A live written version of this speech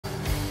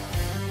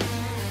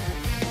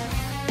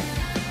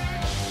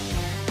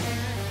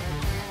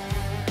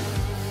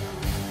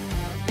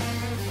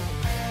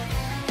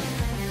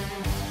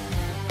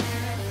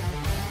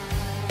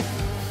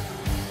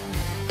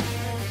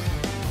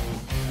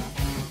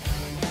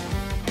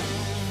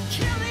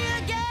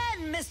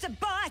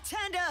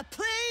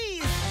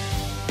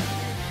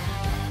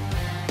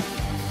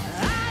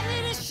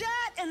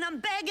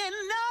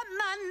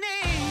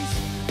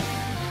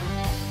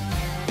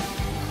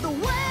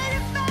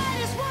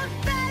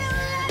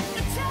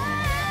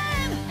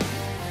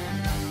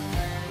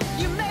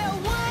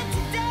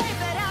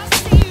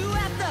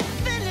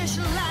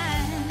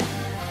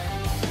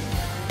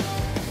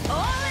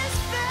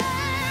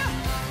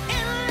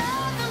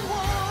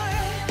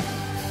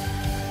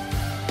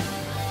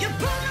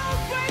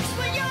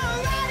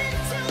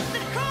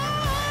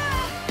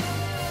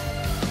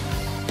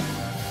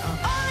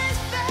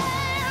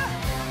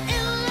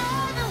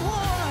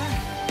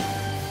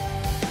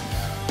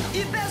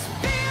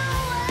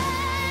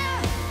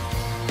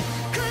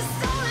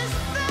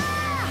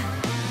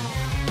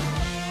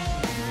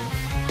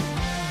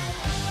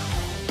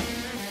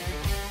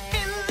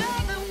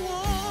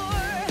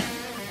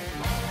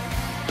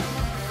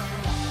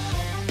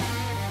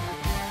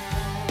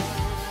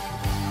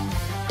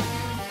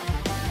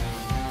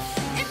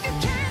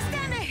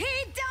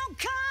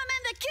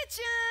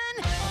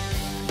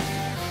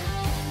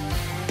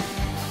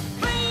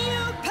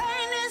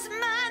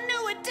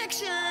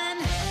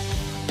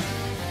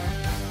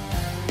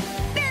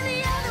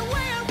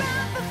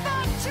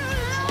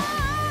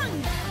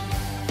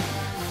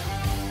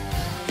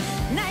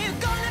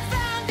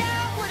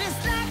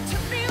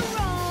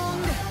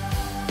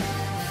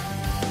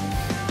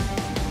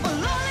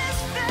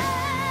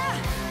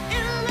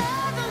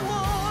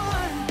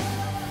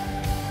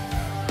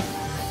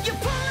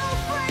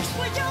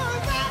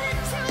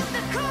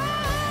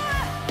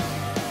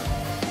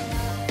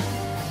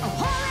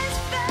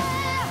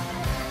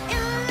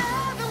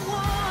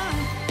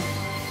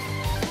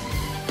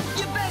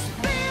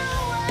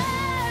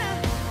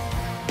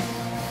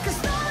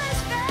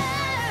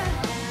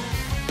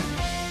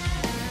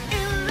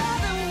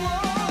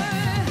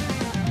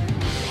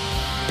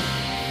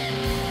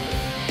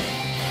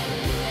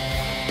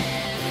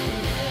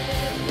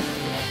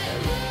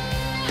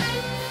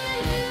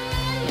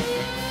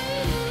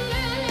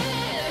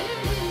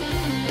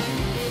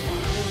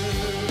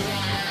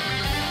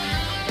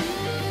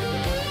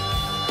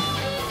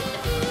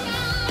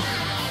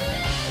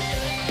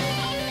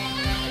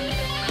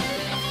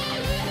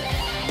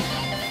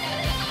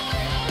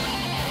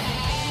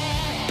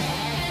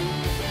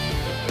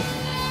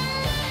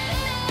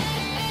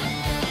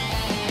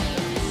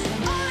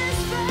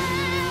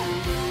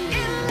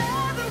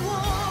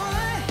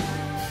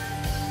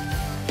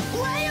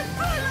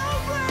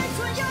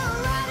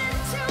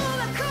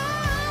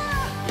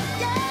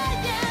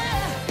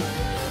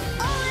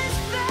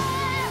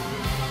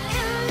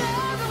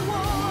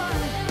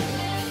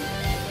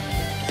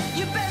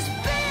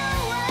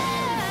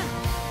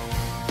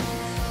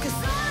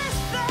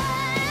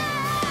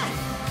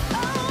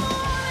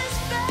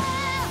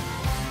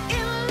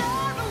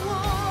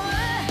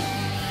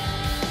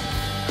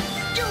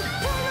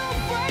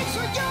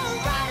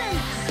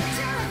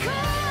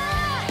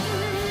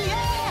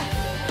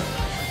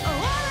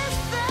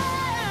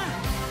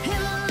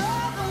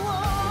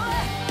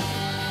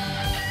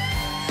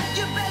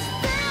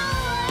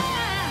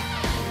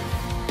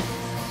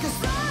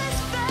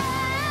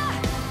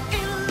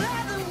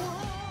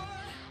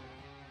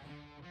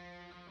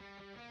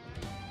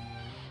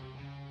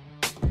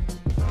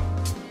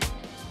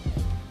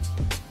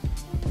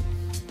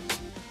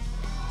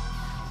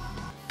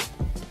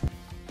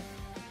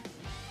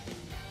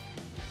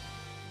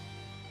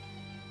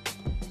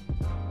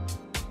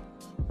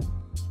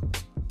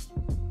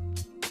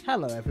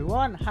Hello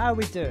everyone, how are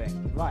we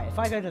doing? Right, if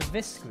I go to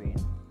this screen,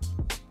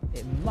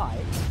 it might...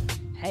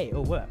 Hey, it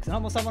all works. And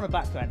almost I'm on a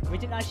background. We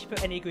didn't actually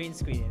put any green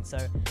screen in, so...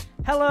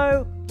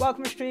 Hello,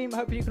 welcome to stream.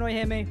 Hopefully you can all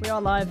hear me. We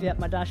are live. Yep,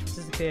 my dash has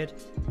disappeared.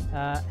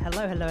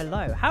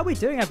 Hello. How are we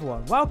doing,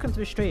 everyone? Welcome to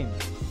the stream.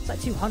 It's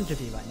like 200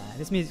 of you right now.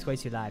 This music's way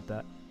too loud,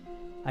 but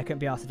I couldn't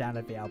be asked to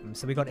download the album,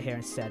 so we got it here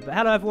instead. But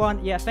hello,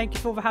 everyone. Yeah, thank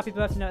you for all the happy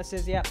birthday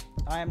notices. Yep,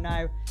 I am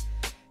now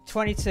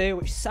 22,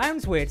 which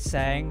sounds weird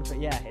saying, but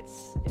yeah,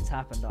 it's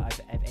happened.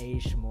 I've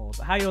aged more.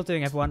 But how are you all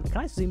doing, everyone? Can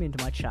I zoom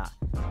into my chat?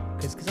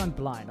 Because I'm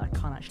blind, I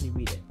can't actually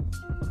read it.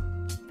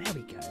 There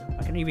we go.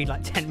 I can only read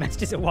like 10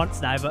 messages at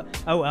once now, but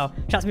oh well.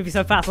 Chat's moving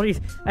so fast. What are you...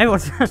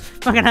 Everyone's...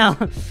 Fucking hell.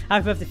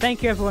 Happy birthday.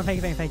 Thank you, everyone.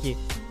 Thank you.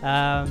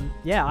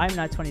 Yeah, I'm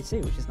now 22,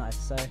 which is nice.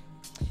 So,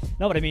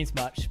 not what it means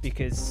much,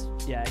 because,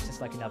 yeah, it's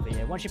just like another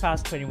year. Once you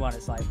pass 21,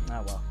 it's like,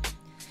 oh well.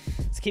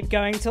 Let's keep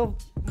going till...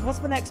 What's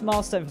the next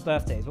milestone for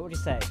birthdays? What would you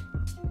say?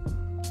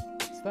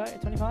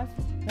 25?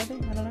 Maybe?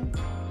 I don't know.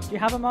 Do you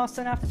have a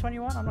milestone after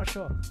 21? I'm not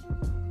sure.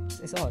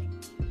 It's odd.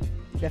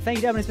 Yeah, thank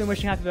you to everyone who's been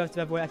wishing happy birthday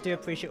to everyone. I do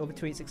appreciate all the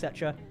tweets,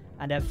 etc.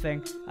 and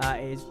everything.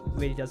 It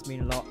really does mean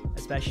a lot,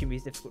 especially in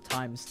these difficult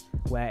times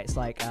where it's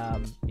like,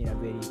 you know,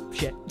 really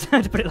shit,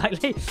 to put it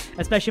lightly.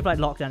 Especially for like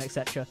lockdown,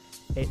 etc.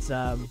 It's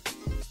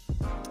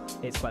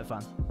quite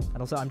fun. And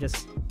also, I'm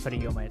just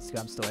putting you on my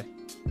Instagram story.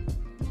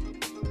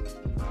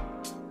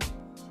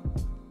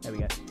 There we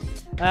go.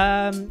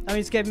 I mean,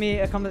 it's given me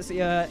a comment that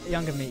you're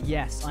younger than me.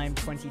 Yes, I'm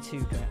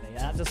 22 currently. And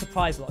that does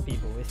surprise a lot of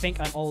people. They think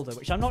I'm older,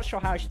 which I'm not sure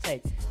how I should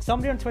take.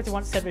 Somebody on Twitter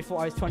once said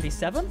before I was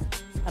 27,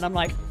 and I'm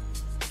like,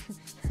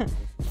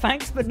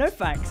 thanks, but no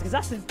thanks, because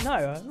that's no,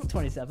 I'm not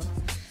 27.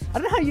 I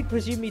don't know how you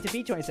presume me to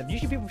be 27.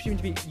 Usually people presume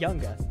to be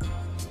younger.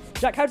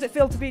 Jack, how does it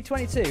feel to be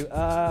 22?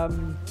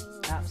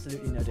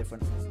 Absolutely no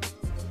different.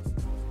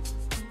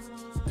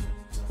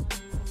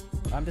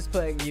 I'm just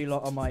putting you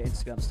lot on my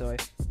Instagram story.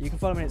 You can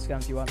follow me on Instagram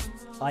if you want.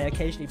 I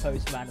occasionally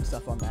post random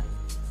stuff on there,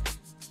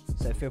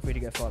 so feel free to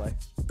go follow.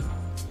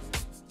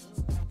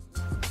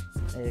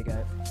 There you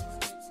go.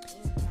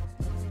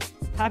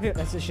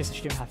 This is just a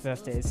stream. Happy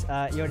birthdays.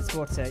 You're a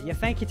supporter. Yeah,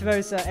 thank you to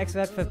those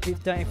XVED for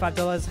donating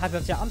 $5. Happy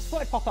birthday. I'm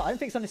spotted pop up. I don't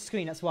think it's on the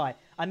screen. That's why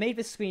I made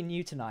this screen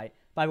new tonight.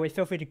 By the way,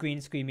 feel free to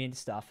green screen me and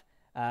stuff.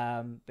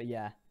 But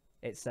yeah,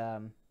 it's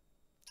good.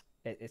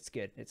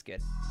 It's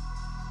good.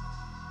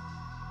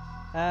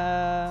 So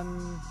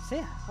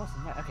yeah,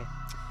 awesome. Right, okay.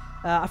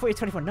 I thought you were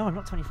 24. No, I'm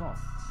not 24.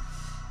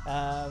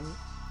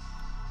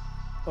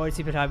 Or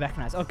two people I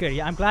recognise. Oh, good.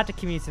 Yeah, I'm glad the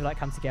community like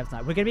come together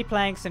tonight. We're going to be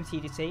playing some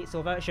TDT. So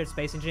although it showed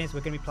Space Engineers,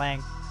 we're going to be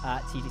playing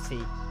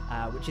TDT,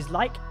 which is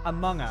like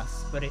Among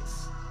Us, but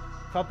it's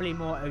probably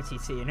more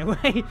OTT in a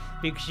way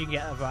because you can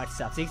get a variety of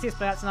stuff. So you can see us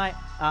play that tonight.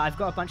 I've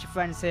got a bunch of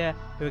friends here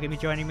who are going to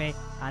be joining me,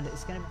 and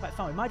it's going to be quite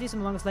fun. We might do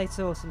some Among Us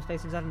later or some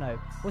Space Engineers. I don't know.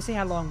 We'll see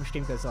how long the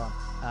stream goes on.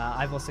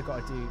 I've also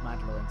got to do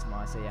Mandalorian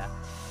tomorrow, so yeah.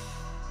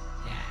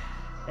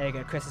 There you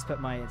go. Chris has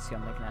put my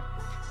Instagram link there.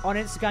 On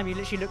Instagram, you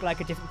literally look like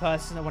a different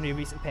person on one of your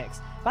recent pics.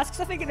 That's because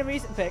I think in a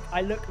recent pic,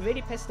 I look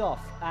really pissed off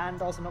and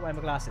also not wearing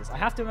my glasses. I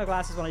have to wear my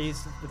glasses when I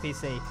use the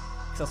PC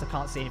because I also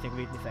can't see anything,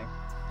 read anything.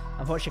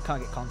 Unfortunately, I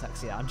can't get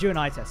contacts yet. I'm due an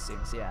eye test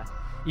soon, so yeah.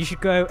 You should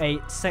grow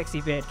a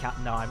sexy beard, Cat.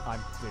 No, I'm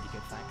really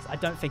good, thanks. I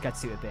don't think I'd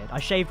suit a beard. I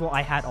shaved what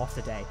I had off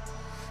today.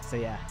 So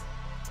yeah.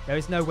 There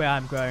is no way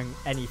I'm growing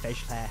any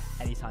facial hair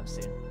anytime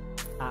soon.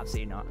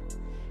 Absolutely not.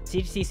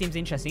 TGT seems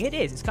interesting. It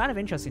is. It's kind of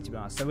interesting, to be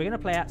honest. So we're going to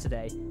play out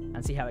today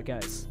and see how it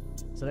goes.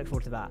 So look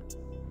forward to that.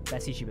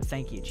 Best YouTuber.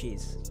 Thank you.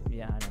 Cheers.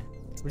 Yeah, I know.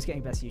 We're just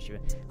getting best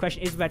YouTuber.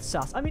 Question, is red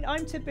sus? I mean,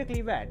 I'm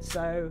typically red,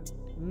 so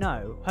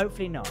no.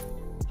 Hopefully not.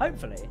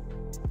 Hopefully.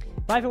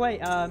 By the way,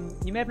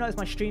 you may have noticed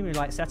my streaming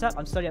like setup.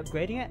 I'm slowly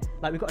upgrading it.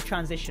 Like, we've got a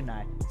transition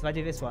now. So if I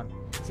do this one,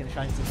 it's going to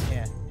transition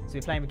here. So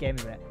we're playing a game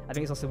in a minute. I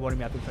think it's also warning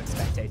me I've been putting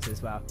spectator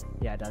as well.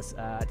 Yeah, it does.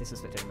 This is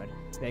spectator mode.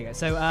 There you go.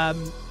 So,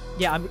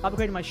 yeah, I'm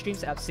upgrading my stream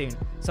setup soon.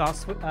 So I'll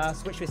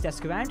switch this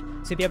desk around.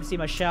 So you'll be able to see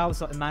my shelves,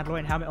 like the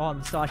Mandalorian helmet on,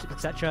 the Starship,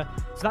 etc.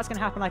 So that's going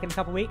to happen like in a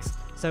couple of weeks.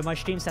 So my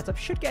stream setup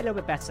should get a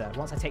little bit better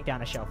once I take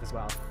down a shelf as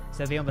well.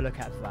 So be on the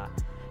lookout for that.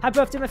 Happy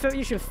birthday, my favorite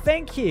YouTuber.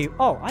 Thank you.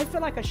 Oh, I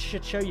feel like I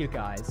should show you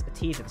guys a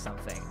teaser of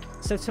something.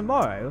 So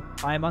tomorrow,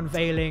 I am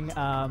unveiling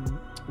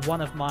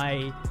one of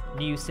my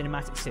new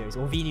cinematic series,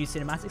 or the new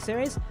cinematic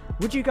series.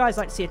 Would you guys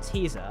like to see a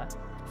teaser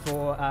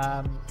for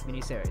the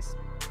new series?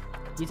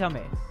 You tell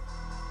me.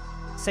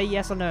 Say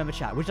yes or no in the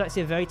chat. Would you like to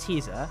see a very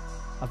teaser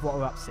of what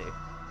we're up to?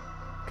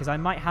 Because I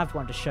might have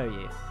one to show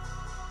you.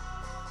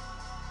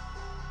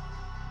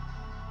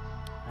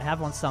 I have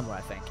one somewhere,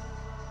 I think.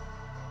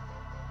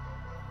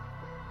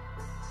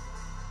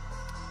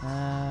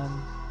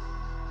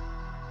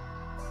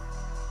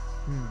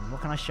 What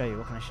can I show you?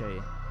 What can I show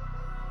you?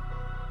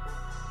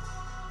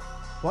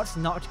 What's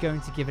not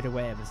going to give it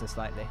away ever so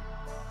slightly?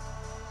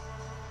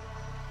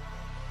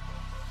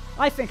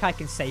 I think I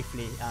can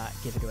safely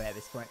give it away at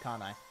this point,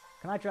 can't I?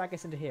 Can I drag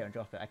this into here and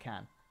drop it? I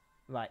can.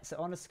 Right, so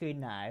on the screen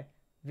now,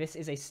 this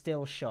is a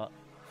still shot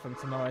from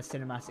tomorrow's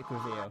cinematic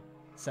reveal.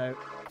 So,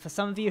 for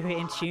some of you who are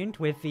in tuned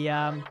with the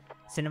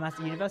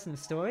cinematic universe and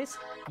the stories,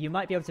 you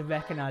might be able to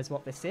recognize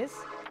what this is.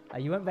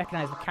 You won't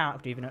recognize the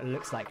character even though it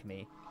looks like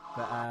me.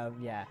 But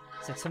yeah,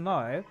 so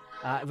tomorrow,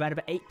 around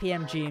about 8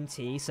 PM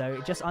GMT, so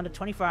just under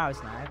 24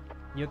 hours now,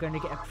 you're going to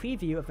get a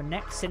preview of the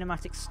next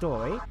cinematic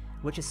story,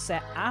 which is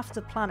set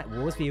after Planet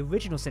Wars, the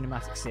original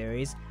cinematic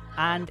series,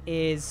 and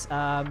is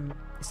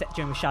set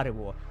during the Shadow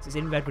War. So it's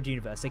in Redwood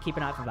Universe, so keep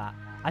an eye out for that.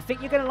 I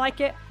think you're going to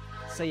like it,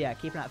 so yeah,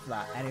 keep an eye out for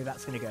that. Anyway,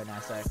 that's going to go now,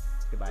 so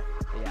goodbye.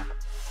 But yeah.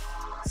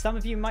 Some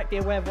of you might be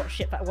aware of what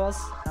ship that was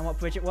and what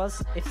bridge it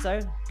was. If so,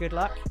 good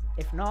luck.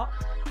 If not,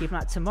 keep an eye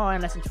out tomorrow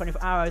in less than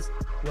 24 hours,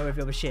 we'll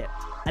reveal the ship.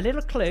 A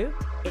little clue,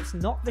 it's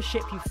not the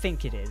ship you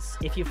think it is.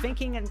 If you're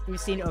thinking and you've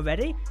seen it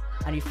already,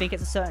 and you think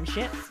it's a certain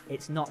ship,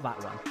 it's not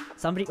that one.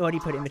 Somebody already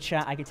put it in the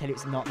chat, I can tell you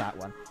it's not that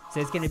one. So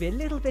there's going to be a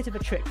little bit of a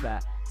trick there.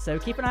 So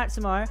keep an eye out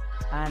tomorrow,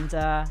 and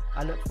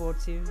I look forward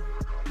to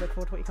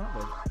what you come up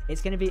with.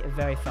 It's going to be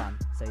very fun,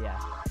 so yeah.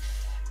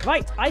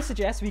 Right, I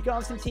suggest we go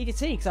on some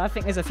TDT, because I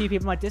think there's a few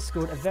people in my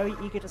Discord are very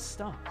eager to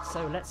start.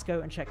 So let's go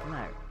and check them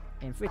out.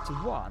 In 3, 2,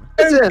 1.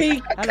 Hello,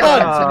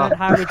 gentlemen.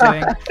 How are we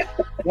doing?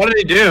 What did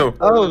he do?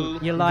 Oh,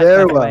 you're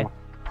live, by the way.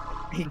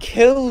 He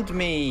killed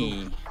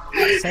me.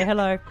 Say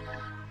hello.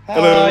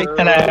 Hi.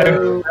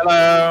 Hello.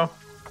 Hello.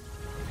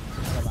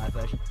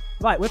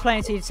 Right, we're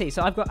playing TDT.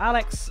 So I've got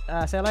Alex.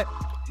 Say hello.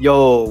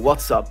 Yo,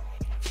 what's up?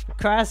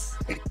 Kraz.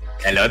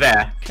 Hello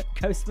there.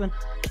 Coastman.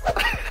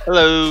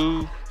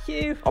 Hello.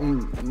 Hugh.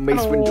 I'm Mace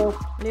Windu.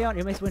 Leon,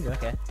 you're Mace Windu,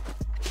 okay.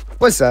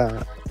 What's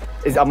that?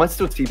 Am I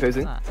still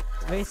T-posing?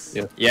 Mace.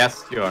 Yeah.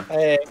 Yes, you are.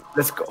 Hey.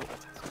 Let's go.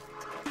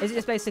 Is it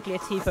just basically a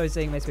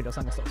T-posing Mace Windu? So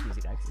I'm gonna stop the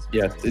music now.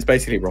 Yeah, it's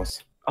basically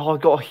Ross. Oh, I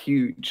got a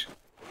huge.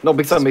 Not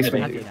because I'm Mace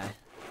How do you Windu. know?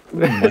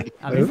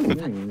 I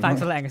mean,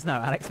 thanks for letting us know,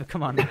 Alex, but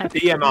come on.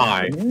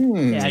 DMI.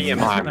 Yeah, TMI,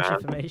 too much man.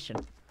 information.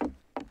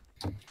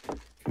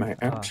 My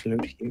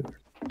absolute hero.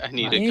 I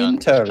need a gun.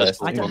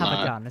 Interesting. I don't have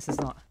a gun. This is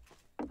not.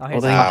 Oh, Well,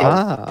 here's then,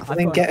 I've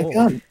then got get an a orb.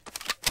 gun.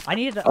 I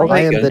needed. I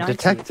am the P90.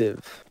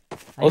 detective. I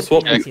I'll need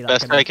swap P90 you. like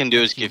Best a I can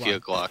do is give P1. you a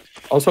Glock.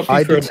 I'll swap I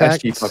you for an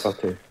detect-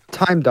 SG5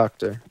 Time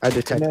doctor. I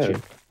detect No.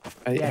 you.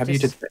 Yeah, Have you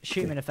just detected?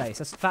 shoot him in the face.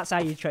 That's how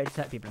you try to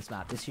detect people in this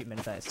map. Just shoot him in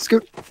the face.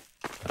 Scoot.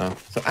 Oh,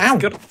 so, ow!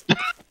 Good.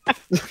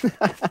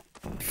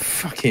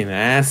 Fucking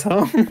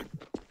asshole.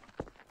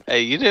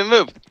 Hey, you didn't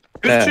move.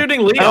 Who's shooting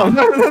Oh, Leon?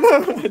 no.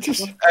 I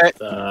just...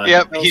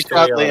 Yep, he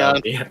shot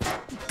Leon.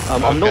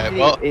 I'm not Okay, the.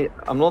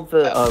 well, I'm not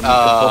the.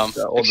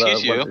 Imposter or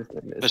excuse the, you, whatever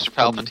his name is. Mr.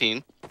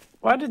 Palpatine.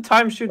 Why did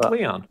Time shoot But-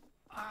 Leon?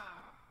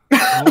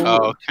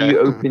 Oh, Do okay. you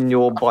open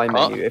your buy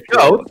menu if you're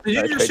No, did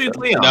a you just shoot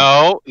traitor?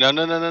 Leon?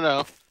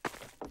 No.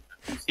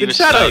 He Did was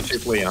Shadow sniped.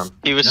 shoot Leon?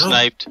 He was No.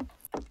 sniped.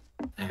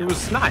 He was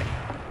sniped.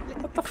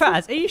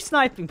 Kraz, are you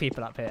sniping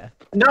people up here?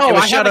 No, It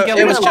was I Shadow, haven't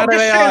it was killed Shadow him.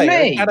 AI. Me.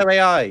 It was Shadow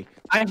AI.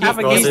 I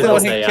haven't course He's killed the it one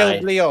was who AI.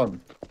 killed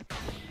Leon.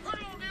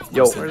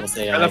 Yo,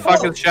 Where the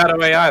fuck is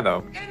Shadow AI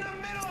though?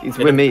 he's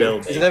with me.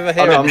 He's over Oh,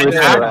 here. no, I'm in with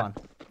this Shadow. room. Come on.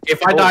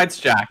 If I die, it's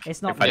Jack.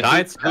 It's not If I me. die,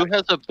 it's Who Jack.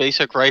 has a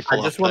basic rifle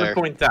I just up want to there?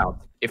 point out,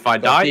 if I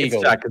Got die, the it's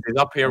eagle. Jack because he's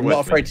up here I'm with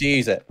not afraid me. to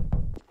use it.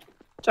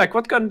 Jack,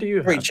 what gun do you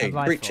have? A Breaching.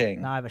 rifle.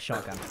 Breaching. No, I have a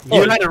shotgun.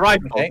 You had a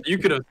rifle. Okay. You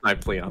could have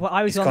sniped Leon. Well,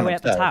 I was He's on the gone way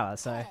up the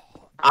upstairs. tower, so.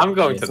 I'm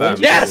going to them.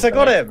 Yes, I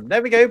got him.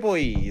 There we go,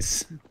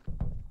 boys.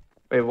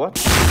 Wait, what?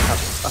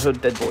 I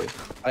heard dead boy.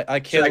 I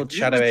killed you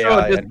Shadow just throw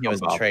a AI and he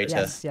was discount a bomb. traitor.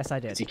 Yes, I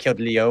did. He killed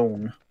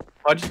Leon.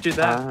 Why'd you do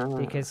that?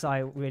 Because I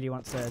really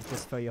want to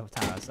just throw your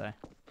tower, so.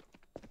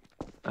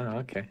 Oh,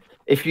 okay.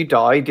 If you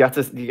died, you have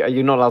to.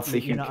 You're not allowed to see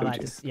You're who not killed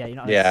allowed you. to. Yeah, you're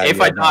not. Yeah.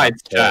 If I die,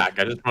 it's Jack.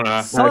 I just want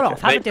to. Sod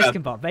off. Have a Make that-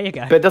 discon bomb. There you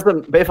go. But it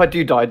doesn't. But if I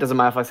do die, it doesn't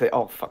matter if I say,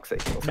 "Oh, fuck's sake."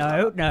 or something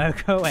like No,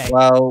 go away.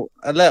 Well,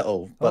 a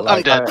little, but I'm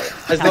like, dead.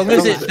 as long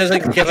as it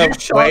doesn't give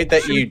away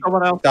that you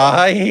someone else.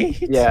 die.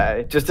 that.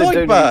 Yeah, just Point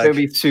don't back.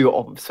 be too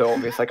so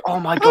obvious. Like, oh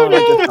my god, I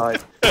just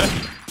died.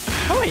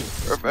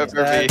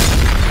 Remember me.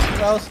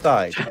 Who else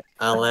died?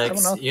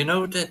 Alex, Someone else? you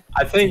know that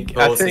I think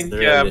really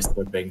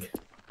disturbing.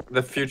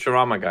 the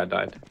Futurama guy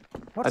died. I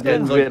What's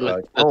going didn't on?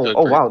 realize. That's Oh, so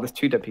oh true. wow, there's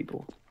 2 dead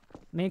people.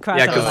 Me and Kraz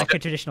Yeah, have 'cause- like a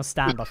traditional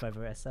standoff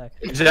over here, so.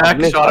 Jack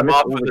missed- shot I him missed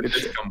off all with the a good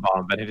shit. discom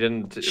bomb, but he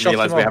didn't Shot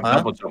realize him we off, have huh?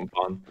 double jump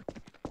on.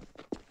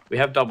 We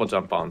have double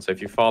jump on, so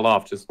if you fall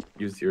off, just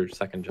use your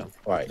second jump.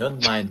 Right.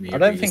 Don't mind me. I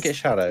don't Reese. think it's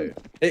Shadow.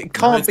 It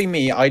can't it's- be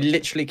me. I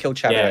literally killed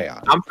Shadow Yeah.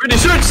 AI. I'm pretty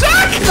sure it's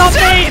Jack! It's not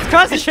me! It's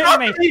Kraz that's shooting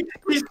me!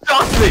 He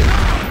shot me!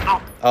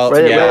 Oh,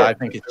 Wait, yeah, wait. I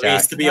think it's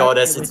Reese, Jack. to be No,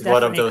 honest, it was it's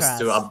one of definitely those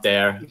two Kraz. up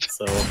there.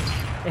 So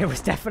It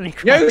was definitely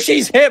Kraz.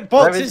 Yoshi's hitbox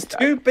Where is is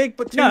too big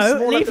but too No,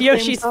 small. leave at the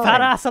Yoshi's same fat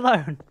time. ass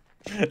alone.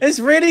 It's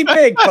really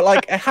big, but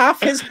like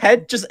half his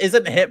head just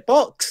isn't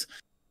hitbox.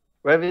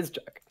 Where is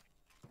Jack?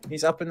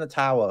 He's up in the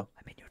tower.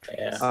 I'm in your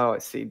dreams. yeah. Oh, I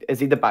see. Is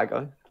he the bad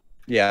guy?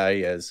 Yeah,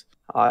 he is.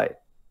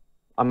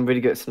 I'm really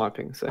good at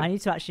sniping, so I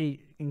need to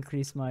actually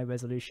increase my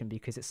resolution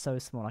because it's so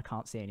small I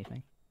can't see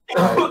anything.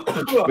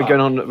 we're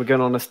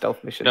going on a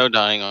stealth mission. No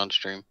dying on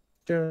stream.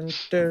 Dun,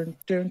 dun,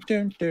 dun,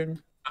 dun,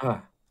 dun.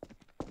 Ah,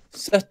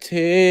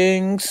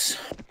 Settings.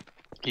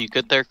 You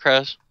good there,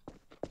 Kraz?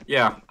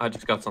 yeah, I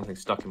just got something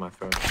stuck in my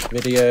throat.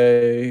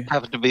 Video.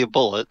 Happened to be a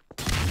bullet.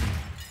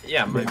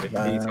 Yeah, maybe.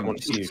 Someone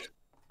shoot.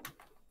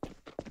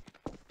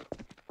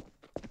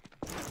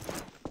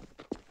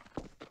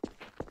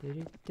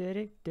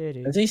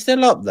 Is he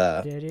still up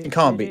there? He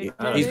can't be.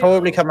 He's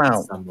probably come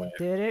out. Somewhere.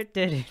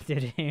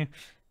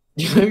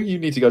 You know you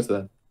need to go to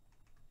them.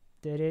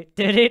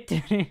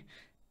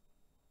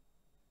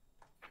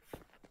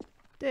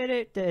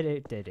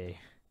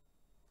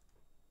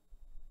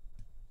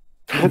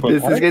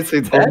 This is getting so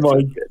Oh tense.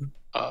 my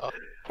god.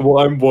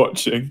 What I'm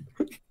watching.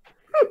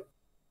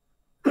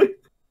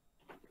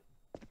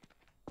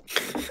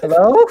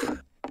 Hello?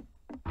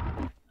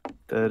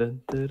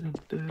 Dun, dun,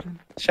 dun,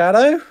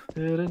 Shadow?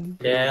 dun,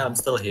 Yeah, I'm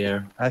still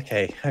here.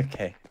 Okay,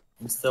 okay.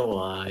 I'm still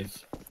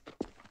alive.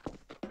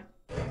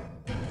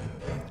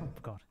 Oh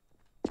god.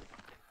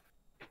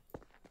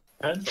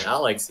 Apparently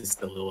Alex is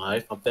still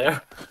alive up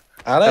there.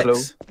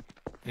 Alex?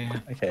 Yeah.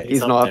 Okay.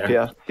 He's up not there. up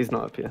here. He's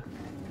not up here.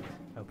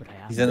 Oh, but I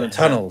am. He's in the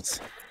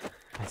tunnels.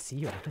 I see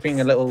you. Alex.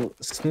 Being a little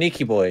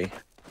sneaky boy.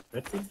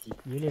 Where did he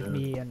You leave go?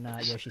 me and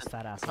Yoshi's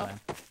fat ass alone.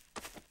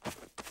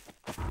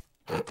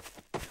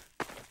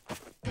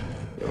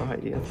 You're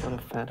right, yeah, it's not a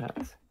fat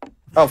ass.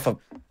 Oh, for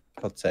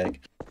God's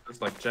sake.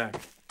 It's like Jack.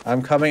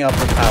 I'm coming up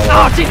the tower.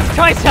 Oh, Jesus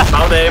Christ!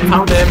 Found him!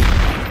 Found him!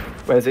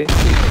 Where is he?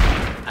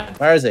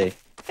 Where is he?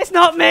 It's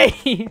not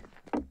me!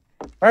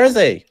 Where is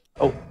he?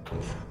 Oh.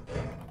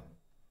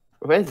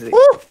 Where is he?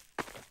 Woo!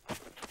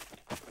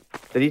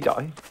 Did he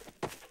die?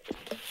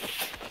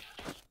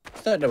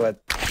 I don't know where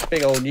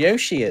big old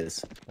Yoshi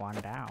is. One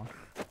down.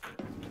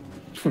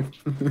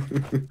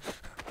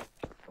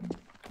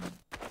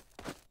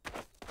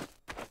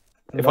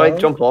 If I Hello?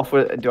 jump off,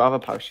 do I have a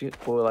parachute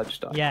or will I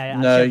just die? Yeah, yeah.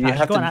 No, jump, you Alex,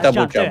 have go on, to Alex,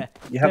 double do it. jump.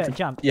 You have Do to it,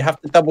 jump. You have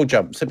to double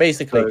jump. So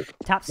basically,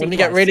 Tap C when you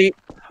get twice. really,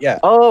 yeah,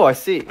 Oh, I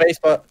see.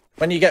 spacebar.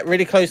 When you get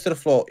really close to the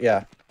floor,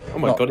 yeah, Oh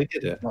my Not- god, he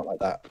did it. not like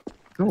that.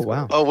 Oh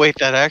wow. Oh wait,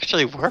 that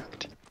actually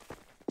worked.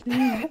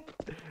 Oh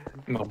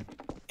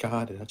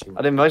god, it actually.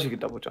 I didn't realize you could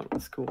double jump.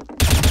 That's cool. Where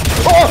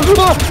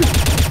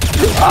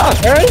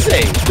is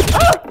he?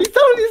 Ah, he's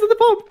down. He's at the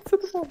bomb. He's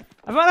at the bomb.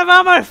 I'm out of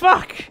ammo,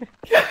 fuck!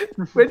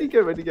 Where'd he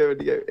go? Where'd he go? Where'd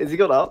he go? Has he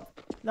got up?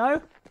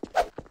 No?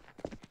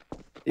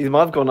 He might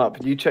have gone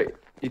up. You check.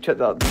 You check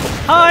that.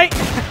 Hi!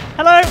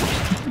 Hello!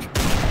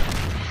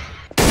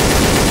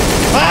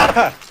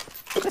 Ah!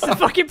 It's a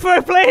fucking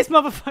pro players,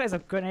 motherfucker! There's a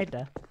grenade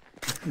there.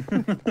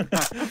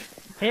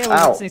 Here we're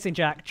Ow. witnessing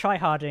Jack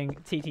try-harding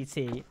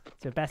TTT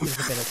to the best of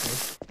his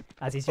ability,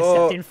 as he's just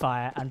Oh, stepped in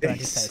fire and burned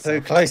his He's face so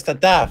off. close to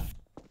death.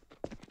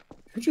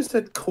 Who just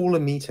said call a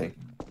meeting?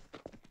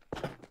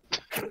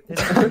 This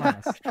is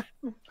not nice.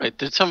 Wait,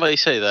 did somebody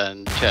say that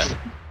in chat?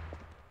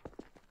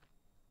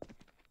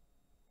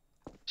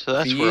 So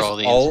that's If you where use all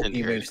the Alt, you move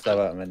incendiaries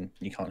slow at him and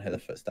you can't hear the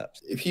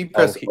footsteps. If you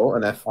press he- Alt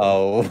and F.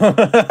 Oh.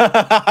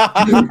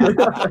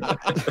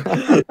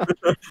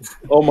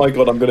 Oh my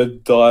god, I'm gonna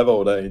die of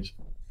old age.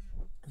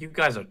 You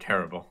guys are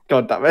terrible.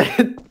 God damn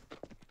it.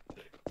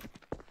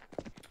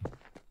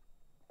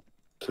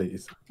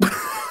 Please.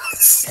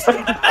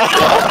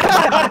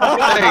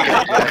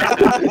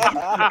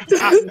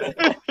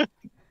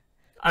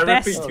 I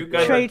Best repeat, you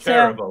guys are traitor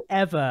terrible.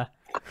 ever.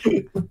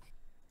 You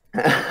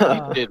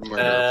did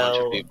murder a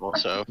bunch of people,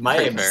 so My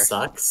pretty aim fair.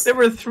 sucks. There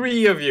were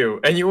 3 of you,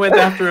 and you went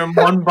after him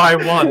one by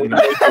one.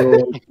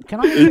 Can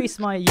I increase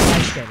my UI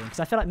scaling? Because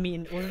I feel like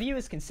the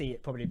viewers can see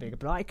it probably bigger,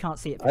 but I can't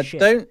see it for I shit.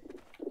 don't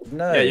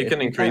know. Yeah, you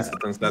can if increase can.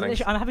 it in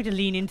settings. I'm having to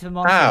lean into the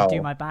monitor Ow. and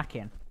do my back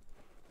in.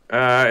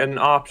 In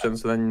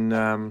options,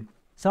 then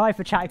Sorry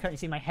for chat, I can't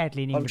see my head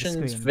leaning into the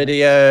Options, screen.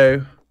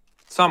 video,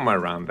 somewhere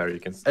around there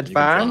you can.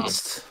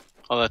 advanced.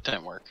 Oh, that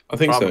didn't work. I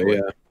think Probably.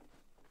 so, yeah.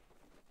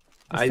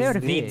 It's I fair to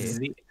need view.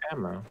 the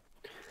ammo.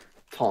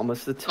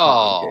 Thomas the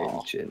Oh. Tank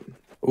Engine.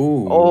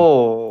 Ooh.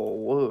 Oh,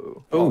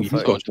 whoa. Oh, you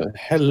sorry. got to.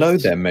 Hello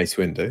there, Mace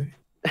Windu.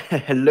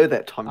 Hello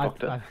there, Time I,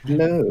 Doctor.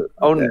 Hello.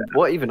 Oh,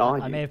 what even are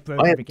I you? may have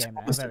broken I every am game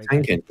now. Thomas the Very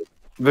Tank good. Engine.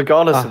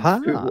 Regardless Aha.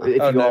 of who,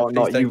 if Oh, you no, are or please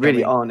not, don't you kill really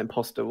me. are an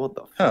imposter. What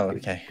the fuck? Oh,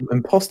 okay.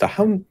 Imposter,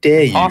 how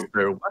dare you?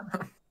 Imposter, what?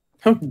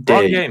 How dare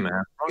Wrong you? game, man.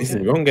 Wrong This is the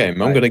game. wrong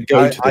game. I'm gonna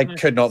go to I the.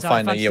 could not So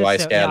find the if I'm UI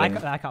still- yeah, scaling.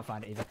 I can't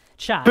find it either.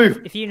 Chat,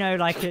 Boo. if you know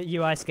like a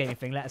UI scaling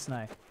thing, let us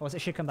know. Or it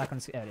should come back on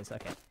the screen. Oh, it is,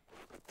 okay.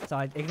 So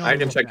I ignore I the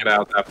can talk check it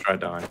now. out after I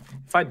die.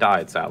 If I die,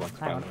 it's Alex.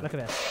 Hang by on, the way. look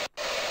at this.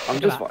 I'm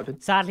Look just at that.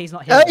 vibing. Sadly, he's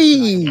not here. tonight.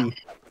 Hey.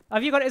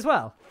 Have you got it as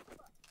well?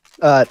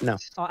 No.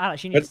 Oh,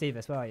 Alex, you need to see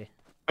this. Where are you?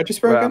 I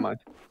just Where broke am it. I?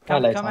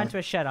 Come Hello, come Tom. into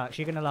a shed, Alex.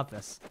 You're gonna love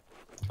this.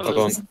 Hold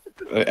on.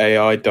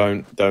 AI,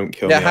 don't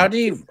kill Yeah, me. how do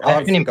you? I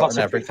have I've an forgotten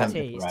imposter everything. T,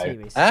 it's right. T,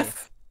 we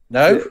F?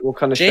 No. What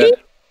kind of G?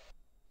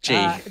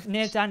 shed? G.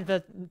 Near down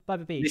by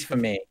the At beach. least for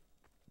me.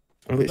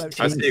 Oh, it's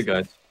I see you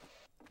guys.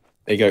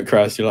 There you go,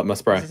 Crash. You like my This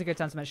spray? is a good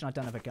time to mention I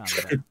don't have a gun.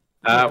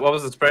 What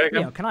was the spray Yeah,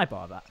 again? can I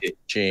borrow that?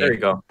 G. There you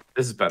go.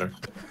 This is better.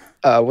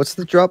 What's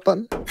the drop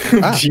button? There we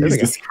go.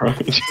 Jesus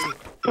Christ.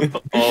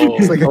 Oh,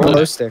 It's like a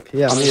glow stick.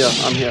 Yeah. I'm here.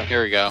 I'm here.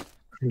 Here we go.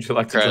 would you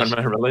like to Crash.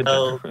 join my religion?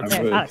 Oh.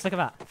 Yeah, would. Alex, look at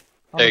that.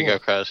 On There the you go,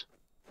 wall.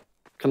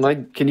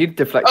 Kraz. Can you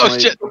deflect? Oh my...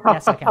 shit!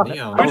 Yes, I can.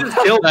 Damn. Who just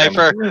killed him?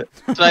 Sniper!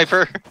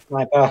 Sniper!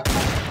 Sniper.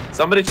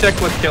 Somebody check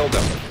what killed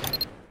him.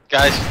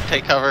 Guys,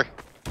 take cover.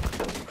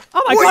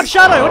 Oh my god,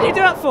 Shadow, what did you do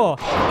that for?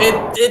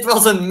 It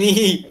wasn't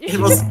me. It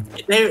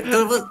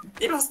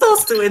was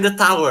those two in the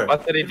tower.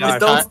 What did he It was die?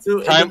 those two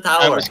in the Time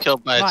tower. was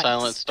killed by a Right,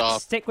 silent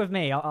stop. Stick with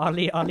me. I'll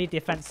lead the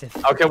offensive.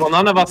 Okay, well,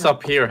 none of us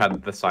up here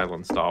had the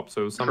silent stop,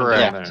 so it was someone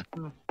down Correct.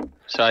 there.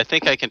 So I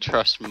think I can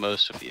trust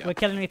most of you. We're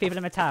killing the people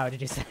in the tower,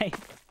 did you say?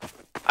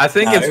 I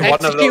think it's one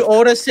of Execute those.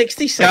 Order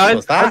 66 Guys,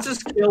 was that? let's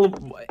just kill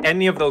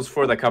any of those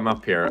 4 that come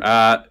up here.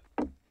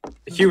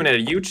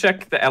 Humanity, you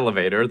check the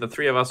elevator. The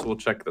 3 of us will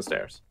check the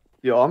stairs.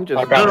 Yeah, I'm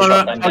just.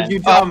 No, you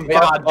dumb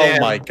goddamn. Oh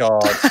my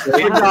god.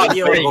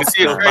 Video was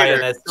killed by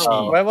an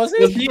SG. Where was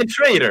Was he? he a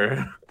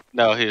traitor?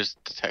 No, he was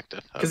detective.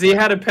 Because he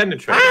had a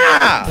penetrator.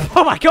 Ah!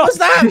 Oh my god! What's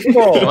that It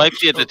for? might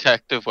be a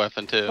detective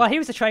weapon too. Well, he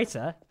was a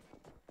traitor.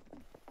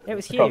 It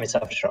was Got Hugh.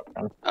 myself a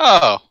shotgun.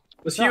 Oh,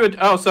 Was you?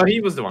 Oh, so he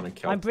was the one who I'm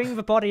killed. bringing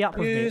the body up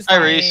with me. Excuse Hi,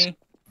 Reese. me.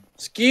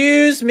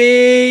 Excuse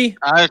me.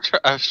 I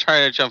was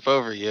trying to jump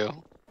over you.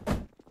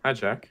 Hi,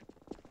 Jack.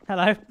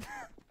 Hello.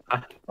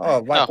 Oh,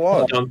 like Oh.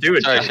 what? Don't do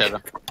it, Sorry, Jack. Shadow.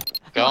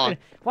 Go on.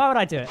 Why would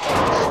I do it?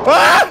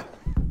 Ah!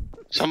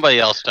 Somebody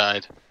else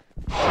died.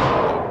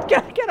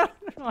 Get up!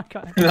 Oh my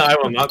god. No, I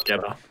will not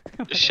get off.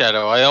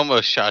 Shadow, I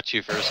almost shot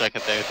you for a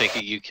second there,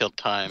 thinking you killed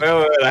time. Wait,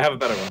 I have a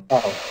better one.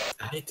 Oh,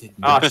 I didn't.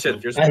 Oh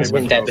shit, you're Man's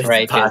been dead for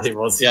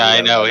ages. Yeah,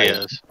 I know he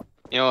is.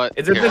 You know what?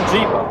 Is it Here. the G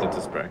button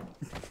to spray?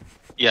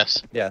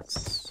 Yes.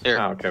 Yes. Here.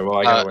 Oh, okay, well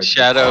I gotta wait.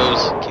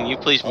 Shadows, can you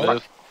please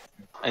move?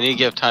 I need to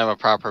give time a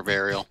proper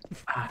burial.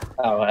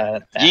 Oh,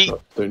 Yeet.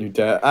 Don't you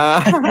dare.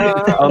 Ah.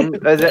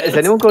 Has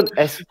anyone got an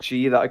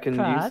SG that I can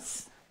use?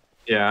 Kraz,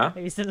 Yeah,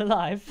 are you still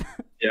alive?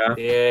 yeah.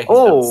 Yeah, he's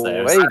Oh,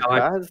 downstairs. hey, I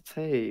like- guys.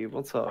 Hey,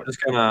 what's up? I'm just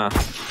gonna.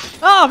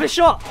 Oh, I've been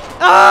shot!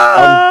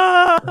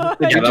 Ah!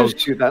 Did Yeah, you that just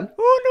shoot them?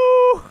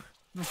 Oh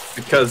no!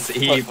 Because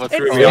he What's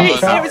threw wrong? me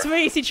Reese, off. it was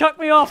Reese, he chucked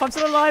me off, I'm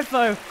still alive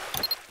though.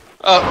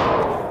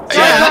 Oh. Sorry,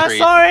 Yeah, Kraz, agreed.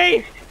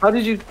 sorry! How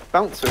did you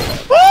bounce so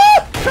hard?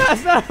 Woo!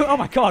 Kraz, no! Oh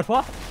my god,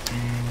 what?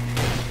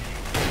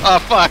 Oh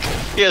fuck!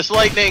 He has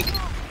lightning!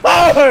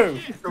 Oh!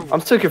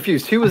 I'm so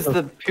confused. Who's the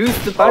Oh,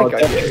 bad guy?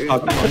 definitely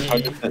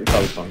Cyberpunk, 100%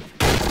 Cyberpunk.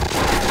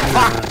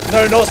 No,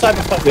 not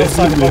Cyberpunk. Not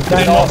Cyberpunk. No,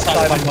 Not not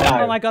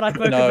Cyberpunk. Oh my god, I've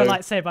broken No. the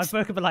lightsaber, I've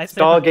broken the lightsaber.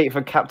 Stargate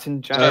for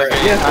Captain Jack.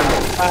 Stargate.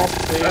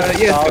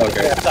 Yes,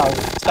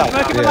 I've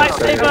broken the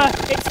lightsaber,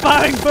 it's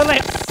firing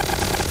bullets!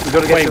 We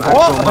gotta get Wait, some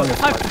what? actual money.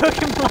 I've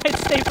broken the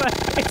lightsaber,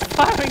 it's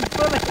firing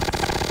bullets!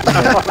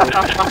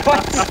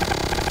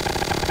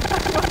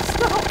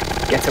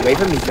 Stop! Get away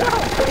from me, Jack.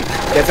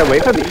 Get away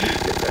from me.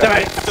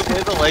 The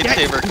way the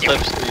lightsaber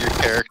clips through your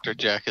character,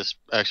 Jack, is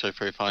actually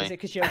pretty Is funny. it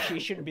because you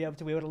shouldn't be able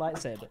to wield a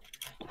lightsaber?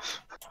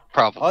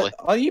 Probably.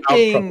 Are you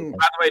being By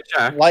the way,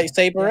 Jack,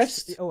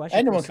 lightsaberist? Yes. Oh, actually,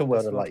 Anyone this- can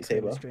wield a this one could be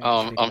lightsaber. streamed,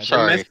 I'm so we can-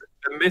 sorry.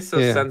 the missus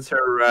Yeah. sends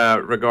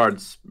her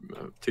regards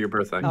to your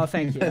birthday. Oh,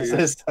 thank you. This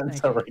is Thank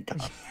so you.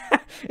 ridiculous.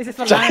 Is this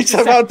for Jack's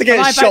Lance? about to Am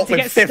I get shot to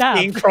with get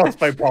 15 stabbed?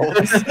 crossbow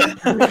bolts. Oh,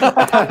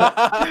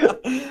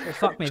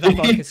 fuck me, that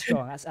vodka's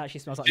strong. That actually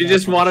smells like She nail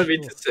just polish. wanted me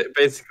Ooh. to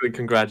basically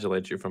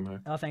congratulate you from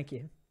her. Oh, thank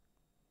you.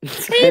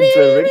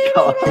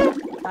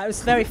 That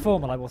was very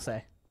formal, I will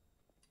say.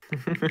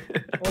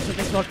 Also,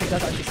 this vodka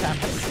does actually smell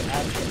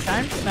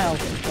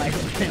like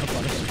nail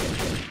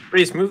polish.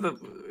 Reese, move the.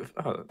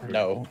 Oh,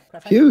 No.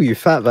 Phew, you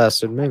fat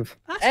bastard, move.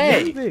 That's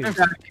Hey! rude.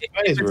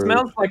 if it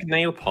smells like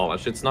nail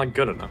polish, it's not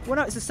good enough. Well,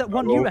 no, it's the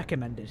one you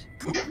recommended.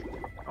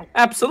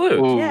 Absolute.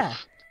 Ooh. Yeah.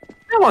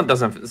 No one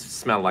doesn't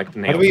smell like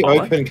How nail do we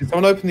polish. open? Can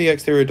someone open the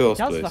exterior doors,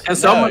 Does please? fucking- Can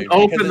someone No,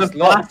 open because the it's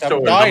locked. glass I'm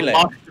door dialing. and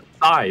lock the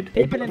side?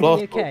 People in the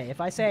Glass UK,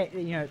 if I say,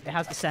 you know, it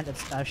has the scent of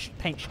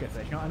paint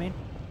stripper, you know what I mean?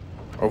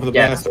 Over the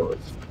Yeah. glass doors.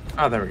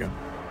 Oh, there we go.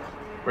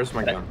 Where's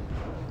my gun?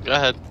 Go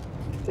ahead.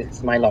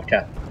 It's my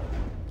locker.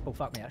 Oh,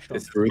 fuck me, that's strong.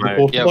 It's Through the my-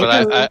 portal. Yeah, but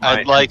I'd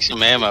Fine. like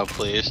some ammo,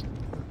 please.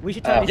 We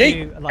should totally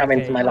do like Come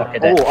into my a, locker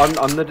then. Oh,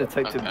 I'm the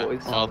detective, Okay.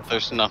 boys. Well,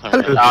 there's nothing.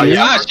 Hello, Really. Oh, Phew.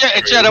 yeah. Ah, shit,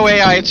 it's Shadow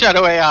AI, it's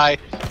Shadow AI.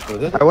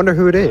 Was it? I wonder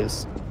who it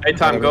is. Hey,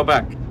 Tom, go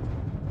back.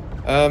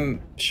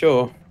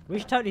 Sure. We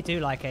should totally do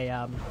like a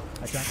drunk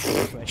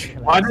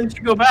situation. Why didn't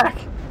you go back?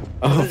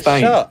 Oh,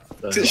 thanks.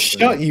 Shut.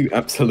 Shut you,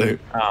 absolute.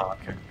 Oh,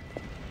 okay.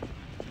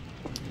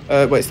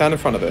 Wait, stand in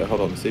front of it.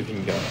 Hold on, see if you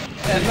can go. Go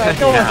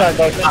on, Dan,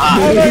 go. Oh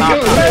my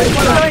god,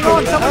 what's going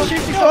on? Someone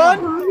shoot me, someone!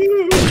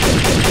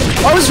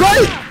 I was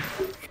right!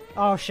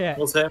 Oh shit.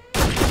 What's him?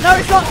 No,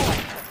 it's not!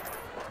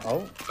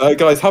 Oh.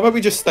 Guys, how about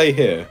we just stay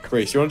here?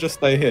 Chris, you want to just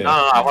stay here?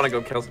 No, I want to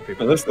go kill some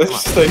people. Let's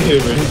just stay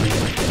here, really.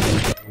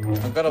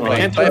 I'm gonna Well, wait.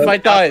 can't But do if I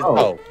it. die, Oh.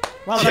 oh.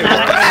 Well done,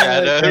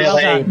 Alex. Well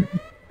done.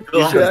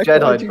 You should have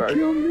Jack, why'd Jedi, you bro.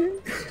 kill me?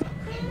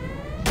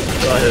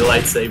 Got a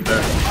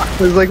lightsaber.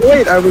 I was like,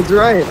 wait, I was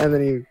right, and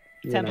then he.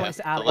 You 10 know. points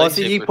to Alex. Well,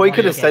 see, you Lightsaber. probably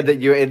could have Okay. said that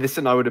you were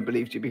innocent. I would have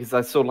believed you because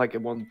I saw like a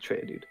one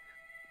traitor dude.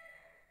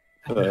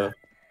 That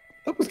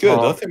was good.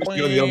 Oh. I think we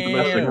should go the That's a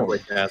unconventional good way.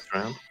 way to ask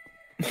around.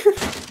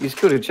 You just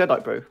killed a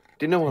Jedi, bro. Do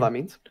you know what that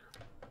means?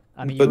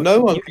 I mean, But you- no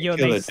one you- can Your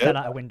kill mates a fell Jedi.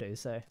 out of windows,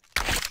 so.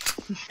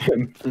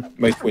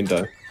 Mace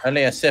window.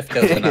 Only a Sith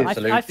kills an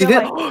absolute. I Do you, feel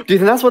think, like, do you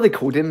think that's why they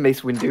called him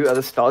Mace Windu at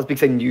the start?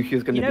 Because they knew he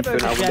was going you to know, be thrown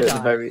both out the window at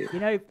the very. Jedi. You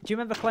know, do you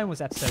remember Clone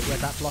Wars episode where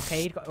that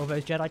blockade got all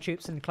those Jedi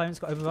troops and clones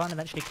got overrun and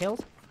eventually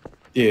killed?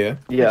 Yeah.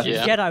 Yeah.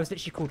 Yeah. Jedi was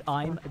literally called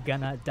 "I'm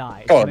gonna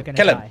die." Go We're on, gonna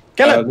kill him. die.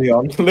 Kill him.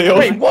 Leon. Leon.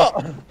 Wait,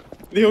 what?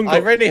 Leon I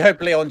got... really hope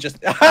Leon just.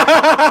 Did he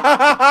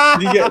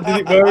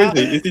get? Where is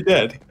he? Is he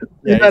dead?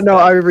 Yeah, he's no,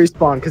 dead. I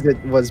respawned because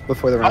it was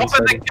before the round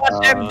Open the started.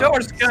 goddamn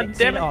doors, Seal it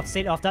goddammit! off.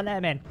 Seal it off. Don't let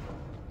him in.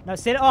 No,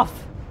 seal it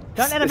off.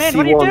 Don't let him C1. in.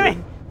 What are you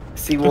doing?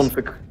 C1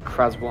 for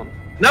Kraz1.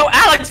 No,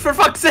 Alex, for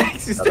fuck's sake! You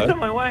stood Hello? in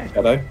my way.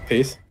 Shadow.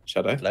 Peace.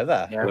 Shadow. Hello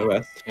there. Shadow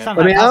S. Somehow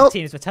Let me out.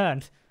 Palpatine has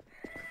returned.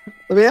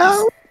 Let me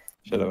out.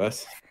 Shadow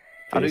S.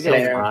 How do we Peace. get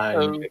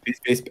There. it? Peace,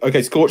 peace.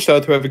 Okay, Scorched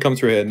Earth, whoever comes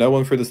through here. No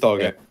one through the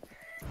Stargate.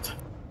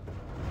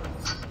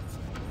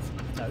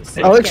 No,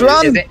 seal Alex, it.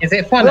 run! Is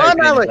it fun? Run,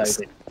 opening Alex!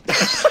 loaded?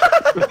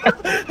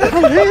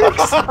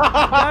 Alex!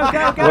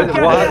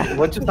 Go.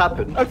 What just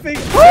happened? I think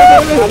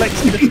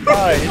Alex just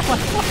died.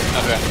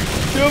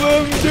 Kill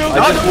him! Kill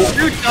him! I just walked-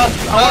 Shoot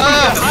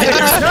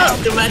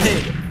us! Too many.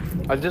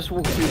 I just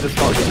walked through the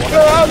Stargate. Go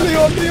out,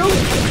 Leon! Leon!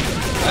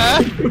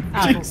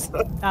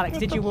 Alex,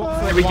 did you walk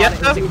through Did it we while get it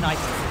was them?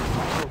 ignited?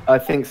 I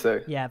think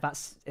so. Yeah,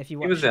 that's if you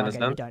watch was Stargate,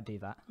 innocent. you don't do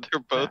that. They're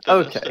both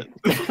Okay.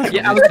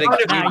 Yeah, I was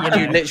trying to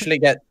You literally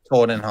get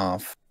torn in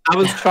half. I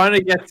was trying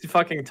to get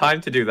fucking time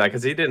to do that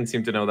because he didn't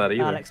seem to know that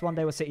either. Alex, one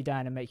day we'll sit you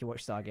down and make you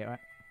watch Stargate, right?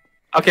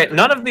 Okay,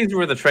 none of these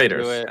were the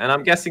traitors, Do it. and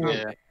I'm guessing.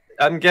 Yeah.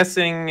 I'm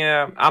guessing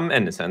I'm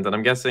innocent, and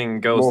I'm guessing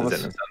Ghost More is of a-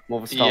 innocent. More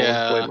of a Star Wars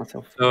Yeah. boy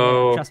myself.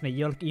 So Trust me,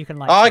 you can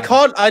like. I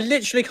can't. I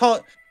literally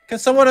can't. Can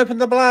someone open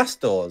the blast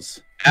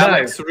doors?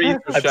 Alex, Reed,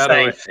 I'm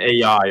Shadow, safe.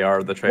 AI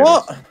are the traitors.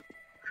 What?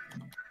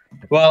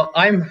 Well,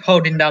 I'm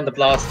holding down the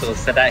blast doors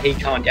so that he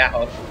can't get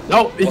out.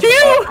 No, you!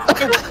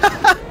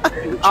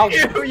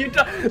 You do-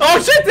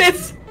 oh shit!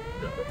 It's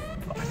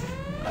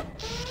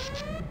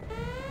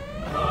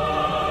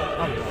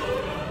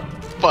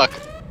Fuck.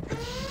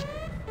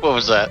 What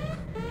was that?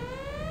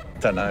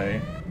 Don't know.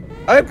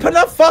 Open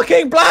the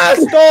fucking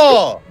blast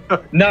door!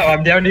 No,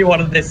 I'm the only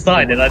one on this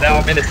side, and I know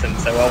I'm innocent,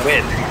 so I'll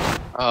win.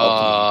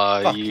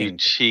 Oh, you fucking-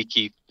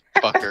 cheeky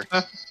fucker.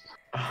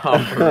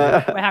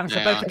 oh, Wait, hang on, so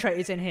Yeah. both the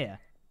traitors in here.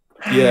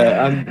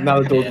 Yeah, and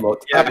now the door's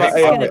locked. Yeah, How about it's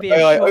It's AI? gonna be a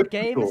AI, short open the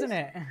game, doors. isn't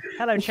it?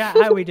 Hello, chat.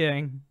 How are we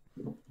doing?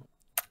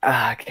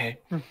 Okay.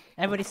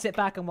 Everybody sit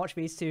back and watch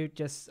these two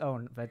just.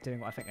 Oh, they're doing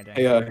what I think they're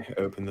doing. AI,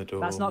 open the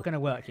door. That's not going to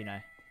work, you know.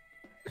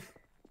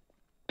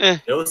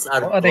 Those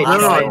are What are they no,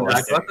 no, doing?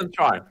 Jack, let them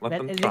try. Let They're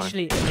them try.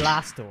 literally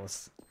blast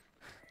doors.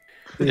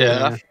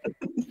 Yeah.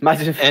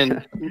 Imagine if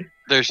And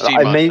there's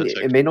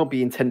it may not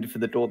be intended for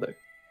the door though.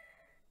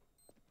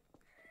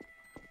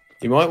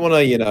 You might want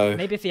to, you know.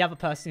 Maybe if the other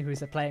person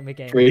who's playing the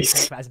game Freeze.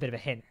 takes that as a bit of a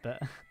hint,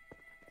 but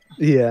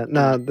Yeah,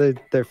 no,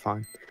 they're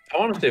fine. I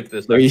want to see if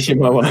this. Reese, you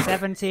might want to.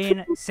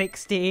 17,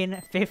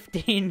 16,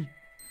 15.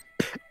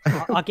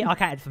 I'll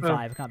count it from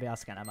 5. I can't be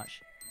asked to count that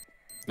much.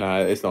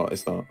 No, it's not.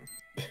 It's not.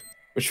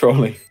 We're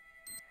trolling.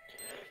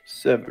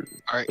 7.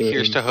 Alright,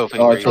 here's to hoping.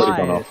 Oh, Reed. it's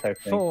already gone 5, off.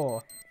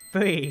 4,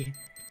 3,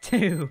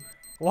 2,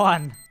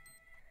 1.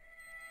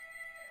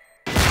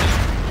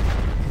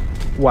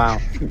 Wow.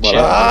 Well,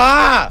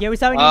 Ah! Yeah, it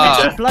was only Ah.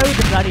 meant to blow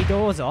the bloody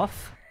doors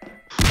off.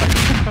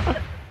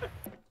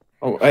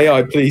 oh,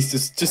 AI, please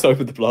just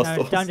open the blast No,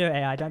 doors. don't do it,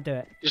 AI. Don't do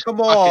it. Just Come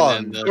fucking on.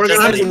 end the- We're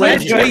gonna have It's to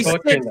literally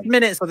wait. 6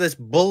 minutes of this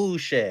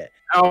bullshit.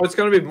 Oh, it's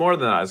gonna be more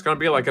than that. It's gonna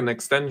be like an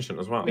extension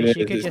as well. Wish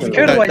you could it's just. gonna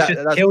Could be- always That-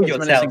 just that's kill what's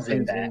yourselves menacing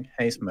in there. things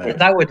Haste mode.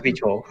 That would be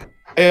talk.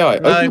 AI,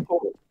 No. open the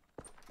portal.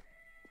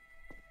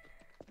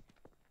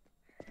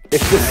 If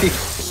the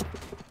sea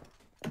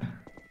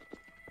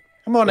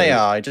Come on,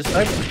 AI, just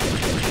open.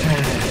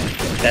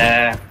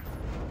 There.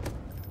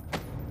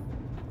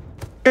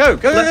 Go,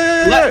 go, go,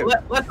 go, go, go.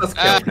 Let us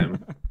kill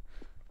him.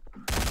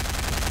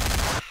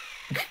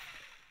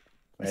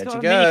 It's Where'd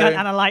got you a minigun go?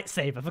 and a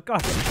lightsaber, for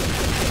God's sake.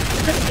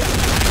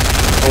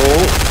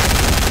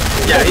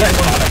 Oh, Yeah, yeah.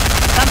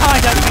 Somehow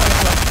I don't think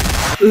this works.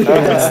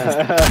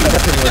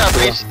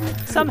 Yeah, Reese.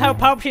 Somehow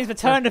Palpatine's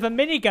returned with a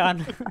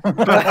minigun.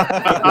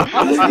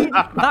 Honestly,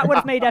 that would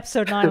have made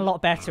episode 9 a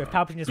lot better if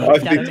Palpatine just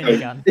whipped out a think so.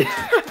 minigun.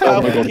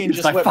 Palpatine It's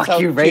just like, whipped fuck out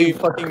you, 2 Ray.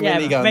 fucking Yeah,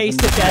 miniguns. Ray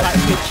stood there like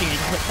bitching and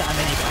just whipped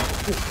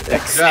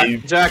out a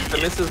minigun. Jack, the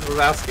missus was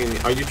asking,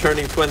 are you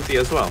turning 20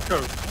 as well?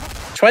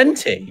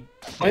 20?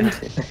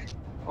 20.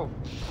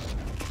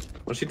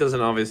 Well, she doesn't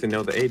obviously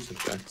know the age of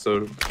Jack,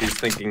 so she's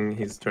thinking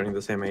he's turning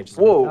the same age as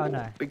well. Whoa, Oh,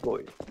 no. big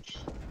boy.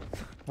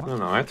 No,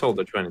 I told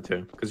her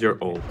 22, because you're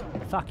old.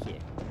 Fuck you.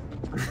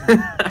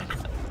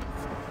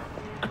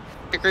 I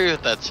agree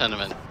with that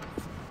sentiment.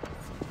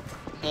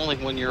 I'm only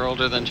 1 year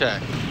older than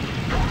Jack.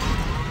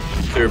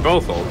 So you're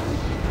both old.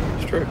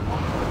 It's true.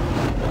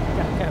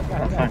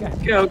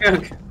 Go, go,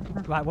 go.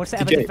 Right, we'll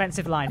set up a TJ.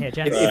 defensive line here,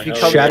 gents. If you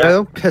come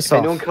Shadow, piss if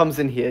anyone off. comes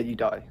in here, you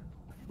die.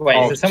 Wait,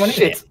 Oh is there someone in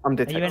here? shit! I'm Are you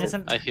detected.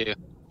 innocent? I hear.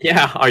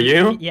 Yeah, are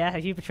you? Yeah,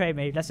 you betrayed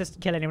me. Let's just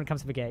kill anyone who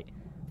comes to the gate.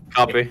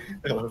 Copy.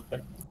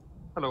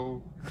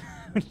 Hello.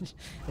 This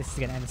is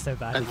gonna end so I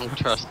bad. don't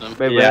trust them.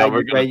 Wait, Yeah, where we're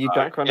are gonna you die.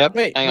 Jack? Run Yep,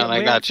 Wait, hang on, I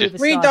we're got you. into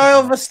the Redial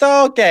of a No,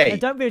 Stargate.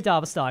 don't be a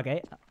Darva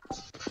Stargate.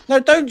 No,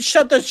 don't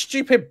shut the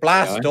stupid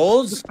blast AI.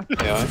 doors.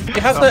 AI.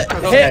 You have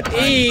to hit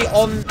E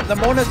on the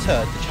monitor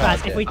to Guys,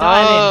 charge if we it.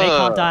 dial in, they Oh.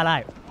 can't dial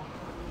out.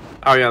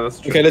 Oh yeah, that's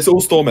true. Okay, let's all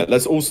storm it.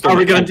 Let's all storm Are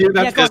we it. gonna do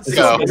that? Yeah, go on, Let's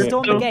storm, go.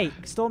 storm the gate.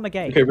 Storm the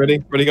gate. Okay,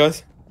 ready? Ready,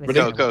 guys? Ready?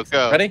 Go, go,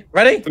 go. Ready?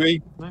 Ready?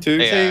 3, 2,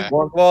 Yeah.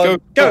 1, One, go.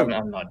 go.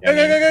 I'm not Go,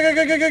 go, going. go, go,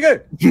 go, go, go, go,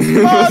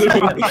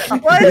 go.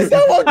 Where is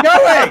someone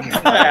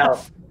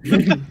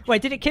going?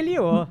 Wait, did it kill you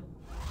or?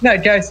 No,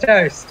 Joe's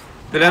toast.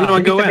 Did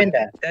anyone go Come in?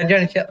 there.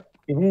 Don't chill.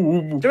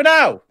 Do it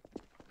now.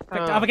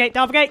 Down the gate,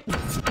 down the gate.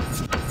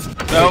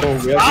 No.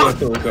 Oh, we have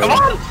to all go. Come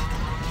on!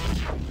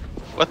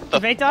 What Did the?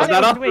 they Was die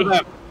that or up did to we?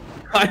 them?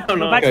 I don't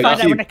know. We're about to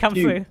find out when they come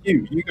through.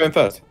 Hugh, you going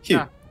first.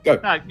 Hugh, go.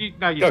 No,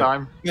 you Go.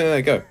 time.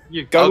 No, go.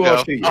 You Go I'll or I'll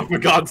go. shoot you. Oh, for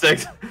God's sake.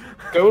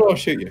 Go or I'll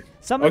shoot you.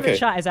 Some of the Okay.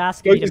 chat is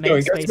asking you to Just going,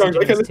 make just space going. Okay,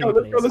 engineers let's too, go,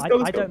 let's go, please. let's go,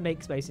 let's I go. don't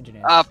make space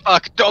engineers. Ah,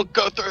 fuck! Don't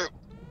go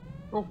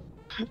through.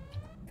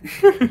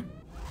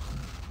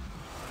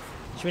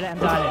 Should we let him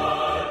die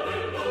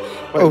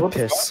in? Oh,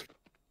 piss.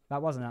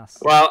 That wasn't us.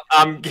 Well,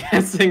 I'm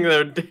guessing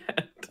they're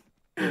dead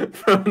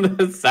from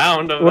the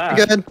sound of We're that.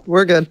 good.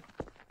 We're good.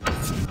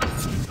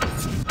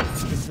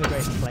 This is the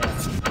greatest play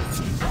ever.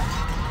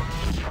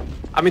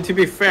 I mean, to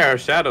be fair,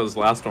 Shadow's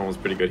last one was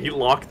pretty good. He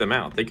locked them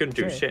out. They couldn't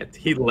do True. shit.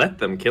 He let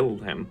them kill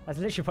him. That's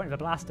literally the point of the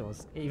blast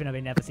doors, even though they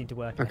never seem to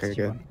work. in Okay, SG1.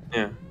 good.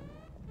 Yeah.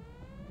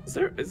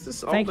 Is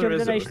this all Thank you there for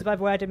the is? donations, by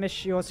the way. I did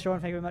miss yours, Sean.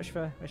 Thank you very much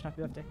for wishing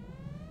happy birthday.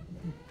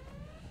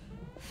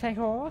 Thank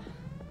you.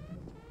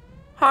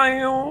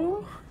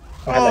 Hi-oh.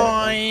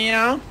 Oh,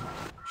 yeah.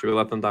 Should we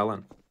let them dial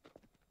in?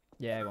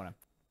 Yeah, I want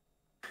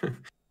him.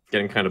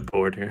 Getting kind of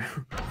bored here.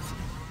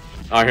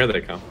 Oh, here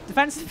they come.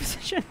 Defensive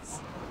positions.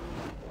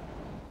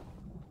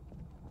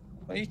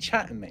 What are you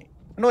chatting me?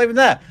 I'm not even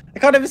there. I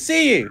can't even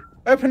see you.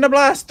 Open the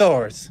blast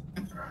doors.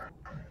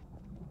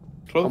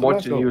 Close I'm the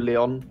watching door. you,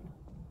 Leon.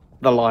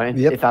 The line.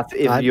 Yep.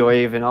 If you're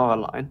even our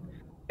line.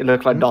 You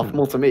look like Darth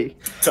Maul to me.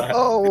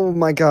 Oh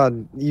my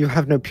god, you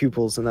have no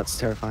pupils, and that's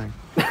terrifying.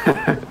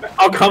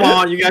 Oh, come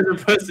on. You guys are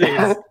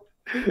pussies.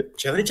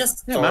 Should we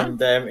just Yeah, storm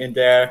them in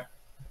there?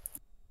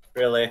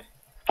 Really?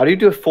 How do you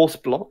do a force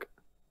block?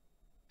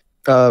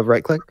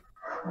 Right click.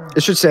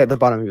 It should say at the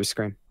bottom of your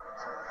screen.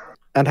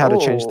 And how to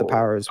change the Oh.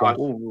 power as well.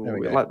 Ooh, There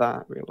we we go. like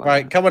that. We like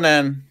Right, that. come on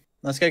in.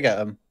 Let's go get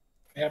them.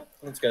 Yep,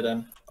 let's go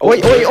then. Oi,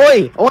 oi,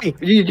 oi, oi!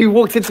 You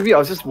walked into me. I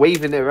was just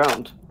waving it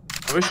around.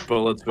 I wish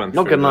bullets went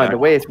Not through gonna lie, that. the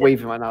way it's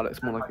waving right now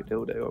looks more like a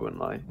dildo. I wouldn't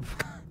lie.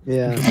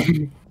 Yeah.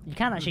 You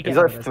can actually get He's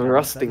one like of those guns,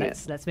 thrusting but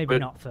it. let's maybe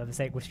But- not for the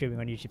sake we're streaming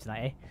on YouTube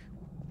tonight,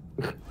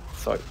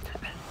 Sorry.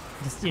 eh?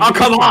 Just, you Oh, know,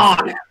 come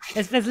on!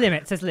 There's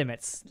limits. There's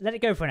limits. Let it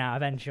go for an hour,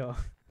 then sure.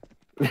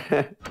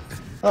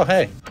 Oh,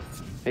 hey.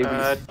 Hey,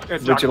 Jack,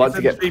 would you like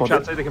to get Steve prodded?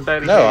 chat so they can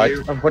barely No, hear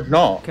you. I would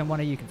not. Can one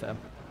of you confirm?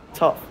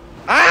 Tough.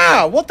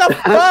 Ah, what the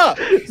fuck?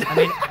 I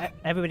mean,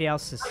 everybody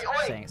else is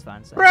saying it's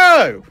fine. So.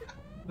 Bro!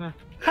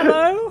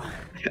 Hello.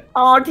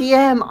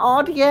 RDM,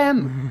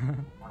 RDM.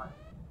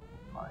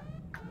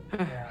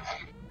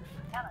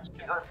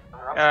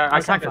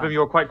 I can't confirm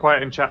you're quite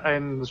quiet in chat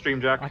in the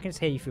stream, Jack. I can just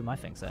hear you through my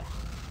thing, so.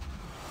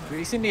 Have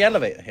you seen the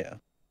elevator here?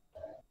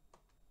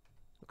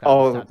 Okay,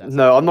 Oh stop that.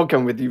 no, I'm not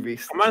going with you,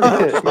 Reese. Am I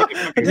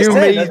Just You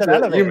saying, there's an major,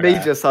 elevator you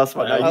major there. sus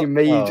right now. You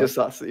major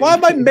sus. Why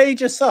am I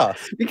major sus?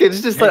 Because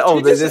it's just like, oh,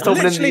 You there's just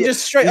someone in literally the.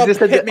 just straight you up just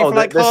said hit that- me oh, for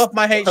like there's- half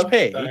my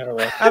HP.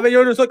 Anyway. And then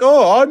you're just like,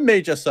 oh, I'm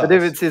major sus. The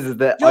difference is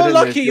that I You're don't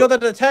know if lucky you're the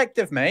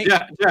detective, mate.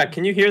 Jack,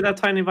 can you hear that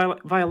tiny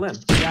violin?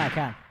 Yeah, I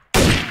can.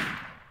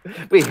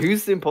 Wait,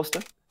 who's the imposter?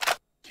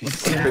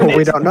 Oh,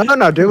 we don't.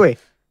 No, do we?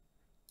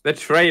 The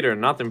traitor,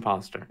 not the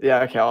imposter.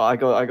 Yeah, okay, I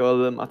got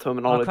my Oh,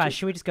 terminology. Crash,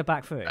 should we just go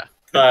back through?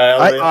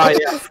 Oh,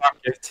 yeah, fuck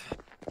it.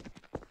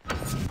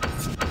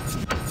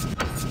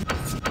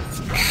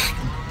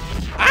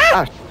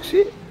 Ah,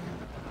 shit.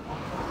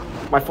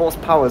 My force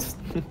powers.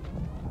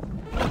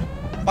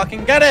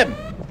 Fucking get him!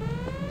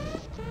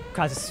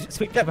 Guys,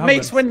 sweep Get the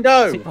mate's whole room.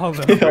 window! Sweep the whole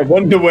room. I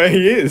wonder where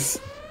he is.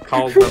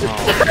 Called them all.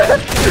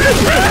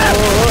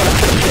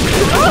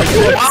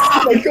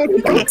 Oh my god,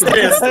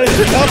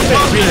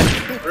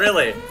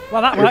 Really?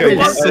 Well, that Okay,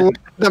 worked. so- Select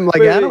them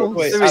like animals.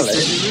 wait, Seriously,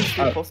 Alex. who's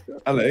the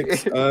imposter?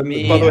 Alex,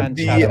 Me by the way, and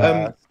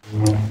Shadow.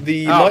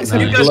 the Oh, lights you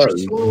have guys were glowed.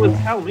 slow as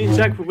hell. Me and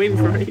Jack were waiting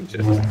for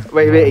ages.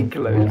 Wait, it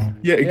glows.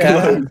 Yeah, it Yeah.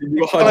 glows. You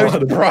Glow's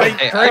highlighted it. bright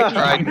Hey, I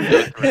tried to do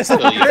it, but It's a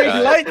still you green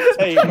got light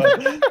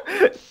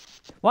table.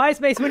 Why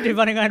is Mace Windu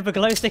running around with a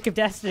glow stick of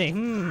destiny?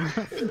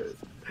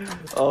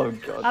 Oh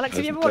god. Alex,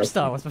 have you ever watched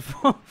Star Wars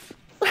before?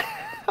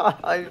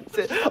 I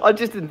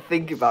just didn't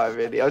think about it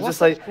really. I was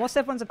just like, What's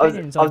everyone's I was-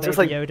 opinions I on was just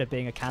Baby like- Yoda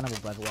being a cannibal,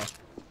 by the way?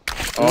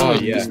 Oh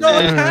yeah. He's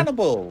not a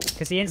cannibal.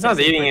 Because the He's not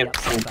insects eating really it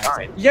from upset about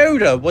time.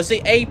 Yoda was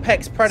the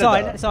apex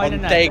predator Sorry,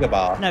 on no.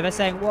 Dagobah. No, they're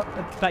saying what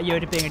about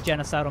Yoda being a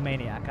genocidal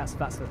maniac? That's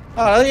the.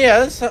 Oh yeah,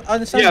 that's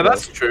understandable. Yeah,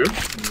 that's true.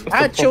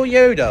 Actual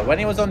Yoda, when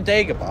he was on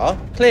Dagobah,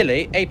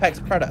 clearly apex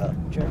predator.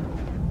 True.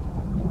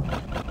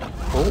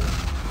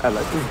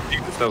 hello.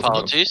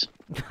 Apologies.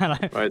 Hello.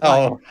 Right.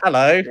 Oh,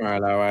 hello.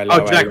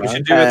 Oh, Jack, we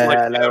should do it like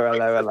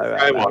Hello.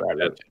 Skywalker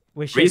did.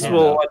 We should. Reese yeah.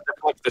 will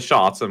deflect the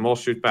shots and we'll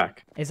shoot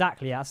back.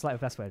 Exactly. Yeah, that's like the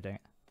best way of doing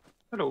it.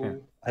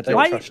 Hello. I don't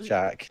Why- trust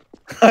Jack.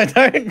 I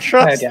don't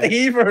trust Okay.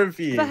 either of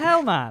you. What the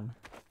hell, man?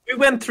 We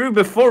went through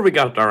before we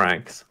got our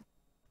ranks.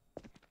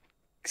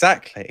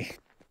 Exactly.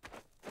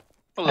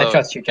 Hello. I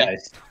trust you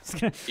guys.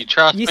 You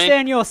trust You me? stay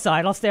on your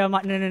side. I'll stay on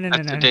my. No.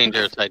 That's a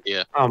dangerous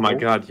idea. Oh my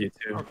god, you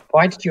two.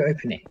 Why did you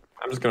open it?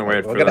 I'm just gonna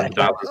wait We're for gonna- them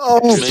to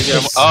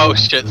Maybe oh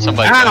shit!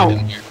 Somebody died in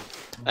here.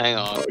 Hang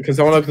on. Because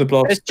I want to open the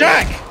blast. It's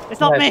Jack! It's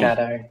not me.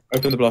 Shadow.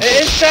 Open the blast.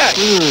 It is Jack!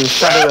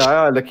 Shadow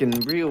AI looking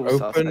real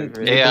sus Open-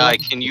 over here. AI,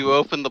 can you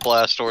open the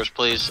blast doors,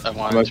 please? I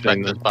want to I'm inspect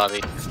opening this them.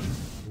 body.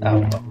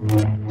 Oh,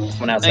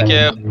 someone else. Thank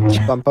you.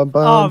 Bum, bum, bum,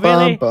 Oh,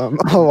 really? bum,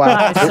 bum. Oh,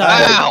 wow. That is so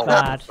Wow.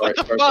 bad. What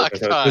the fuck,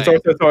 Ty?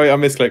 Sorry, I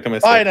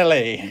misclicked.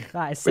 Finally!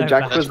 That is so Wait,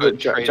 Jack bad. was That's what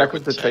the traitor Jack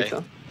was the would say.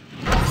 traitor.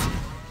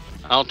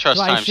 I don't trust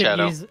Why you Time shouldn't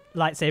Shadow. use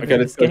lightsaber Okay, in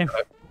let's this game.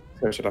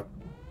 shut up.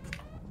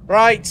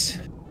 Right.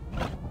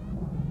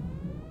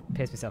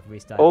 Pierce myself and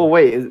restart. Oh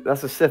wait,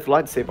 that's a Sith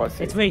lightsaber I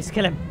see. It's Reese.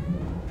 Kill him.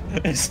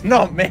 It's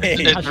not me.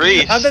 It's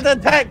Reese. I'm the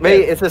detective.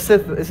 Mate, it's a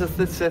Sith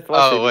lightsaber.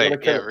 Oh you wait,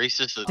 gotta kill yeah, it. Reese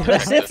is the The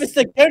Sith is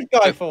the good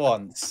guy for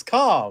once.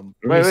 Calm.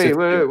 Wait,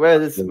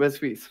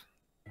 where's Reese?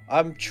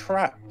 I'm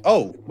trapped.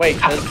 Oh, wait,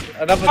 there's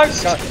another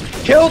guy.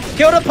 Kill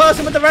the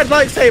person with the red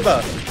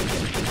lightsaber!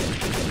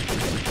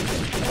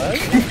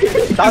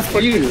 Hello? That's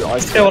for you. I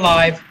Still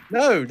alive.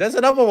 No, there's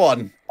another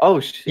one. Oh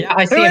shit. Yeah,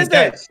 I see Who him. is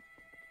it? Ghost.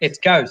 It's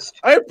Ghost.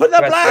 Open the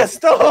Red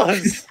blast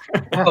doors!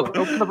 Oh,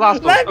 Open the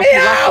blast door. Let me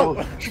out!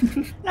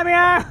 Let me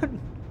out.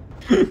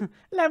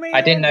 Let me. I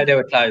didn't know they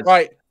were closed.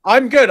 Right,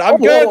 I'm good, I'm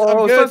good,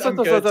 I'm good, I'm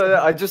good. Sorry.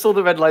 I just saw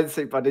the red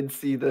lightsaber. I didn't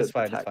see the. It's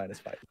fine, it's attack. fine, it's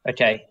fine.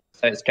 Okay,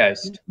 so it's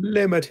Ghost.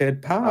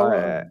 Limited power.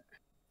 Alright.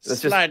 Let's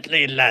just-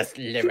 Slightly less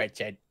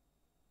limited.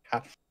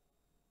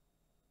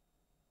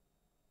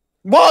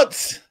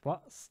 What?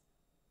 What?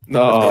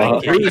 No.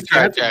 Thank you. Reese,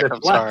 Jack,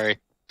 I'm sorry.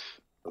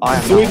 I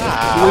am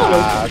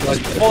Ah,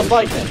 Force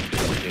lightning.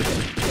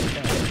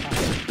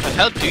 But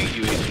how do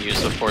you even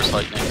use the Force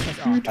Lightning?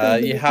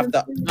 You have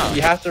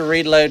to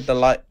reload the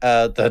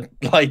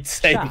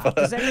lightsaber.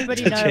 Does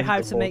everybody to know change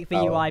how the to make the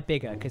power. UI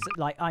bigger? Because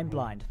like I'm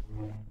blind.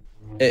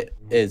 It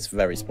is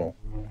very small.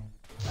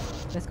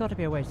 There's got to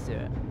be a way to do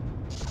it.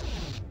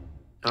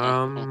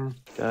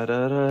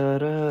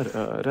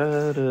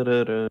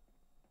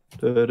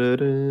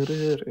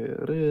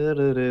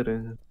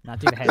 Now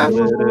do the head. I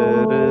thought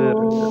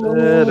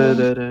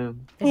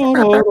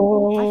there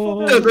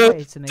was a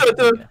way to make it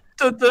bigger.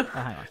 Oh,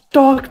 hang on.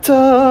 Doctor.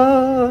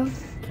 Oh,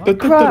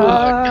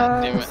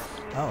 God damn it.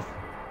 Oh.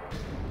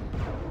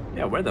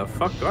 Yeah, where the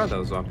fuck are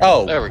those on?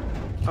 Oh, There we go.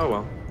 Oh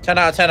well. 10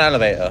 out of 10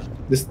 elevator.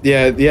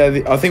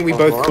 I think we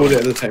both called it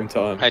at the same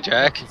time. Hi,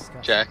 Jack.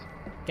 Jack.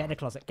 Get in the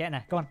closet. Get in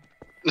there. Go on.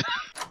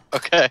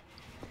 Okay.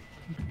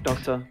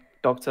 Doctor.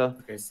 Doctor.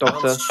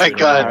 My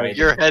God,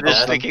 your head is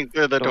sticking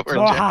through the door, Jack.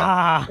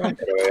 Ah! Go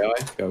away,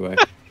 go away.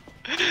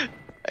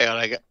 Hang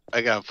on,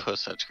 I gotta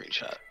post that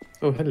screenshot.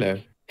 Oh, hello.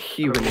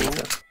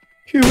 Humanator.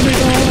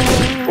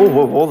 Humanator! Oh,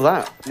 what was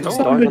that? You just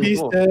died on the Somebody's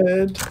floor.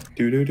 dead.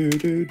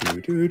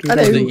 Do.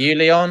 Was it you,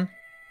 Leon?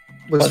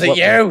 Was it what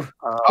you?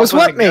 Was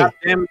what me?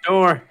 Damn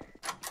door.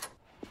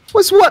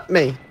 Was what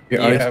me?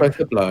 You're You only have- supposed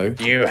to blow.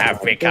 You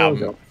have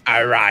become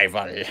a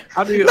rival.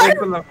 How do you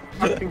open the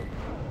fucking...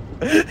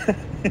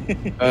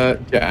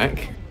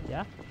 Jack?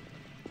 Yeah?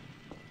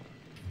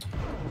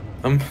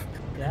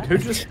 Yeah? Who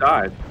just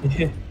died?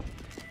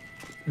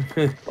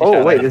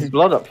 Oh wait, there's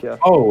blood up here.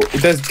 Oh,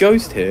 there's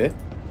Ghost here.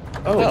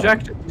 Oh,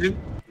 Jack.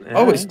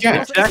 Oh, it's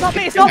Jack. It's not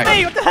me! It's not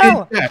me! What the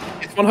hell? It's Jack.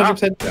 It's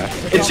 100% Jack.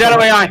 It's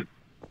Shadow AI.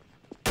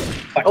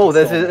 Oh,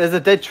 there's a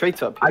dead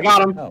traitor up here. I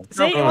got him. Oh.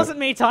 See, it wasn't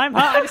me time,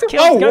 huh? I just Oh,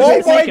 killed Ghost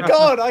oh for the my sake of it.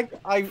 god!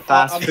 I'm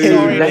Fast sorry,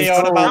 food, let's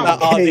Leon, go. about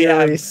that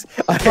RDM.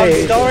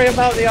 I'm sorry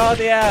about the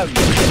RDM.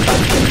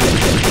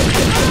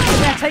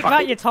 Yeah, take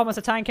that, you Thomas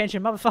the Tank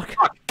Engine, motherfucker.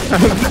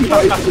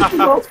 The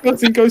last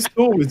person Ghost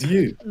saw was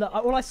you. Look,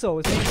 all I saw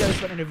was me and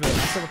Ghost went in a room. I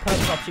saw the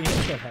perfect opportunity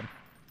to kill him.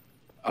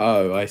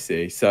 Oh, I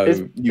see. So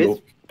Is you're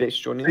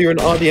bitch joining an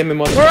RDM in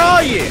my... Where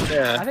are you?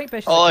 I think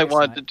Bishop's All at I Kate's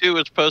wanted to tonight. do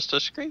was post a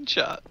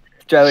screenshot.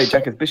 Joey,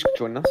 Jack is Bishop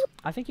joining us.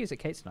 I think he was at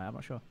Kate's tonight, I'm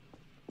not sure.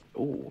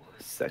 Ooh,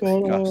 sexy.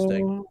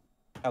 Disgusting.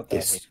 How dare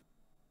Yes.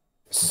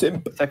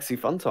 Simp. Sexy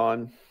fun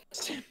time.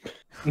 he?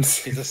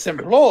 He's a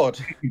simp lord.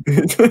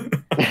 I was going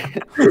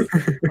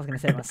to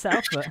say it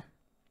myself, but...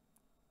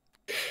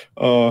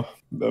 Oh,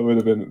 that would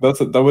have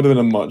been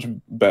a much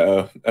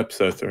better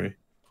episode 3.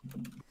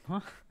 Huh?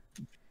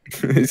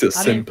 He's a I mean,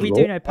 simp. we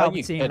do know Are you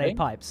Palpatine laid kidding?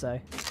 pipes, so...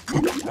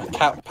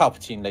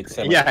 Palpatine laid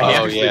so much. Yeah,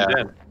 Oh, he yeah.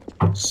 actually did.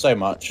 So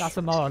much. That's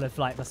the moral of,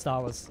 like, the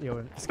Star Wars,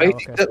 your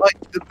Basically, Skywalker.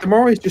 like the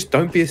moral is just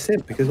don't be a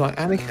simp because like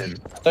Anakin.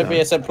 Don't be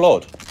a simp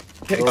lord.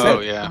 Yeah, Oh,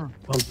 exactly. yeah.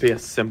 Don't be a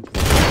simp.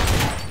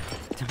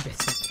 Don't be a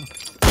simple.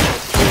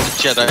 The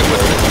Jedi would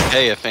have been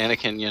okay if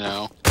Anakin,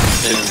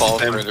 didn't fall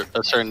for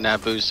a certain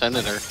Naboo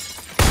senator.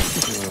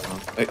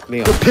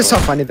 Leon, Piss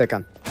off, I need that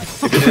gun.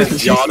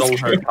 Yaddle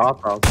her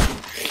top off.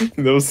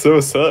 That was so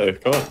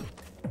assertive. God.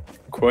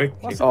 Quake.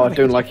 Oh, I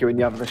don't like it when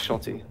you have the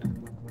shotty.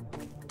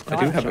 I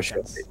do have a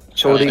shot.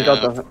 Shorty Yeah.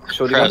 got the.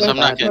 Shorty Chris, got I'm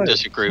not the. going to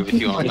disagree with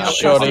you on that.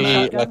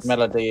 Surely like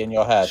melody in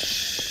your head.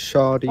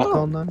 Shoddy Oh.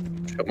 on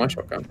them. Shot my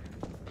shotgun.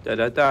 Da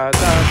da da da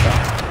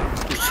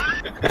da.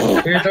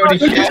 Who's already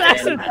It was an shooting?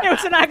 accident. It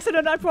was an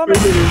accident. I promise.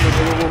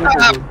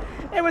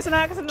 It was an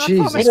accident. I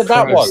Jesus promise. What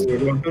that was?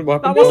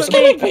 That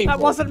wasn't me. That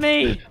wasn't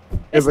me.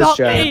 It's was not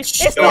Jack. me.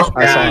 It's not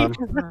I saw me.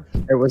 him.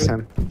 It was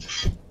him.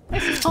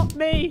 It's not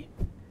me.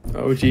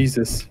 Oh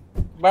Jesus.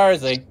 Where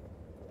is he?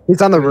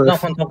 He's on the roof.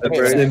 Not on top of Wait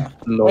a the minute. roof.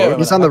 Wait a Lord. minute,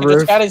 He's on the I can just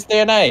roof. scan his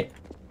DNA.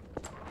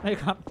 No, you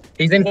can't.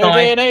 He's No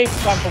inside. DNA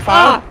sample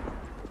Ah! found.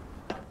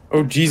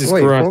 Oh Jesus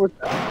Wait, Christ. what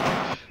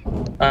was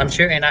I'm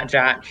shooting at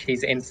Jack.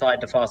 He's inside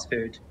the fast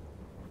food.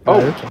 Oh,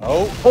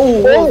 Oh,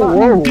 oh,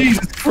 whoa.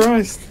 Jesus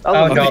Christ.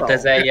 Oh god,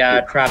 there's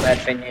a crab head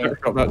thingy.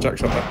 Jack shot that, Jack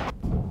shot that.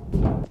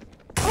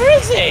 where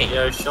is he?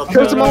 Yo, shot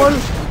Kills him all.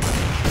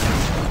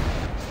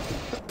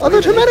 Oh, there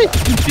are too many.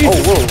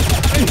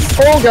 Jesus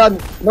Oh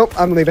god. Nope,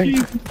 I'm leaving.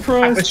 Jesus Jack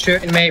was Christ.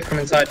 shooting me from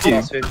inside the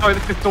fast food. Oh, the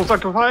pistol's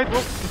occupied.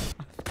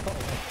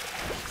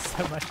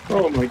 So much.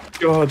 Oh my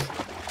god.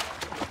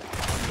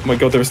 Oh my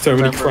god, there are so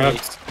many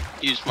crabs.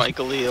 Use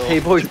Michael Leal. Hey,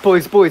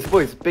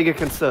 boys. Bigger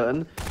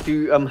concern.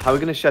 How are we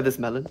gonna share this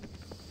melon?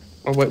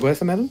 Oh wait, where's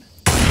the melon?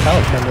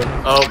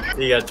 Oh,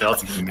 he got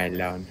shot.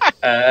 Melon.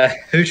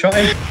 Who shot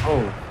him?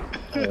 Oh.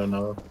 I don't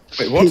know.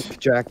 Wait, what? Peek,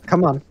 Jack.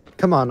 Come on.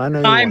 Come on, I know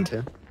you Time. want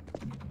to.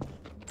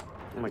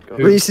 Oh my god.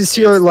 Reese is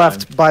to your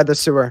left by the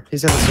sewer.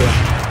 He's in the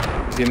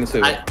sewer. Is he in the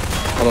sewer? I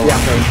Hold on, Yeah.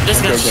 I'm going,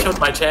 just I'm got going, shot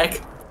by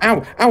Jack.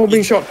 Ow! Ow, I'm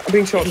being shot! I'm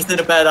being shot! He's in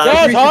a bad Yeah,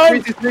 eye.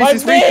 time.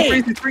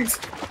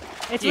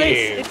 It's You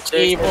Reese. It's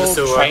evil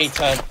sewer.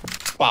 traitor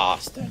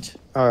bastard.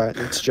 Alright,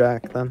 it's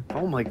Jack then.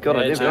 Oh my god, I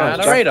Yeah, didn't Jack.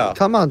 realize. Narrator.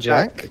 Come on,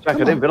 Jack. Jack, I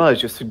didn't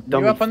realize you're so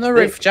dumb. You up on the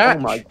roof, Jack?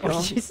 Oh my What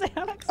god. did you say,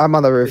 Alex? I'm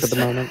on the roof at the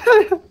moment.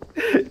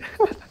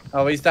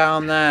 Oh, he's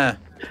down there.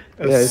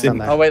 Yeah, he's down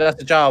there. Oh wait,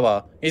 that's a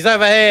Java. He's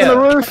over He's on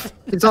the here. roof.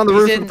 He's on the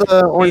He's roof in- of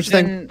the orange he's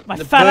thing. in My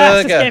the fat ass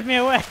just burger. gave me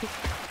away.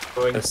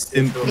 A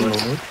simple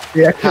moment.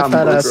 Yeah,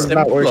 fat ass is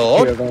not worth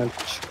Lord. your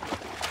advantage.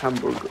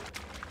 Hamburger.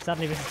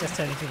 Suddenly this has just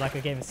turned into like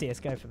a game of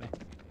CSGO for me.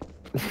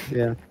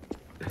 Yeah.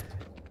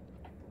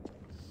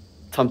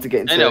 Time to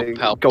get I know into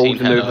Palpatine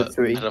Golden had Over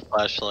 3. a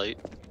flashlight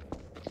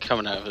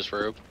coming out of his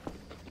robe.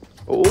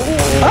 Oh,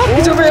 Ah,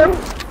 he's over here.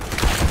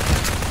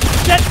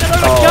 Shit,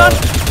 another gun!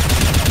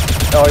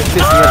 Oh, he's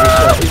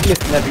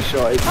missing every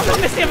shot. He's missing every shot. I'm not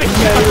missing every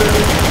shot!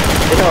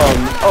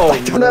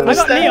 Oh, don't no. I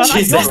got Leon! I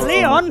Jesus. got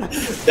Leon!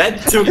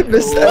 That took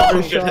missed long.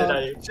 every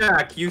shot.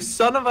 Jack, you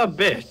son of a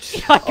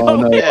bitch. I got Oh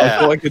no, Leon! I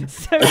thought I could.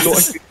 So- I thought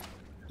I could.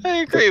 I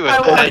agree with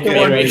I that. like the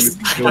one Anyways,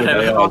 I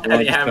haven't got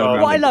any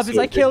ammo. What I love is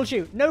I killed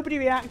you. Nobody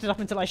reacted up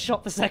until I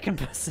shot the second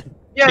person.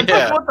 Yeah,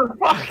 Yeah. but what the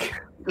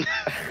fuck?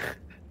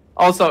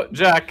 Also,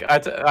 Jack,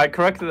 I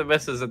corrected the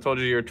missus and told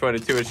you were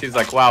 22, and she's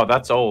like, wow,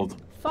 that's old.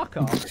 Fuck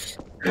off.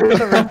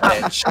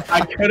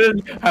 I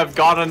couldn't have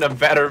gotten a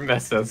better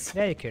missus.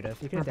 Yeah, you could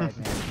have. You could have dared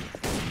me.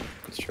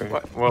 It's true.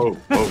 What? Whoa,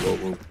 whoa,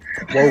 whoa,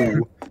 Whoa.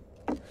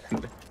 whoa.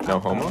 No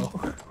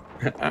homo?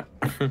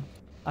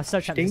 I'm so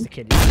tempted to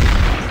kill you.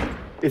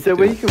 Is there a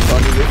way you can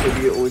run in this, or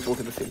do you always walk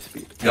at the same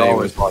speed? You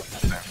always walk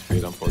the same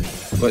speed,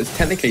 unfortunately. Well, it's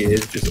technically it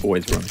is just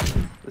always run.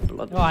 With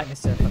blood. Alright,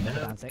 Mr.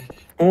 Dancing.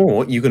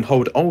 Or you can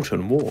hold Alt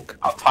and walk.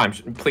 Time,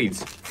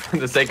 please, for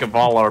the sake of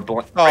all our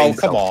Oh, brain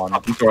come cells. on.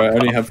 I'm sorry, I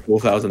only have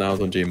 4,000 hours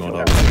on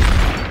Gmod.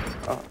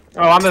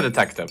 Oh, I'm the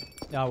detective.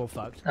 Oh, well,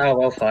 fucked. Oh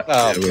well, fuck.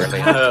 Oh, Yeah, we're-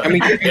 really? Can we,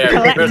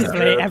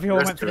 Collectively,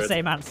 everyone went for the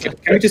same answer.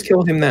 can we just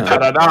kill him now?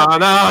 No.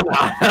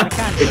 I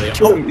can do it.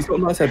 Kill him, he's got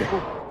a nice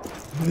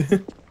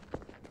head.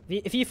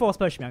 If you force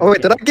push me, I'm Oh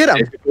wait, did gonna I get If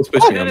him? you're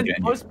supposed to be, I'm getting you.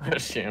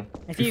 push you.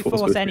 If you force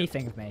force push me.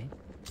 anything of me.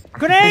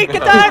 Grenade,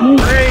 get down!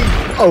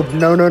 Oh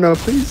no,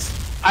 please.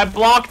 I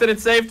blocked and it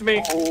saved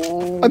me.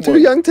 I'm too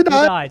young to Who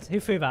die. died? Who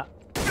threw that?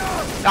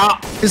 Ah,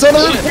 He's on the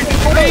roof.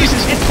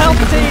 It's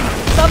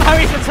Palpatine! Somehow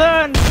he's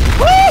returned!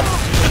 Woo!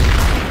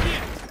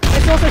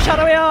 It's also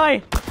Shadowy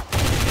Eye!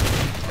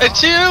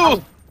 It's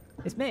you!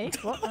 It's me?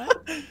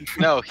 What?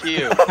 No,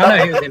 you. Oh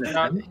no, he was in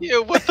it.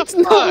 You, what the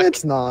No, fuck?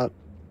 it's not.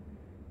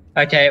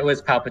 Okay, it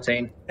was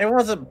Palpatine. It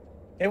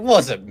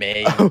wasn't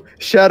me. Oh,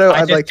 Shadow, I I'd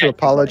just like to checked it.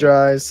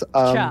 apologize.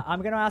 Chat,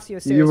 I'm gonna ask you a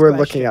serious you were question.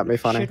 looking at me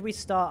funny. Should we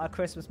start a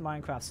Christmas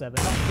Minecraft server?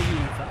 Not for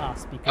you, for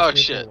us, because Oh, we're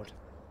shit. bored.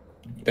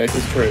 This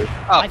is true.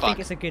 Oh, I fuck. think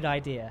it's a good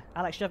idea.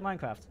 Alex, do you have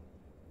Minecraft?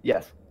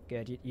 Yes.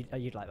 Good,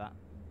 you'd like that.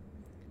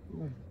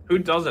 who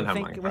doesn't have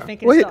We're Minecraft?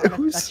 thinking Wait, of starting a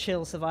who's-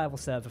 chill survival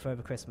server for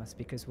over Christmas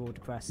because we're all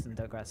depressed and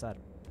don't go outside.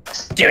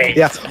 Do it.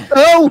 Yeah.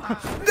 Oh!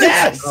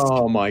 Yes.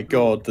 Oh my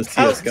god, the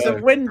Alex CSGO.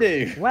 and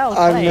Windu. Well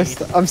I played.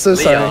 missed. I'm so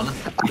sorry. Leon.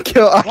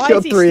 I Why killed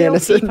is he 3 still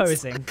innocents.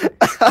 T-posing? Leon.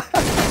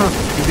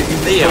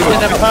 He's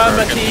in a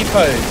perma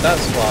T-pose,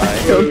 that's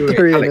why. Killed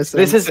 3 Alex,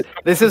 innocents.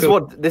 This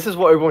is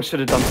what everyone should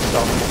have done to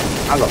start.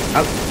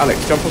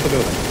 Alex, jump off the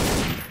building.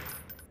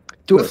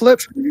 Do a flip.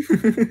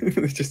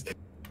 Just.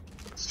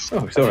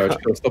 Oh, sorry, I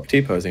just gotta stop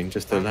T-posing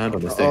just to land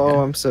on this thing. Oh,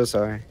 I'm so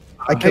sorry.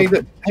 I Hey,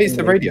 killed it's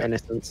the radio.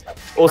 innocents.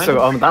 Also,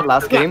 that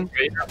last game,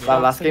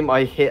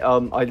 I hit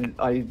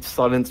I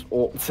silenced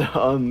Alt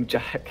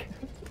Jack.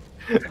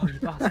 Oh, you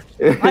bastard.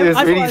 It I was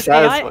thought really it was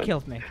AI that satisfying.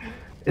 killed me.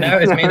 No,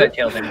 it's me that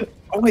killed him.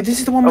 Oh wait, this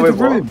is the one Oh, with wait,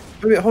 the what? room.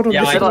 Wait, hold on.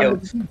 Yeah, this I is the one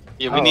killed. with the room.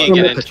 Yeah, we Oh, need to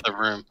okay. get into the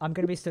room. I'm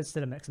gonna be stood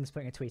still a minute 'cause I'm just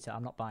putting a tweet out.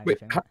 I'm not buying Wait,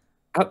 anything.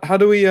 How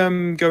do we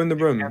go in the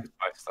room?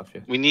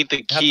 We need the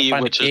have to key,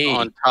 find the which key. is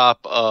on top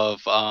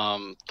of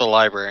the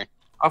library.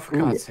 Oh, for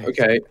God's sake.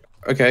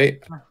 Okay.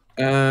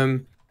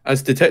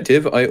 As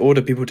detective, I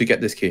order people to get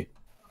this key.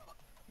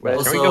 Can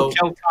we go Also,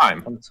 kill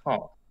time? On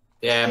top.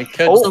 yeah. We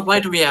could- Also, why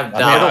do we have I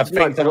mean, I that?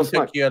 think Double it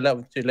snipe. took you a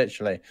level 2,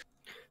 literally.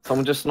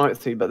 Someone just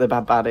sniped you, but they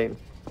had bad aim.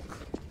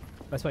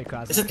 Let's wait,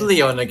 Kraz. Is it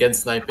Leon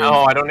against sniping?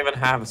 Oh, I don't even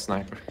have a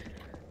sniper.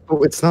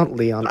 Oh, it's not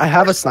Leon. I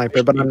have a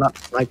sniper, but I'm not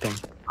sniping.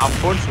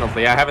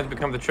 Unfortunately, I haven't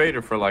become the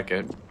traitor for like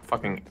a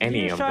fucking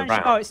any of the Oh,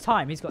 rounds. it's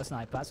time. He's got a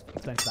sniper. That's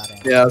explains about it.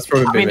 Yeah, that's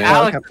probably I mean, me.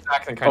 Alex is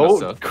acting kind of Oh,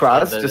 sus.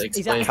 Kraz, That just He's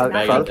explains acting the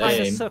Kraz. bad kind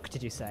of aim. suck,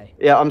 did you say?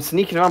 Yeah, I'm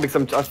sneaking around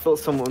because I thought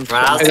someone.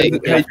 Raz, Hey,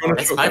 yeah, you wanna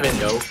let's show- dive in,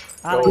 yo.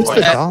 Alex, Who's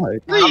the god?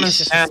 I'm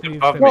Reese, stand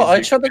above me. What? I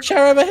so shot the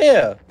chair over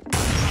here.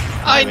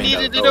 I mean,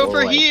 needed no, it go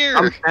over away. here.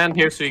 I'm stand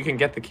here so you can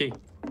get the key.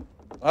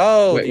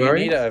 Oh, Wait, you where are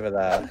need you? it over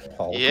there.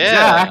 Oh.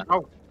 Yeah.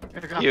 Oh,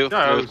 You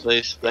move,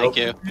 please. Thank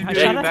you. Hi, Yeah,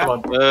 Shadow. that- Come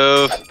on.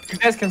 Move. You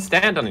guys can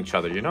stand on each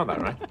other. You know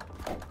that, right?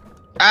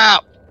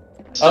 Ow!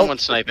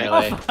 Someone's sniping.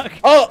 Oh, fuck.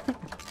 Oh!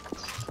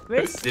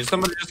 Reese? Did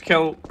somebody just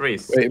kill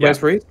Reese? Wait, Yeah.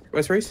 where's Reese?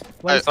 Where's Reese?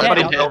 Well, he's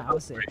somebody dead, help. I'll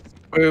see.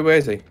 Wait, where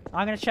is he?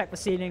 I'm gonna check the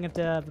ceiling of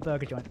the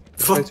burger joint.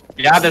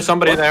 Yeah, there's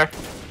somebody there.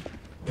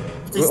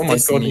 Oh my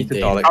god, he's a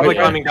Dalek. Probably Wait,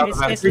 climbing down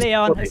the It's vent.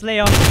 Leon. It's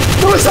Leon.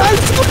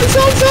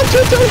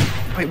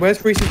 wait,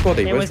 where's Reese's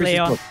body? It Where's was Reese's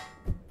Leon.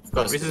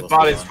 body? Reese's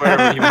body's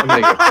wherever he wants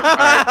to go.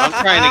 Alright, I'm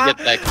trying to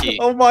get that key.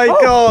 Oh my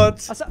god!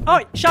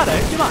 Oh, Shadow,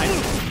 do you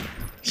mind?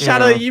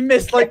 Shadow, you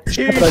missed like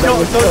 2 shots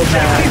on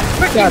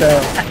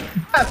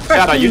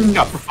Shadow, you just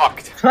got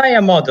fucked.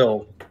 Player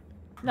model.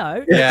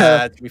 No.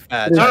 Yeah, to be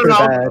fair. It is No, pretty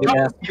no, bad, no.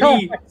 yeah.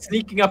 Me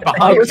sneaking up I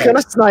behind was you.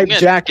 gonna snipe Yeah,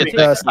 Jack get with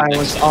the the key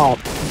silence next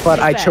off, but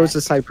I Fair. chose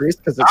to snipe Reese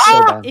because it's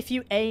so bad. If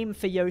you aim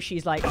for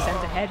Yoshi's like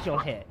center head, you'll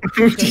hit.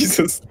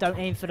 Jesus. Don't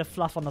aim for the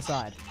fluff on the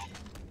side.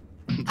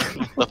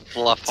 The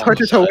fluff It's on hard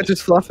the to tell side. which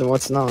is fluff and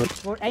what's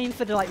not. Or aim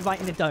for the like right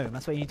in the dome.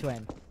 That's where you need to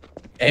aim.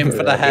 Aim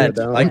for the head.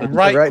 Dome. Like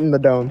right in the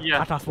dome.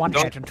 yeah. I'd have one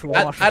Don't- head and two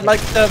wash. at like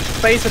the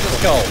base of the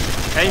skull.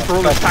 Aim for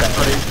all the attack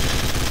buddy.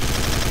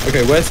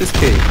 Okay, where's this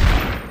key?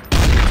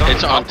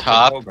 It's on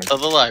top of the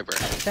library.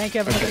 Thank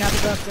you, everyone.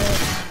 Happy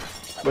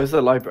birthday. Where's the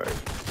library?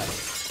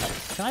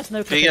 Can I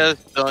snow Via's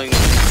doing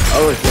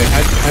Oh, it's Wait,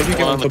 how do you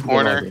get One on on the top of the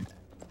corner. library?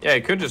 Yeah,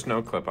 you could just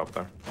no clip up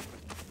there.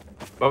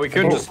 But we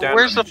could just stand.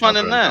 Where's on the each fun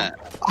other in and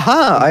that?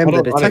 Aha, I am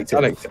Hold the on, detective.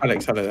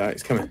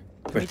 Alex, come here.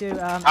 Can we do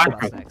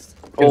what's next?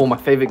 Oh, my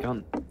favorite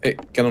gun. Hey,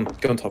 get on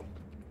top.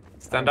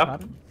 Stand up.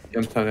 Pardon? Yeah,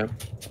 I'm standing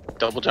up.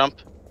 Double jump.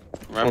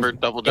 Remember,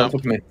 double Get on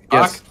jump. top of me.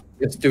 Yes.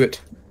 Yes, do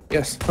it.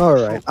 Yes.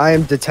 Alright, I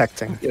am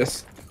detecting.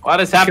 Yes. What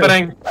is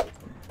happening?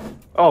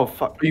 Oh,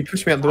 fuck. You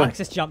push me out the way. Alex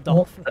just jumped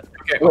off.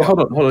 Okay, Wait, hold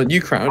on.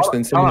 You crouch,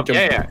 then someone jump.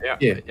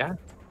 Yeah.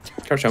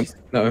 Crouch jump.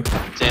 No.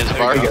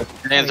 Zanzibar. There you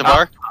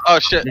Zanzibar. Oh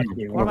shit.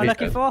 What am I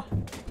looking for?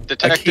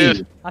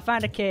 Detective. I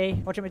found a key.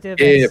 What do you want me to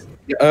do Yeah,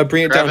 with this?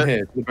 bring it Grab down it.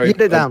 here. The very,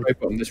 Get it down. very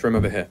bottom, this room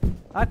over here.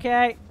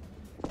 Okay.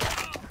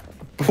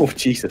 Oh,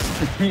 Jesus.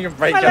 You can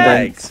break your Hello.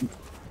 legs.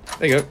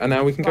 There you go. And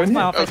now we can go in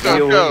Well, here. Go,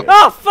 go, go.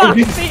 Oh fuck!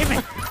 Beat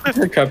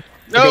me. Okay.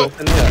 No. Go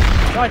in here.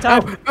 Right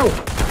time.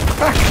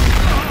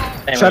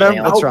 Shut up,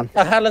 let's run. What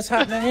the hell is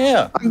happening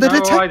here? I'm the No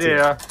detective.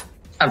 idea.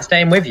 I'm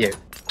staying with you.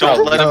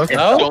 Don't let him.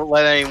 No. Don't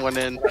let anyone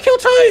in. Kill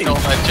time!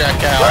 Don't let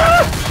Jack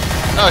out.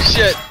 Oh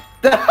shit.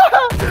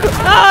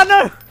 Ah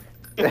no!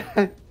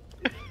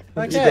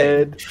 Okay.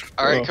 Dead.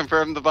 All right,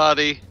 confirm the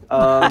body.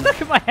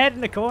 Look at my head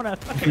in the corner.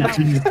 Fucking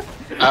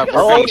hell.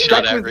 We're being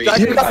shot at, Reese.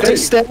 You got to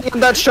stay in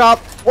that shop.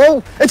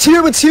 Whoa! It's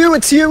you!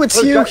 Huanator.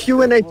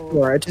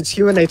 It's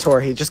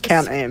Huanator. He just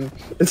can't aim.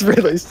 It's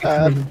really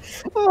sad.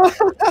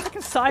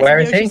 Fucking size Where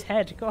of is he? Yoshi's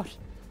head. Gosh.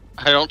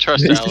 I don't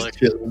trust Alex.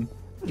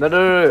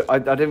 No. I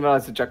didn't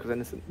realize that Jack was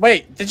innocent.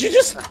 Wait, did you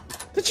just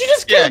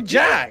kill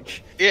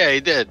Jack? Yeah, he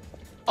did.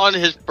 On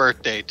his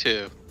birthday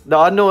too. No,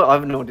 I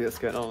have no idea what's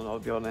going on. I'll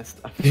be honest.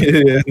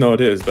 Yeah, no,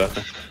 it is,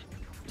 but.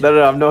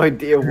 No, I have no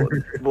idea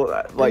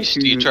what like.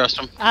 Do you trust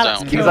him? Alex,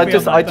 Don't. Because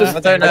I just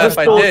I don't know if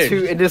I saw do.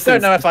 two innocents.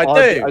 Don't know if I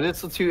do. I just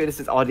saw two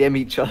innocents RDM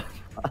each other,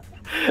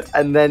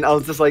 and then I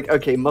was just like,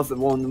 okay,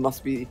 one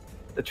must be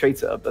the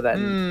traitor, but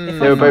then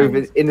they were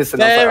both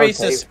innocent. I Very was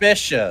like, okay.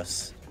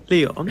 suspicious.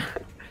 Leon?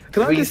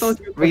 Can I just ask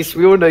you a Reese,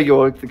 we all know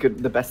you're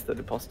the best at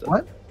imposter.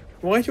 What?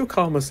 Why is your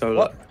karma so low?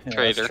 What? Yeah,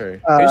 Traitor. that's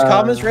true. Whose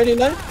karma's really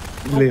low?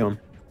 Leon.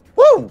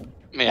 Woo! What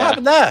Yeah.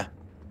 happened there?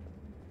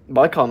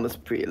 My karma's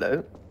pretty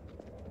low.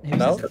 Who's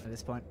No. this at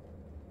this point?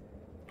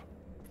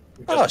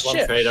 Oh Just one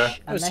shit! traitor.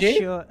 It was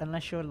you?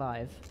 Unless you're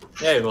live.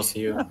 Yeah, it was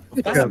you.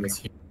 Of course it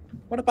was you.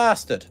 What a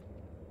bastard!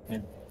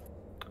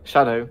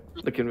 Shadow,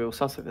 looking real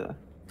sus over there.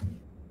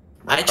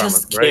 I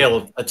just great.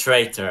 killed a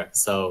traitor,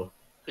 so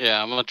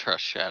Yeah, I'm gonna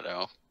trust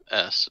Shadow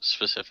S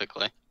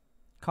specifically.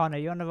 Connor,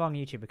 you're on the wrong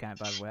YouTube account,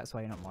 by the way. That's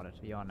why you're not modded.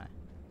 You're on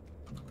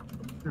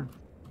there.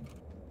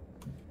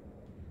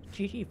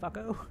 GG,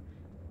 fucko.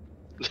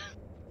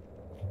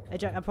 Hey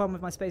Jack, a problem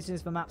with my space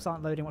is the maps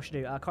aren't loading. What should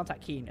I do?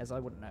 Contact Keen, as I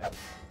wouldn't know.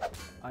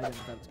 I don't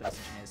know what space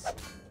station is.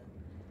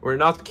 We're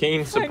not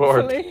keen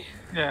support. Thankfully.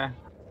 Yeah.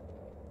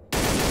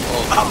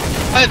 Well,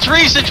 It's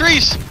Reese. It's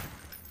Reese.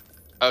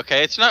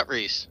 Okay, it's not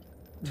Reese.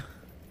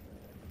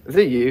 Is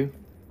it you?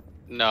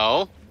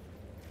 No.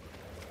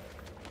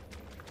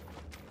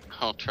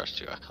 I don't trust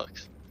you,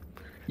 Alex.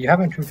 You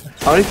haven't.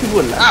 How many people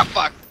are left? Ah,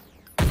 fuck.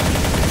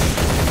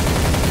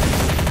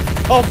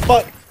 Oh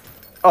fuck!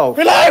 Oh.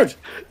 Reload!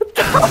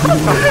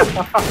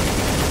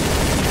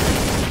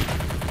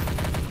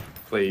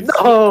 Please.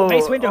 No!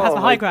 Base window has the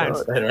high my ground.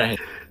 God. Right.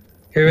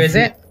 Who is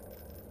it?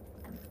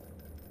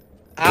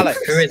 Alex.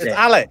 Who is It's it?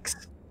 Alex.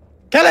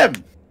 Kill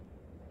him!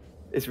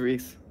 It's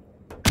Reese.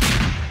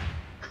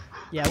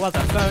 Yeah, well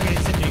done. Throwing an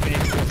incendiary grenade.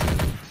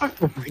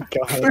 Oh my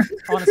god.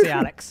 Honestly,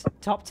 Alex,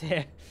 top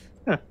tier.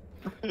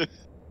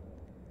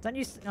 Don't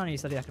you? Oh, no, you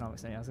study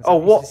economics, don't you? I was gonna Oh,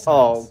 say, what? you study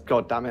Oh, science.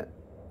 god damn it.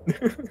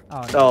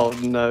 Oh, no. Oh,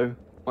 no.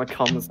 My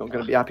karma's not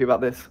going to be happy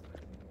about this.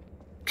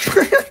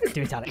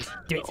 Do it, Alex.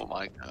 Do it. Oh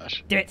my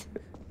gosh. Do it.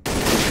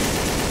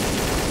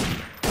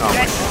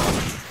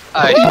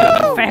 I should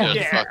have Failed.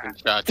 just fucking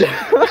shot you.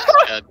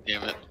 God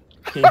damn it.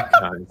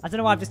 I don't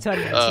know why I've just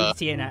turned into a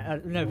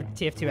TF2 no,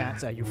 TF2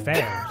 answer. You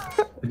failed.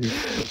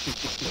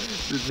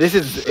 This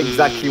is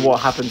exactly what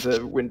happened to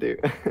Windu.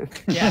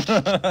 Yeah.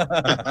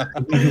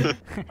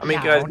 I mean,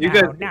 guys,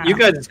 you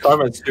guys'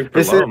 karma is super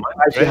This low. is Mine's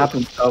actually great.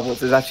 happened to Star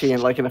Wars. It's actually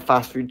in like in a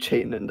fast food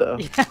chain and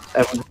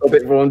everyone's a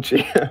bit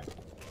raunchy.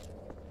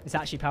 It's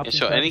actually Palpatine's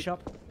So burger any-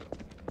 shop.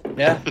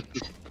 Yeah.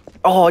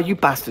 Oh, you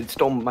bastard!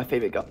 Stole my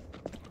favorite gun.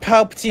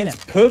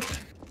 Palpatine's poop.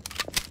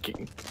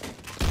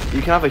 You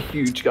can have a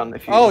huge gun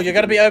if you. Oh, you're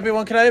gonna be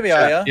Obi-Wan Kenobi,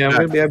 are you? Yeah, I'm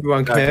gonna be everyone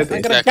I'm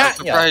Kenobi. gonna Jack, get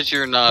I'm you. surprised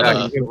you're not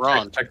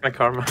wrong. Check my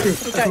karma. I'll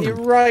get you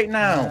right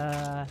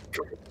now.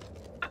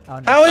 Oh,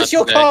 no. How is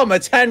your Okay. karma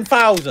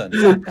 10,000?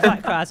 Right,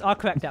 Kraz, I'll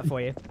correct that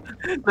for you.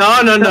 No.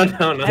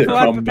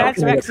 Everyone prepare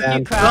to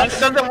execute It Kraz.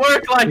 doesn't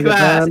work like Yes,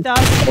 that. it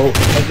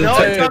does. No,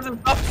 it doesn't.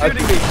 Stop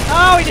shooting me.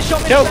 Oh, he just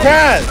shot me. Kill in the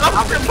face. Kraz!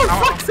 Oh,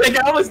 for fuck's sake,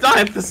 I almost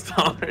died at the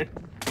start.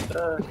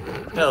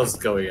 What the hell's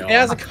going on? He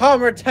has a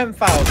karma of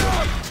 10,000.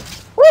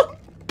 Woo!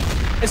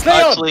 It's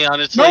Oh, it's Leon!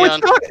 Leon. It's No, Leon.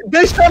 it's not.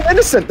 They shot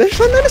innocent. They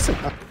shot innocent.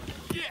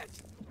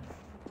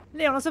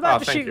 Leon, I was about Oh,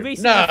 to thank shoot you. Reese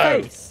in No. the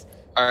face.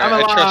 Alright, I'm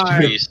I trust alive.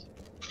 Reese.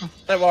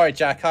 Don't worry,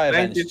 Jack. I Thank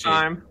avenged you, you.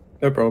 time.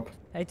 No problem.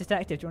 Hey,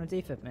 detective, do you want to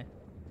defib me?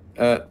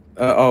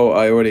 Oh,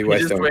 I already You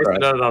wasted just on wasted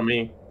Kraz. it on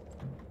me.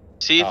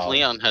 See if Oh,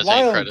 Leon has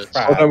Lion any credits.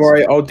 crap. Oh, don't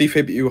worry, I'll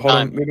defib you. Hold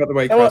on, Done. move out the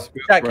way, You know what, Kraz.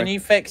 Move out Jack, the can way. you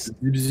fix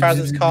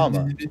Kraz's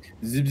karma?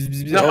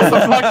 No,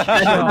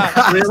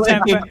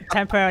 really?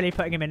 Temporarily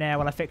putting him in air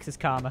while I fix his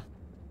karma.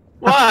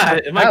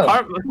 What? My How?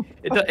 karma.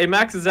 It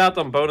maxes out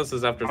on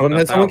bonuses after. Hold on,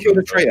 has someone 1,000. killed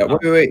a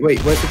traitor?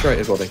 Wait, where's the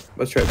traitor's body?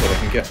 Where's the traitor's body? I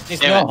can get. He's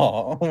Damn it.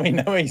 not. We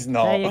know he's There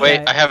not. you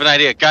Wait, go. I have an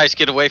idea. Guys,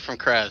 get away from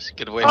Kraz.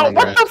 Get away Oh, from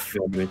what Kraz. the f-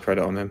 I need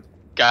credit on him.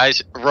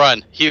 Guys,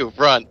 run. Hugh,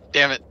 run.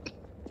 Damn it.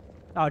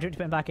 Oh, do you want to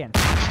put him back in?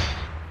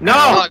 No!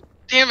 Oh,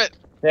 damn it.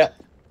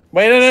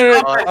 Wait,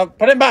 no.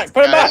 Put him back.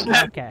 Put him Guys,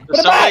 back. Okay. Does Put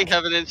it somebody back.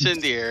 have an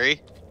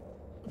incendiary?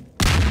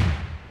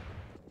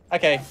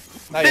 Okay.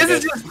 Now you're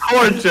This is good. just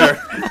torture.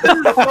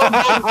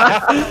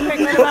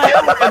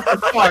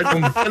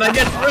 And I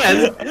get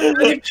friends, and then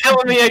you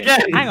kill me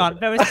again. Hang on,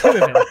 there was two of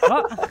them.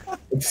 What?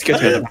 Just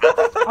get me.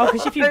 Oh,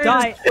 because if you They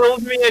die, just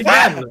killed me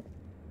again.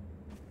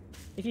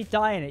 if you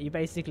die in it, you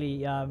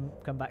basically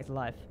come back to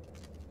life.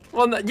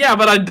 Well, yeah,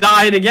 but I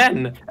died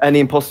again. Any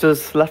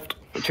imposters left?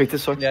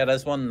 Traitors, sorry. Yeah,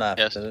 there's one left.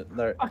 Yes.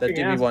 There Fucking do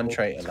be one asshole.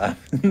 traitor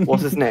left.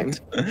 What's his name?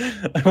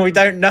 We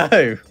don't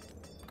know.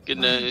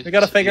 Goodness. We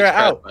gotta figure it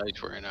out.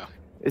 Right now.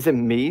 Is it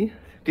me?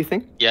 Do you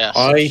think? Yes.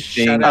 I think.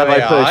 Shut Have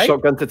I put AI? a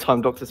shotgun to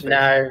Time Doctor's face?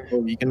 No.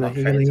 You gonna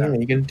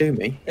do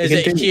me? Is You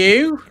it gonna do me?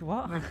 you?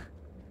 What?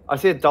 I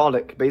see a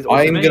Dalek, but he's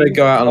also I'm gonna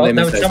go out on a Oh, limb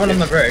there and was say someone on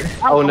the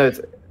roof. Oh no,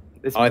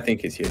 it's I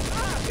think it's you.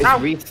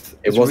 Reese.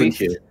 It wasn't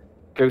you.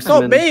 It's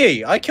not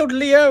me. I killed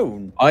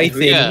Leon. I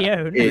think Yeah.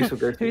 Leon. it-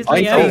 Who's I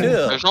Leon? think-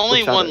 There's only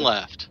Shadow. one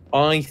left.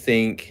 I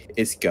think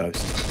it's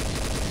Ghost.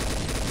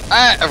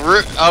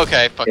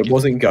 Okay, fuck It you.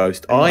 wasn't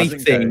Ghost. It I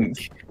wasn't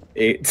think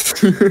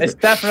it's It's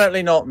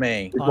definitely not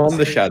me. it's one of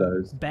the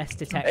shadows. Best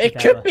detective It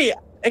ever. could be.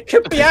 It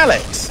could be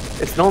Alex.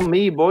 It's not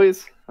me,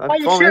 boys. I Why are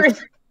you promise.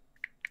 shooting?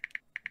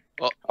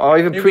 I'll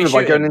even Who prove we it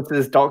by going shooting? into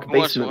this dark Who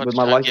wants to basement watch with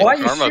my Jack light. get Why are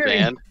you karma shooting?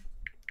 banned?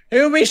 Who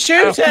are we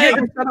shooting?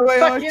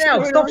 Fucking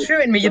hell, stop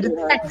shooting me, you're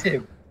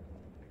detective.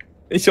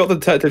 He shot the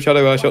detective.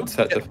 Shadow AI shot the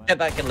detective. Get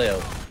that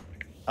Khalil.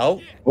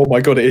 Oh, Oh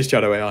my god, it is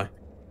Shadow AI.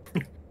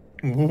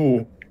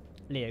 Ooh.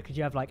 Leo, could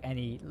you have like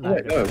any?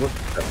 Wait, no, what?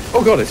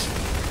 Oh god, it's.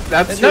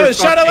 That's no, your it's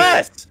Shadow fucking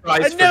S. I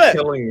price knew for it.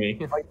 killing me.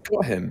 I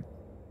got him.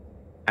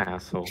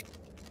 Asshole.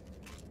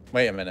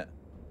 Wait a minute.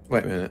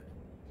 Wait a minute.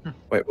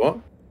 Wait, what?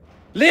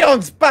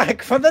 Leon's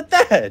back from the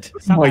dead.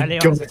 Somehow my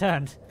Leon's God.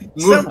 returned.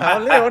 Somehow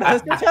Leon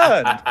has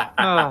returned.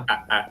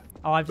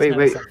 Oh, I've just Wait,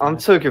 noticed something. I'm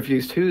so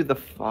confused. Who the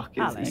fuck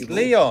is Alex. evil?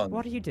 Leon.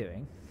 What are you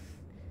doing?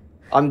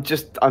 I'm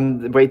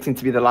waiting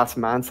to be the last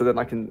man so that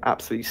I can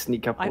absolutely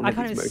sneak up on I these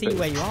can't even see mofos.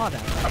 where you are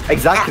now.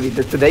 Exactly,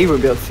 they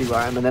won't be able to see where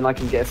I am, and then I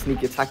can get a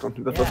sneaky attack on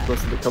the first Yeah.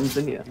 person that comes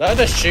in here. Let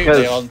us shoot Because-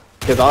 Leon.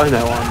 Because I know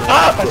I'm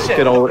Ah, a shit.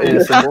 good old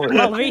innocent boy.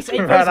 Well, Reese ate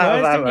those Ran out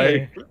of words, ammo.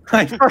 didn't you?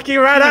 I fucking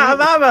ran out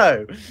of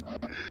ammo.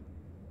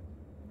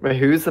 Wait,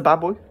 who's the bad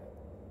boy?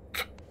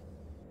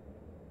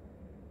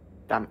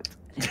 Damn it.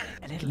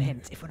 A little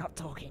hint. If we're not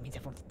talking, it means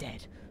everyone's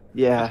dead.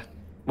 Yeah.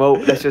 Well,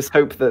 let's just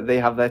hope that they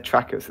have their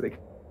tracker so they can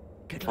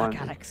Good luck, find me.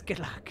 Alex. Good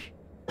luck.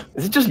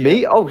 Is it just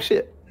me? Oh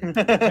shit. Be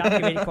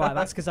really quiet.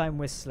 That's because I'm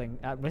whistling.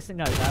 Whistling?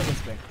 No,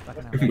 whispering.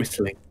 Fucking hell.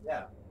 Whistling.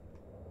 Yeah.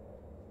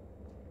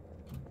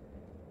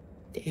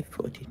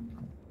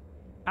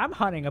 I'm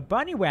hunting a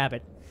bunny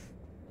rabbit.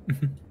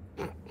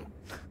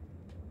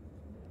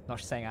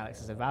 Not saying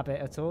Alex is a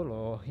rabbit at all,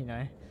 or you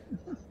know.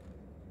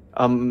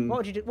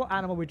 What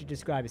animal would you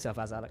describe yourself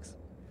as, Alex?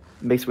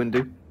 Mace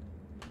Windu.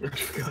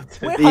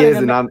 He is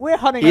an animal.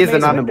 He is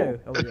an animal.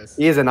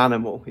 He is an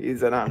animal. He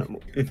is an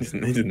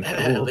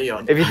animal.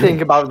 Leon. If you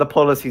think about the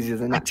policies he's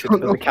enacted for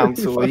the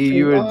council,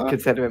 you would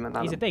consider him an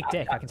animal. He's a big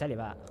dick, I can tell you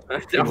that. Oh,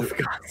 for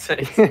God's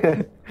sake.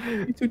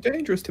 He's too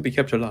dangerous to be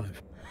kept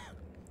alive.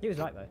 He was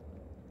right though.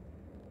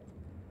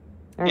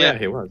 Oh, yeah,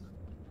 he was.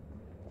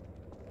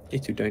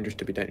 He's too dangerous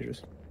to be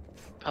dangerous.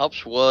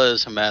 Palps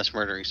was a mass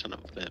murdering son of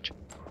a bitch.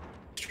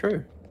 It's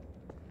true.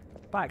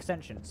 By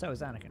extension, so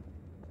is Anakin.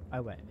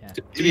 Oh wait, yeah.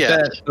 To be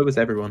fair, so was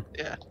everyone.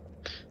 Yeah.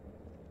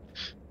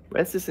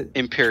 Where's this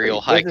Imperial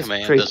High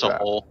Command as a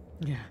whole.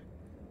 Yeah.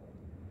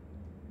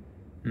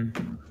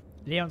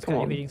 Leon's Come currently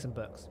on. reading some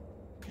books.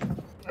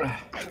 I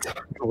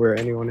don't know where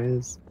anyone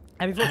is.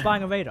 Have you thought of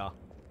buying a radar?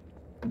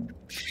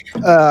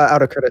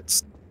 Out of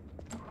credits.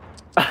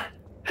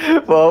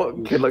 Well,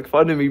 good luck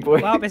finding me, boy.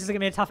 Well, this is gonna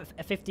be a tough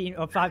 15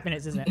 or 5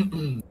 minutes, isn't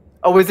it?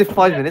 Oh, is it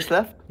 5 minutes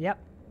left? Yep.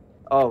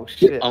 Oh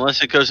shit.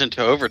 Unless it goes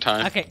into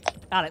overtime. Okay,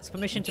 Alex,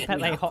 permission to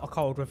play hot or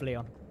cold with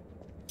Leon.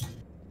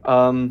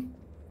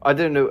 I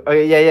don't know. Oh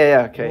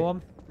yeah. Okay.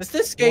 Warm. Is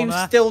this game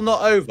Warmer. still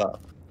not over?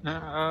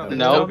 No.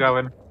 Still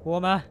going.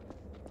 Warmer.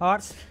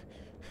 Hot.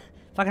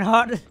 Fucking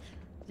hot.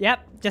 Yep.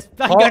 Just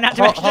fucking go in that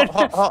direction.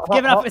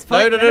 Give it up at this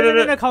point.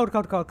 No. Cold.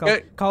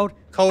 Cold.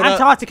 Colder.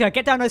 Antarctica.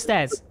 Get down those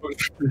stairs.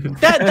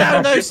 Get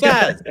down those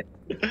stairs!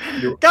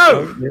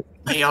 Go!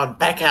 Leon,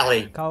 back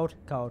alley. Cold.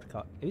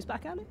 Who's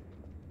back alley?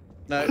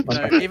 No.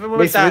 Even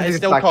with that, it's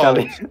still cold.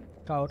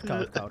 Cold.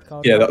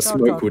 Yeah, that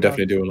smoke will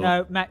definitely do a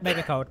lot. No,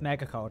 mega cold.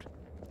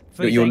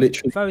 You're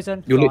literally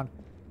frozen. You're gone.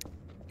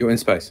 You're in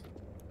space.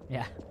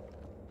 Yeah.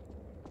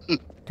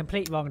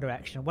 Complete wrong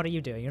direction. What are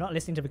you doing? You're not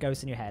listening to the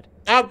ghost in your head.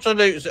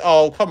 Absolutely.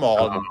 Oh, come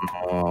on.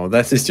 Oh,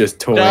 this is just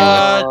toying.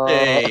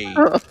 Dirty.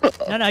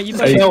 No, you've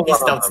got Hey.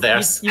 He's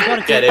downstairs. You've got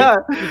to Get do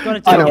him. You've got to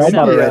do I it know, I'm yourself.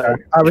 not a radar.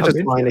 I was Come just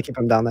in. trying to keep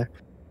him down there.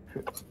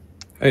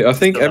 Hey, I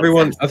think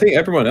everyone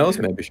else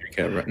maybe should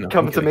get right now.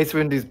 Come to Mace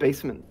Windu's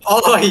basement.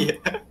 Oi!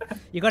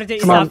 You got to do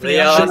it Come on, yourself,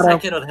 Leon. Leon, Shut I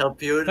up. cannot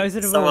help you. Those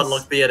are the Someone rules.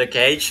 locked me in a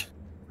cage.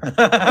 What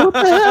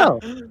the hell?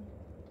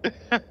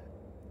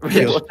 And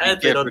they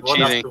Get don't for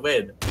want us cheating. to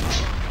win.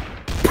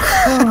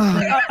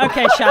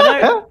 Okay,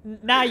 Shadow.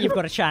 Now you've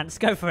got a chance.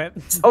 Go for it.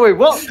 Oh wait,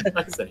 what? For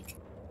fuck's sake.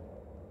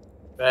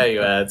 There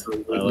you are.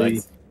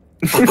 Alex.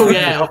 Oh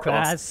yeah, No of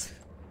course.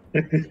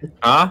 Kraz.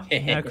 Huh?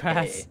 No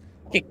Kraz.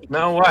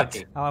 No,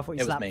 what? Oh, I thought you It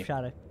was slapped me.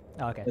 Shadow.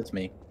 Oh, okay. It's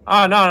me.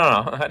 Oh,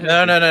 no.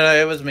 No,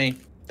 it was me.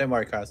 Don't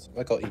worry, Kaz.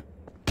 I got you.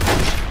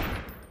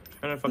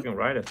 I'm gonna fucking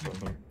write it.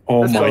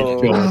 Oh Let's my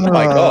go. god. Oh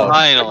my god.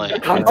 Finally.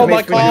 Come to Oh, my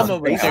Mace Windu's karma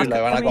was basement. too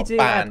low and I got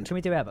banned. Can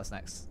we do Airbus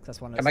next? That's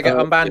one of Can those. I get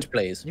unbanned,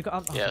 please? You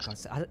got. Oh, Yes. for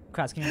God's sake.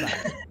 Kraz, can you do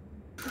that?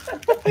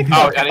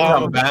 Oh, I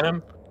need to ban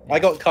him? I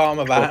got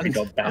karma banned.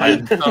 Hello,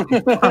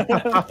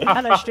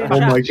 stream Oh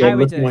chat. my How god, are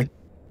we look at my. doing?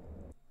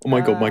 Oh my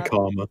god, my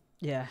karma.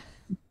 Yeah.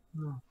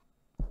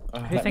 Oh,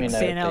 Who let me thinks know,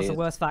 CNL is the please.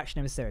 worst faction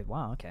in the series?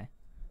 Wow. Okay.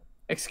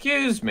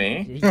 Excuse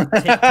me. You can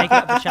take it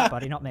up the chat,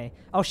 buddy, not me.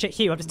 Oh shit,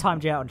 Hugh, I just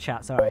timed you out on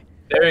chat. Sorry.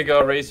 There you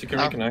go, Reese. You can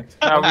reconnect.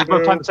 No, we've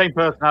both timed the same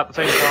person at the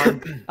same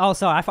time. Oh,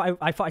 sorry.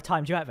 I thought I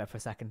timed you out there for a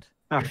second.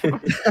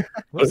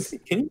 Whoops.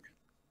 Can you?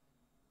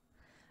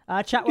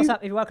 Chat, what's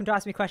up? If you're welcome to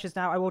ask me questions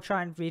now, I will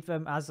try and read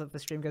them as the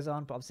stream goes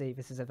on. But obviously,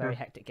 this is a very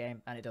hectic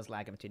game, and it does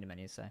lag in between the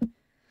menus. So,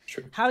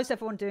 True. how is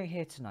everyone doing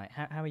here tonight?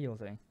 How are you all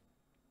doing?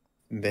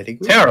 Very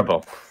good.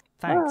 Terrible.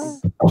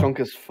 Thanks. Drunk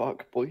as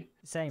fuck, boy.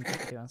 Same,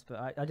 to be honest.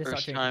 But I just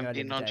First started time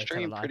drinking being earlier on in the day,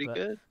 stream, kinda pretty live,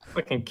 good.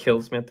 Fucking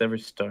kills me at every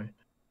story.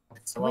 Can we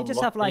Someone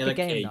just have locked me like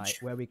in a game cage. night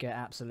where we get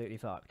absolutely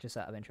fucked, just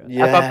out of interest?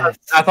 Yeah.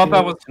 I thought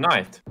that was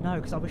tonight. No,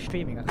 because I was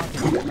streaming. I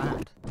can't get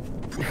banned.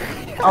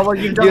 Oh, well,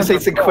 you've done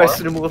some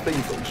questionable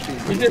things on stream.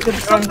 You did the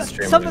drunk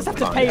stream. Some of us have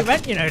to pay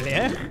rent, you know,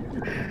 Leo.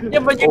 Yeah,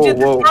 but you Oh, did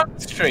the whoa. drunk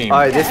stream.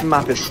 Alright, this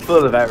map is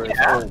full of errors.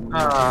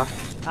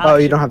 Oh,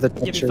 you don't have the You'll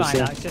be pictures, fine,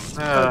 yeah. Alex. Just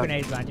throw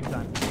grenades around. You'll be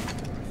fine.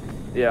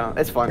 Yeah,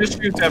 it's fine.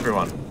 Just shoot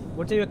everyone.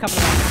 We'll do a couple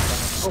of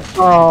matches.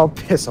 Oh,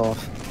 piss off.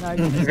 No,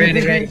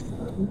 Really?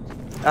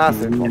 That's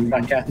no problem.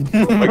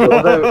 Oh my god.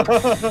 Although,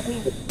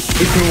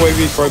 Taking away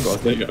these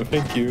robots, there you go.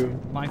 Thank you.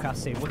 Minecraft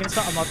soon. We're gonna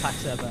start a mod pack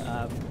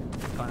server.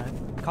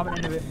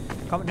 Comment in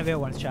the real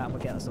ones chat and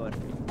we'll get that sorted.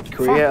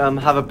 can we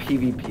have a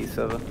PvP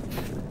server?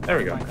 There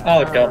we go.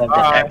 Oh god, I'm The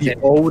detected.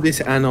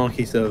 oldest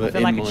anarchy server I feel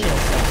in like my. a chill.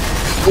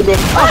 Oh god,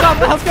 what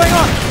the hell's going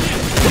on?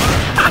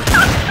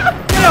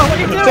 Leon, what are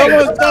you doing?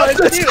 Someone started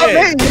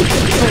shooting!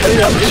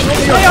 Leon,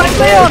 it's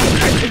Leon!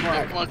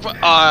 Come on.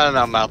 Oh, and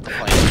I'm out the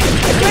plane.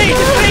 It's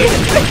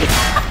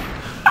me!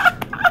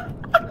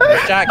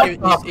 Jack, he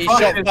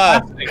shot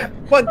first.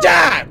 What,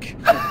 Jack?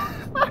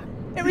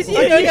 It was you.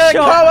 You're You gonna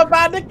shot. karma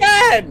ban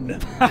again.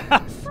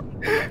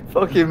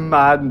 Fucking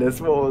madness.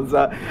 What was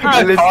that?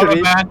 Karma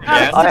Literally, ban, Alex,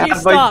 yes. I did you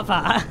had my- start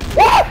that?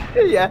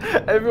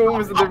 yeah, everyone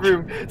was in the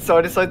room, so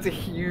I decided to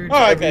huge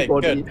Oh, okay,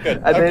 everybody, good.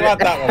 and I'm then glad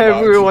that one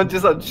everyone worked.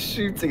 just started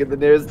shooting at the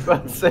nearest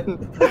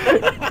person.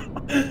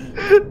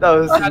 That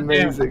was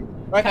amazing.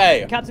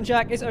 Okay. Captain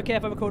Jack, is it okay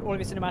if I record all of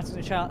your cinematics in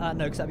the chat?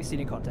 No, because that'd be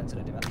stealing content, so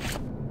don't do that.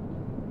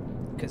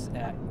 Because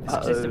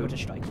the system would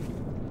just strike.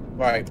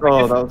 Right.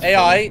 Oh, that was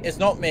AI is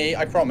not me,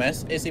 I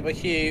promise. It's either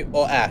Hugh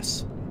or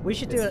S. We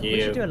should do a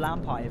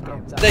LAN party of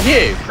games. The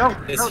Hugh. No,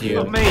 It's not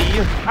you. me.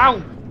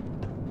 Ow.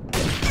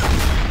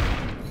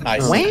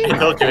 Nice. I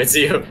told you it's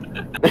you.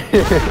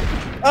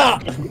 Ah!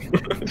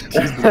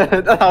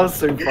 That was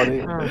so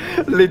funny.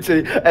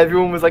 Literally,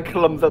 everyone was like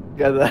clumped up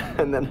together,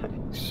 and then I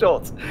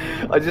shot.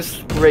 I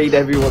just sprayed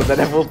everyone, and then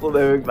everyone thought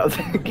they were about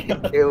to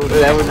get killed, and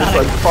everyone just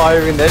like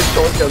firing their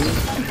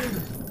shotguns.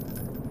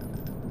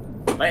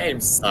 My aim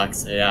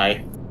sucks,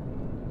 AI.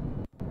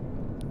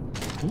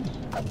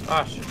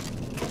 Gosh.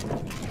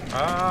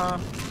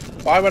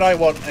 Why would I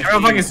want a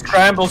Everyone fucking Hugh?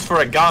 scrambles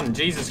for a gun.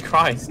 Jesus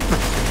Christ. Get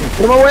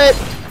him away!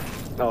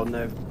 Oh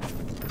no.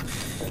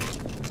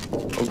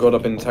 Oh god,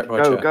 I've been attacked by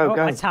a Go, chair. go, Oh,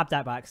 go. I tabbed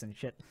out by accident.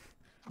 Shit.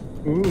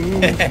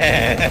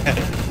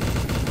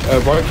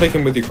 Right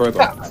clicking with your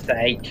crowbar. Fuck's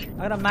sake.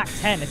 I got a max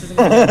 10. This isn't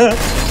gonna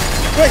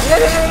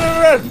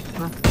Run!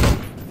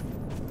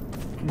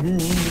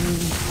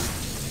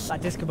 That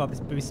disco bomb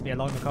just boosted me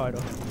along the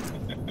corridor.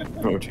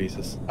 Oh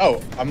Jesus.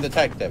 Oh, I'm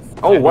detective.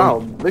 Oh wow,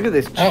 look at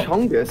this Oh.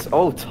 chungus.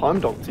 Oh,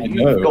 Time Doctor, I you've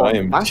know, got I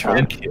am that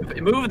chunky.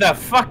 Move the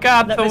fuck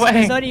out Look, the there's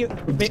way. only, Oh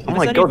there's my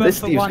only god, room this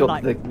for Steve's one, got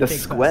like, the big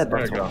square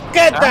person. There we go.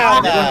 Get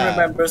down Everyone there!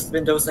 remembers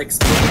Windows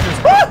XP.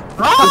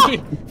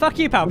 Fuck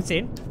you,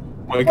 Palpatine.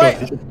 Oh my Wait,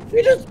 god.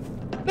 you just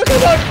look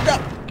at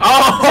that!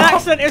 Oh,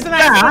 It was an accident. It was an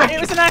accident. It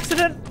was an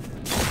accident.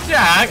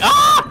 Jack!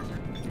 Ah!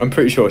 I'm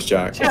pretty sure it's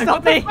Jack. It's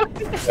not me.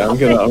 Yeah, I'm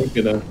gonna.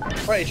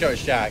 Pretty sure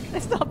it's Jack.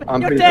 It's not me.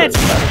 I'm You're pretty dead.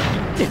 sure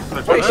it's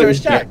Pretty sure it's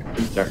Jack.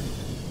 It's Jack.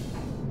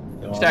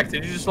 Jack,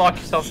 did you just lock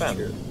yourself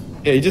in?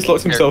 Yeah, he just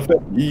locked himself in.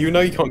 You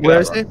know you can't get Where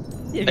out. is he?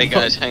 Yeah, Hey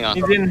guys, hang on.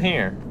 He's in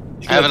here.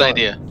 I have an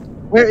idea.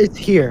 Where is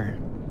here?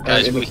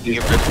 Guys, in we the can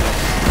get rid of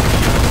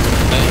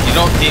You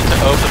don't need to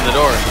open the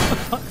door. For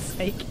fuck's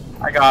sake.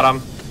 I got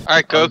him.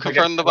 Alright, go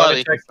confirm the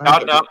body.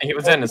 No, he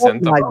was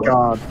innocent. Oh my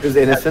god. It was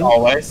innocent.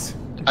 Always.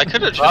 I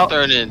could have Well, just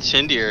thrown an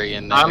incendiary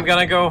in there. I'm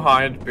gonna go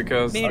hide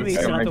because Me and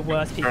Reese are the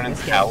worst people in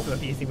this game for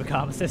abusing the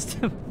karma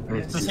system.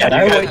 Yeah,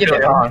 know what you're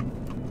doing.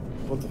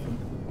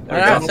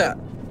 That's it.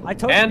 I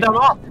told And you. I'm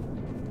off.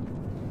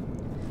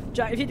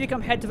 Jack, if you become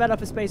head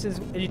developer spaces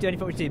and you do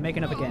anything what you do, make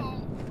another game.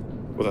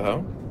 What the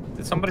hell?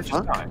 Did somebody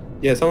just die?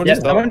 Yeah, someone Yeah,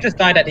 just someone died. just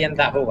died at the end of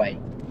that hallway.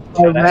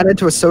 I ran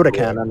into a soda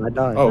can and I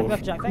died. Oh.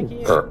 Love Jack, thank you.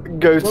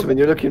 Ghostman,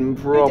 you're looking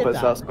proper that?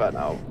 suspect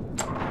now.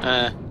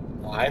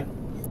 Why?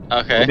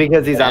 Okay.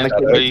 Because he's And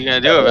Anakin. what are you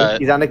gonna do about it?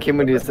 He's Anakin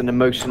when he's an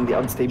emotionally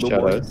unstable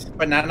boy. Shadows.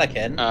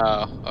 Bananakin.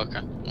 Oh, okay.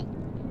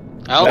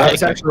 That I'll was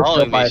take you actually following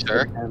killed by me, a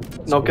sir. soda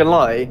can. Not gonna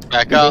lie.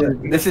 Back up.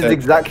 This is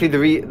exactly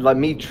the like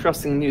me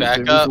trusting you is Back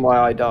the reason up. why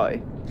I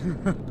die.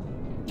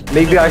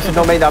 Maybe I should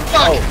not make that.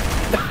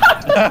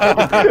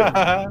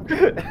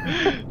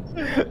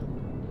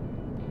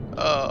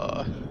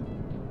 Oh.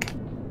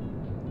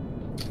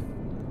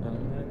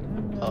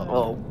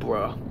 Oh,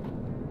 bruh.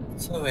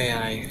 So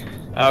AI.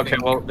 Okay,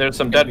 well, there's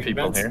some dead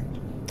people here.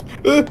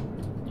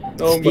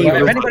 Oh Steve my Well,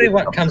 if was- anybody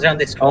comes around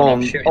this corner,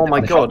 I'm shooting oh them my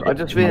with a god! I shotgun.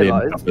 just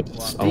realised I'm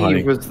Steve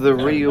hiding. was the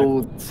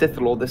real Sith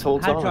Lord this whole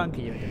How time. drunk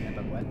are you in there,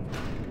 by the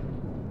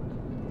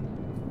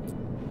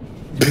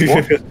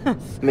way?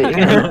 Me.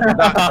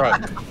 That's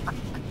right.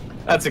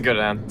 That's a good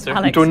answer. You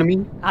Alex, joining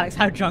me? Alex,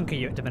 how drunk are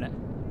you at the minute?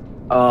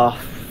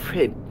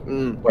 Fred.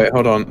 Wait,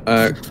 hold on.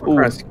 Ooh.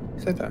 Chris,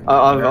 say that.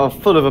 I'm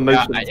full of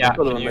emotions. Yeah,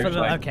 full of can you-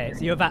 emotions. Okay,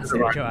 so you're that sick,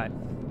 alright.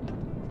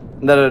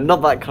 No,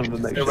 not that kind of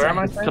emotions. where am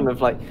I It's saying? kind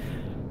of like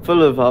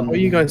full of What are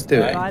you guys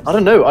doing? Vibes I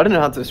don't know. I don't know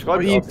how to describe What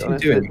are it. you I'll be two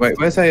honest. doing? Wait,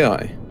 where's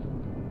AI?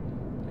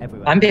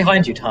 everywhere. I'm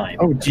behind you, Time.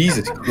 Oh,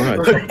 Jesus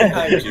Christ.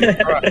 I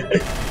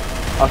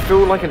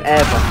feel like an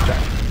Airbus Jack.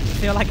 I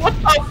feel like What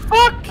the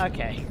fuck?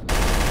 okay.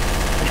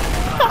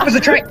 It was a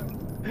trick!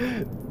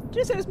 Did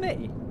you say it was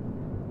me?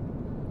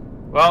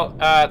 Well,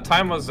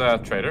 Time was a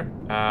traitor.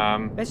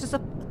 There's just a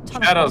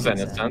ton Shadow's of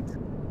bodies innocent.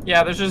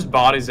 Yeah, there's just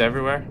bodies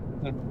everywhere.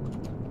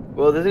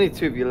 Well, there's only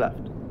 2 of you left.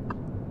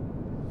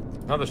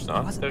 No, there's there. I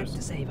not. wasn't meant There's.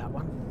 to say that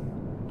one.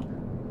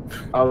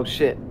 Oh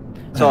shit.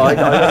 So I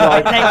Take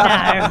now.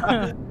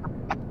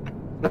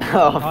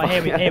 oh, Oh,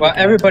 here we fuck. here Well, we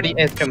go. everybody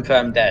is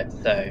confirmed dead,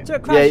 so... So,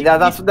 Crash, Yeah, you-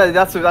 that's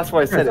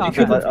why I said it, Oh,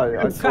 because Crash,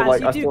 I saw Crash,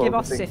 like you I do saw give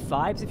off the thing. Sith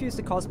vibes. If you used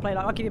to cosplay,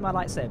 like, I'll give you my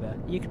lightsaber.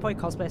 You could probably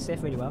cosplay a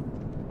Sith really well.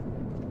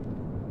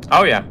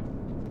 Oh yeah.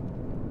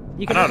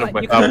 You I can don't look know. like,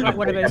 With you can look like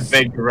one of a those.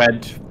 big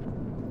red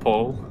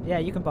pole. Yeah,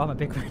 you can bomb a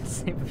big red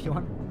saber if you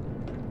want.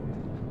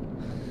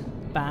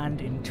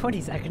 Banned in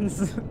 20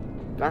 seconds.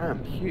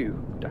 Damn,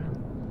 Hugh.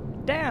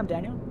 Damn. Damn,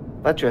 Daniel.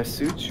 That dress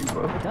suits you,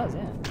 bro. It does,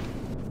 yeah.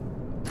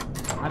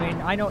 I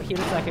mean, I know what he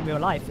looks like in real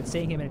life, and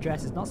seeing him in a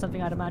dress is not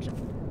something I'd imagine.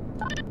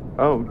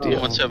 Oh dear.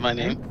 What's up, my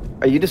name?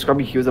 Are you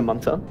describing Hugh as a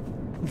munter?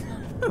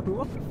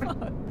 What the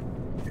fuck?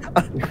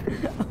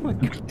 Oh my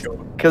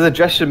god. Because a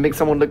dress should make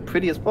someone look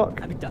pretty as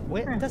fuck. I mean,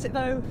 does it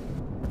though?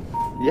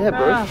 Yeah,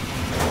 bro.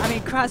 I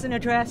mean, Kraz in a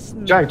dress.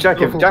 Jack,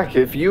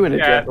 if you in a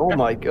dress, oh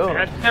my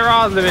god. There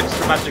are limits to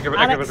the magic of a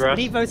Alex, dress.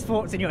 leave those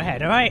thoughts in your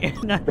head, alright?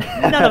 None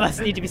of us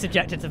need to be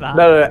subjected to that.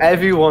 No,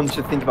 everyone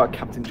should think about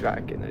Captain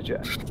Jack in a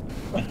dress.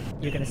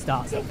 You're gonna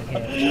start something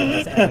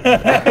here.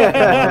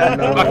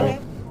 No.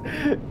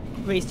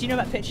 Reese, do you know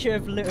that picture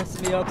of Lewis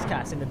Leog's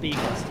cast in the bee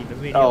costume? The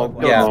really Oh, old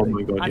one? yeah. Oh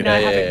my god. I'm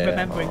Yeah. now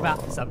remembering that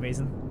for some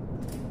reason.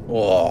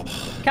 Oh.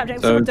 Captain,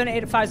 if someone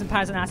donated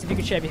 £1,000 and asked if you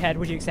could shave your head,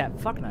 would you accept?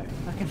 Fuck no.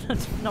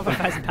 Not for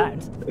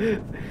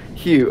 £1,000.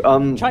 Hugh,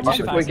 you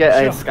should probably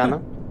get a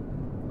scanner.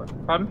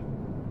 Pardon?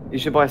 You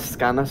should buy a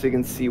scanner so you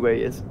can see where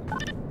he is.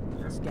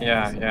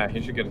 Yeah, he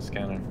should get a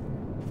scanner.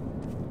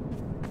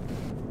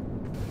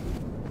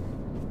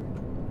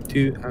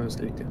 2 hours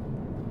later.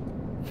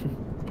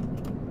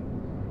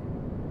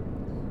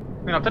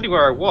 I mean, I'll tell you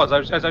where I was. I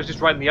was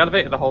just riding the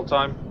elevator the whole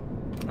time.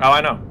 Oh,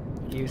 I know.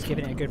 He was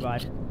giving it a good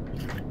ride.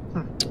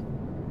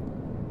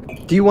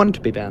 Do you want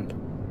to be banned?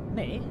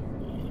 Me?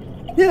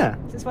 Yeah.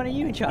 Since when are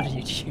you in charge of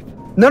YouTube?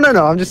 No.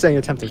 I'm just saying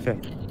you're tempting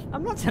fate.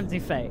 I'm not tempting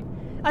fate.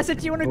 I said,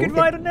 do you want a good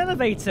ride on an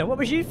elevator? What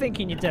was you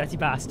thinking, you dirty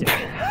bastard?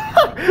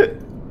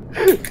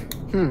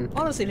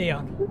 Honestly,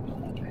 Leon.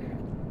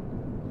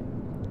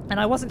 And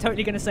I wasn't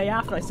totally going to say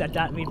after I said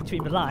that, read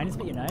between the lines,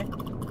 but you know.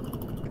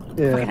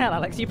 Yeah. Fucking hell,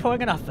 Alex, you're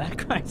pouring enough there,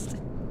 Christ.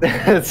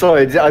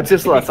 Sorry, I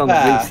just thought that sounded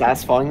really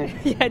satisfying.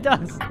 Yeah, it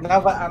does. Now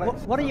that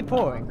Alex... What are you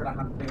pouring?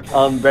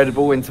 Red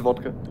Bull into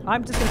vodka.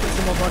 I'm just going to put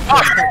some more vodka in the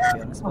Coke, to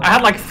be honest. I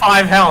had like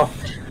 5 health.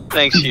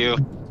 Thanks, you.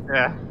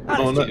 Yeah.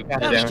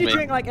 Alex, do you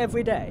drink like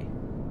every day?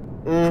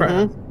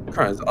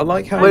 Kraz, I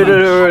like how. Wait,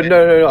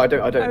 no, I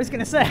don't. I was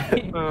going to say.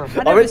 I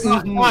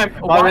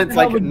meant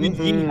like.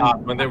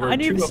 When they were I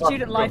knew the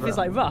student life is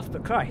like rough,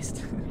 but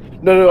Christ.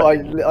 No, I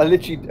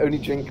literally only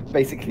drink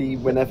basically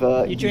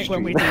whenever you drink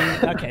when we do.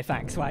 Okay,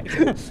 thanks. Right.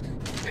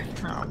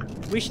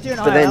 We should do an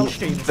but then, IRL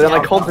stream. But then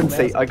I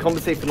compensate. I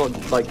compensate for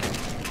not like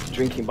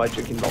drinking by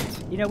drinking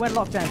lots. You know, when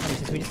lockdown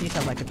comes, we just need to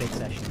have like a big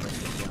session.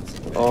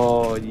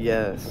 Oh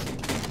yes.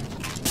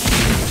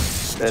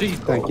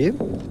 Thank you.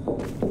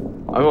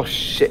 Oh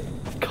shit!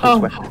 Can't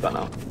sweat that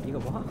now. You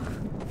got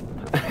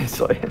what?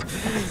 Sorry.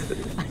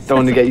 Don't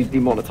want to get you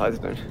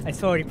demonetized, don't.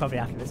 It's already probably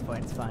after this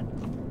point. It's fine.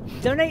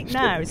 Donate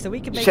now so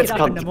we can make it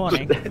up in the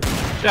morning.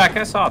 Jack,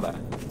 I saw that.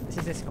 This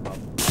is this, come on.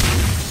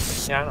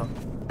 Yeah, I know.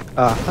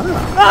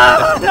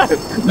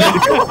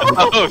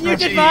 Oh, you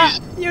did that!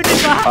 You did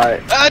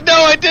that! No,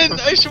 I didn't!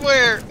 I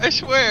swear!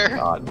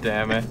 God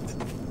damn it.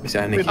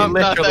 I'm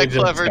not that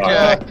clever,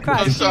 Jack.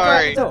 I'm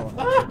sorry.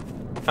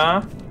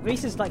 Huh?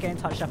 Reese is like getting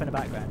touched up in the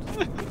background.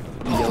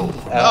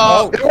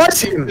 Oh, it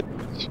was him!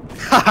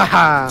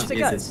 God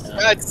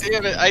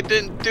damn it, I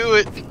didn't do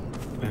it.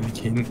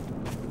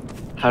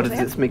 How does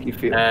this make you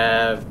feel?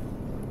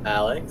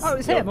 Alex? Oh, it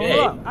was him.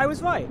 Okay. I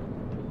was right.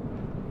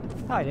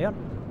 Hi, Leon.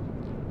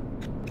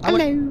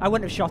 Hello. I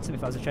wouldn't have shot him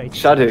if I was a traitor.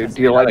 Shadow,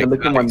 do you like the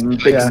look of my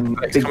big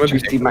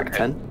juicy Mac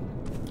 10?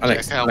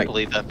 Alex, I don't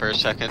believe that for a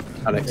second.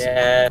 Alex.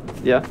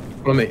 Yeah.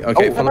 Follow me.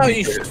 Okay, how follow about me.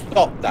 you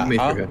stop that,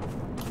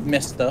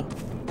 mister?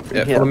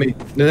 Yeah, follow me.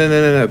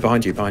 No,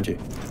 behind you.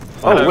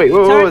 Oh, wait,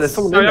 there's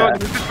someone in there.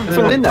 There's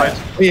someone in there.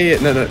 Yeah,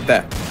 no,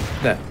 there,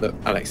 look,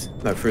 Alex,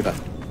 no, through that.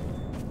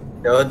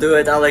 Don't do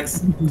it,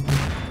 Alex.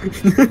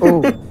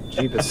 Oh,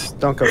 Jeebus,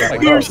 don't go that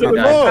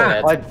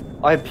way.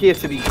 I appear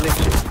to be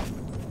glitching.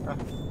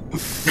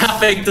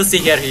 Nothing to see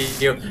here,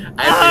 you.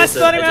 I just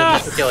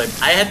had to kill him.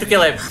 I had to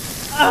kill him.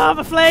 Ah,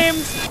 the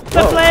flames!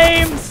 The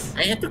flames!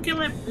 I had to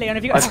kill him. Leon,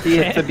 have you I got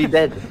appear to be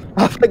dead.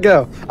 Off I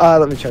go.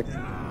 Let me check.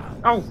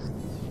 Oh.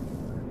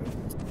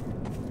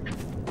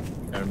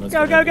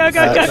 Go! no,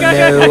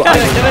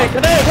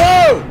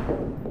 Whoa!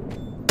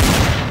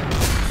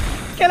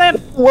 Kill him!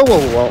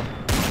 Whoa.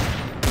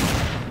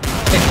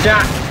 It's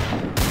Jack.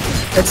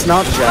 It's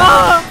not Jack.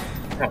 Ah!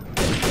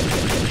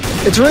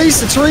 It's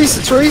Reese.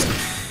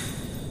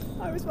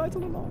 I was right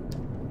all along.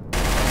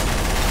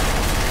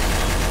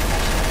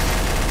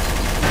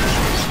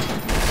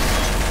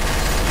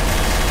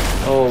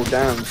 Oh,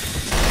 damn.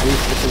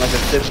 Reese looking like a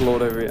Sith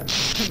Lord over here.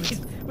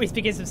 Reese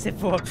begins some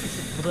Sith Lord.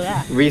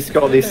 Reese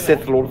got these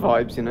Sith Lord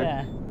vibes, you know?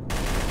 Yeah.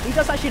 He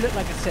does actually look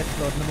like a Sith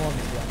Lord in the morning,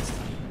 to be honest.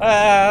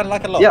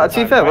 Like a lot. Yeah,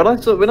 to be fair,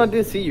 when I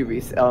did see you,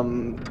 Reese,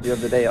 the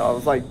other day, I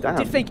was like, damn,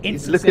 Did think he's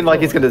instant looking Sith like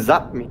he's Lord. gonna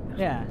zap me.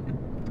 Yeah.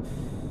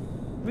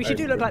 Reese, you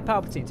do look like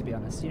Palpatine, to be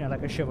honest. You know,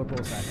 like a shriveled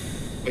ballsack.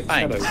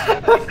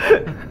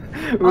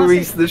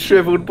 Reese, the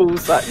shriveled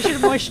ballsack. You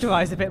should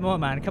moisturise a bit more,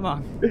 man. Come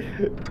on.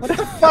 What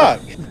the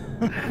fuck?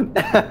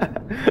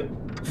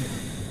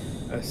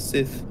 A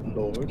Sith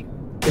Lord.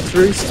 It's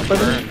Reese.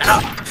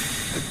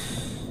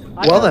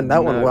 Well then,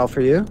 that went well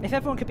for you. If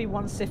everyone could be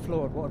one Sith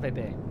Lord, what would they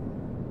be?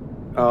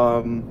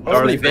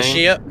 Probably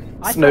Vitiate.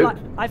 I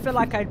feel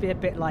like I'd be a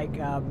bit like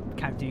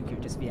Count Dooku,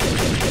 just be.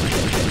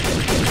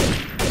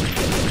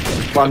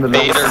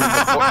 Vader.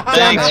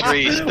 Thanks,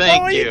 Reese. What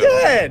Thank are you. you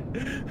doing?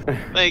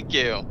 Thank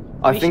you.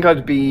 I think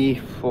I'd be.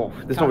 Oh,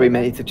 there's not really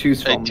many to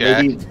choose from.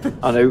 Jack. Maybe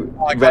I don't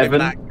know. I can't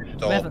even Revan. act.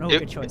 Revan, oh, Yep.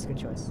 good choice, good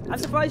choice. I'm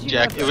surprised you.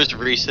 Jack, know it was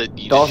Reese that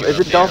you Darth, is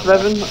it Darth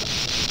Revan?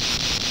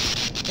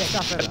 Yeah,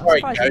 Darth Vader. I'm Right,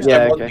 surprised Ghost, you know I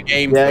Yeah, won okay. the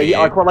game Yeah, for you.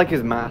 I quite like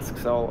his mask,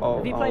 so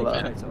Have you played I'll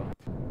KOTOR?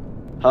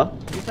 Huh?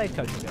 Have you played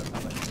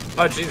KOTOR?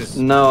 Oh Jesus.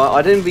 No,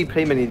 I didn't really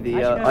play many of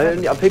the.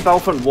 I played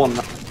Battlefront 1.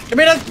 Give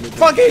me that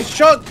fucking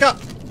shotgun!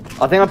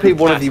 I think I played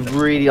one of the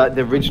really like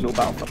the original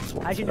Battlefront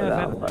ones. How'd you know so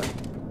of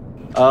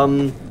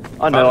that,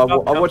 I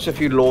know. I watched a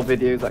few lore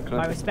videos, that kind My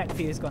of thing. respect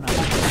for you has gone up.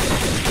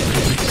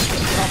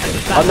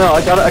 I know.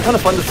 I kind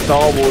of find the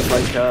Star Wars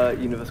like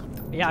universe.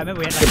 Yeah, I remember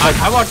we had like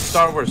I watched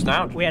Star Wars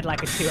now. we had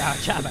like a 2-hour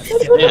chat about it.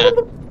 Yeah.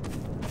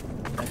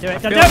 Don't do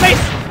it, don't do it,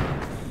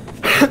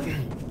 mate!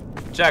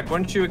 Jack,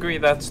 wouldn't you agree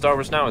that Star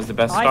Wars Now is the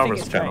best I Star think Wars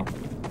it's channel?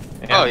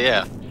 Oh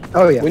yeah.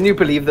 Oh yeah. When you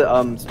believe that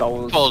Star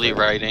Wars Quality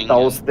writing. Star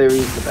Wars Theory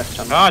is the best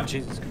channel. Ah,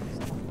 Jesus Christ.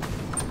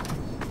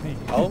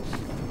 Oh,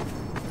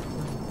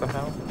 What the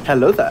hell?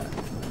 Hello there.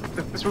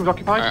 This room's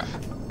occupied.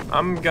 Alright.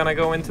 I'm gonna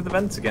go into the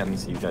vents again and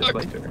see you guys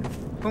later.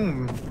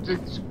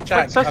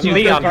 Jack, Says I'm you, not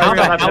Leon, gonna how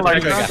the have hell to are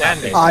you go back.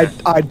 standing?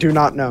 I do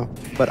not know,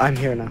 but I'm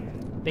here now.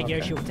 Big Okay.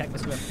 Yoshi will protect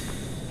this room.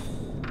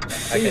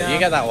 Okay, you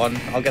get that one.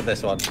 I'll get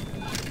this one.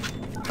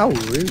 How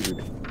rude.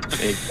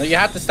 No, you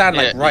have to stand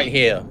like Yeah, right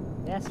here.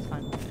 Yes, it's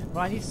fine.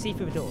 Well, I need to see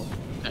through the door.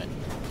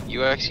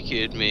 You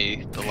executed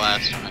me the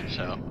last time,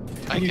 so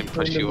I can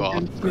push you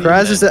off.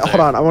 Kraz, is it?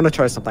 Hold on, I want to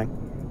try something.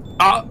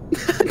 Ah,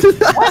 Did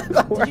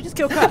you just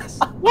kill Kraz?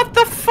 what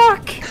the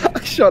fuck?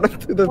 I shot him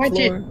through the Why'd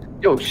you- floor.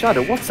 Yo,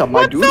 Shadow, what's up,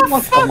 my What dude? the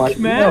What's up, my fuck,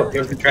 man? It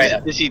was a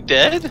traitor. Is he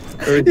dead?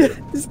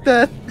 He's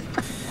dead.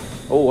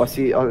 Oh, I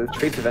see a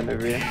traitor event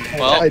over here.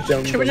 Well, I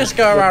don't. Should we just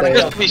go around and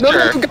just to be No,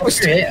 sure, no,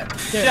 ghost. Yeah.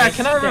 Jack,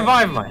 can I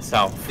revive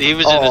myself? he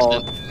was Oh,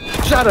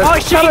 innocent. Shadow! Oh,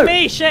 he's Shadow! shooting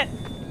me! Shit!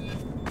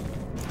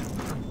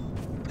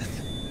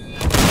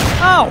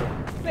 Oh!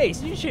 Please,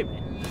 did you shoot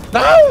me?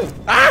 No!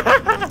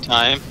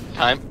 Time.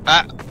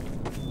 Ah!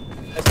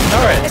 It's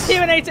Turrets.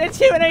 Huanator! It's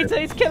Huanator!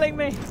 He's killing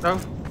me! No,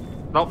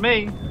 not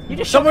me. You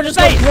just Someone shot just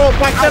me in got the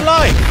face! brought back to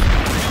life.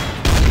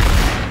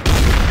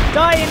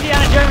 Die,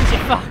 Indiana Jones, you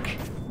fuck!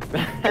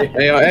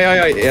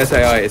 AI, it's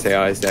AI, it's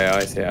AI, it's AI,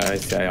 it's AI,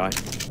 it's AI.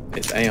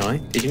 It's AI?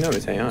 Did you know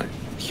it's AI?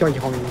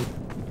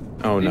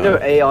 Oh You no. know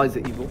AIs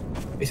are evil.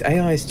 It's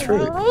AI is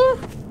true.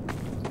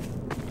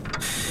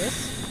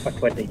 Chris?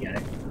 Where did you go?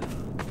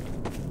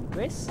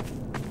 Chris?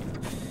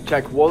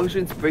 Jack, what was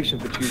your inspiration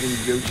for choosing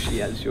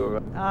Yoshi as your...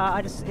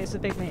 It's a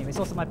big meme. It's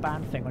also my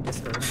band thing on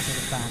Discord. When you think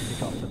of band, we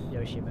got the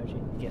Yoshi emoji.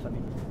 You get what I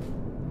mean?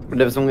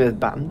 Whenever someone is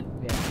banned?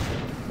 Yeah.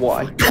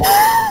 Why?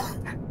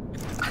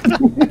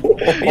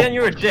 Ian,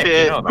 you're a dick.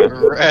 You know that.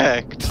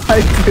 Correct.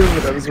 I do,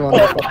 but that was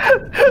wonderful.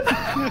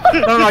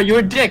 No, you're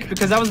a dick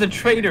because that was the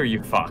traitor,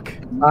 you fuck.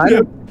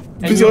 I-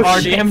 And you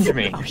RDM'd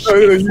me.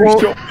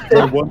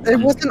 It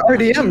wasn't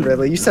RDM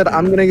really. You said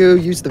I'm gonna go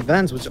use the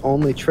vents, which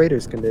only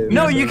traders can do.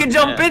 No, you can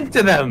jump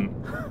into them.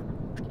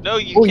 No,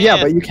 you Oh can't.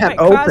 yeah, but you can't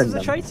Wait, Kraz open is a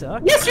them. traitor?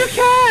 Yes, you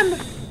can.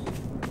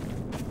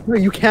 No,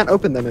 you can't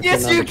open them if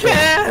Yes, you're you not a traitor.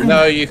 can.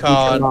 No, you You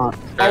can't. cannot.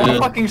 I will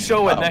fucking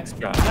show it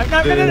next round.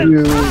 No.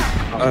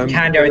 You,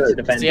 Can go into the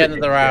It's vent. the end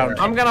of the round.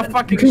 I'm gonna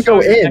fucking you can show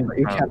go you in, next but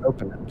you round. can't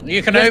open them.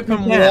 You can Yes,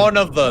 open you can. one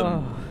of them.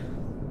 Oh.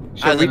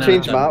 Shall we don't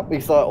change know. map?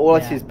 Because like, all I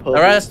see is The purple.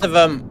 rest of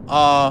them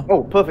are.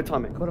 Oh, perfect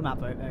timing. Call them out,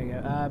 there you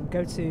go.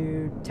 Go to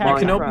You Terra.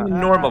 can open the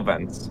normal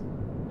vents,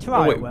 Try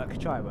Oh, it wait. work.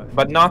 Try it work.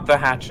 but not the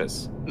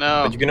hatches.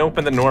 No. But you can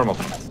open the normal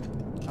vents.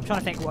 I'm trying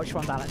to think which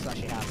one Alex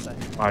actually has. So.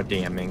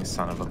 RDMing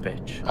son of a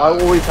bitch. I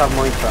always have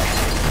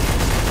Minecraft.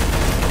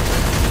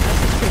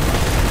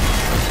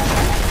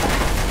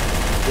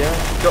 Yeah.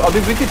 So, I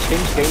mean, we could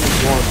change games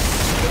if you want.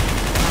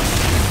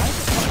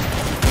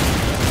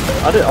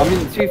 I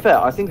mean, to be fair,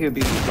 I think it would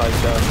be like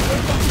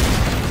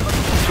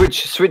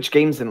switch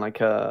games in like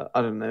I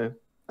don't know,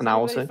 an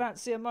hour or so.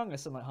 Fancy Among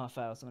Us in like half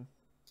hour or something.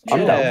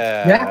 I'm down.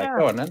 Yeah.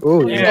 Go on then.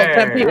 Ooh, You've got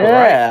 10 people,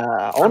 right?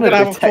 Yeah, I want gonna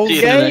have a full to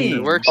game.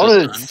 It works I this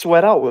want to time.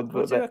 sweat out with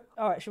We'll a do bit.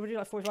 Alright, should we do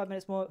like 45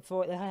 minutes more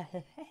for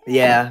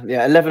Yeah,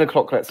 11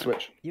 o'clock. Let's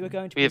switch. You were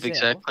going to We have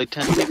Brazil. exactly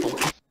 10 people.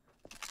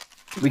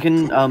 We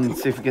can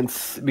see if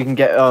we can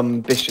get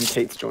Bish and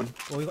Kate to join.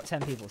 Well, we've got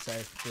 10 people, so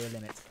we're a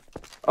limit.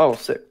 Oh,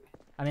 sick.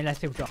 I mean, unless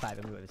people drop out,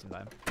 then we'll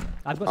invite them.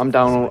 I've got I'm some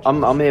down.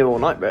 friends I'm here all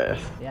night, bro. Yeah,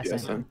 Yeah, same.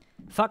 so.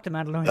 Fuck the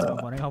Mandalorian tomorrow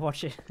morning. I'll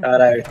watch it. Oh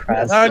no,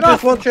 Kraz. No,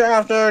 just watch it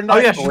after a night. Oh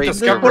yeah, she's Just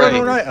discovered put it it.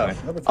 on night.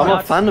 I'm Yeah,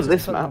 a fan of just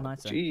this put it on map.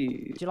 nighter.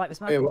 Jeez, Do you like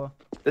this map? Yeah, Or...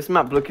 this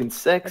map looking Have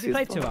sexy. you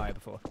as played fuck. 2i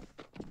before?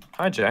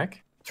 Hi,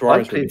 Jack.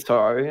 I played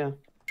Taro, yeah.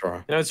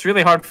 You know, it's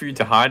really hard for you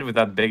to hide with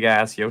that big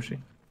ass Yoshi.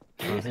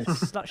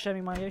 Start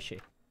showing my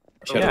Yoshi.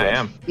 Yeah, I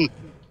am.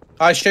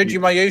 I showed you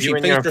my Yoshi. You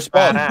and Please your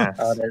respond. fat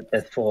Oh, ass.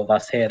 there's 4 of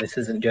us here. This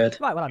isn't good.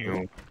 Right, well, I'm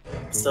You.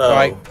 So,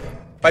 Right.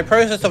 By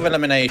process of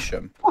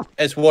elimination,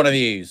 it's one of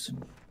these.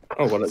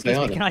 Oh, well, it's Excuse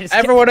AI me, then. can I just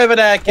Everyone over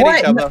there, kill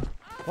each What? other.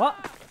 What?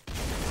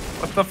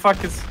 What the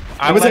fuck is?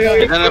 I was let AI.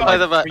 you Identify go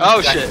the like vi-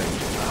 Oh 3 shit.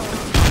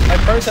 seconds. I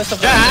processed a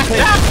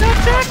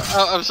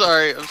Oh, I'm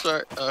sorry. I'm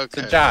sorry.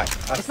 Okay. It's Jack.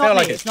 I It's feel not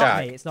like me. it's It's not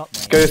Jack. me. It's not me.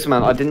 Ghost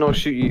man, I did not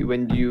shoot you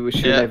when you were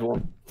shooting Yeah.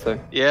 everyone. So.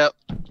 Yep.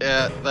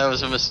 Yeah, that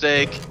was a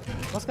mistake.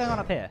 What's going on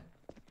up here?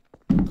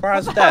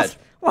 Kraz dead.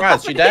 What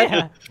Kraz, you happened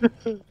dead?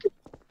 here?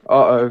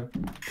 Uh-oh.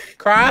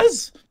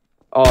 Kraz?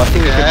 Oh, I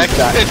think Jack. it's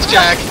Jack. It's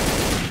Jack.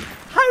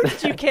 How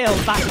did you kill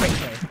that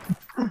quickly?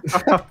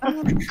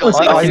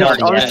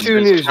 I was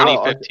shooting you as well.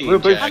 2015, We were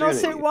both Jack. And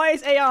also, shooting. why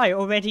is AI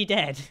already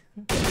dead?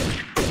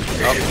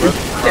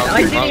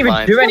 I didn't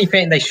even do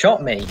anything. They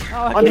shot me. Oh,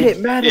 I'm okay. hit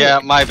man. Yeah,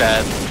 my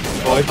bad.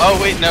 Oh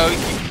wait, no.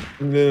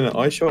 No,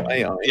 I shot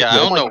AI. Yeah, I Oh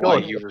don't my know why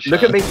God. you were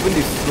Look shot. at Mace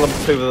Windu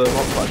slumped over the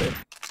rock like this.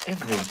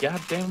 Every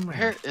goddamn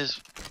Where is?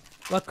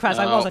 Well, Kraz,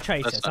 I No, was a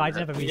traitor, that's so not I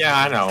never really. Yeah,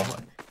 I know.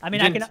 I mean,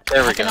 You I can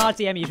There we I can go.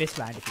 RDM you this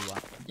round if you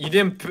want. You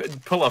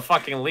didn't pull a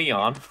fucking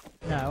Leon.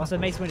 No, also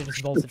Mace Windu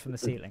just vaulted from the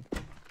ceiling.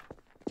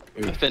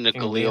 I've been a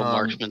Galil Leon.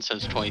 marksman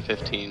since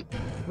 2015.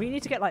 We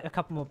need to get like a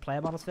couple more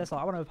player models first. Like,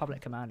 I want a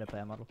Republic Commander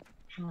player model.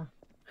 Oh,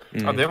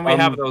 didn't we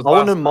have those I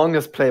want last... an Among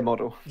Us play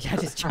model. Yeah,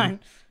 just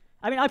giant.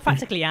 I mean, I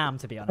practically am,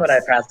 to be honest. What I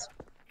pressed.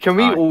 Can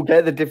we Alright. all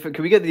get the different?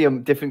 Can we get the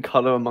different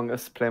color Among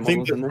Us play I think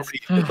models in this? We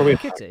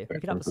could do. We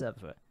could have the server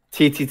for it.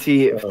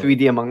 TTT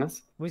 3D Among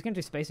Us. We're going to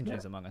do Space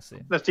Engineers Among Us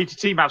soon. There's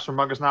TTT maps from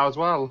Among Us now as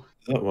well.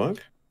 Does that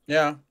work?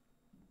 Yeah.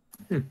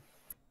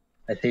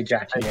 I see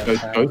Jack.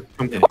 Go,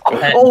 come here.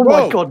 Oh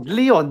my Whoa. God,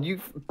 Leon, you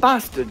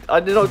bastard! I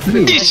did not see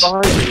him Yeesh.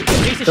 behind you.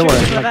 Reese is Don't worry,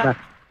 shooting people like about. that.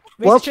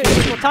 Reese Well- is shooting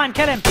people. Time,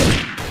 kill him!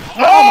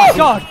 Oh my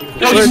God!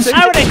 He's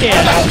out of here!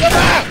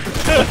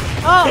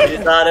 Oh!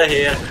 Get out of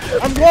here.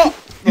 I'm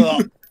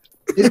what?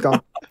 He's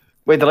gone.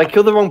 Wait, did I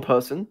kill the wrong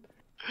person?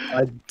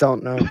 I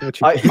don't know what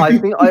you I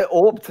think I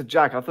orped to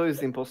Jack. I thought he was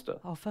the imposter.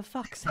 Oh, for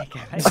fuck's sake,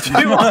 Alex.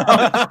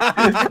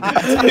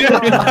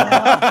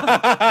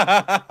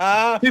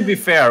 To be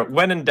fair,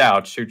 when in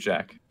doubt, shoot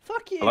Jack.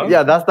 Fuck you. Hello?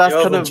 Yeah, that's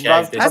You're kind the of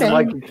Jack, that's kind of this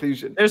my time.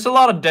 conclusion. There's a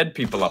lot of dead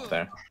people up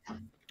there.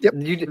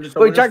 You did, Just-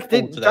 wait, Jack just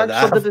did. fall to Jack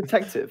their shot the death.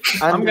 detective.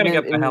 I'm gonna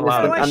get the hell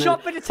out of Oh, I And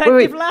shot the detective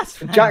wait,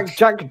 last round.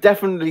 Jack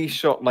definitely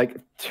shot like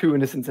 2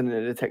 innocents and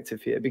a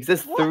detective here because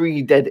there's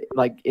 3 dead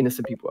like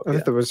innocent people up I here.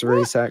 think there was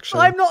Reese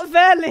actually. I'm not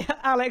there,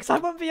 Alex.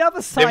 I'm on the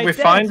other side. Did we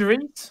dead. find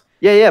Reese?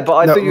 Yeah, but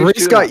I No, thought you were Reese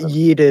shooting got at them.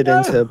 yeeted No.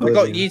 into I got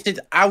oblivion. yeeted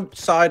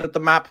outside of the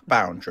map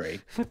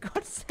boundary. For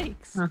God's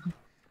sakes.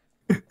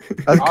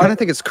 I kind of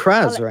think it's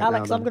Kraz right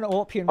Alex, now. I'm then. going to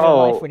AWP you in real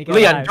Oh, life when you get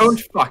Leon, out.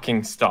 don't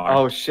fucking start.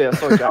 Oh shit!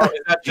 Sorry, Jack. Is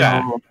that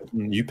Jack?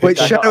 You Wait, picked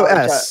Jack, Shadow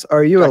Jack, S,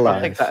 are you Jack, I'll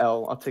alive? take that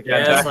L. I'll take Yeah,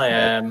 that. Yes, Jack. I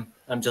am.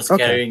 I'm just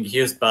Okay. carrying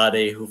Hugh's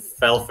body who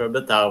fell from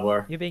the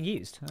tower. You're being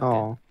used. Okay.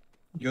 Oh,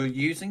 You're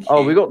using.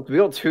 Oh, Hugh. we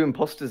got 2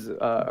 imposters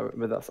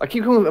with us. I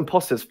keep calling them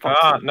imposters. Fuck's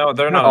Ah, sake. no,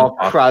 they're not. Oh,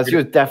 imposters. Kraz,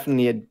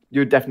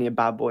 you're definitely a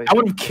bad boy. I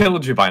would have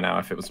killed you by now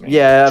if it was me.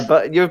 Yeah,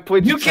 but you're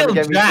trying You to killed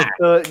get me Jack.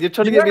 you're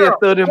trying to get me a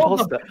third Hold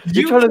on. imposter.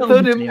 You You're trying to killed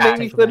third him, Jack.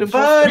 make me third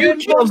imposter. You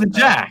killed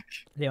Jack.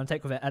 Leon,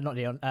 take revenge. Not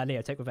Leon.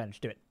 Leo, take revenge.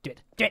 Do it. Do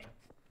it. Do it.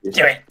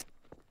 Do it.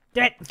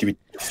 Do it. Do we-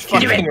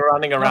 Fucking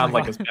running around Oh my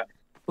like a...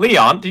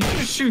 Leon, did you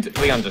just shoot?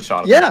 Leon just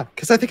shot at me. yeah,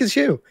 because I think it's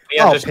you.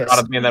 Leon Oh, just piss. shot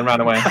at me and then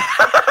ran away.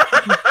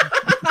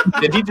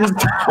 Did he just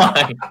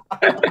die?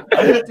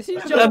 Did he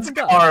jump That's and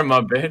die?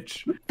 karma,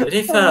 bitch. Did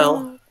he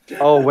fell?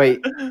 Oh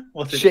wait,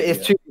 What did shit!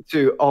 you It's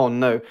 2-2. Oh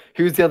no,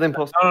 who's the other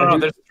imposter? No,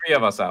 there's 3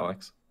 of us,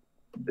 Alex.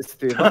 It's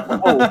 3 of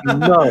us. Oh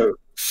no.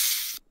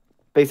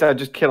 Basically, I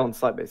just kill on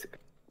sight. Basically.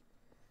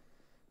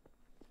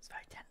 It's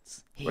very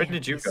tense. Where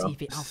did you go?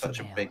 Receive it alpha Such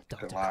a male, big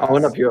Dr. glass. I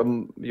went up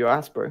your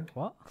ass, bro.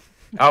 What?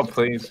 Oh,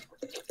 please.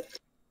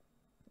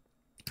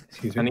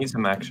 Excuse I me. need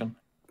some action.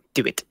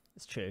 Do it.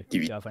 It's true.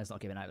 Give it- Girlfriend's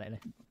not giving out lately.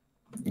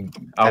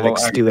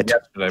 Alex, do it.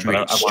 Yesterday,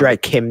 but I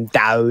Strike him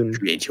down,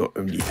 Create your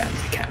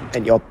OnlyFans account.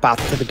 and your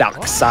path to the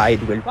dark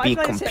side will Why be did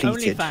I say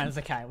completed. OnlyFans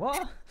account?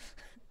 What?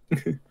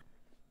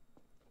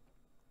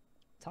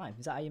 Time.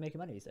 Is that how you make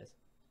money these days?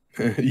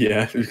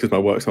 Yeah, it's because my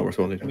work's not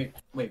responding.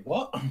 Wait,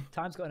 what?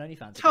 Time's got an OnlyFans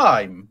account.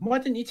 Time. Why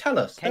didn't you tell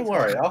us? Kate's Don't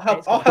worry. got- I'll help.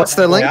 Kate's I'll got- help. What's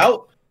the boy link?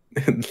 out.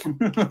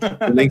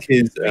 The link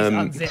is Reese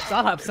unzips.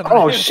 I'll have some.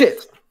 Oh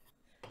shit!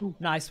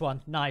 Nice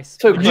one. Nice.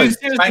 So Did you close.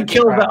 seriously Thank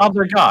you, kill the Brad.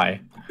 other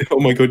guy? oh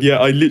my god, yeah,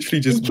 I literally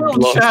He just killed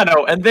blasted-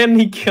 Shadow, and then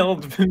he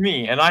killed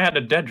me, and I had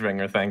a dead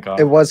ringer, thank God.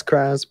 It was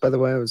Kraz, by the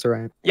way. It was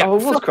alright. Yeah, Oh,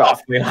 it was fuck crap.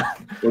 off, Leon.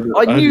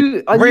 I knew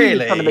you were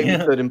Really? trying to make me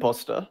third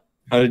imposter.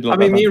 I did I like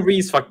mean, that. me and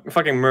Reese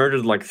fucking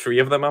murdered like 3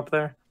 of them up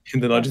there.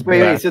 And then I just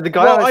Wait, so the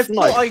guy Well, I I thought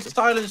sniped. I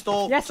silenced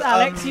all. Yes,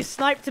 Alex, you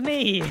sniped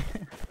me.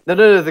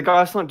 No, the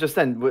guy I sniped just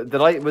then.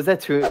 Was there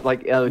 2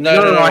 like? No,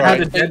 I had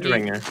right. a dead So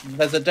ringer.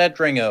 There's a dead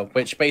ringer,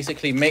 which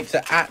basically makes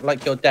it act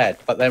like you're dead,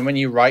 but then when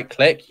you right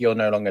click, you're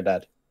no longer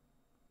dead.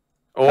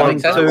 Or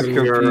makes sense.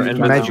 your confused.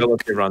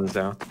 invincibility runs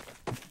out.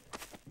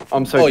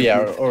 I'm sorry. Oh yeah,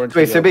 or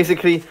Wait, so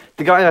basically,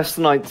 the guy I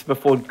sniped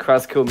before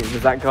Kraz killed me,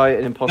 was that guy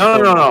an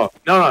imposter?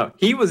 No.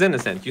 He was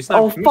innocent. You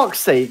sniped Oh, me. fuck's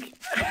sake.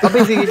 I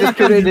basically just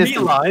killed an innocent.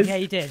 realize. Yeah,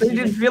 you did. They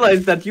didn't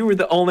realize that you were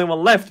the only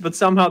one left, but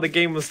somehow the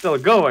game was still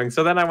going.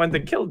 So then I went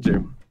and killed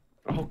you.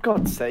 Oh,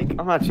 God's sake.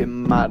 I'm actually a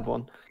mad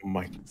one. Oh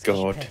my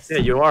god. Yeah,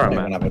 you are a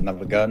Anyone man. have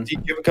another gun? Do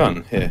you have a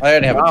gun? Here. I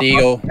only have a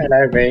deagle. Hello,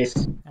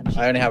 Reese.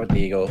 I only have a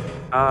deagle.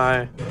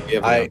 Hi. You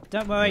have a I gun.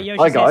 Don't worry, Hi,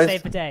 Yoshi's here to guys.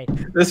 save the day.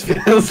 This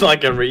feels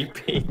like a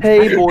repeat.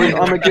 Hey, boys,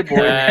 I'm a good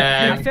boy.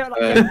 I feel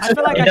like He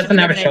I should doesn't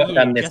have a eliminate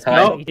shotgun you this just time.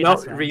 because No, you did no,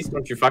 last round. Reese,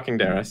 don't you fucking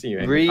dare. I see you.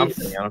 I'm Reese,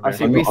 sitting out I of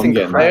see here. Reese I'm and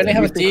getting- crap. I only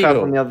have a Reese and crap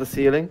deagle. on the other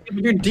ceiling.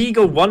 You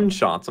deagle one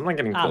shots. I'm not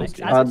getting close Alex,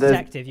 to you. as a there's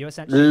detective, you're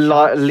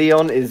essentially.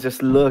 Leon is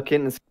just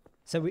lurking.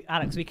 So,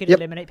 Alex, we could Yep.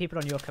 eliminate people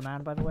on your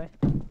command, by the way.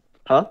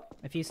 Huh?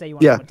 If you say you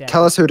want Yeah, someone dead.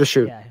 tell us who to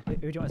shoot. Yeah, who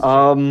do you want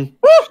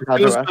us to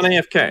Who's Shadow an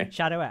AFK? shoot?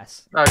 Shadow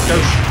S. No,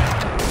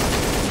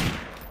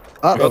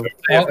 Uh-oh.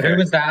 Oh, who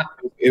was that?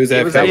 It was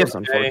It was AFK. was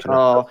unfortunate.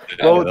 Oh,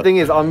 well, the thing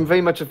is, I'm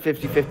very much a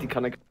 50-50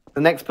 kind of.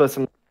 The next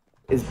person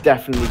is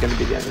definitely going to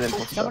be the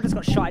imposter. Someone just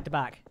got shot at the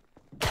back.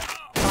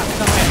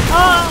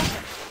 Ah!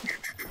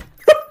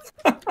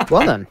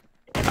 Well then.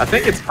 I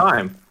think it's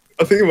time.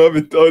 I think it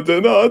might be. I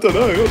don't know.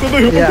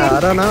 Yeah, I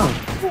don't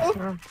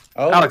know.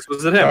 Oh, Alex,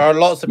 was it there him? are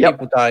lots of Yep.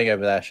 people dying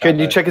over there. Can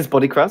you Shadow. check his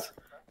body, Kraz?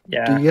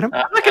 Yeah. Do you get him?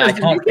 I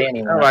can't see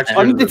anyone. Oh, actually,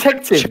 I'm a it was a-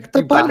 detective. Check the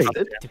you body.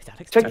 bastard. Dude,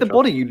 Alex, Check the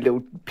body, you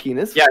little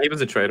penis. Yeah, he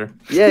was a traitor.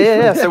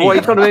 Yeah. So why are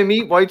you trying to make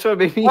me? Why are you trying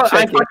to make me Well,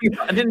 check it?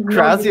 I didn't know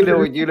Kraz, you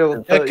who-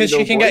 little. Yeah, because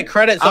you can get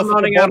credits I'm off of the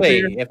running out body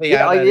here. if he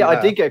Yeah, had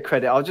I did get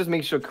credit. I'll just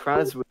make sure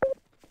Kraz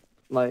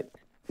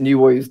knew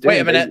what he was doing. Wait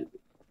a minute.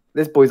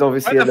 This boy's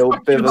obviously Why a the little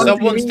fuck bit you of a. don't-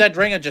 Someone's dead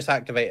ringer just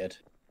activated.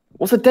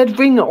 What's a dead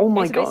ringer? Oh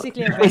my It's god.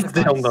 basically a He ring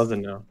still device.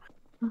 doesn't know.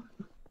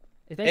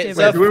 It's basically It's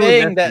a a ring- where was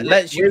thing that? that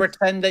lets you Where-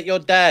 pretend that you're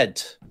dead.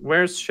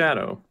 Where's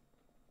Shadow?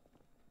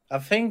 I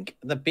think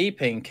the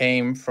beeping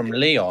came from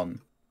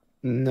Leon.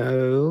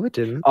 No, it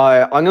didn't.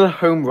 I'm gonna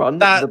home run.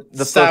 That the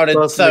first sounded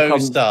person that so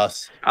comes-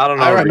 sus. I don't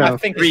know. I reckon- I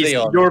think it's Reese,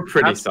 Leon. you're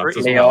pretty That's sus pretty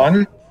as well.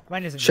 Leon.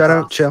 When is it?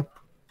 Shadow, chill.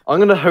 I'm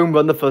gonna home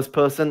run the first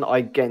person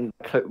I get in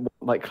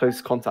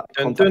close contact.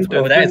 Dun, contact dun,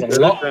 Oh, with. that is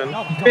a lot. Oh,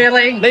 God.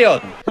 Billy.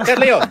 Leon! Get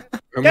Leon!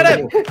 Get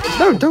him!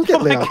 No, don't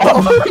get Leon.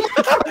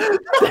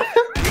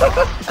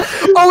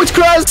 Oh, it's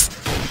Kraz!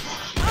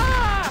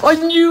 I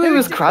knew it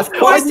was Kraz.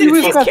 Why I knew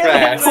it did was you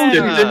Kraz.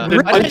 kill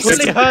him? I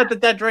literally heard the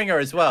dead ringer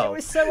as It well.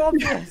 was so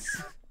obvious.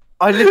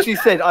 I literally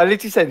said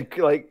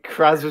like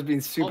Kraz was being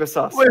super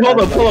sus. Wait,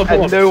 hold and, on, hold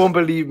on. and no one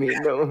believed me.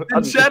 No.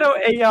 Did Shadow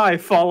AI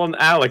fall on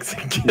Alex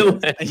and kill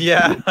him?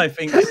 Yeah, I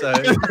think so.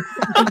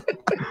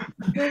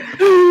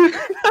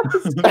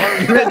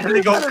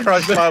 Literally got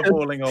crushed by a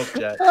falling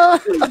object.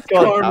 God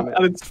damn it.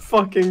 At its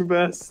fucking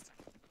best.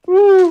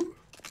 Woo!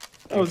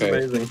 That was Okay,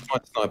 amazing. my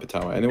sniper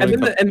tower.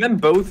 Anyone And then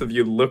both of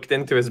you looked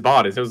into his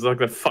body. So it was like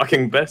the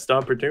fucking best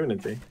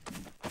opportunity.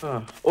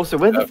 Oh. Also,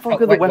 where the fuck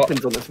are the wait, what?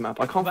 weapons on this map?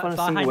 I can't find a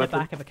Behind single the weapon.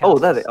 back of a Oh,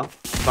 there they are.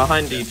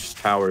 Behind each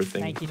tower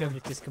thing. Thank you for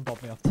just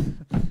discombobed me off.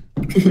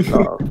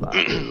 Love that.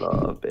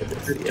 Love it.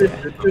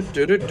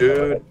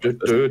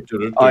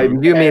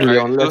 I'm you, me,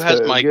 Leon. Who Let's has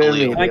go. Michael You and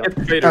me, Leon? I Leon.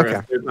 get traitor Okay.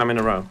 a third time in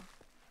a row.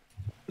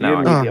 You No,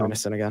 and me, Oh, I'm Leon.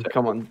 missing again.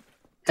 Come on.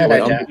 Hello,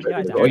 Wait, Jack. Yeah,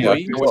 I Oh, yeah.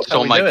 What Tell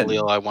are we Michael doing?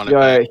 Leal I want it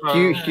Yeah, back.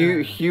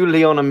 Hugh,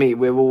 Leon, and me.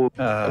 We're all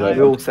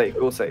we're all safe.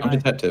 We're all safe. I'm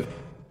detective.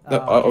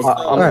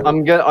 Oh.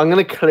 I'm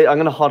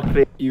gonna hard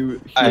clear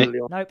Hugh, Leon.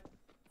 Nope.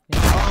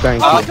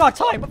 Thank Oh my you. god,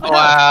 time! What the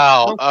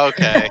hell? Wow.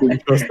 Okay.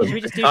 Should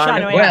we just do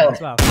Shadow AI Well-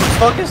 as well?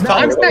 Fuck is No,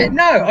 time?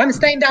 I'm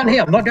staying down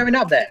here. I'm not going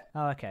up there.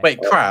 Oh, okay. Wait,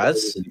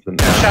 Kraz?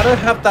 Does Shadow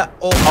have that?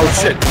 Oh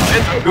shit!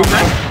 Who's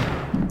that?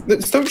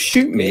 Don't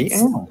shoot me.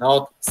 Ow.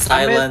 No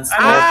silence.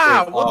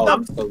 Ah, no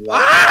what freak out.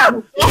 Ah!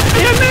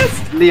 I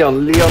missed! Leon,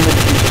 and you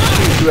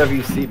shoot whoever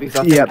you see because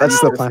I think Yeah, that's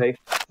the you're plan. safe.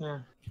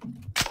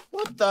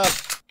 What the?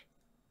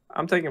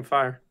 I'm taking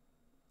fire.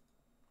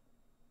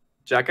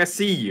 Jack, I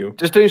see you.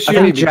 Just don't shoot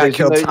think me Jack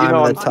because killed time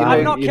I'm- at the time.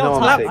 I've not killed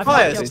I'm time. safe. I've That not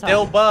fire killed is time.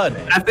 still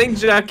burning. I think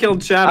Jack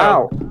killed Shadow.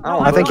 Ow! Ow!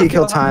 I think he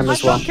killed I've time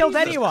as well. not killed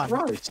anyone.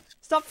 Christ.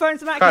 Stop throwing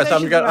some Kraz,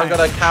 accusations I'm around.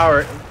 gonna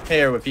cower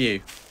here with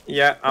you.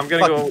 Yeah, I'm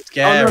gonna Fucking go.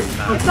 scary, Oh,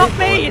 man. It's not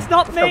me. It's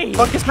not What me. the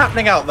fuck is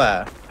happening out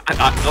there?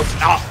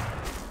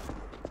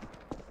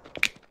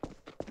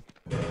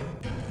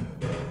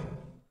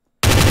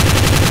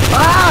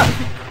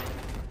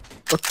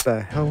 What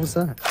the hell was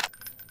that?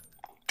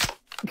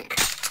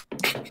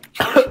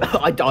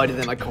 I died and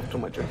then I coughed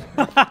on my drink.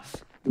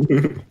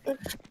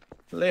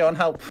 Leon,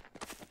 help.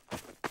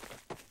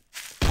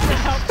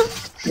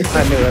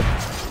 I knew it.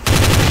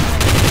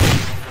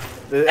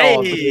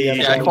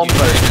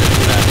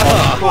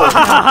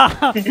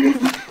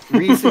 Jack,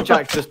 Reese and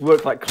Jack just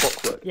work like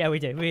clockwork. Yeah, we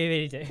do. We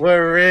really do.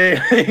 We're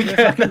really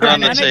gonna... We're on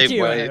the I'm a same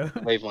duo.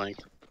 wavelength.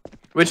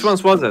 Which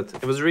ones was it?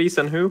 It was Reese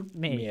and who?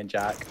 Me Me. and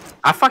Jack.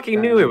 I fucking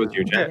knew it was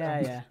you, Jack.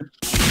 Yeah.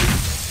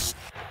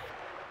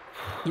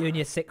 You and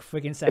your sick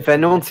friggin' sex. If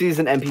anyone sees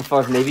an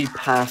MP5 Navy,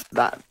 pass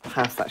that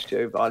shit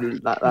over.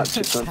 That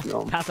shit turns me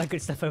on. Pass that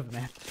good stuff over,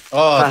 man.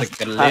 Oh, Pass-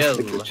 the pass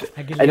the Galil. good shit.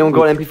 I can Anyone leave.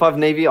 got an MP5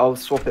 Navy? I'll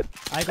swap it.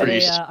 I got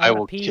Reese, a, I got a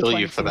will kill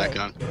you for that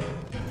gun.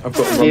 I've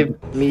got one.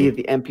 Give me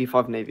the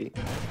MP5 Navy.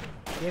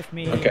 Give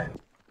me Okay.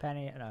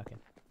 penny. No, okay.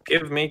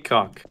 Give me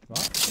cock.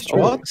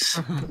 What?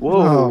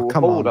 Whoa, Oh,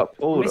 come hold on. up,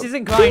 hold This up.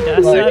 isn't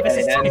Grindr, so this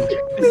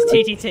is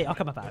TTT. I'll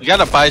come about You it.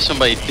 gotta buy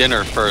somebody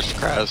dinner first,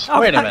 Kraz.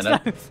 Oh, Wait a thanks,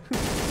 minute.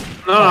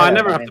 no. No, I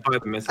never have to buy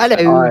the missus.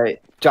 Hello.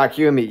 Alright, Jack,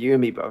 you and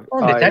me, bro.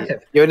 Oh,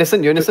 detective. You're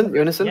innocent, you're innocent,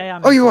 you're innocent. Yeah, yeah.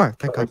 I'm Oh, you are.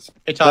 Thank God.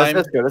 Hey, time.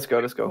 Let's go.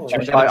 I'm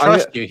gonna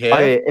trust you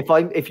here.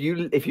 If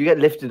you get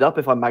lifted up,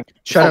 if I'm mag.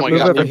 Shut Oh up. my Move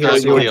God, over you're here very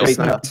so you won't real. get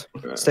sniped.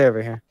 Stay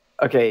over here.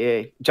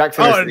 Okay, yeah. Jack's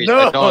Oh innocent. no,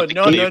 I don't no, have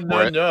no, to no,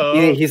 for it.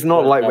 no. He's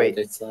not lightweight.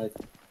 That's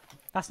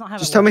not how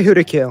Just it tell me works. who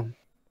to kill.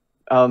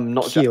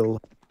 Not Jack. Kill.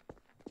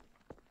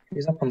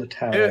 He's up on the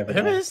tower.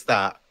 Who is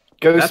that?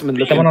 Ghostman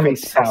looking Someone on the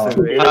pretty tower. sus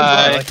over here.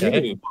 Hi.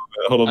 Okay.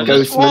 Hold on. I'm a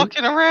minute. just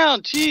walking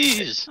around,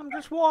 jeez. I'm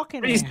just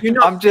walking. Please Here. do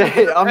not. I'm just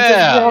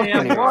Yeah.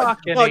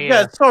 walking here. Like,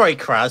 yeah, sorry,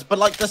 Kraz, but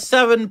like the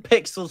 7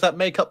 pixels that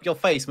make up your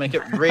face make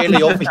it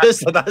really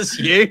obvious that that's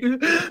you.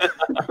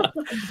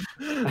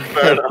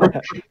 Fair enough.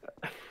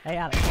 Hey,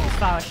 Alex.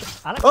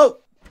 Alex. Oh,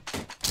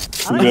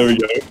 Alex? There we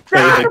go.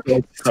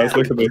 Guys,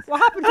 look at this. What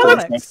happened to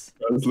Alex?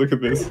 Guys, look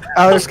at this.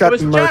 Alex got It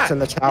was murked Jack. in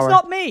the It's tower.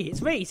 not me.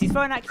 It's Reese. He's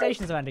throwing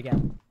accusations around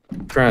again.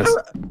 Kraz.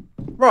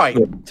 right.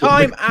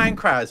 Time and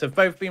Kraz have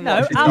both been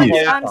No, watching. Alex the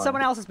whole and time.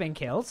 someone else has been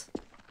killed.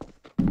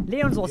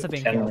 Leon's also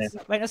been killed.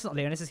 Wait, that's not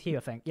Leon. This is Hugh,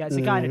 I think. Yeah, it's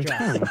a guy in a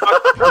dress.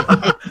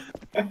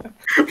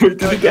 Wait,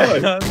 did he die?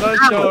 I'm not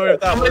sure if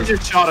that Somebody was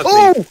just shot at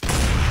Oh! me.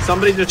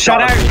 Somebody just Shut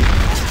shot at out. me.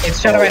 It's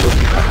Shadow S.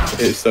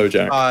 It's so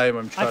Jack.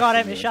 I'm I got him. trusting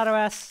It's you. Shadow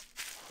S.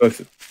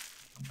 Both.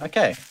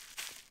 Okay.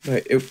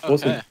 Wait, it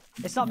wasn't. Okay.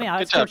 It's not me.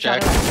 Alex job, killed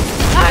Jack. Shadow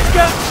S. Alex,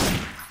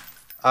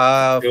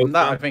 go! From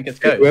that, I think it's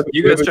Ghost. Whoever-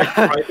 You guys whoever- check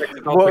the right next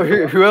to What,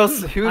 Alpha. who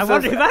else? I Who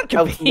wonder who that could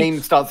else be. name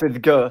starts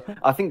with G?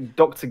 I think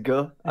Dr. G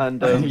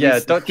and Yeah,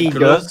 Reese Dr. T.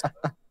 Guz.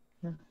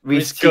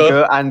 Reese T. G.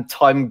 G and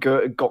Time G.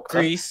 Gokta.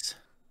 Grease.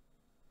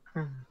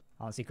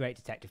 Honestly, great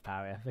detective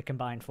power here. The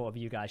combined 4 of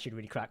you guys should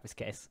really crack this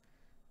case.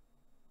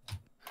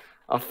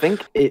 I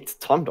think it's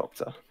Time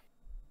Doctor.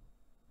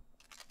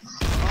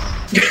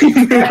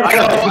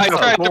 I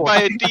tried to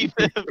buy a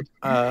defib.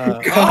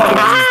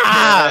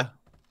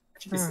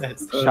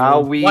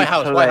 Shall we White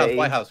House, play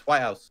White House,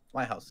 White House, White House,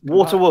 White House.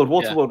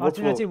 Waterworld? Yeah. Waterworld. I was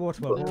going to do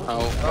Waterworld. Waterworld.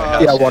 Oh,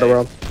 Yeah,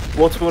 Waterworld.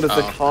 Waterworld is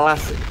a Oh.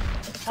 classic.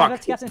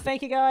 Fuck. Captain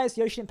Thank you guys.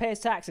 Yoshi didn't pay his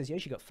taxes.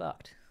 Yoshi got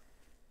fucked.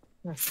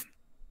 Thank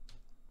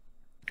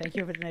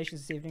you for the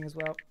donations this evening as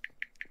well.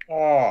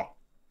 Oh,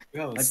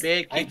 my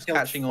beard keeps killed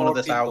catching all of 4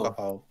 this people.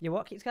 alcohol. Your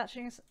what keeps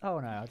catching us? Oh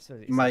no, I just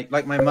My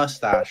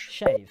mustache.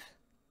 shave.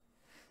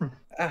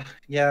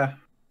 Yeah.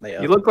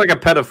 Later. You look like a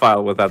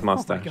pedophile with that Oh my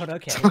mustache. god,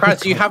 okay.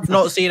 Kraz, you have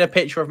not seen a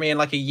picture of me in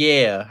like a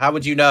year. How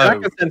would you Jack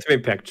know? has sent me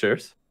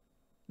pictures.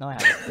 No,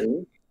 I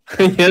haven't.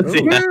 Yes,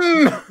 he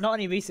has. Not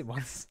any recent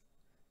ones.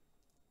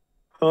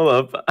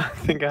 Hold up. I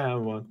think I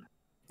have one.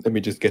 Let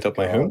me just get up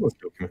my homework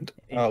document.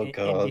 Oh, in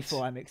God.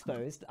 before I'm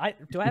exposed.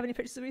 Do I have any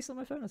pictures of recent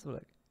on my phone? Let's have a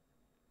look.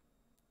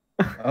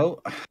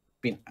 Oh,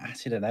 been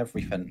added and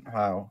everything.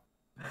 Wow.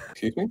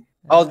 Excuse me?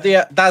 Oh,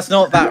 dear. That's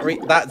not that.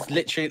 That's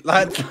literally.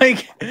 That's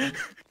like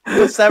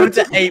 7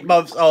 to 8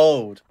 months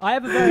old. I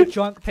have a very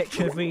drunk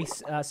picture of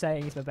Reese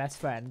saying he's my best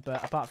friend,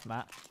 but apart from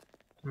that,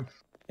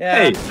 Yeah.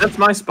 Hey, that's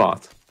my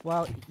spot.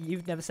 well,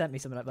 you've never sent me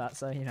something like that,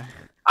 so you know.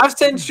 I've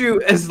sent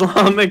you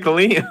Islamic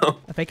Leo.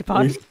 I beg your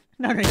pardon?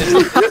 No, Wait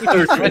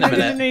a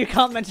minute. No, you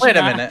can't mention Wait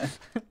a that. minute.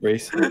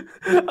 Reese.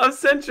 I've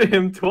sent you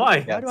him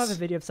twice. Why do I have a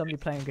video of somebody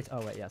playing guitar?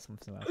 Oh wait, yeah,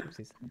 something else.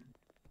 Oopsies.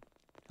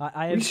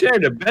 I We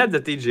shared a bed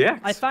at DGX.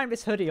 I found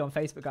this hoodie on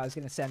Facebook I was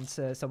going to send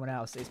to someone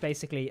else. It's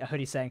basically a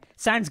hoodie saying,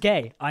 sounds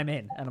gay, I'm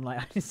in. And I'm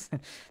like, so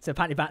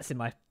apparently that's in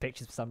my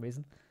pictures for some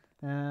reason.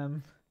 I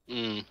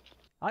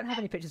don't have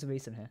any pictures of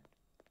Reese in here.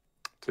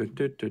 Oh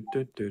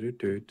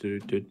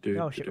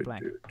shit, we're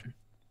playing.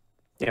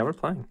 Yeah, we're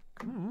playing.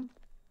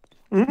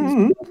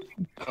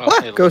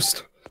 Okay,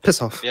 Ghost.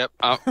 Piss off. Yep.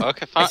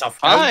 Okay, fine. Piss off,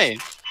 Fine.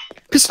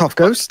 Piss off,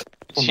 Ghost.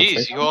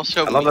 Jeez, you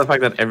also. I love the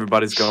fact that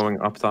everybody's going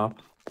up top.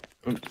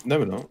 No,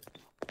 we're not.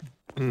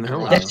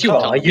 No. Yes, you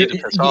are. You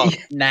piss off.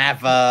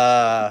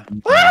 Never.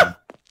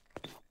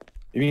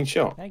 You mean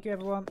shot? Thank you,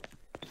 everyone.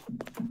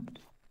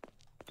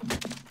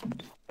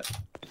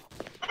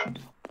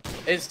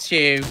 It's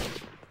you.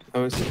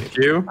 Oh, it's you.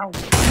 You?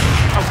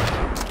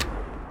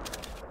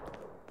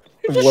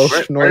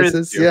 Welsh Where is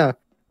noises. you? Yeah.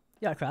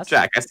 Yeah, Kraz.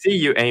 Jack, I see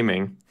you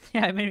aiming.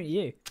 Yeah, I mean at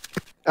you.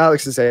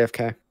 Alex is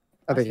AFK.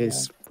 I think Okay.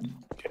 he's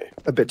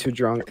a bit too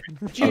drunk.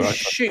 Did you Alright.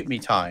 shoot me,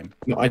 time?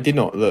 No, I did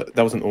not. Look,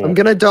 that wasn't all. I'm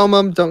gonna dome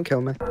him. Don't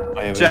kill me.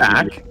 I have a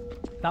Jack? video.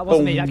 That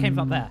wasn't me, that came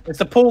from up there. Is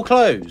the pool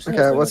closed?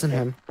 Okay, it wasn't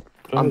him.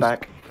 I'm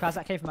back. Kraz,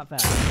 that came from up there.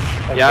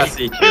 Yeah, I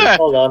see you.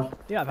 Hold on. Do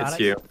you have It's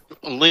Alex? you.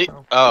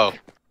 Oh,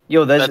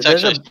 Yo, there's that's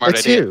actually a a smart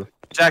It's idea. you.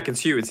 Jack,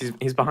 it's you.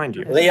 He's behind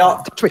you.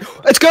 Leo.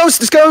 It's Ghost.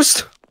 It's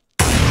Ghost.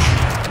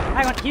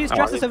 Hang on, Hugh's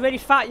dressed as a really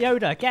fat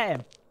Yoda. Get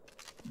him.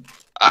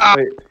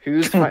 wait,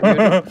 who's Fat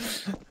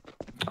Yoda?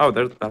 Oh,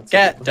 that's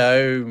Get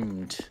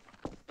domed.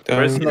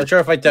 Where is I'm he? not sure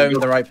if I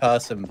domed the right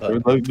person,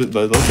 but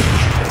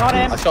Got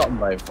him. I shot them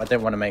both. I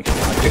didn't want to make sure.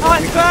 Oh,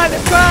 it's Kraz!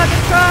 It's Kraz!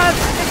 It's Kraz!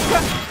 It's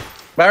Kraz!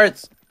 Where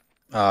it's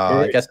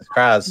I guess it's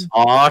Kraz.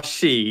 Aw,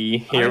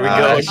 here we go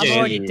I'm again.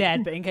 already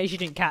dead, but in case you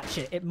didn't catch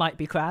it, it might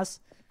be Kraz.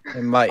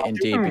 It might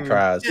indeed be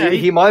Kraz.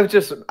 He might have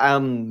just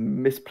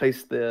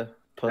misplaced the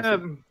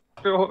person.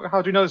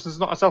 How do you know this is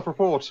not a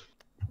self-report?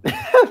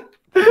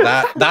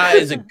 That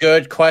is a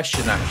good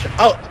question, actually.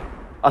 Oh,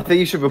 I think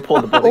you should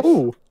report the body.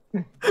 Oh,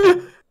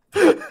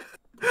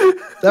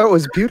 that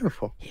was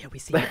beautiful. Here we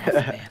see an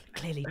alpha male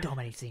clearly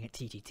dominating at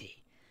TGT.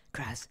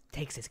 Kraz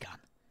takes his gun,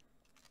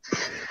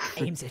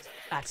 aims it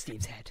at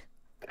Steve's head.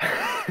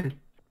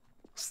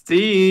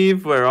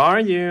 Steve, where are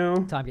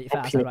you? Time to get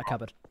your fat ass out of that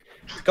cupboard.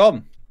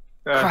 gone.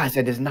 Kraz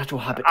in his natural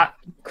habitat.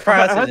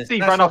 Kraz I heard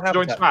Steve ran off to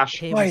join Smash.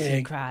 Here we see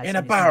Hiding Kraz in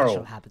a his barrel.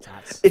 natural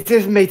habitats. It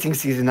is mating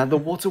season at the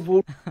water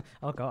wall.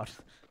 Oh god.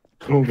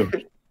 Oh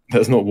god,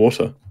 that's not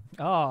water.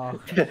 Oh.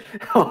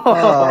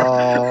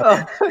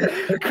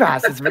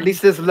 Kraz has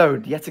released his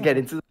load yet again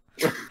into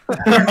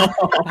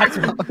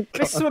the...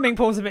 This swimming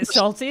pool's a bit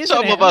salty, isn't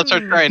Some it? of us are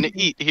trying to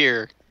eat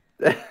here.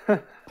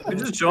 We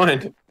just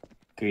joined.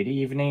 Good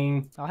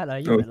evening. Oh, hello,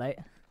 you're a bit late.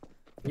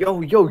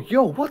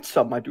 Yo, what's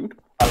up, my dude?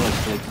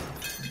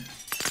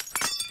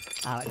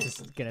 Alex is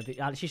gonna be.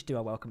 Alex, you should do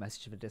a welcome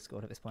message for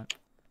Discord at this point.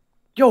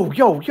 Yo,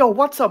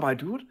 what's up, my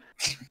dude?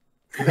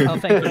 Oh,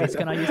 thank you. It's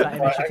gonna use that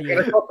image for I'm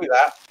gonna you. copy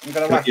that. I'm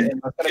gonna whack it in.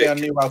 That's gonna be a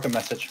new welcome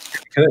message.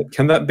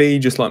 Can that be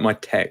just like my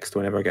text?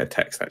 Whenever I get a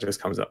text, that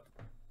just comes up.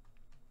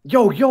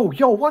 Yo,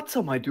 what's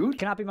up, my dude?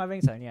 Can that be my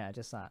ringtone? Yeah,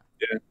 just that.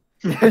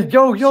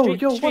 Yo,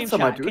 Stream what's up,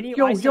 my chat, dude? Can you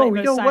Yo,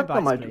 isolate those what's up,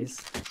 sound my bites,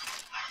 dude? please?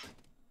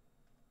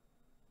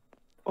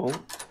 Oh.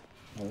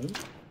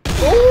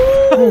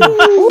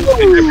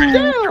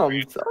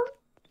 Damn, son.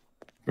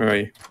 Where are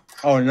you?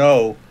 Oh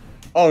no.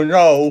 Oh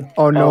no.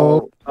 Oh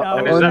no.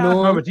 And Oh, is that no. the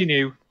moment he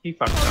knew? He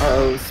fucked up.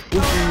 Oh,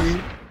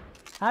 spooky.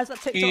 How's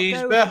that TikTok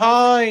He's go?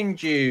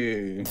 behind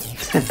you.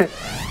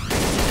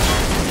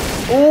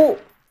 Oh.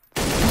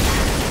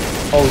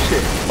 Oh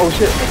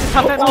shit. This is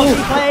how technology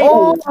plays.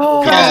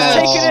 Oh. Kraz Yes.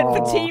 taking it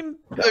for team.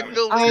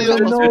 Out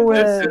of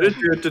nowhere.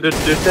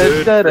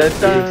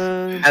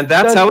 And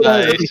that's how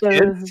Nice.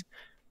 it is.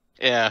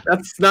 Yeah.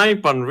 That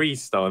snipe on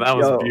Reese, though, that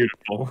was Yo.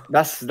 beautiful.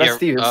 That's Here,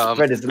 Steven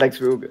spread his legs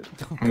real good.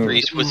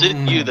 Reese, was it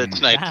you that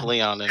sniped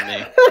Leon and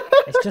me?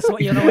 It's just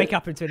what you're gonna wake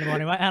up into in the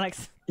morning, right,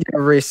 Alex? Yeah,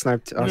 Ray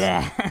sniped us.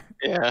 Yeah.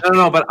 Yeah.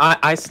 No, but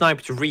I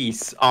sniped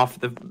Reese off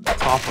the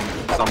top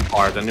of some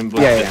part, and it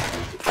was Yeah.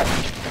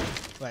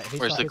 Wait, who's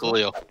Where's the got-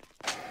 who's Galil?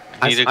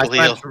 I Need a sniped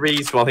Galil.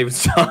 Reese while he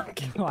was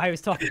talking. what? Oh, I was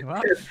talking.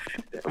 What?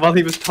 While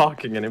he was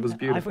talking, and it was I thought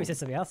beautiful. you said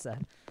something else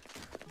then.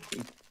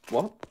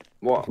 What?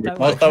 Don't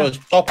Whilst worry. I was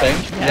topping.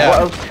 What Yeah.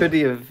 else could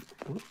he have?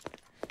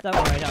 Don't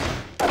worry. Don't worry.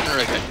 I don't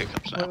reckon I pick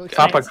up We'll snap.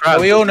 Papa connect. Kraz.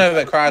 We all know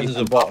that Kraz is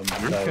a bottom.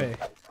 So. True.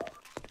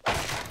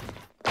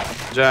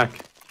 Jack.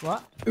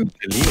 What?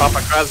 Papa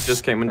Kraz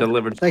just came and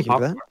delivered Thank you for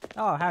popcorn. that.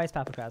 Oh, how is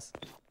Papa Kraz?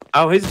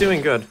 Oh, he's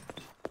doing good.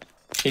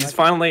 He's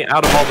finally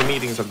out of all the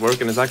meetings at work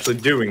and is actually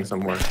doing some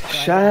work.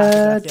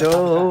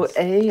 Shadow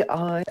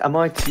AI. Am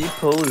I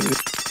T-posing?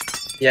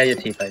 Yeah, you're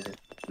T-posing.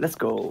 Let's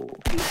go.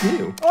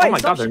 Ew. Oh, wait, my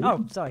stop god. sh-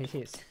 Oh, sorry, he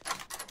is.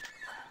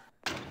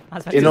 I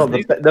was about You to know,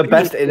 say, the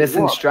best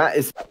innocent strat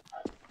is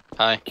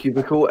Hi.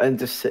 cubicle and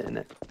just sit in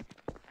it.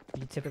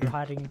 you typically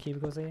hiding in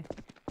cubicles, are you?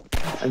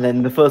 And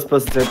then the first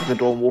person to open the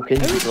door and walk in.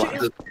 Who is is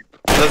like, it?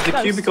 Does the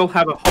cubicle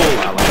have a hole,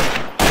 Alan?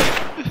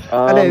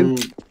 Hello.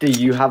 Do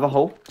you have a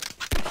hole?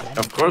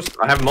 Of course,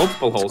 I have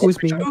multiple holes.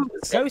 Excuse me.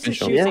 Ghost is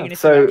Sure. shooting in Yeah. his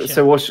So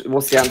direction.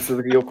 what's the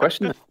answer to your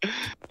question?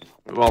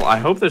 Well, I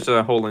hope there's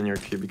a hole in your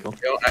cubicle.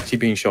 You're actually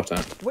being shot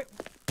at.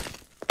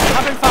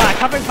 Covering fire!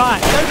 Covering fire!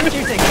 Ghost is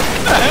shooting!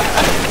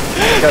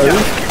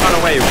 Ghost.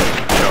 Run away,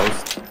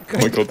 Ghost. Oh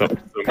my god, that was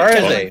so Where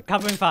is much he?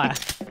 Covering fire.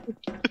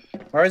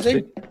 Where is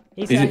he?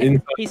 He's He's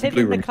in he's the hidden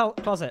in blue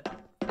the closet.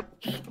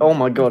 Oh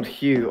my god,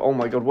 Hugh. Oh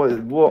my god,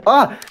 what?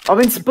 Ah, I'm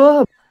in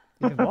sperm.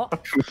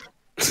 What?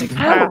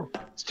 How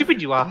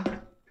stupid you are.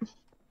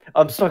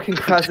 I'm stuck in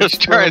Kraz's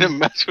Just trying to sperm.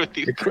 mess with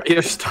you.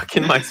 You're stuck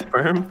in my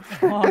sperm.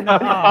 Oh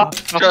no!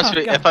 Trust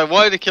me, God. if I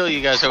wanted to kill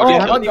you guys, I would Oh,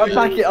 have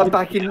killed you. I'm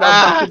back in.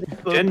 Ah. the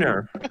sperm.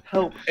 Dinner.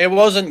 Help. It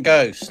wasn't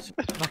Ghost.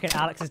 Fucking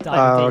Alex has Oh,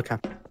 died. deep.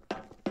 okay.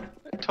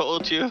 I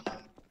told you.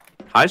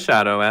 Hi,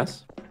 Shadow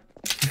S.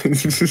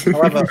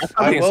 However, I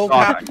Fucking will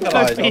stop.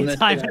 capitalize on this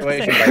Time.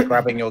 situation by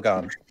grabbing your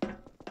gun.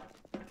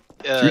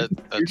 That's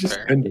just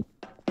fair. ended.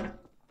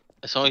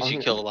 As long as you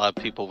kill a lot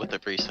of people with a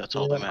Reese, that's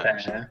all that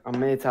matters. I'm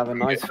here to have a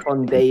nice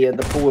fun day at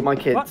the pool with my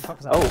kids. What the fuck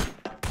was that? Oh,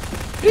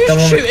 Someone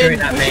was shooting?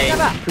 shooting at me.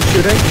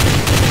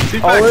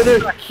 oh,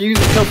 no, Hugh's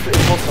the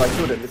imposter. I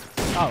killed him.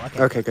 Oh,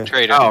 okay. Okay, good.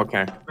 Traitor. Oh,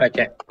 okay.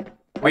 Okay.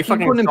 We I keep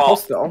calling fucking saw,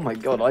 imposter. Oh my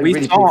god, I we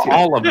really saw played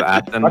all of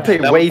that. And I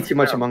played that way was too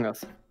much terrible. Among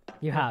Us.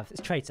 You have.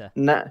 It's traitor.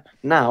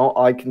 Now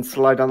I can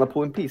slide down the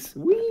pool in peace.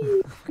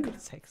 Whee! For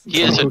God's sakes.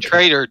 He is a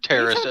traitor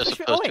terrorist as Push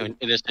it opposed to away. an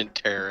innocent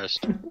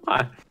terrorist.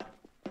 Why?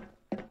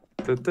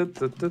 You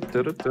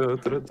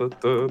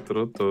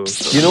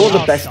know what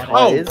the Oh, best sorry.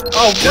 high is?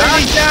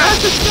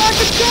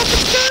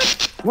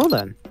 Well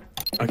then.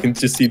 I can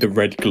just see the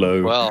red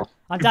glow. Well,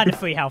 I'm down to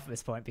 3 health at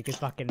this point because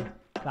fucking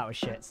that was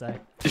shit. So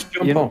Just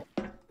jump You- on.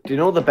 Do Do you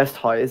know what the best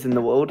high is in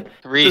the world?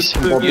 Reese, Just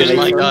use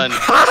my population. gun.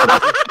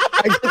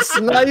 I get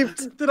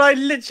sniped. Did I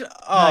literally?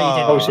 No, you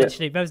didn't. Oh, shit.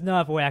 Literally, there was no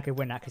other way I could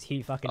win that because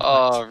Hugh fucking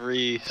Oh,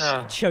 Reese.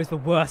 chose the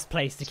worst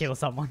place to kill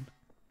someone.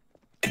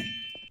 We're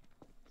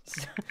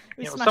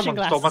Yeah, smashing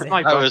someone stole my glasses in.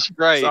 sniper. I was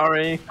right.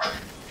 Sorry.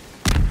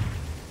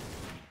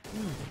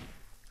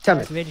 Damn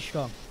it. It's really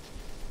strong.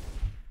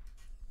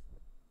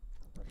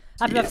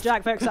 Happy birthday,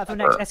 Jack. Very excited for the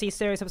next SE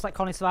series. It was like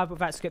Connie Survival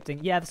without scripting.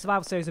 Yeah, the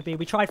survival series will be.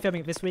 We tried filming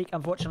it this week.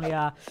 Unfortunately,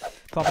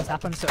 problems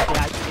happened, so it'll be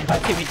out in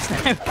about 2 weeks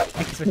now.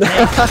 Because we're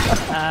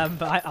dead.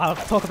 But I'll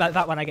talk about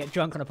that when I get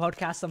drunk on a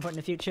podcast some point in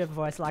the future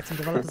before I slag some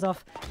developers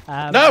off.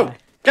 No!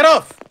 Get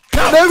off!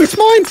 No, it's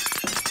mine.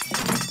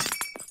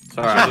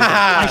 Sorry.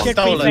 I should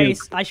Stolen.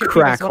 preface. I should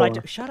preface what I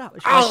Crack do. Shut up.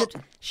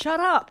 Shut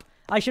up.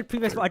 I should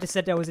preface what I just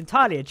said there was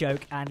entirely a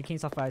joke, and King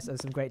Software are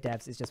some great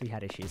devs. It's just we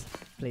had issues.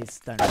 Please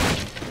don't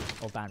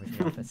or ban me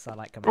from the office. I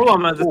like coming. Oh,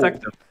 I'm a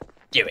detective.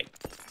 Do it.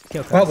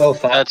 Kill Well, Kraz. well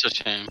fought. That's a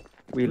shame.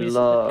 We Can we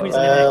love. just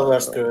eliminate-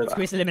 That's good. Can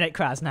we just eliminate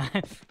Kraz now?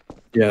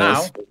 Yeah.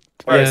 Now?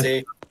 Where is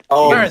he?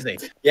 Oh, Where is he?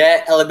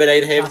 yeah,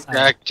 eliminate him.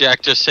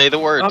 Jack, just say the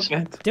words.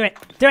 Okay. Do it.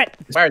 Do it.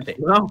 Where is he?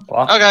 No.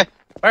 Okay,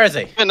 Where is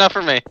he? enough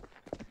for me.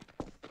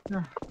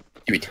 Do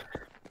it.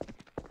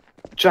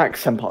 Jack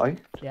Senpai.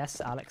 Yes,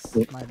 Alex.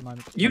 My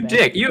You bad.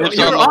 dick. You're It's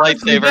on the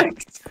honestly lightsaber.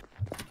 dicks.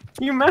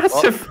 You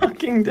massive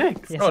fucking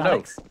dicks. Yes, Oh, no.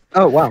 Alex.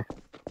 Oh wow.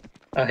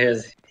 Oh, he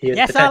is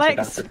Yes, detective. Alex.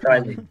 That's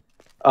surprising.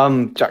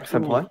 Jack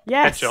Senpai.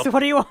 Yes. Headshot. What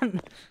do you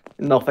want?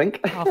 Nothing.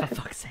 Oh, for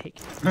fuck's sake.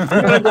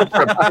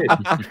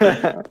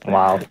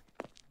 Wow.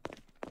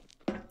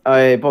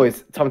 Hey,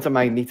 boys, time to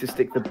need to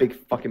stick the big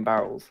fucking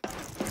barrels.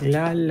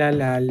 La la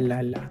la la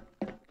la.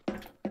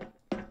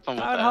 Fun with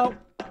Fire that. hole.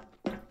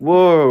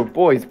 Whoa,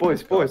 boys, my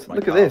look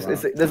at God, this.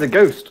 wow. There's a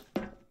ghost.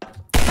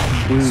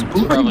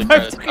 Probably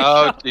good.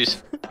 Oh,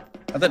 jeez.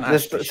 I didn't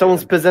actually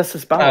Someone's shoot him. possessed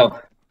this barrel.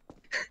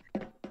 Oh,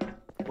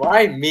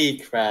 Why me,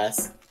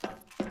 Crass?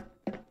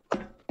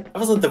 I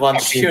wasn't the one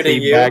Fucking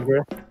shooting you.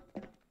 teabagger.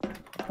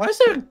 Why is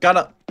there a gun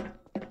up?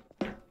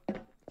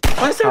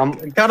 Why is there a Um,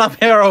 gun up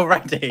here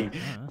already?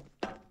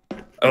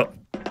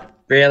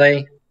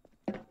 really?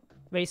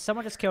 Wait,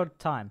 someone just killed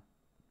time.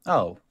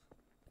 Oh.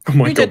 Oh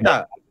my Who god. did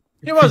that?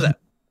 Who was it?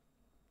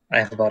 I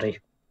have a body.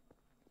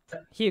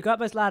 Hugh, go up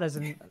those ladders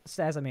and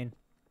stairs, I mean.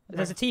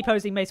 There's a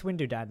T-posing Mace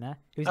Windu down there,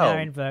 who's Oh. now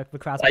in the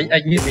Kraz.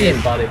 I use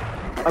the body.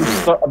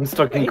 I'm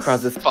stuck in It's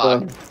Kraz's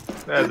fun. sperm.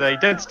 There's a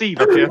dead Steve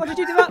up here. What did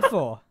you do that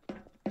for?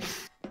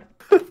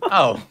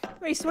 Oh.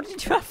 Reese, what did you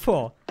do that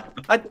for?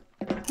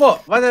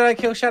 What? Why did I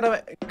kill Shadow?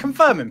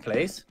 Confirm him,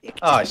 please.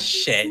 Oh,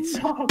 shit. It's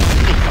not me!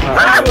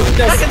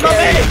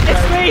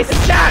 It's Reese!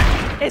 It's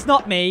Jack! It's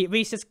not me.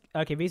 Reese is...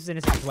 Okay, Reese is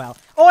innocent as well.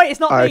 Oi, it's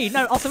not I me!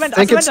 No, I'll surrender.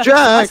 think I it's surrender.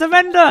 I Jack.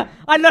 surrender!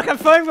 Look, I'm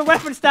throwing my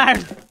weapons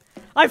down!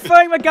 I'm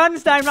throwing my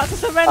guns down, that's a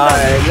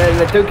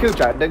surrender! Don't kill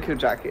Jack. Don't kill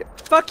Jack here.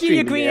 Fuck you, you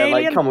Stream, green yeah,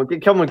 alien!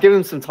 Like, come on, give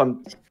him some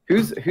time.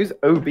 Who's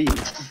OB?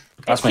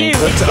 It's you,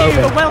 it's you,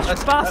 the Welsh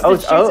bastard Oh,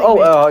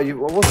 shooting me.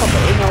 what's up?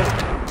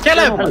 No. Kill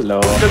him! Hello.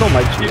 What's going on,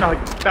 mate? You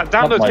know,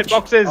 down those tip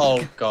boxes.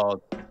 Oh, God.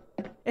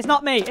 It's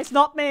not me, it's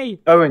not me!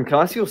 Owen, can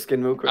I see your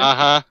skin real quick?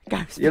 Uh-huh.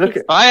 Ghost You look Reese.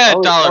 at. I had a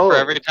Oh, dollar for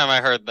oh. every time I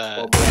heard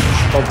that.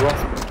 Bob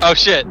Ross. Oh,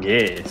 shit.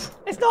 Yes.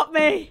 It's not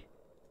me!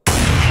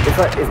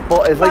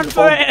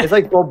 It's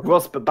like Bob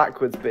Ross but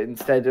backwards, but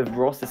instead of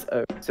Ross it's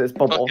O. So it's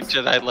Bob Fucking Ross.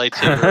 Jedi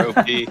lightsaber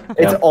OP.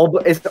 It's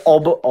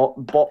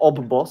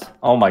Ob Boss.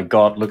 Oh my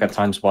god, look at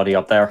Time's body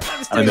up there.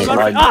 Doing it's a run-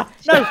 right. Ah!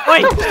 No,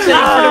 wait! He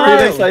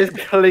No! looks like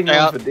he's killing Hang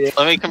on on, for dear.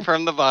 let me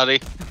confirm the body.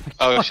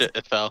 Oh, shit,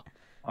 it fell.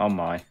 Oh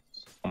my.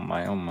 Oh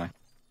my, oh my.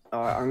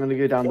 Alright, I'm gonna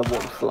go down the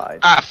water slide.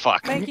 Ah,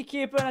 fuck. Thank you,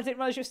 Cupid. I didn't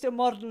realize you're still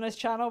modded on this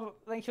channel, but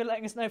thank you for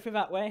letting us know through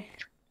that way.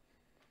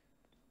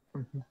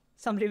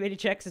 Somebody really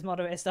checks his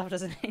moderator stuff,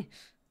 doesn't he?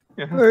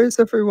 Where is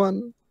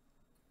everyone?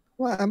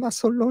 Why am I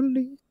so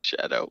lonely?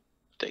 Shadow,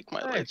 take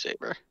my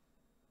lightsaber.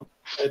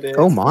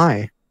 Oh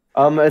my.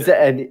 Is there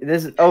any?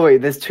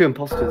 There's two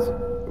imposters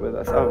with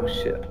us. Oh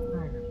shit.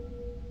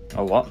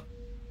 Oh what?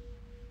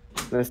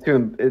 There's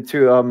two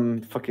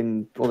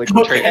fucking what they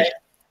call Traitors.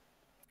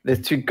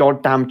 There's two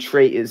goddamn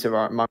traitors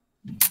around my.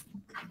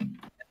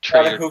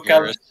 Traitor who comes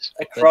terrorists.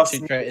 across.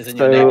 Two traitors in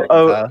your So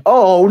neighborhood.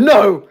 oh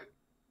no!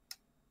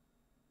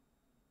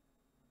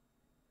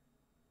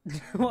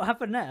 What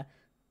happened there?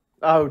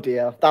 Oh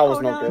dear, that was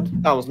Oh, not no.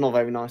 good. That was not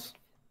very nice.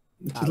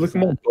 Just look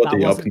at my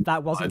body up.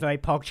 That wasn't very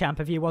PogChamp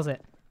of you, was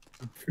it?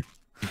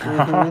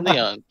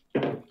 Leon.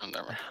 Oh,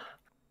 never mind.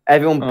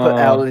 Everyone put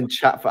L in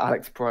chat for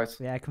Alex Price.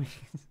 Yeah, can we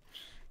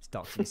just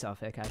dox yourself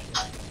here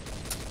casually?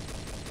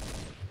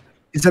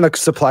 He's in the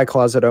supply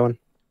closet, Owen.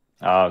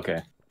 Oh,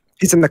 okay.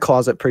 He's in the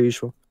closet per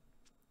usual.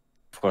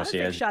 Of I course don't he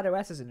think is. Shadow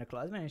S is in the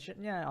closet. I mean,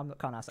 yeah, I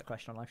can't ask that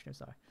question on livestream,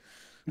 sorry.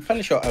 I'm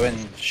fairly sure Owen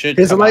should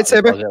Here's a come out the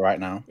lightsaber. closet right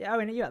now. Yeah,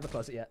 Owen, are you at the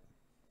closet yet?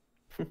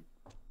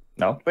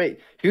 No, Wait,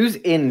 who's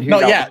in? Who's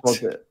Not out yet. the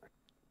closet?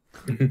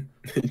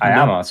 I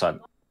am outside.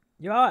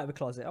 You are out of the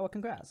closet. Oh, well,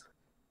 congrats.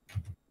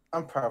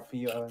 I'm proud for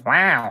you, Owen.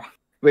 Wow.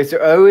 Wait, so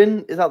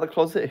Owen is out the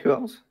closet. Who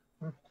else?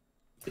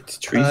 It's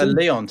treason.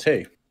 Leon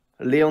too.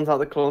 Leon's out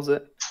the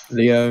closet.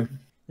 Leo.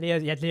 Leo,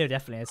 yeah, Leo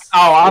definitely is.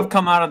 Oh, I've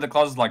come out of the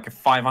closet like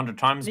 500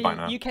 times by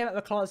now. You came out of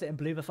the closet and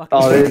blew the fucking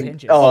Oh,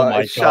 hinges. oh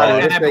my Shadow,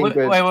 God. this And I blew, ain't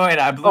good. wait,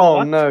 I blew Oh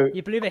what? no.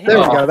 You blew the There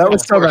hinges. we go. That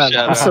was so Poor bad.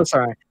 I'm Shadow. so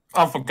sorry.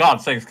 Oh, for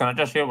God's sakes, can I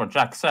just hear what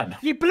Jack said?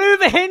 You blew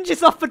the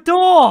hinges off the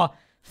door.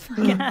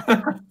 Fucking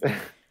hell.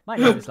 My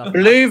neighbours love it.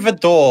 Blew the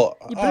door.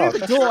 You blew the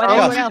that's door and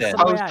everyone else disgusting.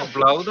 on the way Supposed to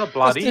out. blow the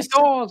bloody That's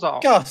doors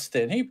off.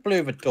 Disgusting. He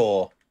blew the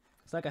door.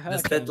 It's like a This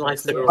hurricane. dead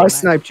lights but it's are Leo, I mate.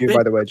 sniped you,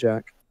 by the way,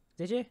 Jack.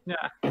 Did you? Yeah.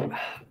 Yeah,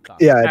 I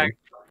Yeah, did.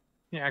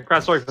 yeah.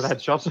 Grant, sorry for the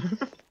headshot.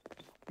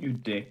 You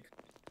dick.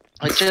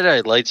 My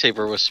Jedi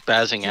lightsaber was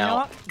spazzing Do you know out.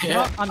 what? Do you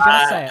know what? I'm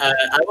gonna say it.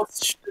 I was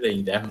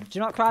shooting them. Do you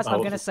know what, Kraz?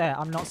 I'm gonna say it.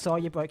 I'm not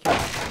sorry you broke your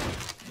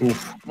leg.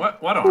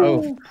 What? What?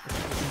 Oh.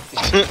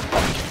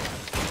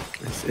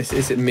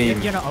 Is it me?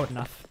 You're not old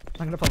enough.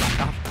 I'm gonna put that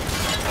down.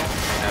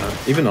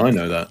 Even I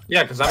know that.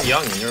 Yeah, because I'm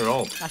young and you're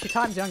old. Actually,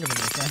 Time's younger than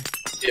me,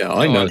 so. Yeah,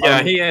 I know.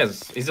 Yeah, he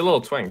is. He's a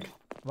little twink.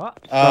 What?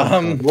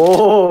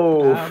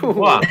 Whoa.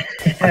 What?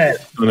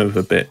 Son of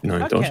a bit. No,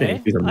 Okay,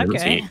 dodgy. He's a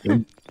okay.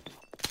 lunacy.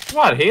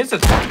 What? He is a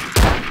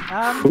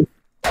twink.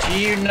 Do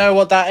you know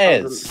what that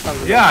is?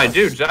 Yeah, I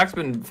do. Jack's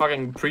been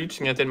fucking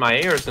preaching it in my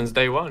ear since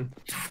day one.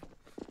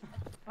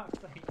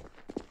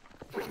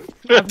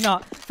 I've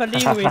not. For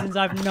legal reasons,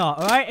 I've not,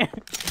 alright?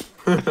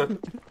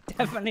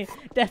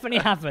 definitely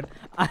haven't.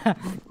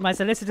 My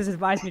solicitors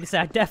advised me to say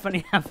I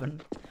definitely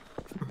haven't.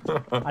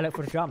 I look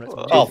for the drama.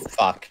 Oh,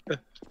 fuck.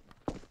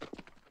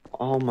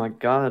 Oh my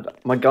god.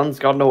 My gun's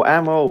got no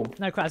ammo.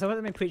 No, Kraz, I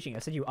wasn't been preaching. I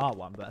said you are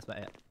one, but that's about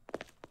it.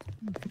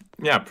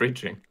 Yeah,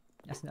 preaching.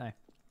 Yes, no.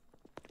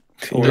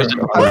 You're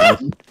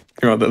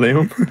right there,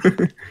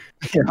 Liam.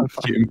 Yeah, I'm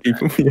fine. Shooting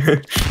people.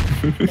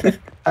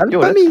 Yeah.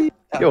 Yo, me.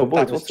 Yo,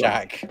 boys, That was what's up?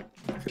 Jack.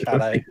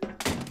 Shadow.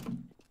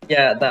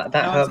 Yeah, that No,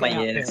 hurt it's my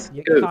getting up ears.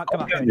 here. You can't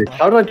come up here.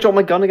 How do I drop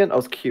my gun again? That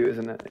was cute,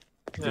 isn't it?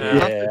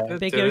 Yeah.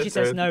 Big Yoshi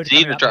says no.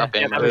 Z to drop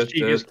Yeah, ammo. that was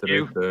genius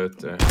cue.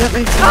 That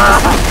makes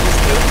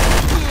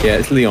sense. Yeah,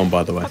 it's Leon,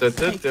 by the way. Wait, no,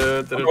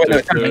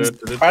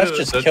 Kraz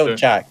just killed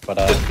Jack, but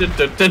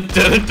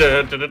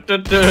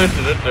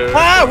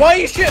Ah, why are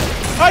you shooting?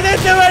 I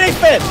didn't do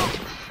anything!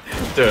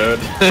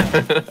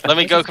 Let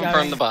me This go is confirm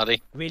going the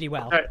body. Really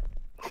well.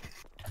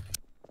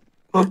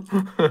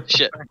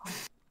 Shit.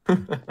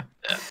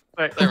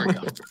 Right. There we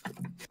go.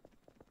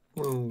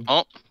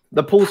 Oh,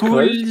 The pool's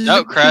closed.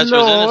 no, Kraz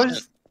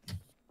was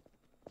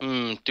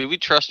innocent. Do we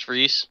trust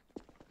Reese?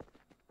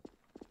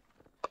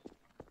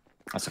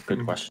 That's a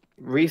good question.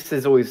 Reese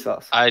is always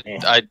sus. I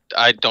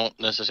don't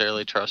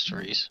necessarily trust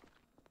Reese.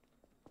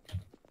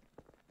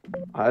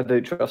 I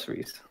don't trust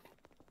Reese.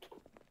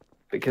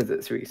 Because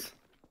it's Reese.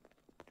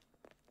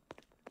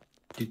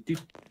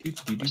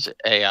 It's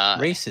AI.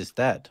 Reese is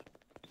dead.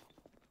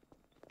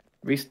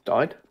 Reese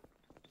died?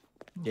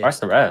 Yeah. Where's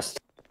the rest?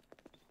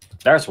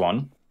 There's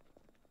one.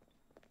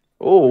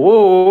 Oh, whoa,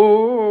 whoa,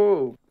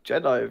 whoa, whoa.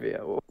 Jedi over here.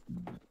 Whoa.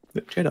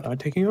 The Jedi are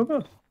taking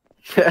over.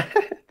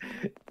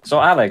 So,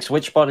 Alex,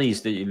 which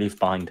bodies did you leave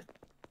behind?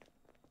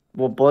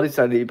 What bodies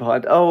did I leave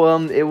behind? Oh,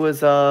 it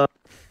was, I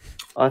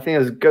think it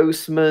was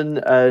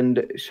Ghostman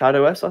and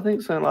Shadow S, I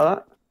think, something like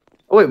that.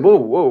 Oh, wait,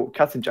 whoa,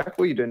 Captain Jack,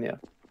 what are you doing here?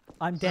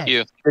 I'm dead.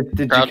 You. Did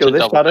you Crouch kill and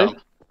this double Shadow?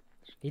 jump.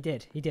 He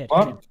did.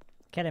 What?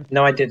 Kill him.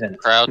 No, I didn't.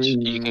 Crouch.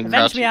 You can Avenge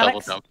crouch me, and double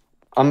Alex. jump.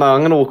 I'm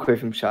gonna walk away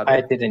from Shadow.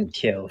 I didn't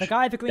kill. The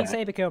guy with the green Jack.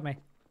 saber killed me.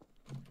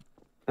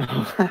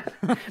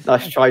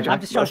 Nice try, Jack. I'm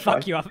just trying Nice to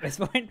fuck try. you up at this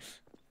point.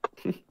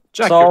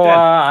 Jack, So, you're dead.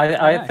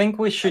 I Yeah. think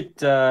we should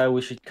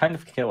kind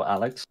of kill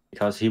Alex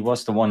because he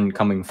was the one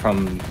coming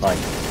from like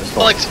the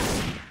store. Alex,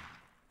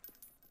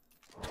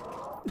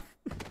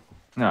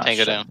 No,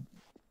 tango shit. down.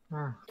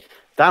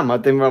 Damn, I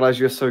didn't realize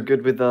you're so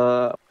good with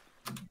Galil.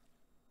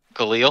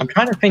 I'm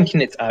kind of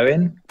thinking it's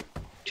Owen.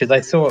 Because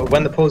I saw,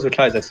 when the pools were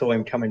closed, I saw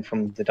him coming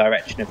from the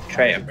direction of the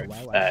traitor room.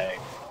 So,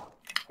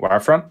 Where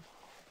from?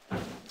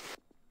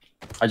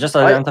 I just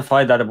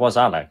identified that it was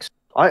Alex.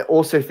 I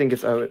also think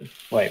it's Owen.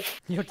 wait.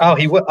 You're Oh,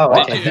 dead. he was. Oh,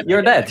 What? okay.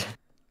 You're dead.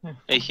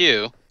 Hey,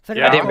 Hugh. For the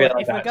Yeah. I didn't record,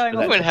 realise if we're that, going so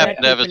off You wouldn't what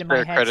happen to have people a in my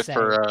spare head credit say,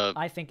 for,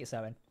 I think it's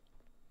Owen.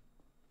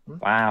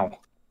 Wow.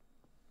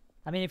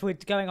 I mean, if we're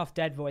going off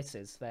dead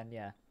voices, then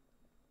yeah.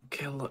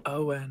 Kill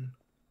Owen.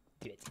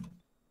 Do it.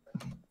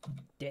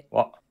 Do it.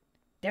 What?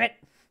 Do it.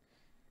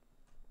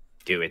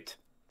 Do it.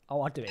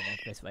 Oh, I'll do it then.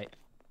 This way.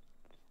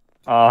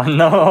 Oh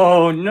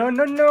no, no,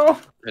 no, no!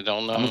 I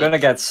don't know. I'm gonna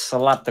get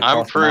slapped across I'm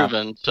the map.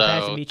 proven, Prepare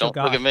to so meet your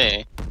don't look God. at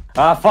me.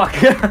 Ah, fuck!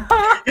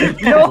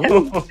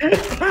 No!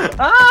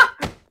 Ah!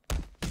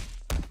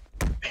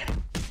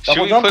 Should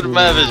we Double put him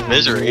out of his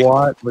misery?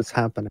 What was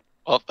happening?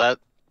 Well, that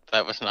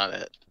was not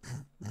it.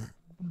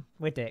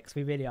 We're dicks.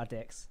 We really are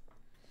dicks.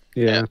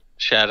 Yeah.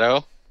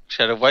 Shadow,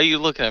 why are you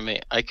looking at me?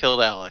 I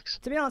killed Alex.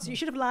 To be honest, you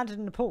should have landed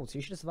in the pool, so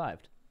you should have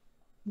survived.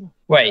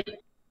 Wait.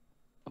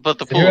 But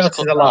the So who pool's else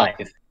is alive?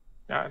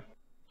 Yeah.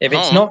 If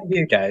it's Oh. not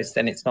you, Ghost,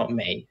 then it's not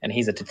me. And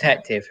he's a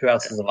detective. Who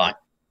else is alive?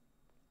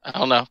 I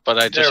don't know, but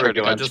I just There we heard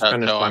a go, I just gunshot,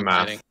 finished so my I'm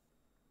math. waiting.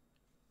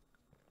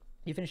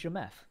 You finished your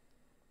math.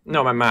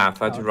 No, my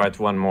math. I had to Oh. write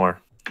one more.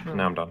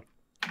 Now I'm done.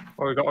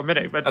 Well, we got a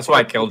minute. But That's why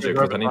I killed you,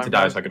 because I need to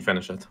die so I can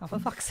finish it. Oh, for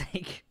fuck's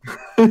sake. I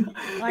am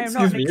not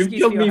Excuse an me, you excuse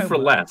killed for your me for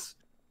homework. less.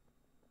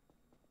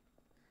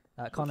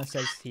 Connor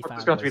says he found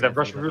It's going to be those that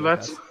Russian available roulette.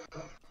 guys.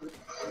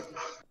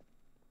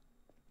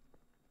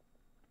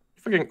 You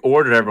fucking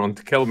ordered everyone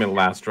to kill me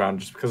last round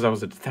just because I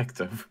was a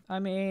detective. I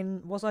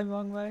mean, was I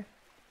wrong though?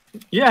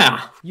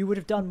 Yeah. You would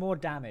have done more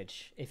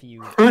damage if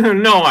you...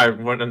 No, I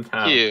wouldn't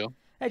have. You.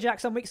 Hey Jack,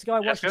 some weeks ago I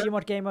watched Yes, a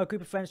Gmod game where a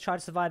group of friends tried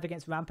to survive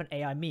against rampant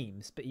AI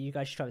memes, but you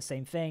guys should try the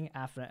same thing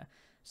after...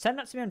 Send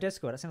that to me on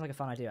Discord, that seems like a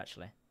fun idea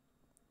actually.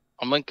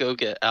 I'm gonna go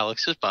get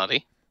Alex's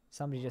body.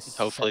 Somebody just...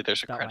 Hopefully said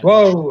there's a that credit.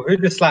 idea. Whoa, who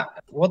just slapped?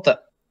 What the?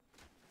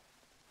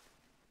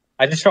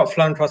 I just got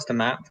flown across the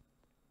map.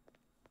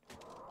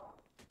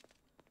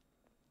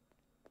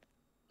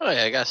 Oh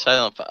yeah, I got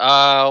silent.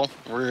 Oh,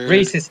 rude.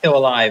 Reese is still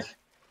alive.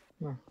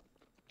 I'm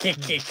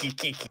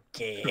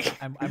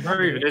Where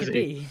wondering even who it is could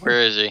he? be.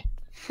 Where is he?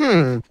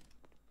 Hmm.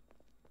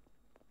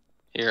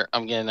 Here,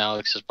 I'm getting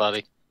Alex's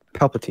body.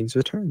 Palpatine's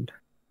returned.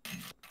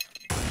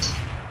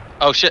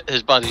 Oh shit,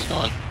 his body's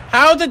gone.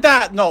 How did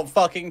that not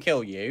fucking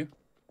kill you?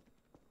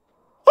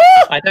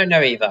 I don't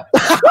know either.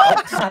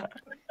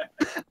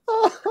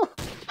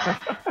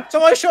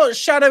 So I shot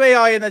Shadow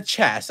AI in the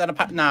chest, and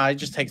nah, it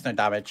just takes no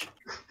damage.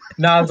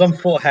 No, I was on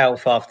 4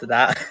 health after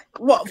that.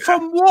 What?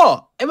 From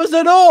what? It was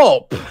an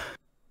AWP!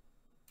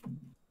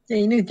 Yeah,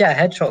 you need to get a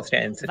headshot to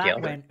get into the That kill.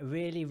 went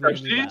really, Did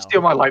really you well.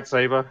 steal my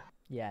lightsaber?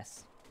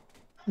 Yes.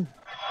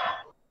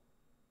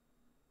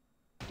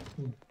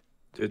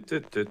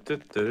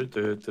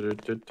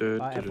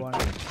 Right, everyone.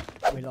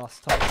 We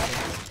lost.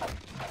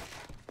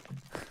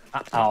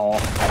 Oh.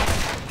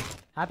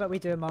 How about we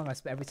do Among Us,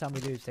 but every time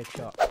we lose, take a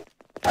shot?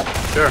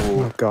 Sure.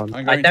 Oh god.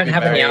 I'm I going don't to be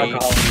have any very,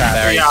 alcohol.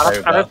 Sadly. very Yeah, I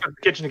sober. left the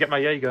kitchen to get my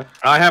Jaeger.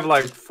 I have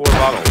like 4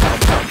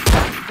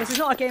 bottles. This is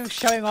not a game of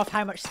showing off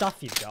how much stuff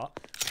you've got.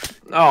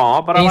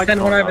 Oh, but I Can you like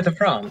send one showing over off. to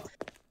France?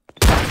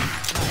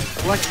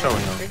 I like showing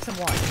off. Drink some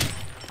wine.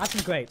 Have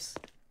some grapes.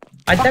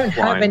 I don't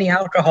have wine. any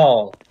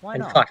alcohol. Why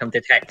And not? fuck, I'm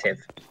detective.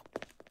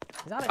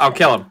 Is that I'll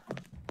kill him.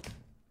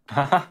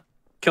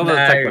 Kill the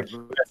No.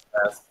 detective.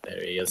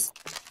 There he is.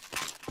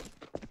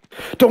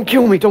 Don't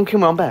kill me,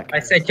 I'm back. I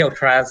said kill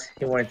Traz.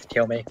 He wanted to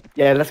kill me.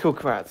 Yeah, let's go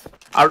Kraz.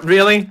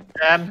 Really?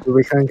 Do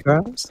we find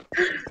crabs?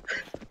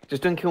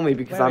 Just don't kill me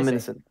because Where I'm is he?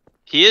 innocent.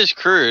 He is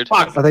crude.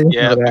 Fuck. Are they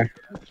Yeah. over there?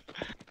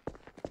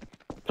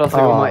 Plus I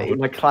got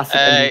my classic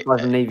Hey,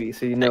 M5 Navy,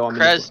 so you know I'm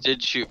Krez innocent.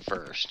 did shoot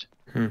first.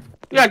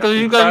 Yeah, because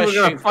you guys were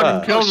gonna Shoot fucking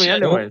first. kill Oh, me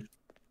shit. anyway.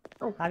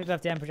 Happy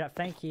birthday, Emperor Jack.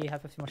 Thank you.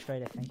 Happy birthday from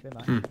Australia. Thank you very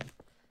much.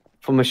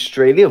 From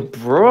Australia?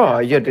 Bro,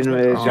 you didn't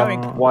realize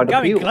Going, how wide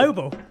going appeal.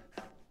 global.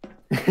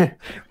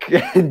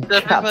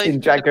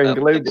 Captain Jack going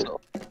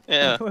global.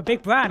 Yeah. We're a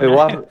big brand. Wait,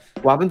 now.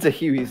 what happened to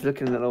Hugh? He's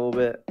looking a little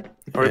bit...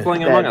 Are we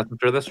playing Dead. Among Us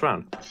after this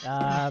round?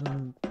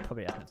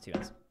 Probably after 2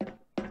 rounds.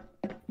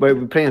 Wait,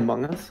 we're playing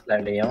Among Us?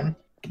 Slowly on.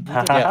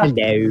 Yeah,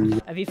 No.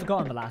 Have you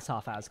forgotten the last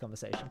half hour's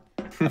conversation?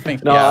 I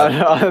think. No,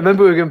 yeah. I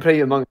remember we were going to play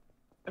Among Us.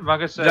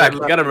 Among Us, Jack, you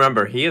gotta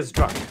remember, he is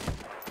drunk.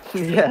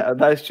 Yeah,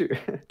 that's true.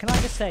 Can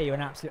I just say you're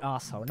an absolute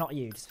asshole? Not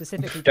you,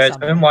 specifically to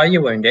Desmond, somebody. why are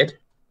you wounded?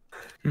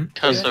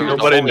 Because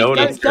Nobody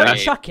noticed. Don't Yeah.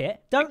 chuck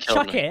it. Don't Kill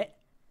chuck me. it.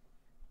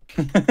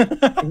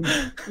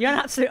 You're an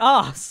absolute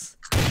arse.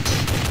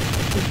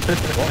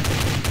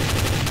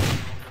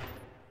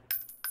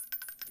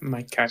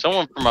 My cat.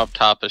 Someone from up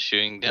top is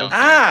shooting down.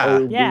 Ah!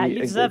 Oh, Yeah, the you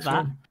deserve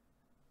that.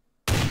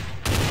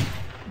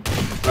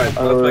 Right,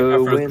 so let's make our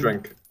first win.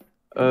 drink.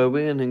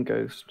 Win and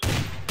Ghost.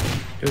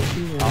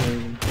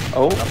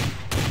 Oh.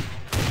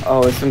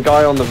 Oh, there's some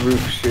guy on the roof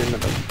shooting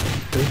at them.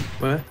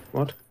 Where?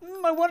 What?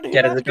 I wonder who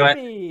Yeah, that there's a could guy-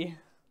 be.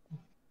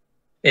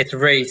 It's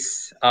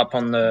Reese up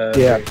on the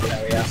Yeah. roof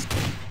area.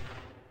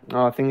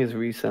 Oh, I think it's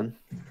Reesen.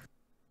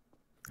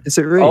 Is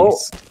it Reese? Oh,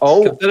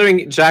 oh.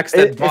 Considering Jack's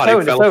dead It's body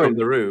Owen, fell it's from Owen.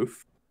 the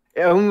roof.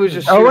 Owen was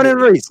just Owen shooting.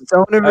 and Reese. It's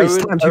Owen and Reese.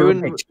 Owen, Time to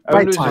Owen, bitch. Owen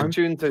Right was time. just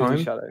shooting through Time.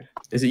 the shadow.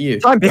 Is it you?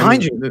 I'm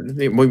behind you.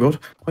 Wait, what?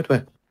 What?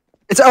 Where?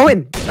 It's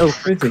Owen. Oh,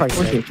 Where is he? Christ.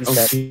 Where is he? He's Oh,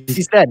 dead. he's-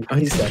 He's dead. Oh,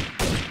 He's dead.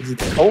 Is he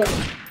dead? Oh.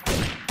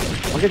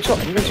 I'm getting shot.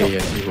 I'm getting Okay, shot.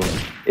 yeah, he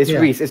was. It's Yeah.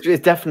 Reese. It's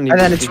definitely And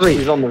then Reese. it's Reese.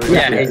 He's on the roof.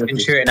 Yeah, he's been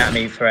shooting at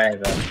me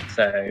forever.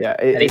 So Yeah,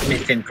 and he's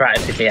missing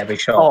practically every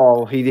shot.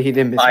 Oh, he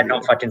didn't miss I me.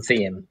 don't fucking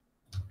see him.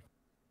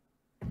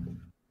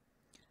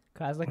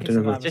 Guys, look I at don't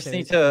know. Survivor Just Series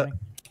need to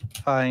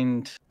this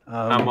find.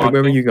 I'm Wait,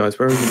 where are you guys?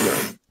 Where are you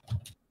guys?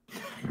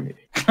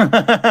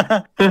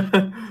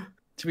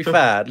 To be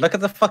fair, look at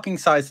the fucking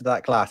size of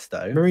that glass,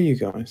 though. Where are you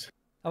guys?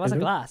 Oh, that's a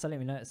glass. I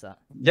didn't even notice that.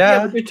 Yeah,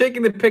 Yeah. but you're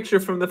taking the picture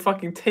from the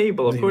fucking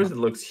table. Of course it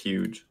looks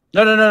huge.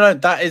 No.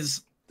 That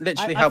is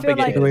literally I how feel big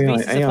like it is. AI,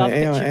 Reese's AI, above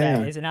AI, picture there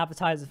AI. is an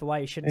advertiser for why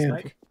you shouldn't AI.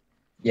 smoke.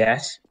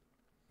 Yes.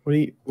 What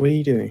are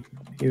you doing?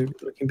 You're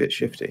looking a bit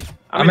shifty.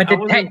 I'm a I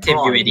wasn't detective,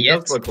 wrong. you He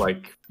idiot. does look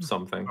like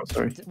something. Oh,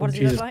 sorry. What does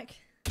he Jesus. look like?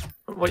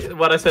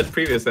 What I said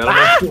previously. I don't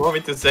know if you want me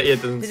to say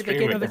it and Did it scream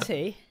begin it. with a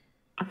T?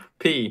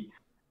 P.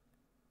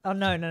 Oh,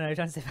 no,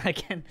 don't say that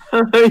again.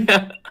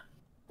 Yeah.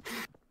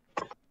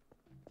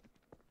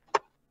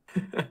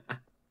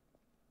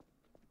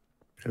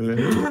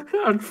 Hello.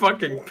 On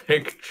fucking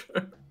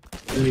picture.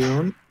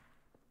 Leon.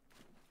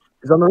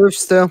 He's on the roof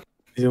still.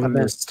 He's on I the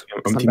missed.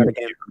 I'm Some teaming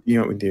better with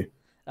you. I'm with you.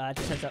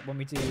 Just heads up, when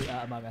we do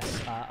Among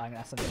Us, I'm going to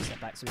have something to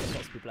step back so we have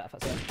lots of people left.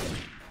 That's it.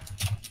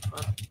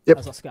 Yep.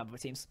 There's lots of other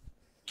teams.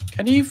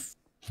 Can you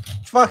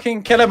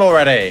fucking kill him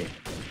already?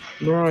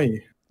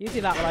 Right. You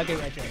do that while I go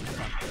get a drink. That's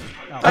fine.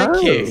 Oh,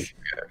 Thank you.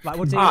 Right,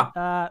 we'll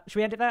do. Should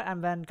we end it there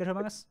and then go to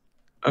Among Us?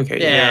 Okay.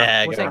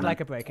 Yeah. We'll go take on.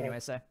 like a break anyway.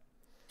 So.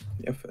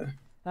 Yeah, fair.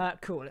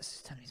 Cool.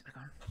 Let's turn these back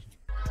on.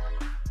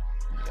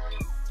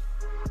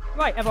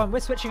 Right, everyone, we're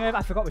switching over.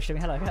 I forgot we were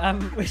doing. Hello.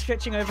 We're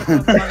switching over from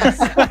Among Us.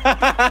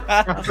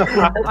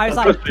 I was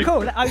like,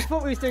 cool. I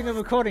thought we was doing a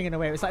recording in a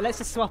way. It was like, let's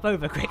just swap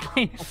over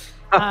quickly.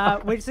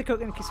 We're just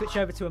going to switch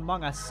over to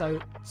Among Us. So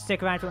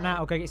stick around for now.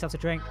 I'll go get yourself a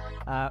drink.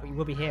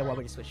 We'll be here while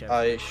we just switch over.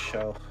 I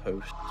shall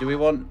host. Do we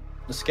want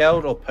the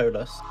Scaled or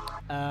Polus?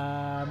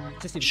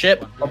 Just do the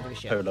Ship one. or Yeah, do the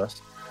ship.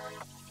 Polus?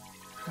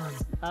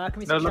 Can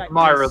we No, switch look, out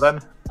Myra these?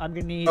 then. I'm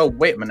gonna need. Oh,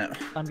 wait a minute.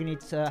 I'm gonna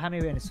need. How many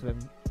are we in this room?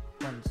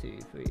 1, 2,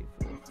 3, 4,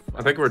 5,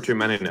 I think we're too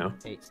many now.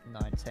 8,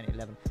 9, 10,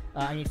 11.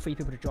 I need 3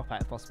 people to drop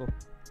out if possible.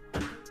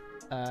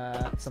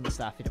 Some of the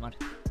staff, if you don't mind.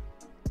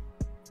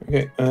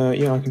 Okay.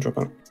 Yeah, I can drop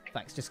out.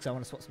 Thanks, just because I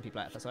want to swap some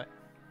people out if that's all right.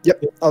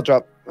 Yep, I'll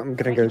drop. I'm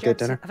gonna Thank go you, get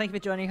gents. dinner. Thank you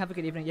for joining. Have a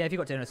good evening. Yeah, if you've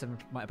got dinner, some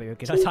might be a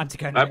good time to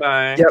go now.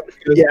 Bye bye. Yep.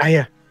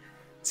 Yeah.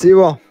 See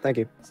you all. Thank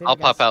you. See you I'll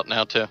guys. pop out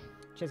now too.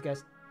 Cheers,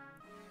 guys.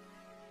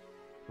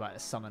 Right,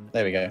 let's summon.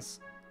 There we go.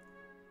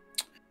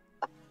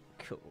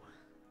 Cool.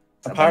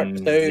 Apart,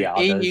 so the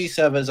EU others.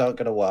 servers aren't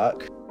going to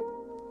work.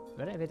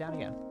 Ready? They're down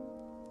again.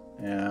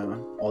 Yeah,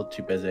 all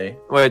too busy.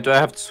 Wait, do I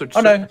have to switch?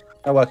 Oh no,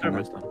 they're working.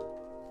 servers then?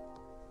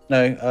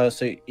 No,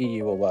 so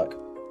EU will work.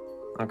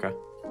 Okay.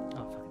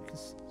 Oh,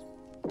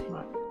 fucking.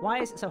 Why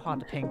is it so hard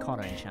to ping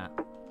Connor in chat?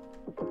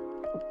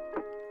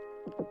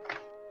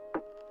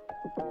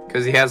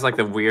 Because he has like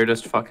the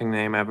weirdest fucking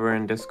name ever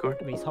in Discord.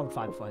 I mean, he's hold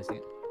 5 before I see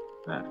it.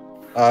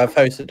 I've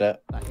posted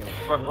it. Okay.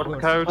 What's the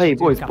code? Hey,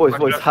 boys.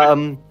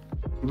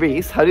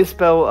 Reese, how do you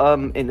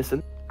spell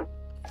innocent?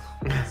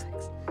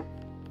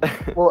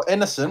 Well,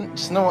 innocent,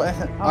 just not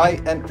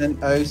INNOCENT.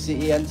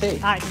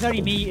 Ah, it's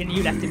only me and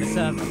you left in the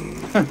server.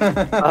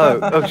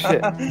 Oh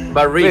shit.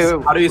 But Reese,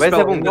 Wait, how do you where's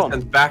spell everyone gone?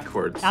 innocent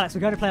backwards? Alex,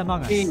 we're going to play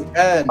Among Us.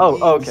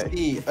 Oh, okay.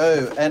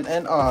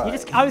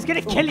 ENECONNR. I was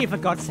going to kill you for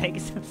God's sake.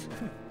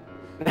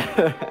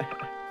 That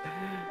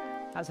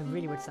was a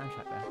really weird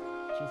soundtrack there.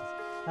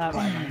 Jesus.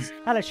 Right, nice.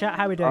 Hello, chat.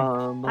 How are we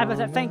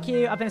doing? Thank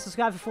you. I've been a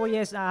subscriber for 4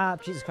 years.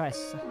 Jesus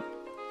Christ.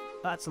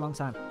 That's a long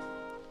time.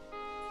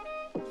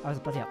 That was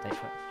a bloody update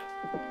for it.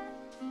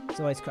 It's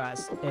always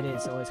Kraz. It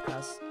is always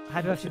Kraz.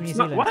 Happy birthday to New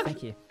Zealand. What?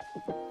 Thank you.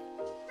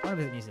 I want to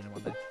visit New Zealand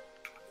one day.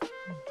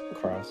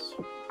 Cross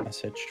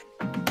message.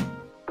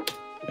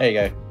 There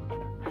you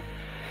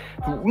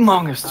go.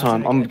 Longest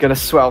time. I'm gonna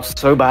swell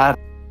so bad.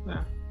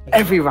 Yeah.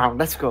 Every round.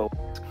 Let's go.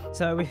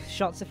 So, we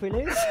shots if we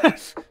lose?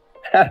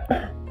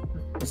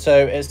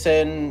 So it's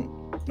in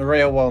the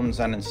real ones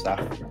and in stuff.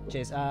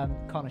 Cheers.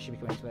 Connor should be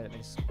coming to it. Let me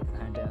just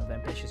hand down.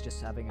 Then Bish is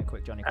just having a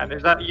quick Johnny. And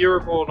is that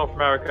Europe or North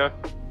America?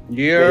 Is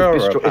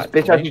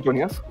Bitch actually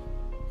joining us?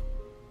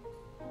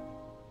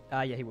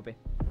 Yeah, he will be.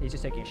 He's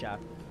just taking a shower.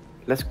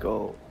 Let's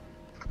go.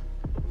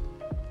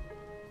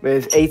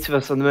 There's 8 of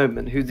us on the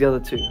moment. Who's the other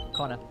 2?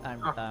 Connor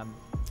and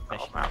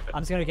Bish. Oh, man.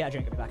 I'm just gonna get a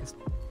drink. I'll be back.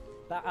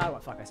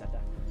 What fuck I said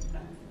there.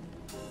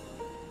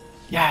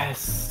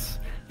 Yes.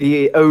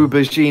 The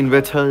aubergine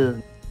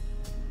return.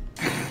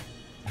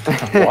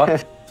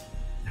 What?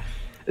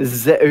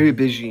 The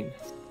aubergine.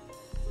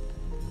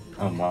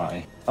 Oh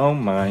my. Oh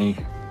my.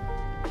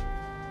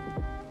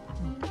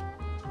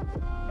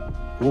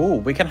 Ooh,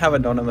 we can have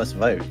anonymous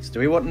votes. Do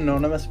we want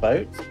anonymous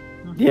votes?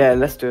 Yeah,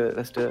 let's do it.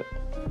 Let's do it.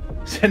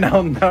 So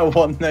now no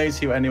one knows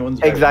who anyone's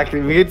voting.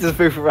 Exactly. We could just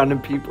vote for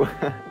random people.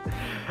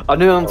 I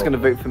know no one's gonna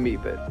vote for me,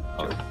 but.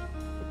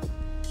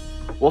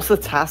 What's the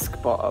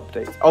taskbar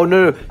updates? Oh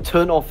no!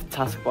 Turn off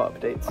taskbar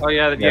updates. Oh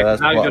yeah,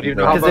 that's now you what don't even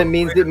I'm know. Because it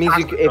means you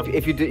Task can, them.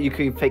 if you do you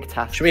can fake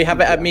tasks. Should we have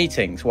it at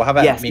meetings? We'll have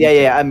it Yes. at meetings.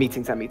 Yeah. At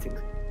meetings. At meetings.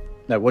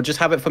 No, we'll just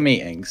have it for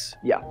meetings.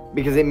 Yeah,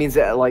 because it means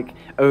that like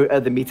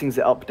the meetings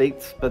it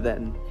updates, but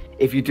then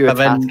if you do a But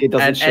then task, it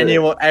doesn't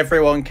show.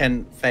 everyone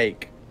can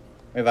fake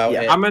without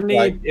Yeah. it. How many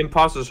like,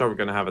 imposters are we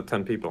gonna have at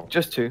 10 people?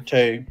 Just 2.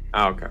 2.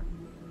 Oh, okay.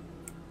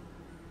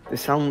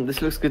 This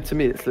looks good to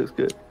me. This looks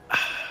good.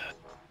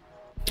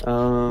 You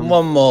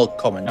One more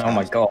comment. Oh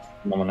my god.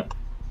 1 minute.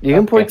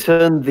 can probably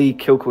turn the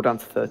kill cooldown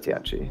to 30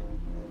 actually.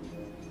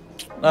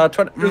 20,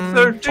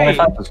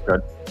 25 is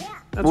good.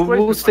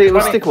 We'll stick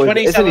with it.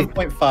 It's, only,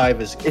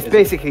 27.5 is it's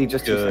basically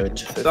just 2 good.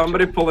 seconds. so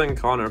Somebody pulling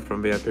Connor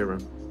from VIP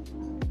room.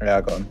 Yeah,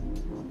 I got him.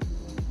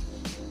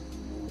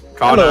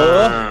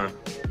 Connor!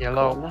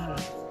 Yellow.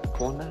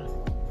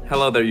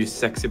 Hello there, you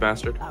sexy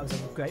bastard. That was a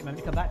great moment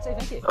to come back to.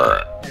 Thank you.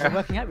 We're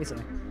working out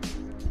recently.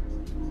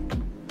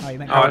 Oh, you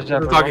meant Oh, I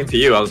wasn't talking to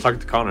you, I was talking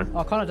to Connor.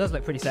 Oh, Connor does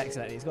look pretty sexy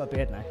lately. He's got a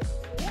beard now.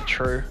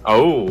 True.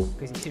 Oh.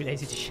 Because he's too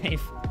lazy to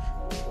shave.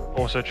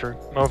 Also true.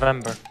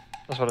 November.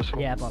 That's what I saw.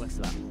 Yeah, bollocks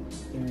to that.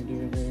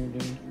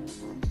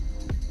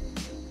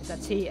 Is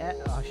that T?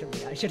 Oh, I shouldn't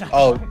be. I should have.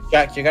 Oh,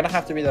 Jack, you're gonna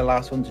have to be the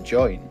last one to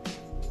join.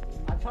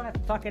 trying to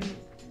fucking...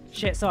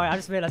 Shit, sorry, I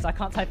just realised I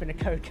can't type in the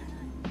code.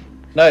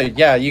 No,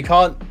 yeah, you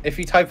can't. If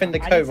you type in the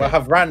code, we'll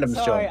have randoms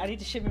Sorry, join. I need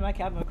to shimmy my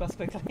camera across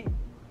quickly.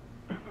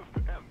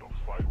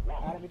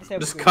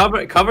 Just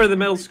cover the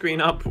middle screen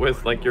up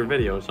with like your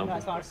video or No, something.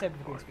 it's fine, I'll disable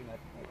the green screen mode.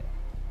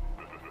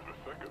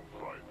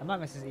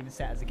 Among Us is even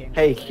set as a game.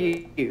 Hey,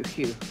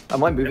 Hugh.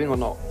 Am I moving or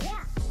not?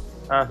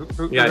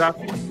 Who Yeah. that?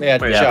 Yeah,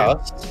 Wait,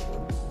 just.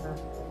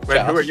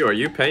 Wait, who are you? Are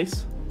you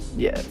Pace?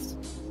 Yes.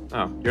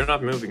 Oh, you're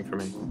not moving for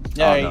me.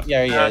 Yeah, Oh, no.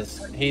 yeah, he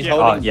is. He's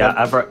Oh, holding. yeah,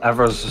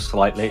 Ever's just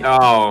slightly.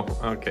 Oh,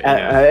 okay.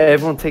 Yeah.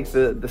 Everyone takes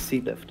the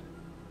seat lift.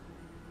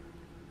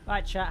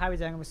 Right, chat, how are we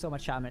doing? I'm gonna store my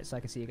chat a minute so I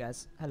can see you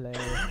guys. Hello.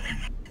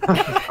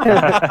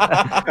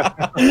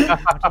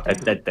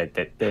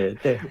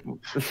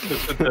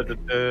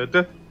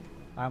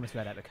 I almost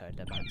read out the code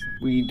there, by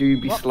accident. We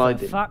do be What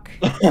sliding. the fuck?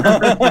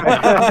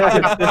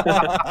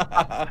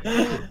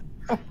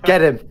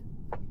 Get him.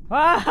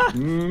 Ah!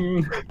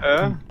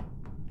 Uh,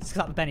 It's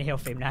like the Benny Hill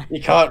theme now.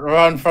 You can't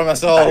run from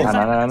us all. No.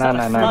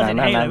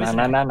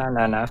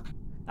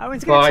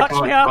 Owen's gonna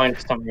touch me up.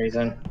 For some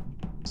reason.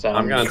 So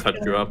I'm gonna touch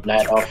you up.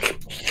 Let off.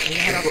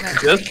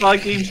 Just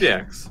like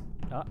EGX.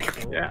 Oh,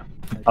 Yeah.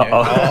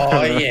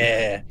 Oh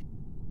yeah.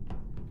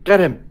 Get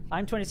him.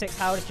 I'm 26.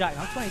 How old is Jack?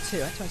 I'm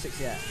 22. I'm 26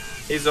 yet.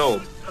 He's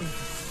old.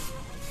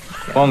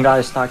 One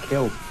guy start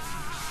kill.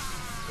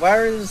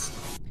 Where is?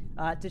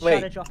 Did Wait.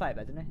 Shadow drop out,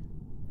 didn't he?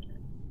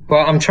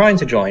 Well, I'm trying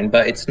to join,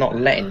 but it's not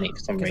letting me for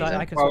some reason.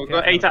 I can well, swap we've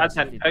got you 8 out of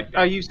out 10.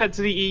 Are you sent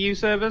to the EU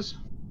servers?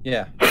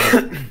 Yeah.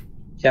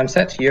 Yeah, I'm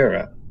set to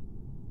Europe.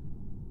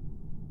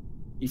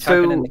 You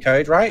typing in the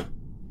code, right?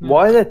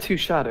 Why are there two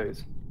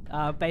shadows?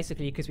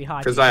 Basically, because we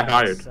hired. 'Cause two I guys,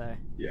 hired. So.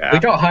 Yeah. We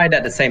got hired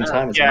at the same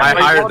time as yeah, well. I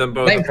wait, hired what? them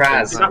both. Name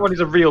Kraz. That one is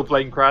a real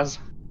plane, Kraz.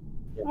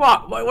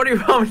 What do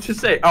you want me to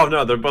say? Oh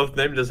no, they're both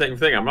named the same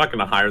thing. I'm not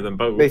gonna hire them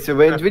both. Wait, so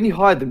when you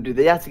hired them, do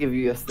they have to give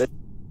you a thing?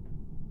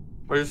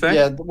 What are you saying?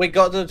 Yeah, we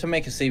got them to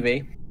make a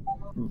CV.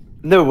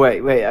 No, wait.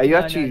 Are you No,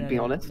 actually no, being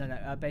no, honest?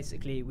 No.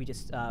 Basically, we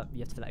just you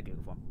have to fill out a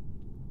Google form.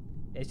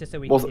 It's just so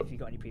we Was can it- if you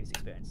got any previous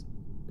experience.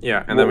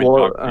 Yeah, and then we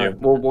talk to you.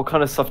 What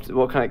kind of stuff?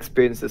 What kind of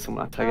experience does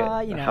someone have to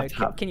get? You know, have to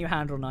have? can you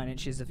handle 9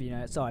 inches of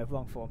sorry,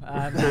 wrong form.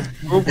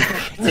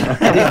 Can you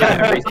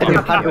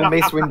handle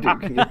Mace Windu?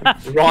 Can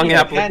you? Wrong Can you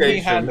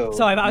application. handle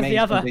Sorry, that was the Mace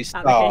other Windu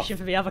staff? application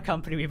for the other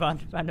company we run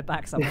the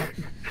back somewhere.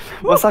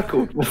 What's that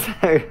called? What's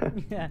that?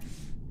 Yeah.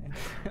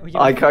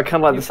 I kind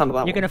of like the sound of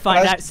that. You're one. gonna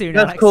find out soon.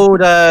 That's Alex. called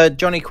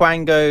Johnny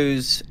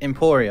Quango's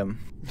Emporium.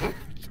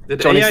 Did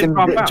Johnny, AI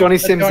drop out? Johnny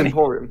Sims Johnny-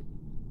 Emporium.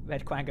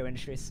 Red Quango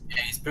Industries. Yeah,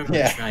 he's probably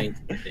Yeah. trying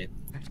to do it.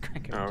 Red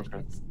Quango Oh, okay.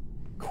 Industries.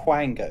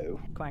 Quango.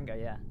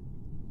 Quango, yeah.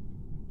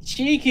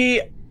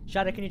 Cheeky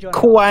Shadow, can you join?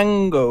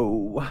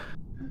 Quango.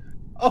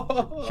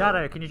 Oh.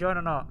 Shadow, can you join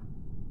or not?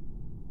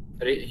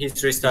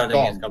 He's restarting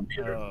his Gone.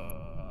 computer.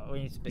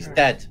 We need to He's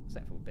dead.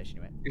 Thankful bitch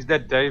anyway. He's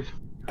dead, Dave.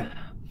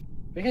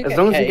 We can As get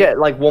long as you Kate. get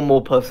like one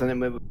more person in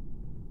with.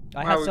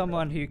 I have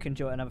someone who can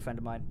join another friend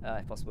of mine,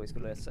 if possible. He's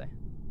called Lewis, so.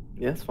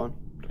 Yeah, it's fine.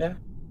 Yeah.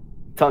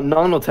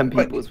 9 or 10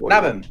 Quick, people is what.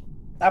 nab you him. want.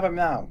 Nab him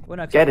now. Well,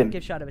 no, Get him.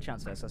 Give Shadow a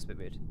chance first. That's a bit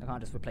weird. I can't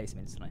just replace him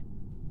instantly.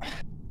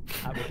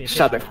 That would be a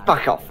Shadow, bit bad.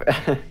 fuck off.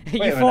 You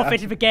minute.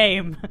 forfeited the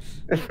game.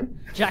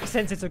 Jack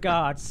sends it to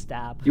guard.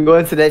 Stab. You go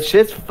into that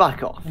shit?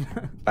 Fuck off.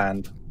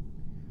 Banned.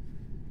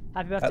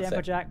 Happy birthday, That's Emperor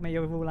it. Jack. May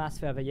your rule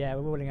last forever. Yeah,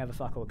 we're ruling over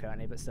fuck all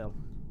currently, but still.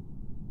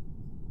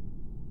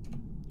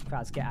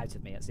 Crowds, get out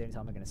of me. That's the only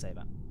time I'm going to say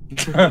that.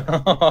 Actually, no,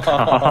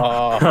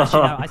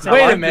 I said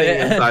Wait a I'm minute.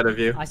 being inside of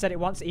you. I said it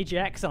once,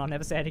 EGX, and I'll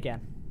never say it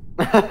again.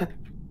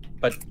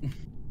 But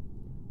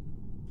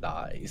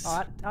nice.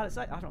 Oh, Alex,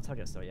 I've not told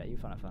you that story yet. You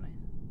find it funny.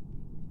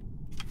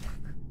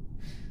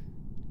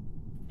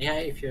 Yeah,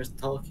 if you're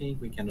talking,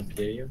 we cannot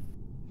hear you.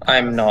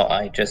 I'm not.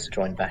 I just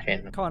joined back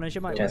in. Connor, is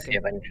your mic Just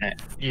working? have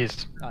internet.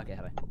 Yes. Okay,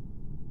 have I? I'm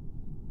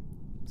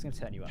just going to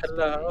turn you up.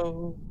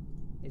 Hello.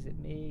 Is it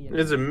me?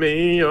 Is it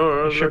me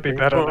or It should be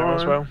better now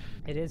as well.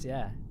 It is,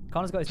 yeah.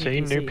 Connor's got his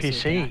See, new new PC, so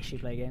he PC. can actually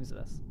play games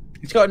with us.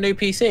 He's got a new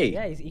PC.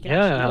 Yeah, he can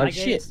Yeah,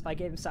 actually. like I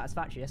gave him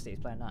Satisfactory yesterday.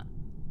 He's playing that.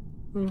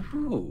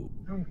 Ooh.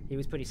 He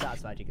was pretty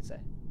satisfied, you could say.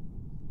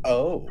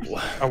 Oh.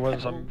 I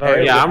was. I'm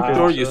very. Yeah, I'm lucky,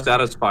 sure you so-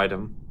 satisfied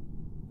him.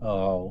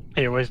 Oh.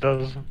 He always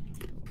does.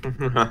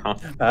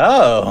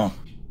 Oh.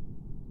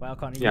 Well,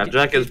 Connor, Yeah, you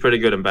Jack is pretty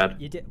good in bed.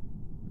 You did.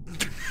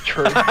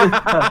 True.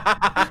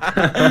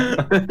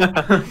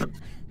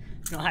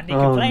 Not had any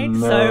complaints,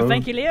 so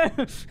thank you, Leo.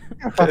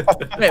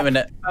 Wait a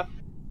minute.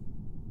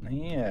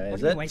 Yeah,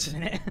 is it? Wait a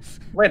minute.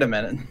 Wait a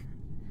minute.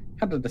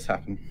 How did this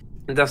happen?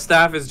 The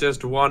staff is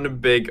just one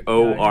big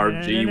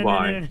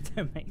O-R-G-Y.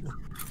 Don't make that.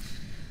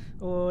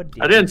 Oh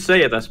dear. I didn't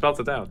say it, I spelled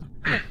it out.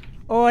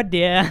 Oh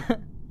dear.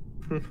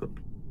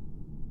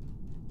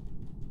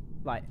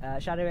 Right,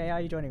 Shadow AI, are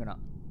you joining or not?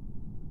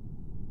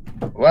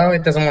 Well,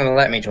 it doesn't want to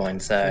let me join,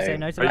 so. Say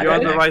no to Are that, you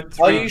on Shadow? the right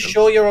Are you region?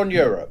 sure you're on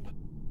Europe?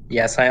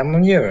 Yes, I am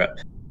in Europe.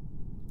 Do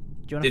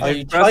you want Did to Are you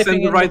you press in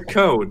typing the in right the-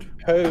 code?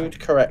 Code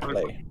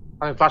correctly.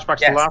 I'm in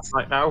flashbacks Yes. to last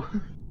night now.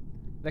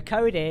 The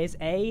code is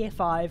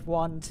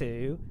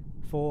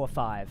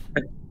A51245.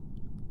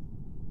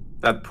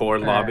 That poor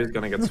lobby is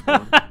gonna get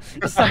swarmed.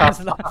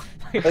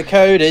 The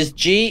code is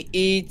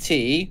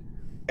GETAGF.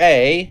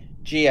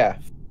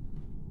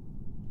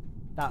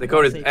 The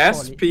code is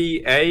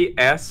SPASTIC.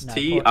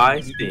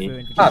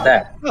 Oh,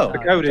 there. Oh, The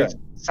code is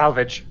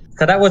salvage.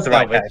 So that was the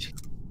right Salvage.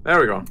 code. There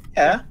we go.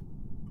 Yeah.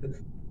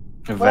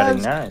 Very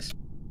nice.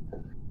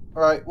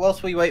 All right.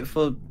 Whilst we wait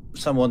for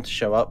someone to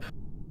show up,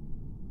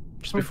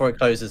 just before it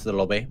closes the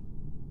lobby.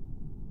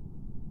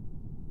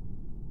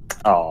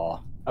 Oh.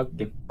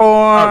 Okay.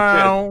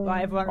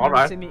 Right, everyone, All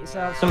right. to meet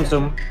yourselves.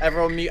 Zoom.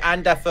 Everyone mute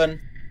and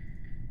deafen.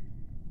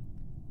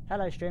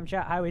 Hello, stream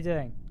chat. How are we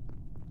doing?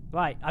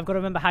 Right, I've got to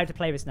remember how to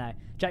play this now.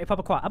 Jack, you're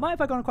proper quiet. I might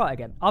have gone quiet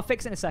again. I'll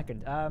fix it in a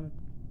second.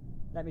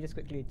 Let me just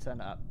quickly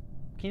turn it up.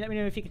 Can you let me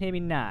know if you can hear me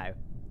now?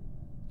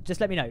 Just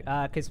let me know,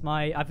 because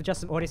I've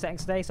adjusted some audio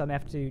settings today, so I may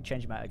have to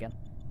change them out again.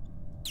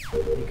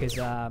 Because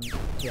yeah,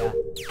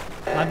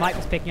 my mic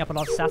was picking up a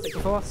lot of static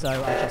before, so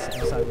I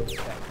adjusted it. So I will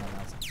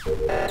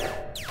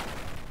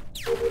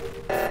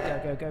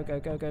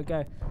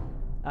go.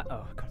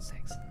 Oh, God's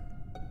sakes.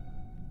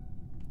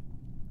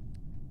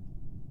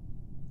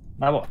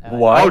 What?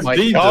 Oh my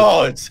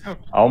God!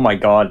 Oh my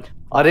God!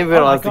 I didn't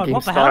realize the game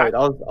what the started.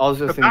 I was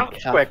just That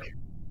was thinking. quick.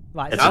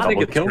 Right, It's so a I think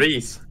double it's kill.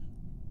 Reese.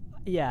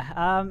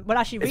 yeah. Well,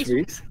 actually, It's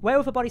Reese, Reese. where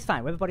were the bodies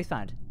found? Where were the bodies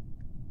found?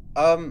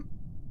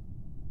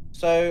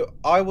 So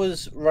I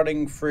was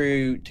running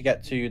through to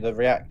get to the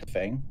reactor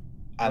thing,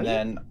 and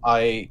then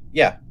I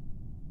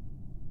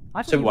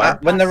thought So you when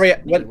went the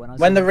past me when I was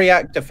when the in-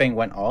 reactor thing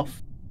went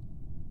off,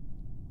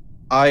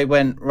 I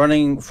went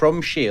running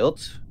from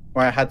shields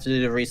where I had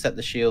to reset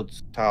the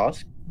shields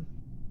task,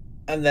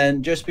 and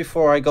then just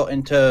before I got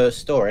into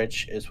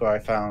storage is where I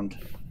found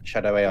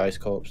Shadow AI's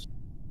corpse.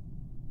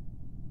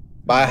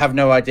 But I have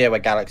no idea where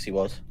Galaxy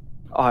was.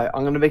 Alright,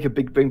 I'm gonna make a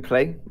big brain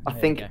play. I There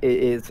you think go. it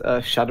is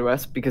Shadow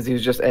S because he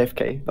was just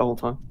AFK the whole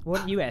time.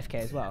 Weren't you AFK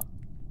as well?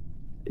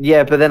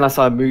 Yeah, but then I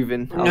started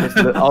moving.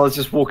 I was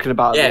just walking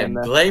about. Yeah, in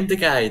there. blame the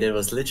guy that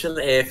was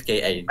literally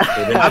AFK and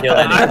didn't kill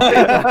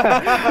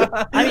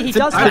anyone. I mean, he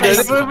does. Wait, have-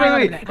 wait, hang on a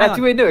wait. minute, hang Actually,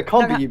 on. wait, no, it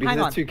can't No, be you because hang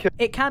there's on. 2 kills.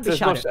 It can be So it's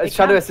Shadow. not- It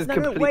Shadow can- S is no,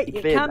 completely wait, clear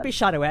it can then. be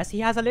Shadow S. He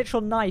has a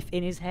literal knife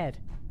in his head.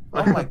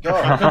 Oh my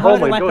god! The Oh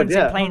murder my god, weapons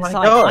yeah. in plain Oh my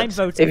sight. God. I'm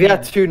voting. If he had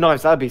him. 2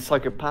 knives, that'd be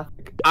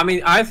psychopathic. I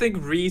mean, I think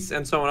Reese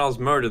and someone else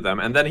murdered them,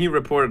 and then he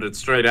reported it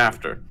straight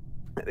after.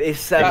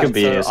 It's It could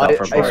be so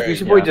self-reported, we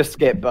should probably yeah. just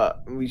skip,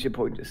 but we should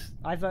probably just.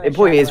 I voted It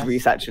probably Shadow is S.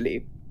 Reese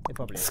actually. It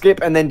probably is. Skip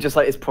and then just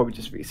like it's probably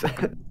just Reese.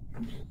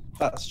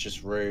 That's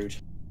just rude.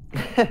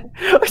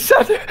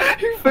 Shadow,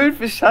 who voted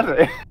for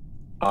Shadow?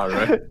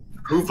 Alright.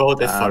 Who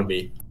voted for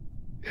me?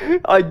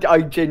 I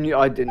genuinely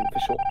I didn't for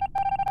sure.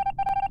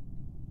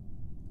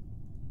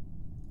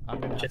 I'm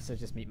gonna have to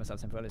just mute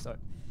myself temporarily. Sorry.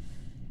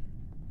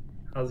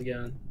 How's it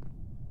going?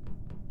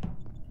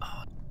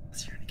 Oh,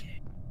 it's here in the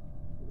game.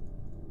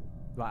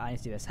 Right, I need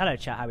to do this. Hello,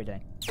 chat. How are we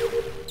doing?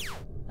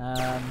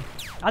 I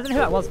don't know who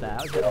that was there.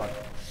 That was a bit odd.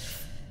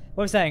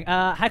 What was I saying?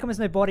 How come there's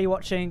no body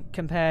watching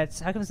compared?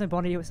 How come there's no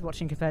body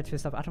watching compared to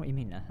stuff? I don't know what you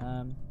mean there.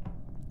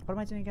 What am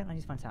I doing again? I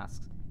need to find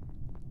tasks.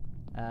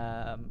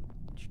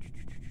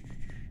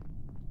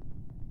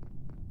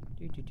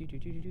 Is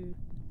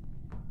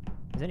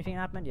there anything in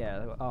admin?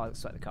 Yeah. Oh, let's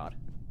swipe the card.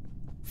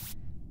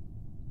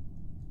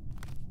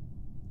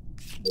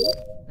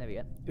 There we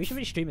go. We should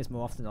really stream this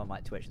more often on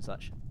like Twitch and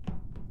such.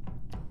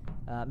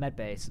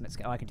 Medbase. Let's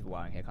go. Oh, I can do the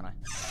wiring here, can't I?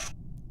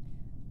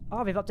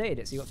 Oh, they've updated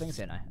it, so you've got things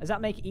here now. Does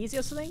that make it easier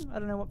or something? I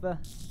don't know what the...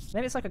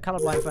 Maybe it's like a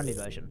colorblind friendly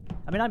version.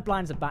 I mean, I'm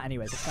blind as a bat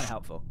anyway, so it's kind of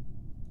helpful.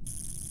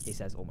 He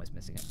says, almost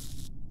missing it.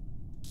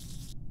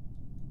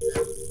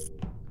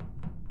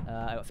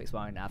 I got fixed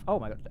wiring nav. Oh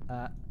my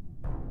god.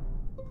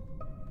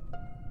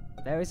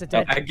 There is a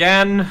dead...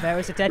 Again! There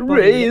is a dead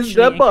body Raise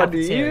literally the in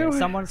body. cafeteria.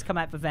 Someone's come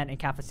out the vent in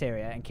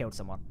cafeteria and killed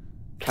someone.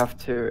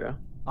 Cafeteria.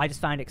 I just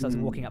found it because I was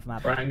walking up from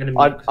admin. Right, I'm gonna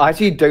I mute.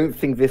 actually don't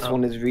think this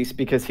one is Reese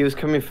because he was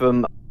coming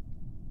from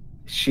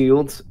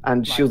Shields, and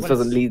Right, Shields well,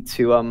 doesn't it's- lead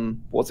to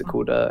what's it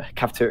called,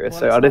 cafeteria. Well,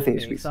 so it's I not don't think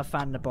me, it's Reese. 'cause I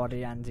found the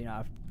body and, you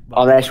know...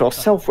 Oh, there's your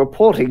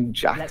self-reporting,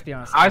 Jack. Let's be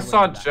honest. I wouldn't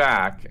saw do that.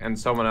 Jack and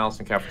someone else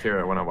in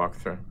cafeteria when I walked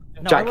through.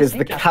 No, I Jack was is in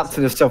the cafeteria.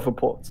 captain of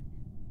self-reports.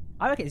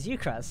 I reckon it's you,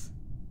 Kraz.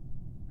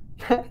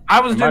 I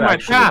was It doing might my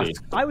actually be.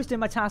 task. I was doing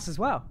my tasks as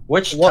well.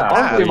 Which What? task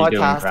I'll are do you my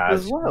doing, task Kraz?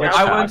 as well. Which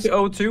I went task? to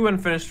O2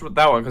 and finished with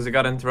that one because it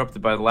got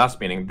interrupted by the last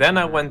meeting. Then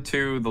I went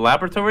to the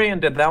laboratory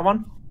and did that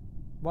one.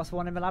 What's the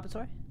one in the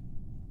laboratory?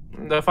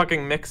 The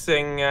fucking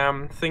mixing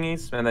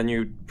thingies, and then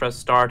you press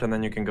start and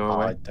then you can go I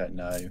away. don't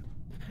know.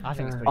 I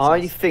think it's pretty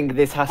I sus. think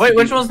this has Wait, to be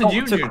which ones did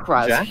you Dr. do,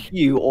 Kraz, Jack?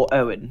 Hugh, or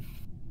Owen.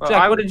 Well,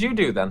 Jack, what did you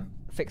do then?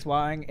 Fix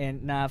wiring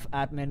in nav,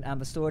 admin, and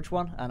the storage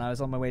one, and I was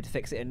on my way to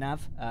fix it in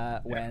nav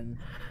when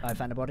I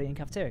found a body in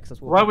cafeteria. Cause I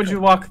was Why walking would you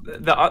through. walk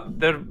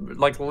the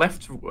like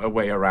left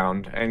way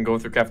around and go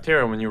through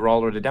cafeteria when you were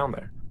already down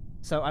there?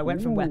 So I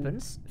went from Ooh.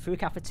 weapons through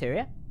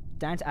cafeteria,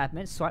 down to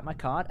admin, swiped my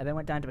card, and then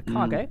went down to the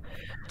cargo.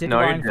 Did No,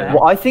 the you wiring didn't. there.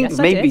 Well, I think Yes,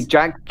 I maybe did.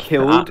 Jack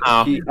killed.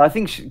 Uh-uh. I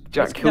think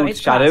Jack It's- no, killed it's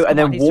Shadow Kraz, and come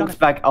then on, he's trying walked to-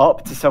 back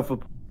up to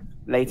self-report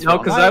later. No, on.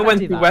 because Why I would I went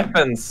do to that?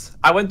 weapons.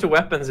 I went to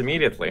weapons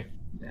immediately.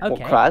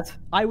 Okay. Crad?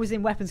 I was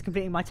in weapons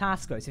completing my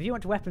task though, so if you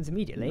went to weapons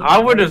immediately... I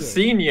would have you.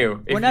 seen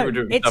you if Well, no, you were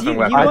doing it's stuff in you.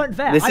 weapons. You weren't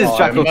there. This is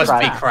Jackal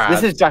Crad.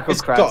 This is Jackal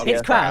Crad.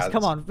 It's Kraz.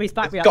 Come on, Reese,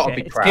 back me up. gotta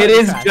Here. be It's Kraz. gotta It be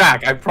is Kraz.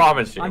 Jack, I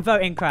promise you. I'm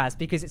voting Kraz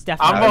because it's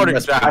definitely... I'm voting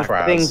must be Jack.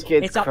 I think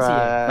It's up to you.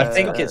 I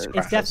think it's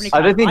It's definitely Kraz.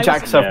 I don't think I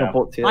Jack was-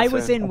 self-reports here. I so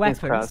was in think it's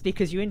weapons Kraz.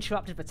 because you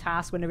interrupted the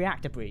task when the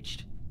reactor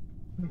breached.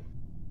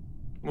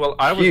 Well,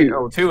 I was in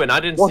O2 and I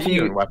didn't What see are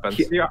you you- in weapons.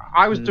 Yeah,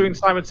 I was doing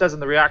Simon Says in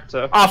the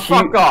reactor. Oh,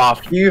 fuck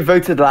off! You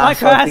voted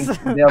last. Bye, I think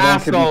Kraz. the other one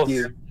could Assholes. be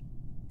you.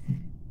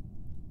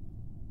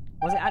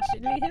 Was it actually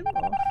him?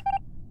 Or...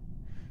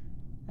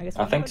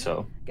 I think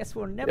so. Guess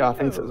we'll never Yeah, I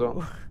think so as know.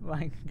 well.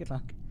 Right, good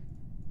luck.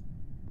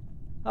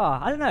 Oh,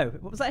 I don't know.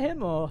 Was that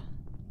him or?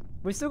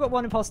 We've still got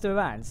one imposter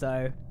around,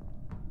 so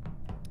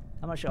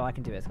I'm not sure I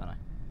can do it, can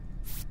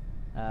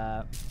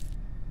I?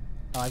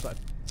 Oh, I've got.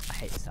 I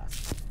hate this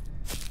task.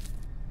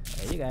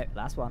 There you go.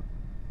 Last one.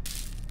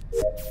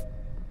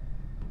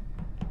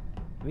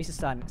 Reese is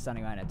standing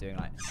around there doing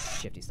like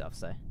shifty stuff.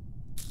 So.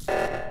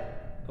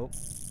 Oh,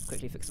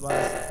 quickly fix the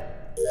wires.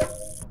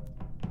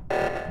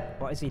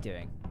 What is he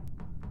doing?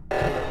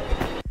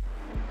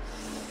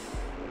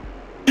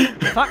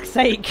 Fuck's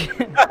sake!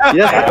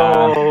 Yes.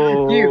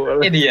 Oh.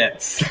 You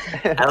idiots.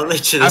 I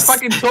literally. I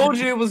fucking told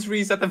you it was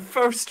Reese at the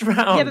first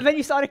round. Yeah, but then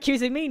you started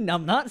accusing me,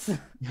 numbnuts.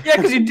 Yeah,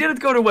 because you didn't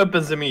go to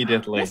weapons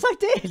immediately. Yes, I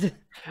did.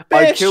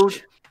 I Bitch,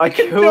 killed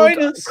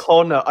join us.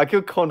 Connor. I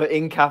killed Connor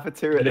in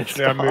cafeteria.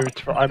 Literally, I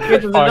moved. I Yeah,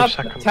 moved does it 5 not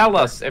seconds. tell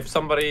us if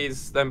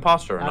somebody's the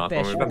imposter or not?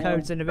 Bish, when we've got-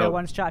 codes in the real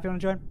ones chat if you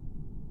want to join.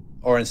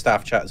 Or in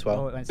staff chat as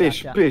well. Or in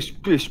Bish, Snapchat. bish,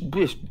 bish,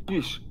 bish,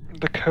 bish.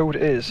 The code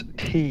is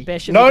T.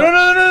 Bish, have No, you no,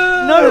 got-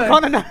 no, no, no, No,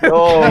 Connor, no!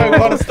 Oh. No,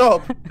 Connor,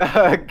 stop.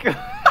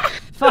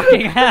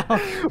 Fucking hell!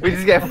 We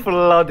just get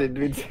flooded.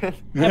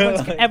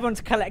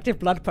 Everyone's collective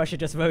blood pressure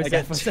just rose I there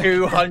get for a second.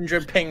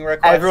 200 ping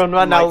requests. Everyone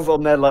right and, now like, is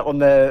on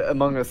their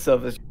Among Us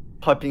servers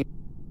typing.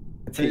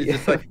 it's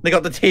just like, they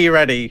got the tea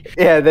ready.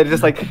 Yeah, they're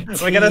just like.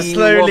 We're gonna T,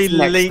 slowly what's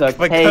next? leak the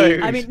K-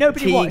 code. I mean,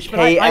 nobody T, watched, but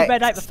I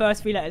read KX. out the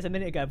first 3 letters a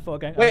minute ago before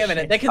going. Wait oh, a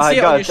minute, shit. they can see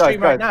it on your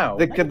stream right now.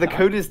 The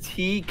code is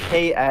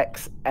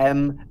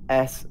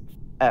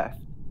TKXMSF.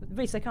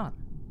 Reese, they can't.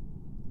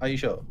 Are you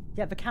sure?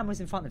 Yeah, the camera's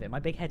in front of it. My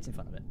big head's in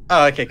front of it.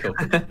 Oh, okay, cool.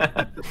 I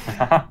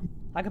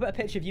can put a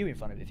picture of you in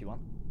front of it if you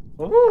want.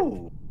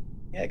 Ooh.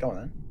 Yeah, go on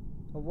then.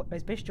 Well, what,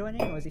 is Bish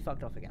joining or is he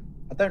fucked off again?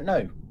 I don't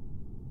know.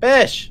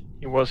 Bish!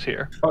 He was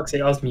here. Fuck's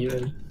sake, I was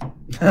muted.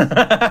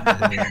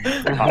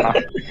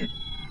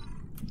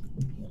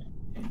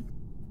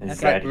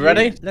 Okay,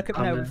 ready? Look at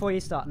no before you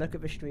start. Look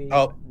at the stream.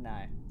 Oh. No.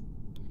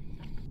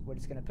 We're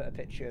just gonna put a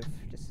picture of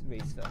just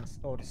Reese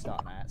or just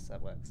start now. So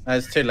that works. No,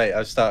 it's too late.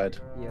 I've started.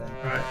 Yeah.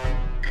 Right.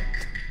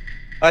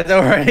 I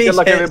don't already. Good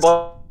luck,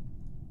 everybody.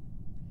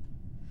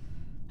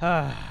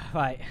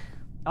 Right.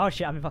 Oh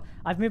shit!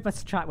 I've moved my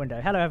chat window.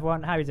 Hello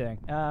everyone. How are you doing?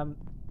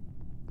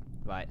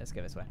 Right. Let's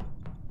go this way.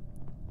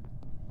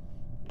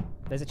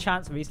 There's a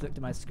chance Reese looked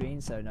at my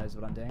screen, so knows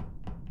what I'm doing.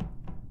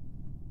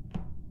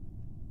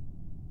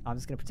 I'm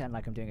just gonna pretend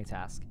like I'm doing a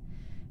task.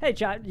 Hey,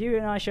 Jack, you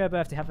and I share a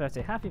birthday. Happy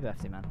birthday. Happy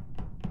birthday, man.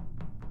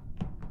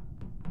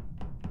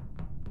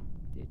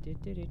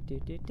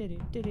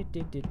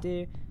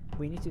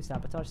 We need to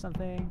sabotage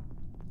something.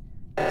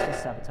 Let's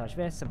just sabotage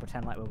this and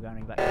pretend like we're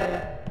going back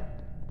here.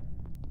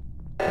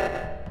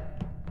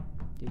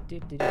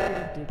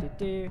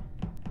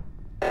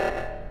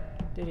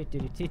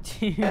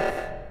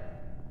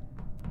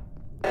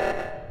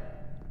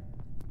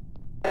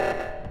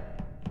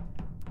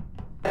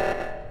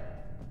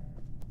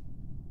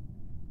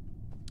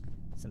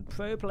 Some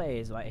pro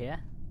players right here.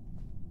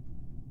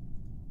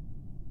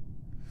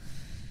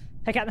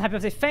 Hey Captain, happy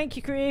birthday. Thank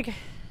you, Krieg.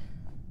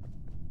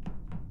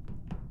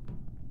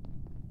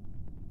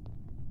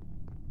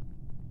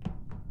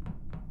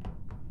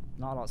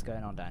 Not a lot's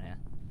going on down here.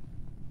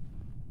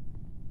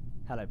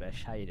 Hello,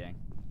 Bish. How you doing?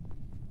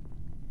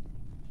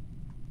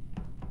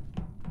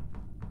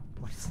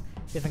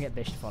 See if I can get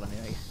Bish to follow me.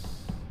 There we go.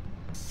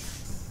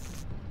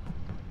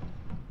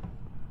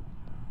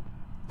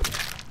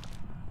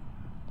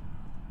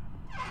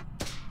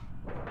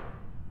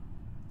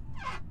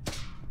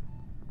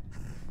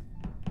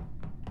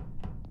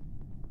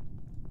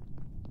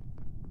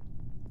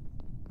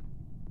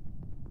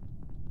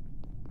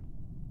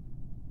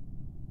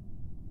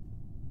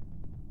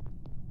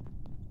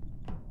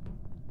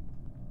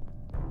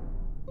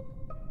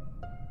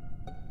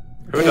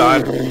 Who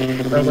died?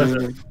 Where was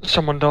it?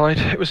 Someone died.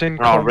 It was in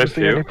Oh, comms. rip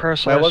The you. only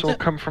person Where I was saw it?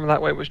 come from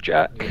that way was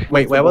Jack.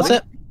 Wait, where was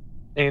it?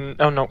 In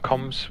not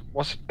comms.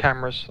 What's it?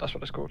 Cameras? That's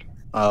what it's called.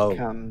 Oh.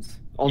 Cams.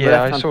 On the Yeah,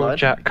 I left-hand saw side.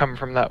 Jack come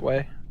from that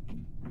way.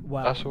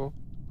 Well, That's all.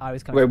 I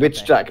was coming Wait, from which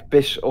Bish. Jack?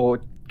 Bish or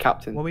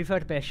Captain? Well, we've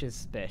heard Bish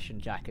is Bish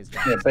and Jack is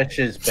Jack. Yeah, bitch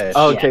is bitch.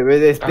 Oh, okay, well,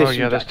 there's Bish Oh and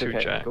yeah, there's Jack. 2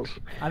 Okay, Jacks. cool.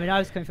 I mean, I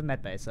was coming from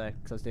medbay, so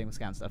because I was doing the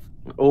scan stuff.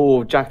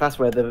 Oh, Jack, that's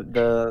where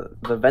the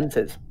vent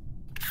is.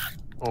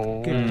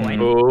 Oh. Good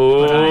point.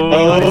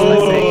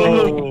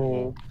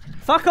 Oh.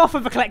 Fuck off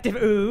with the collective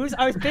ooze.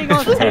 I was being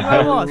honest, telling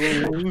where I was.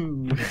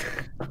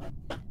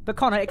 But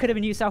Connor, it could have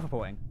been you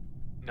self-reporting.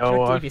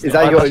 No, Should I. DB Is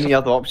that your only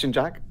other option,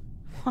 Jack?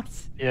 What?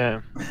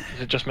 Yeah.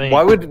 Is it just me?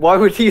 Why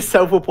would he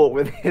self-report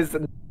with his?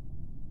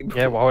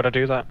 Yeah, why would I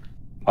do that?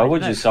 Why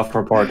would you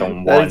self-report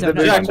on I one? don't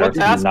know. Jack, what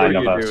task were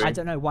you doing? I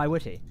don't know. Why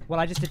would he? Well,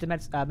 I just did the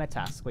med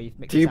task where you've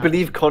mixed. Do you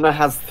believe Connor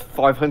has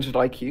 500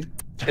 IQ?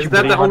 Is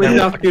that the only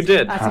task you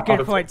did? That's a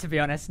good point, to be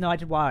honest. No, I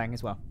did wiring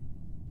as well.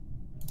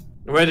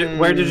 Where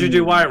did you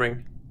do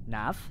wiring?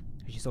 Nav,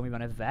 because you saw me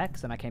run over there,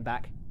 because then I came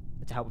back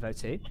to help with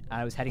O2,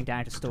 and I was heading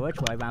down to storage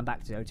where I ran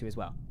back to O2 as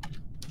well.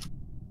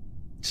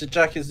 So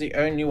Jack is the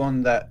only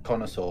one that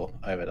Connor saw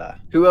over there.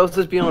 Who else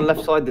has been on the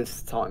left side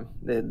this time?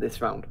 This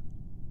round?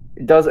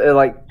 It does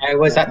like. I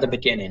was at the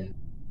beginning.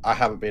 I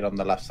haven't been on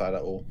the left side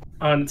at all.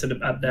 On to the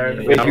up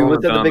there. Wait, who was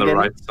at the on beginning?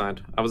 the right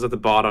side. I was at the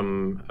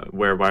bottom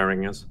where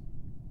wiring is.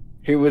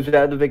 Who was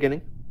there at the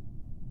beginning?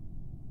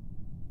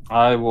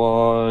 I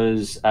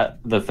was at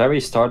the very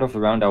start of the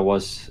round. I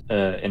was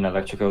in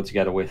electrical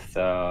together with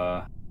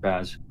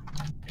Raz.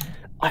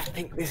 I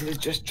think this is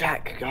just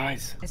Jack,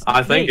 guys.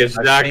 I think it's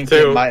Jack think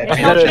too. it might have It's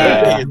been not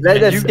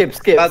Jack. Let's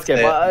skip. That's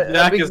it.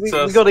 Jack We is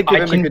just- gotta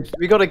give him a good.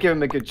 We gotta give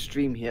him a good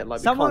stream here. Like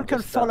we Someone can't can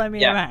just, follow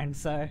me yeah. around,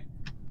 so.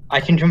 I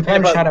can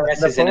confirm but Shadow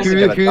S is the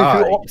innocent.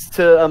 problem- Who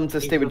opts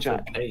to stay with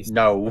Jack?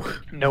 No.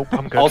 Nope,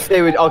 I'm good. I'll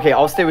stay with. Okay,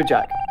 I'll stay with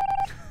Jack.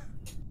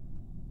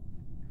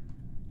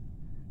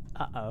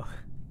 Uh-oh.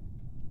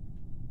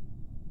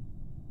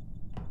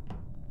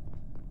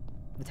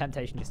 The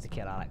temptation just to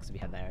kill Alex would be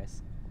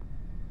hilarious.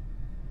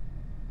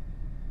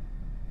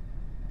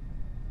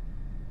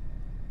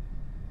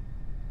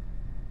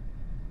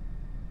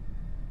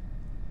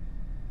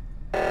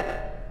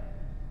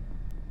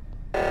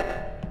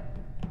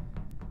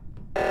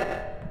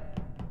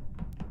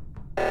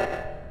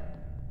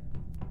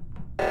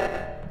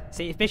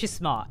 See, if Bish is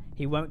smart,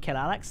 he won't kill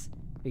Alex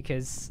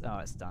because... Oh,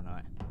 it's done,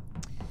 alright.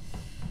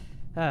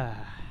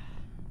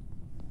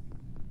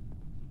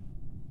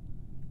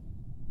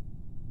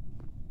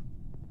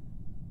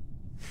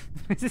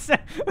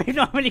 We've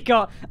not really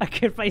got a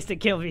good place to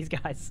kill these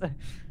guys. So.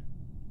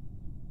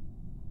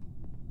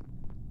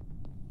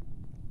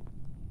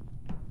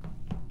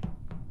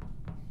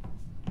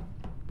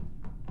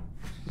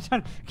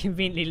 Trying to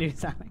conveniently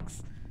lose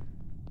Alex.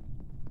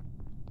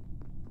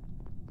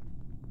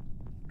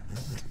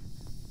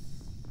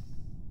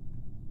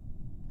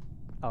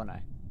 Oh no.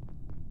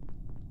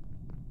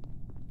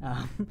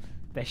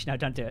 Bish, no,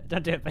 don't do it.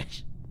 Don't do it,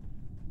 Bish.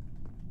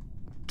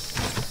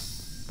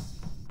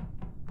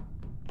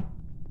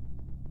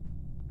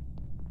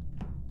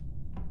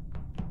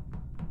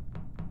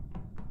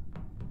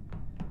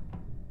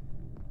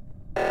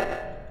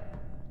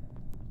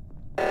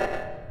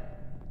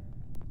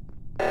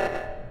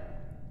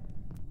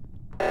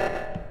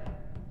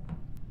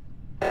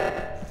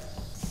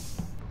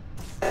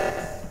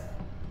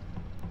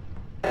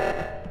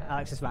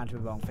 Alex just ran to the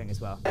wrong thing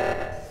as well.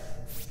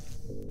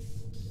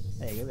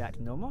 There you go, back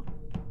to normal.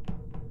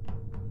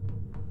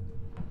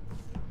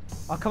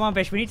 Oh, come on,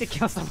 Bish, we need to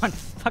kill someone.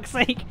 Fuck's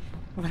sake.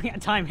 We're running out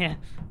of time here.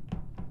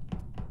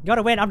 You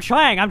gotta win. I'm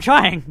trying.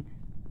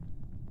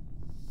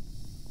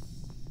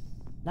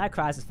 Now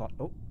Cries' fault.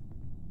 Oh.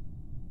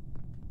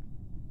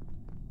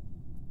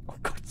 Oh,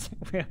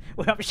 God.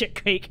 We're up shit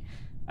creek.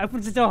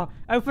 Open the door.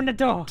 Open the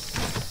door.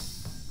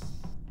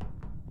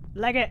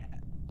 Leg it.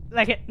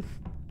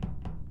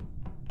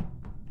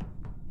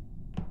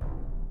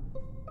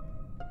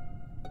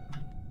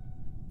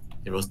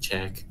 It was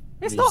Jack.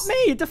 It's not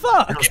me. The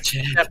fuck. It was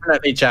Jack.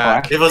 Definitely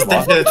Jack. It was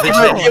definitely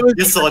Jack. It was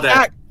You saw that.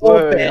 Jack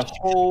or Bish.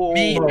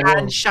 Me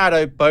and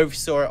Shadow both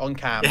saw it on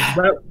cam.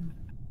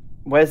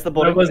 Where's the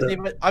body?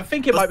 I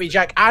think it might be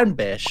Jack and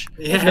Bish.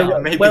 Yeah,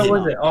 maybe. Where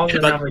was it? On the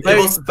But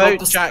it was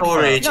proper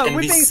storage, No, and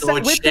we're we being saw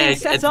being Jack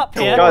set at up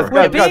the here. door.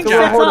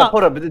 Guys,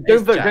 hold up. But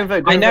don't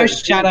vote. I know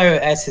Shadow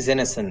S is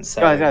innocent,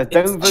 so... Guys,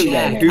 don't vote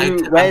yet.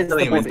 Where's the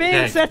We're body?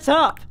 being set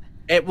up.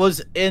 It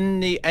was in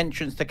the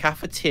entrance to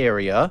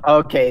cafeteria.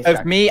 Okay, it's Of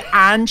Jack. me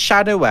and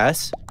Shadow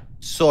S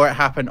saw it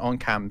happen on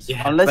cams.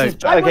 Yeah. Unless Both it's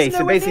Jack. okay, wasn't so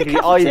nowhere near basically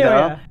cafeteria.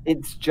 either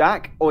it's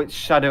Jack or it's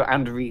Shadow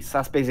and Reese.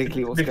 That's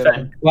basically what's going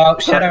on. Well,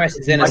 Shadow S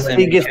is innocent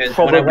think it's because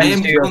when I probably I went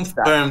am to...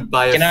 confirmed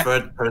by Can a I-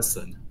 third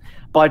person.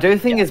 But I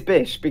don't think it's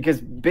Bish because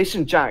Bish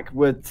and Jack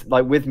were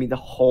like with me the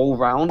whole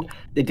round.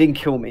 They didn't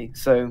kill me,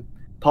 so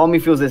part of me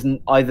feels there's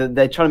either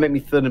they're trying to make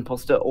me third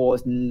imposter or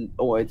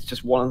it's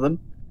just one of them.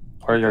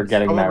 Or you're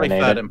getting Probably third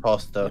marinated.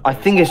 imposter. I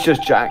think it's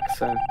just Jack.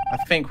 So I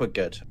think we're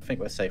good. I think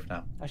we're safe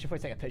now. I should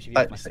probably take a picture of you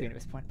Let off my me see. screen at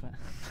this point,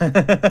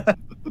 but...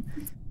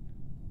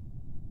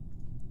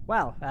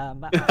 Well,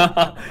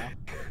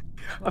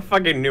 I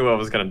fucking knew I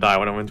was gonna die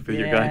when I went with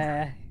you guys.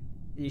 yeah,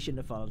 you shouldn't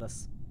have followed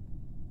us.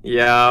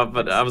 Yeah,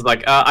 but I was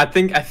like, I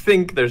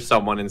think there's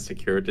someone in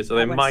security, so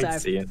they That went might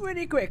south see it.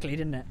 pretty quickly,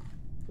 didn't it?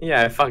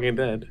 Yeah, I fucking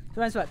did.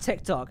 So that's about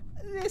TikTok.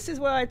 This is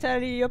where I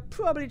tell you, you're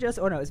probably just...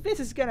 Oh no, this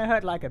is gonna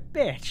hurt like a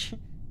bitch.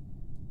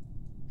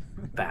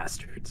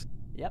 Bastards.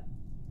 Yep.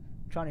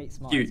 Trying to eat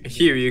smart.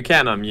 Hugh, you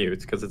can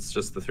unmute because it's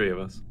just the three of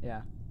us.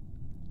 Yeah.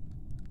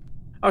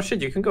 Oh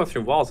shit, you can go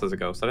through walls as a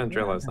ghost. I didn't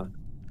realize that.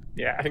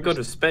 Yeah. I can go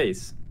to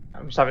space.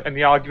 I'm just having, and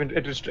the argument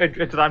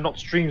that I'm not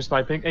stream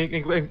sniping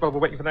while we're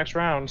waiting for the next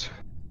round.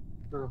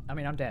 I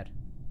mean, I'm dead.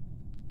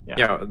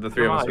 Yeah, the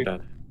three of us are Right.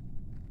 dead.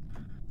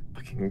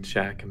 Fucking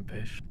Jack and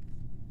Bish.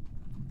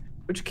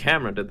 Which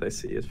camera did they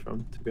see it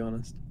from, to be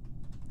honest?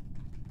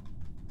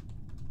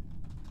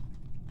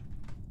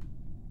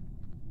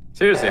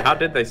 Seriously, how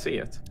did they see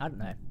it? I don't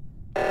know.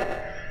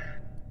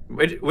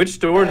 Which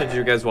door did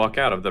you guys walk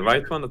out of? The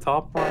right one, the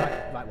top one?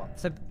 Right one.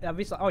 So,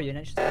 we saw, oh, you're in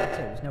entrance to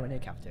cafeteria. There's nowhere near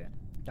cafeteria.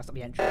 That's not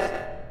the entrance.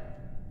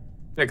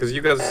 Yeah, because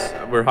you guys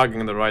were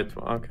hugging the right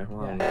one. Okay,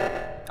 well.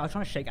 Yeah. I was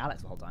trying to shake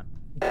Alex the whole time.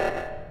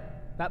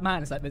 That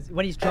man is like,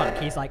 when he's drunk,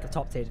 he's like a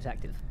top tier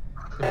detective.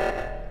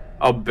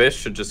 Oh, Bish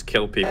should just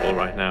kill people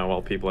right now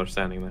while people are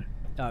standing there.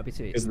 Oh, it'd be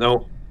too easy. Because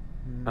no.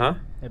 Huh?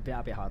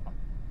 That'd be a hard one.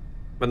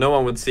 But no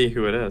one would see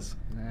who it is.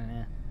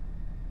 Yeah.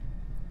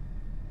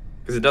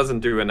 Because it doesn't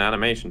do an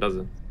animation, does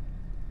it?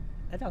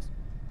 It does.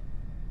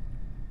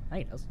 I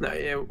think it does. No,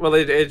 yeah, well,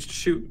 it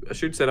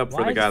shoots it up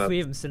for the guy Why is that... three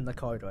of them sitting in the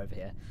corridor over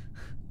here?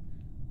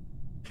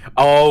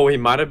 Oh, he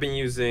might have been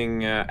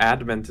using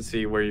admin to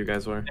see where you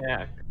guys were.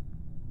 Yeah.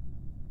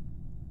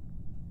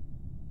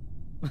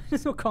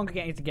 Just all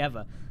congregating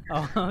together.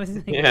 Oh, this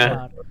is Yeah.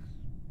 hard.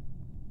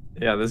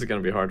 Yeah, this is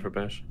gonna be hard for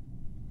Bish.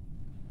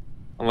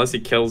 Unless he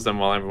kills them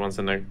while everyone's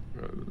in a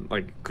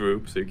like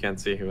group, so you can't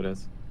see who it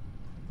is.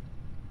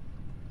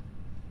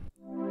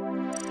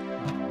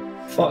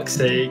 Fuck's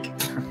sake.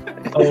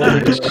 Oh my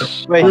god.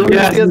 Wait, who was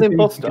the other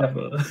imposter?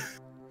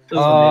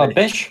 Together.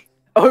 Bish.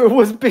 Oh, it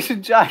was Bish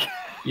and Jack.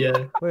 Yeah.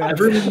 I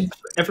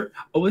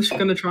was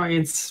gonna try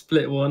and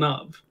split one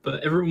up,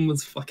 but everyone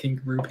was fucking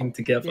grouping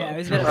together. Yeah, it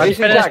was Bish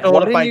and Jack,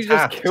 why didn't you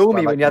just kill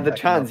me when you had the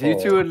chance? You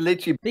two were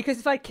literally... Because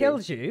if I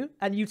killed you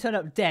and you turned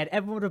up dead,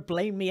 everyone would have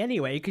blamed me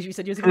anyway because you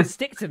said you were going to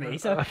stick to me.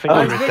 So I think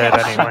you were dead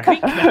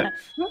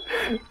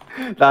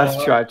anyway.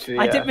 That's true, actually,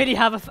 I yeah. didn't really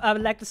have a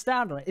leg to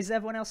stand on it. Is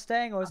everyone else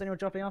staying or is anyone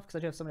dropping off? Because I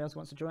do have somebody else who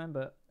wants to join,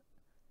 but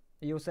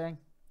are you all staying?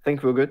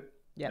 Think we're good?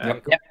 Yeah. Yep.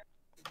 Okay, cool.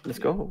 Let's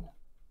go.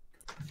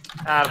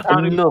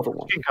 Another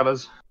one. Skin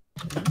colours.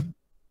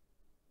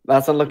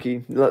 That's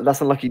unlucky. That's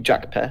unlucky,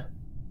 Jack pair.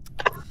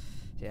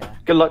 Yeah.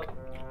 Good luck.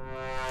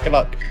 Good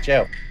luck,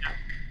 jail.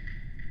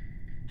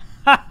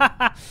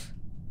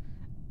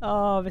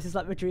 Oh, this is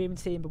like the dream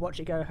team, but watch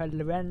it go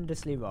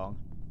horrendously wrong.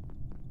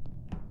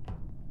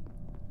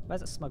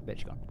 Where's that smug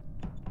bitch gone?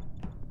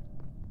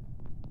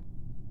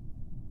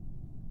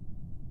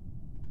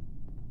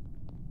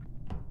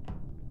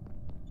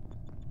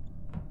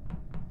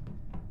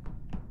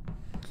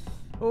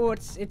 Oh,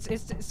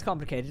 it's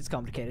complicated. It's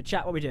complicated.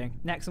 Chat, what are we doing?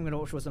 Next, I'm going to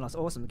watch what's on us.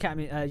 Awesome.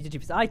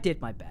 I did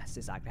my best.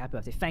 Exactly. Happy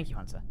birthday. Thank you,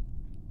 Hunter.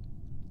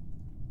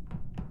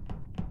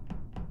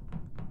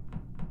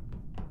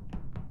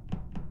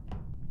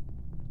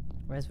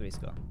 Where's Reese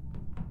gone?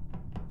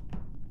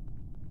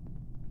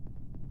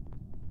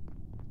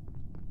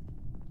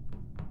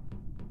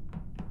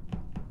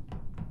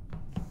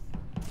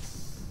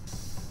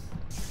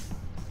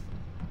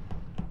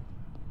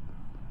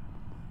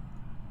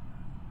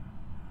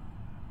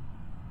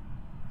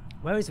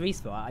 Where is Reese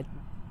for?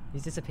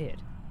 He's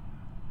disappeared.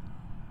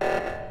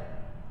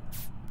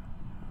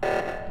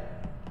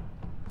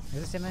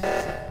 Is this him?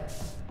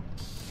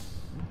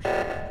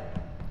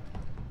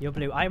 You're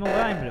blue. I'm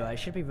aware I'm blue. I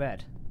should be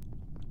red.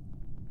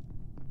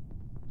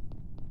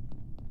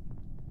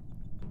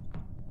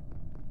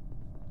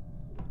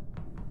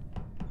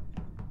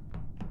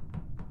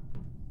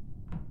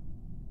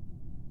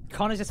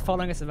 Connor's just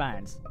following us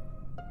around.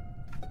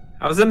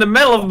 I was in the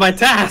middle of my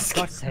task!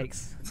 God's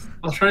sakes.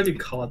 I was trying to do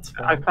cards.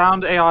 I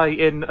found AI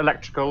in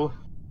electrical.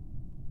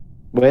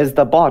 Where's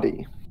the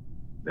body?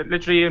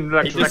 Literally in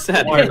electrical. just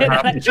said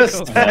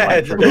Just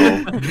said.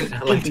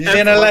 He's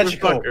in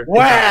electrical.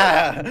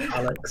 Wow!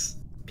 Alex.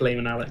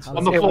 Blaming Alex.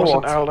 On the It floor.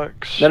 wasn't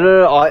Alex.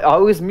 No, I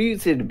was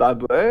muted, my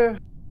bro.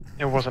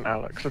 It wasn't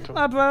Alex at all.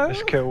 Ah, bro.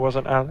 This kill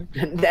wasn't Alex.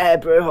 Nah,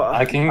 bro.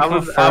 I can I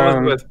was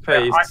confirm. with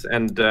Pace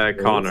and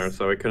Connor,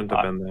 so it couldn't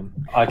have been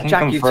them. I can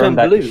Jack, you confirm turned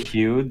that blue.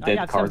 Hugh did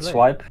yeah, I card turned blue.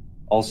 swipe.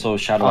 Also,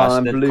 Shadow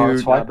I'm did blue, card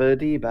swipe.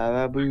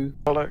 babba-dee-babba-boo.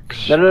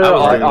 Alex. No,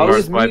 I was doing I was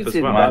card swipe as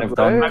muted, well. my Might have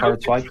done bro.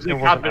 card swipe. It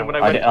wasn't Admin when I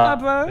Alex. went. Ah,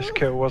 bro. This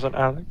kill wasn't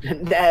Alex.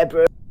 Nah,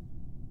 bro.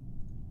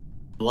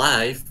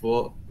 Live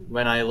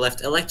when I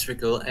left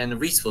electrical and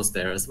Reese was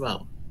there as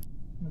well.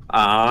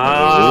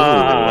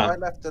 Ah. I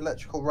left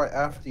electrical right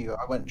after you.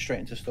 I went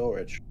straight into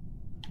storage.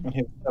 And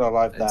he was still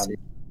alive Let's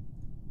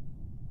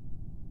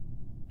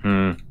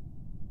then.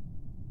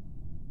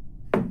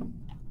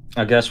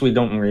 I guess we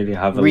don't really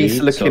have a Reese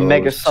lead, looking so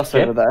mega sus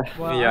skip. over there.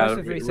 Well, Yeah, I was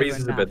with Reese Reese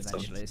over is a in bit Nav sus.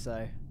 eventually,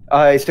 so...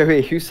 So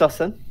here, who's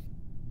sussing?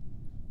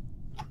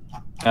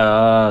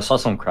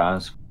 Sus on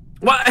Kraz.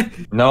 What?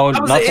 No, I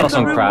was not in sus the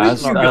on room Kraz.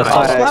 with you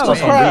guys.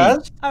 Sus on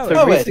Reese. Oh, So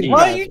Oh, Reese wait, is why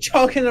are bad. you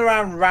chucking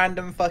around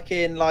random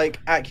fucking like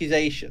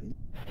accusations?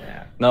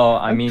 No,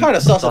 I mean. Kind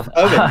of sus of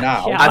Owen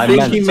now. Yeah. I think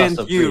meant he sus meant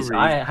of you, Reese. Reese.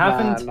 I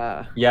haven't.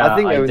 Nah. Yeah, I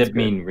think I Owen's did good.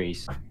 mean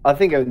Reese. I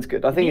think Owen's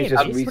good. I think me it's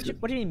and just Reese? Reese.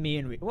 What do you mean me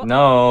and Reese? What?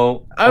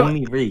 No, Oh.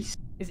 only Reese.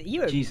 Is it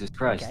you? Jesus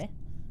Christ. Okay.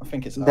 I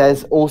think it's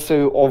There's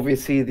also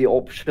obviously the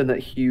option that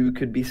Hugh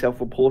could be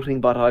self-reporting,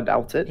 but I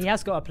doubt it. He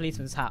has got a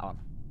policeman's hat on.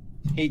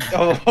 Actually,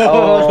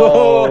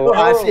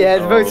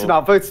 yeah, votes him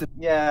out. Votes him.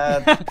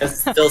 Yeah. It's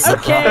still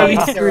Okay.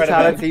 Police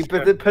brutality,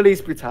 but the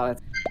police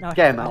brutality. No,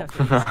 Get him out.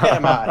 Get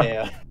him out of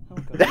here. Oh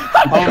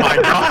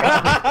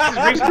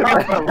my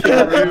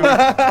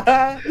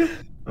god.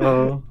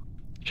 Oh.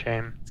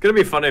 Shame. It's gonna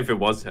be funny if it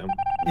was him.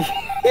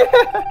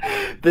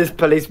 This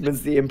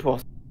policeman's the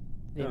imposter.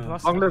 The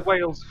imposter. Long live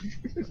Wales.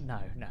 No.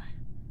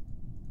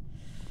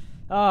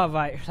 Oh,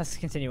 right. Let's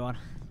continue on.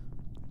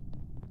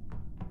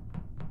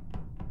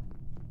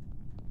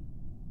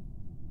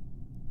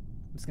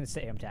 I'm just going to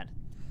sit here. I'm dead.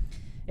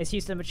 Is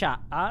Houston in the chat?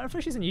 I'm pretty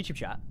sure she's in YouTube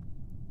chat.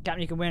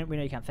 Captain, you can win. We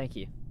know you can. Thank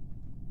you.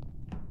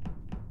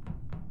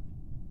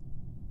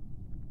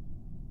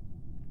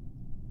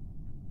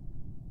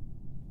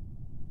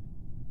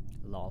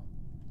 Lol.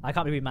 I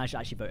can't believe we managed to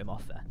actually vote him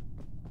off there.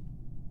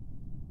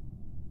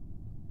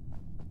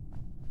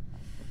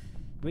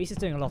 Reese is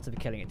doing a lot of the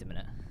killing at the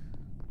minute.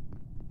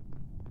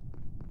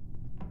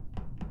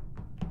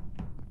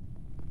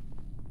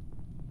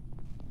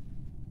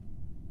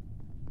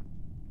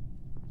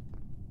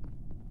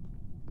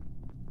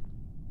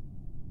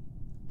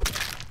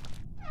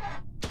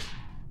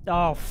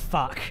 Oh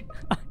fuck.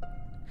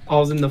 I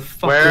was in the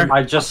fucking... Where?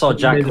 I just saw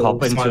Jack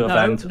hop into a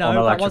vent on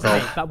that wasn't electrical. me.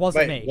 That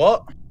wasn't Wait, me.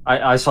 what?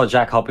 I saw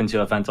Jack hop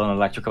into a vent on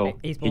electrical.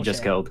 He's He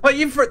just bullshitting. killed.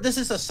 But this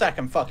is the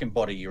second fucking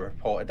body you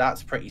reported.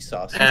 That's pretty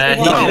sus.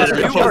 No,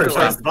 you were the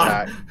first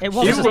one. It You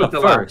wasn't were me.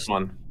 the first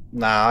one.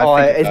 Nah, Oh,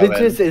 I think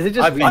is it just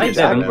I think Reese? it's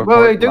Owen.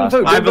 Wait, don't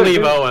vote. I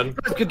believe Owen.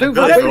 Don't I vote.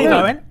 don't believe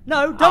Owen.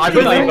 No, don't I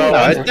believe believe Owen.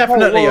 No, it's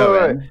definitely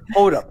Owen.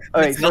 Hold up.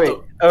 Alright, It's not sorry.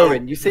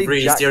 Owen, you say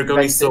Reese, Jack you're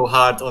going vented. so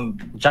hard on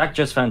Jack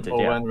just vented,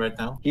 yeah. Owen right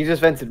now. He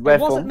just vented. Where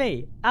It wasn't from?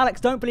 me.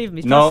 Alex, don't believe him.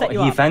 He's trying No, to set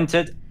you he up.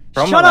 vented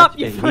from Shut up,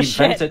 you He full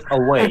shit. vented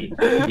away.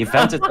 He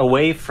vented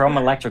away from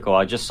electrical.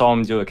 I just saw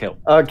him do a kill.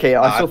 Okay,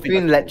 I saw I think three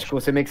in that's electrical,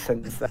 so it makes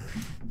sense then.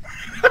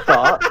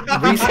 But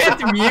We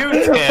can't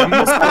mute him.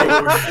 That's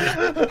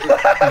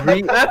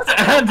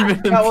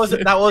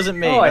admin. That wasn't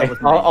me. I That wasn't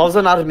me. was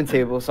on admin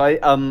table, so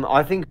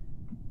I think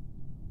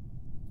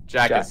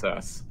Jack Jack. is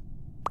us.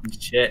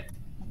 Shit.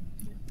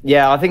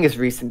 I think it's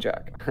Reese and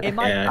Jack. It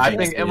might. Yeah, I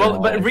think. Well,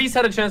 but Reese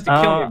had a chance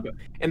to kill me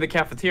in the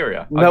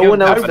cafeteria. I'll No give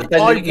one him else that. defended. I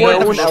No would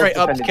have one else straight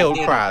up defended. killed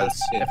Kraz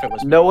if it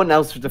was me. No one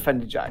else would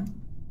defend Jack.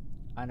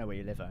 I know where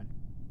you live, Owen.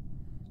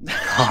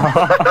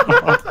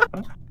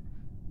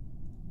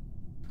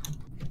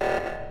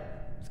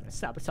 Just gonna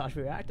sabotage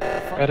the reactor.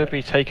 Fuck Better it.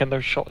 be taking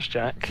those shots,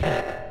 Jack.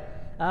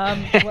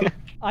 Well,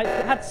 I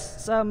had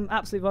some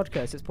absolute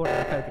vodka, so it's poured in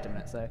a Coke at the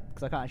minute, so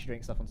because I can't actually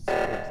drink stuff on stream,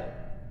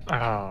 so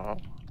Oh.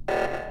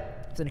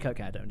 it's in a Coke.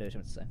 I don't do it.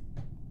 So.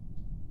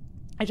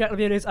 Hey Jack,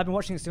 Leviators, I've been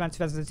watching since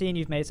 2017.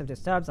 You've made some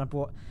tabs, and I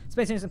bought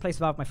Space News and Place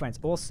Survive with my friends.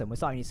 Awesome. We're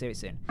starting a new series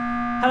soon.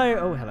 Hello.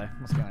 Oh, hello.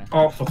 What's going on?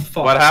 Oh, for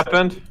fuck. What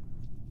happened?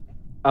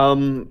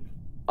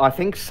 I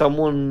think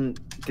someone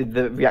did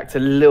the reactor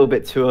a little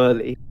bit too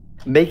early,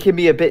 making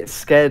me a bit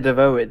scared of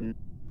Owen.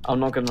 I'm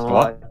not gonna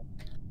lie.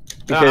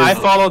 No, I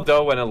followed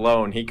Owen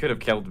alone. He could have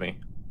killed me.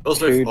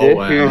 Also, Who if did?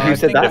 Owen Who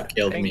said could that? have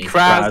killed me.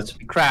 Kraz,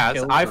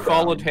 Killed I her.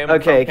 followed him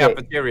Okay, from okay.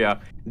 cafeteria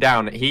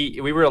down.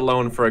 We were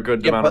alone for a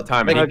good Yeah, amount of but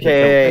time. make- And he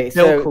Okay,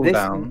 Kill so this,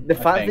 cooldown, the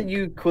I fact that think.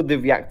 you called the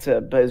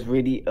reactor but it's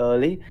really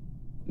early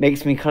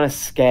makes me kind of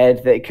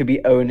scared that it could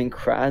be Owen and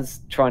Kraz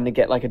trying to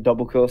get like a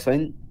double kill or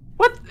something.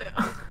 What?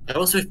 I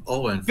was with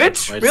Owen.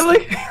 Bitch, Right?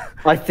 really?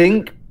 I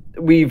think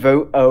we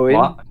vote Owen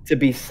What? to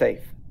be safe.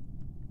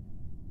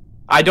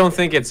 I don't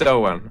think it's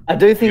Owen. I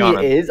don't think Be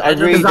honest. it is. I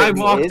really Because don't I think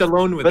it walked is,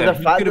 alone with but him. the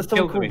He fact could that have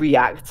someone killed called me.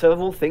 reactor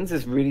of all things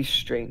is really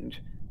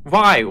strange.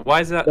 Why?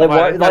 Why is that? Like,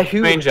 why is that who?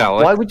 strange,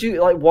 Alex? Why would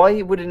you like?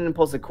 Why would an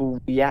imposter call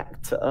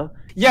reactor?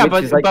 Yeah, which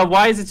but is, like- but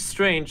why is it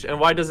strange? And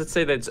why does it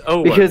say that it's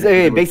Owen? Because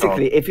it was called?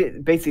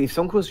 basically if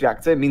someone calls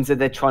reactor, it means that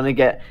they're trying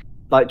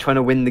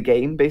to win the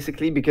game,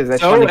 basically, because they're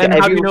So, trying to get and how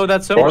do you everyone. know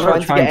that's They're Owen?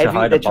 trying to get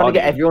hide a they're trying to get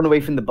body. everyone away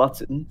from the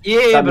button. Yeah,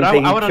 That but means I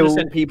they can want to kill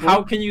understand people.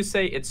 how can you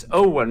say it's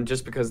Owen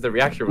just because the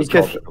reactor was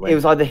Because called that way? it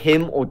was either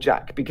him or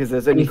Jack. Because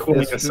there's only calling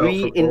there's yourself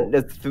three a in bot.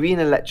 there's three in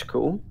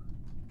electrical.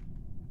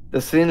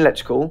 There's three in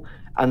electrical,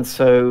 and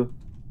so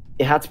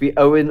it had to be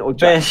Owen or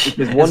Jack Bish,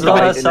 because one it's not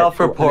died a in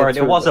self-report.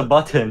 electrical It was a and then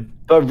two of them. button.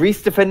 But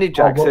Reese defended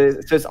Jack, Oh, so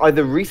it's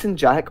either Reese and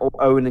Jack or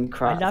Owen and I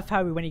Kraz. love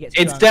how when he gets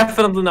It's drunk,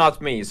 definitely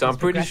not me, so I'm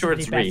It's pretty sure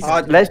it's progressively Reese.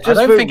 better. Let's I just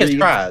don't vote think it's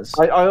Reese.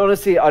 Kraz. I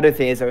honestly don't think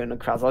it's Owen and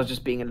Kraz. I was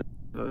just being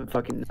a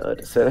fucking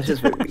nerd, so let's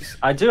just vote Reese.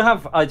 I do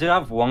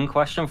have one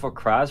question for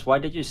Kraz. Why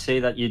did you say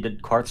that you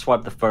did card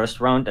swipe the first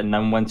round and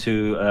then went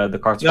to the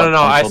card swipe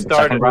No, I console the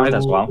second started round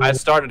as well? I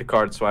started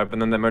card swipe,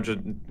 and then the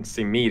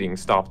emergency meeting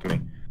stopped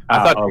me. I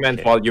Ah, thought you meant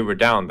okay. while you were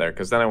down there,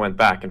 because then I went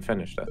back and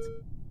finished it.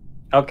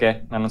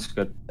 Okay, then that's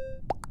good.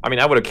 I mean,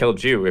 I would have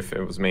killed you if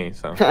it was me.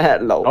 So.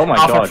 Lol. Oh my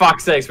Oh, god. for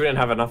fuck's sakes, we didn't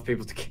have enough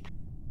people to kill.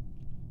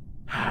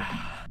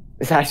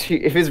 It's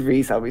actually, if it's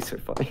Reese, that'd be so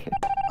funny.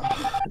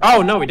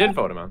 Oh no, we did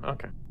vote him out.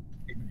 Okay.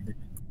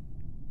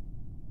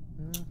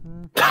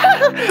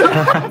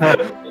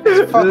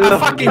 I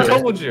fucking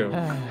told you.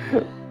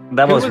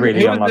 That was Who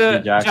really who unlucky, the-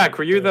 Jack. Jack,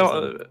 were you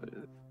the?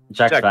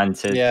 Jack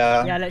vented.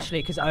 Yeah. Yeah,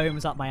 literally, because Owen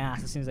was up my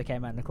ass as soon as I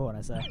came around the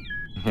corner, so.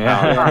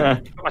 Yeah.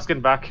 Got my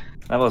skin back.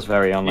 That was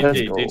very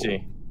unlucky.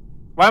 GG.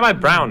 Why am I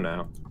brown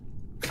now?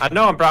 I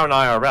know I'm brown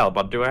IRL,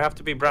 but do I have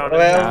to be brown?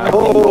 Whoa.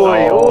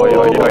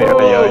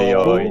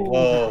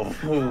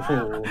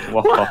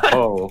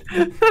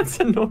 That's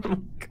a normal.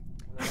 Okay.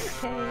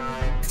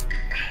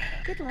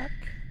 Good luck.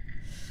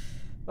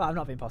 Well, I'm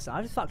not being imposter.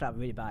 I just fucked up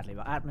really badly,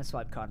 but admin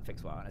swipe card and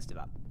fix wire. Let's do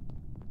that.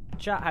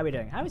 Chat, how are we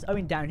doing? How is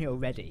Owen down here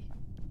already?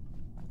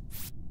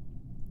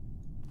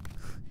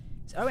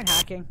 Is Owen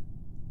hacking?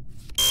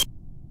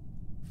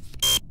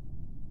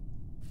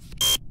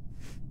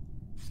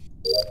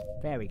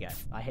 There we go.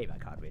 I hate that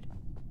card read.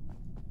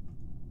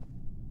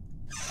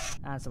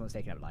 And someone's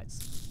taking up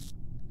lights.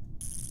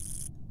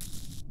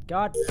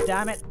 God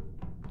damn it!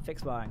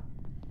 Fix wiring.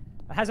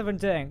 How's everyone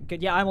doing?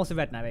 Good. Yeah, I'm also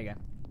red now. There you go.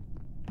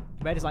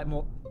 Red is like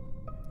more.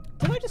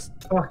 Did I just?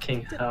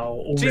 Fucking hell!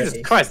 Already. Jesus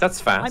Christ, that's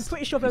fast. I'm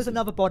pretty sure there was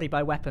another body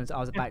by weapons I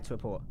was about to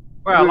report.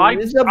 Well, I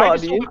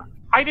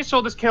just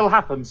saw this kill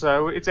happen,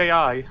 so it's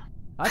AI.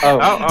 Okay. Oh,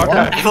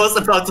 okay. I was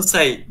about to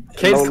say,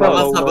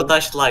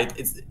 sabotage light.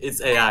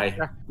 It's AI.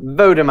 Yeah.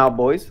 Vote him out,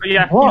 boys. But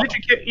yeah,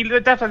 you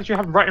definitely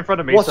have him right in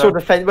front of me. What's so. your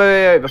defense?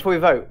 Wait, before we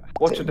vote.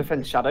 What's your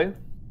defense, Shadow?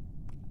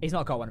 He's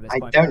not got one of his.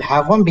 I don't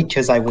have one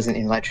because I wasn't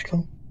in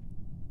electrical.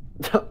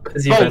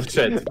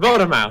 Bullshit.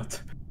 Vote him out.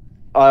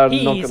 I'm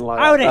He's not gonna lie.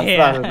 out of here.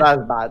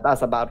 That's bad.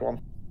 That's a bad one.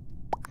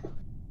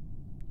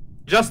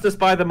 Justice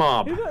by the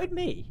mob. Who voted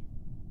me?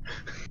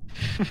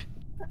 Is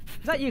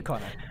that you,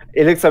 Connor?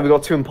 It looks like we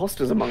got two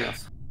imposters among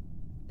us.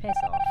 Piss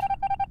off.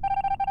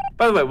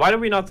 By the way, why do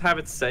we not have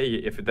it say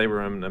if they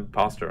were an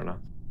imposter or not?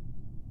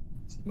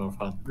 It's more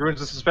fun. Ruins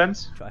the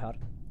suspense. Try hard.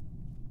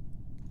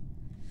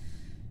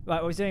 Right,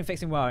 what we're doing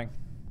fixing wiring.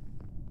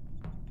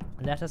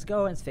 Let us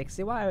go and fix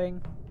the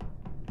wiring.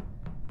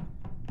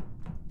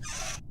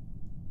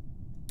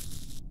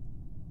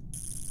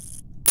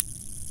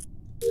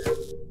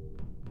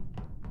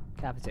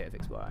 Cafeteria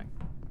fix wiring.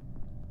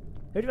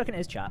 Who do you reckon it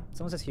is, chat?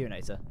 Someone says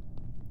Hurinator.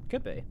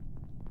 Could be. I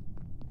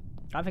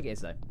don't think it is,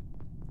 though.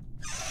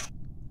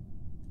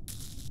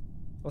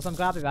 Also, I'm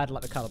glad we've added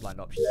like the colorblind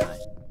option today.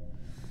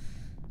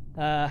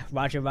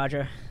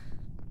 Roger.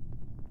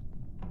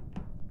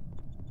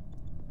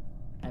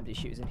 Empty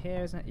shooters in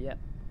here, isn't it? Yep.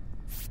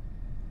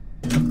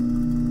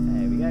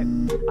 There we go.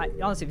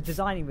 Honestly,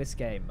 designing this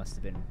game must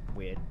have been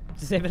weird,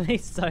 to say the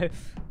least, so...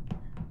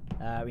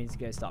 we need to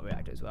go start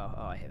reactor as well.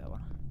 Oh, I hate that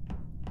one.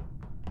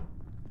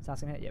 Is that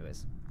gonna hit? Yeah, it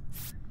is.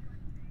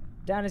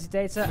 Down is your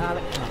data,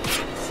 Alex.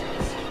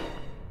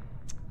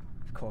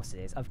 Of course it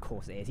is. Of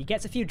course it is. He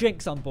gets a few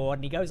drinks on board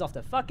and he goes off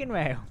the fucking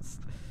rails.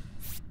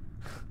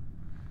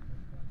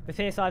 The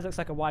tier size looks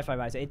like a Wi-Fi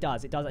router. It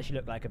does. It does actually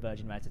look like a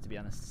Virgin router, to be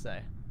honest. So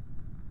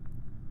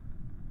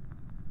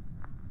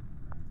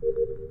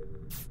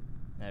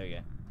there we go.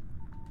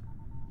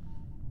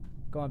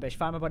 Go on, Bish.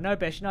 Find my body. No,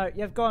 Bish. No.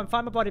 Yeah, go on.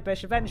 Find my body,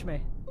 Bish. Avenge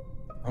me.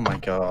 Oh my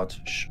god.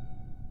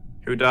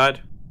 Who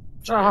died?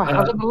 I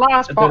was at the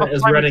last part of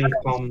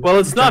Well,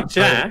 it's not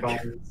Jack.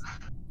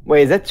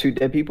 Wait, is that two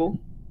dead people?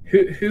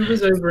 Who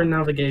was over in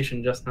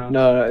navigation just now?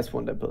 No, it's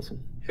one dead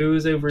person. Who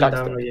was over Jack's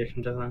in dead.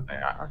 navigation just now?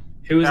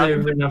 Who was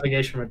over in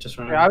navigation just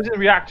now? Yeah, I was in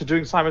reactor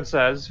doing Simon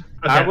Says.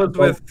 Okay, I was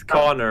with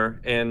Connor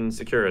in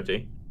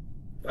security.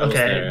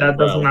 Okay, that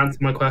doesn't answer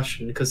my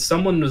question because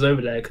someone was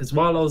over there. Because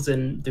while I was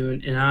in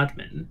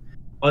admin,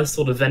 I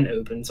saw the vent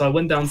open, so I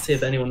went down to see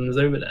if anyone was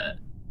over there,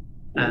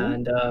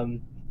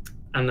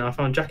 and I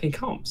found Jack in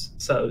comms.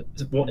 So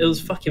it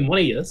was fucking one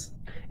of yous.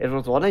 It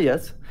was one of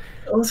yous.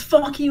 It was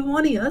fucking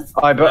one of yous.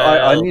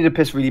 I need to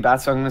piss really bad,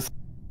 so I'm gonna.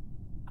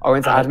 I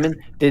went to admin,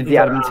 did the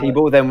admin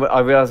table, then I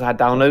realized I had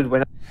download.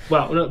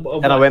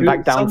 Then I went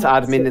back down to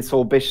admin and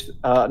saw Bish.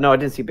 No, I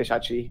didn't see Bish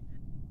actually.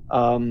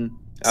 I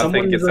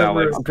think it's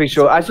Alex. I'm pretty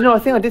sure. Actually, no, I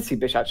think I did see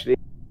Bish actually.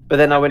 But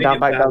then I went back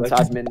down to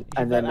admin,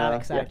 and then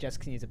Alex just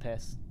can use a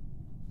piss.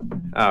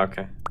 Oh,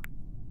 okay.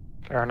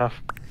 Fair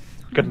enough.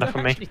 Good enough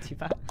for me. Too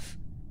bad.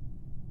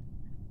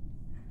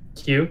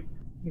 Q.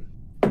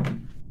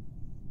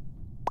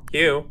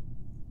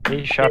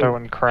 Me, Shadow,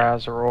 and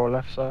Kraz are all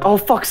left side. Oh,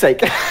 fuck's sake.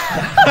 That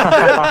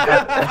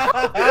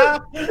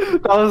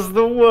was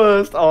the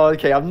worst. Oh,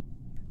 okay, I'm...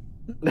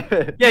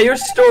 Yeah, your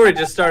story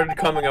just started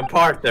coming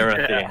apart there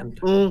at the end.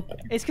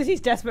 It's because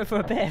he's desperate for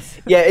a piss.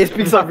 Yeah, it's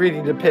because I'm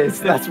reading the piss,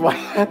 that's why.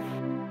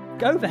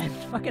 Go then,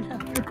 fucking hell.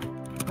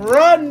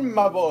 Run,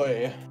 my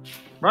boy!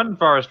 Run,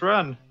 Forrest,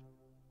 run.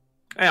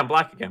 Hey, I'm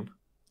black again.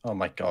 Oh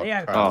my god.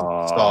 Yeah.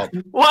 Stop.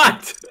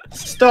 What?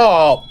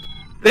 Stop!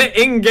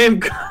 The in-game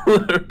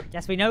color.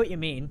 Yes, we know what you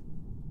mean.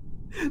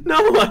 No,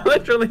 I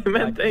literally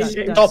meant the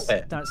in-game. Stop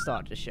it. Don't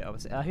start this shit,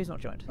 obviously. Who's not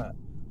joined?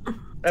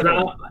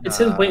 It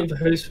says waiting for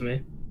host for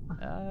me.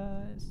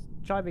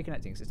 Try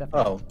reconnecting, because it's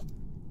definitely... Oh.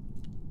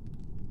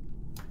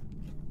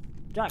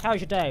 Jack, how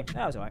was your day?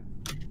 That was alright.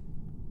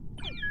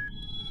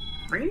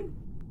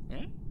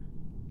 Yeah?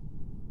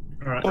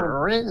 Alright.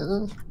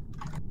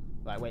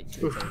 Right, wait,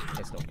 till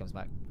Pistol comes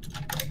back.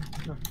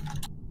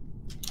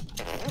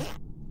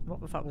 What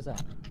the fuck was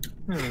that?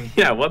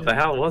 Yeah, what the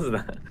hell was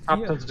that? I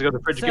have to go to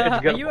the fridge Sir, again to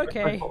get are you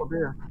okay?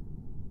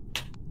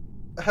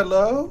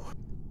 Hello?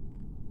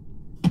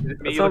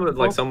 It sounded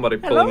like somebody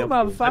Hello, pulling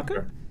up.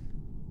 motherfucker.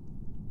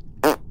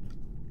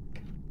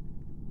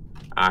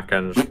 I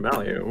can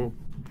smell you.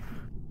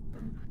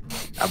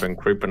 I've been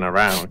creeping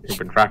around,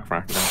 keeping track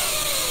right now.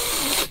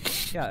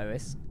 Yeah,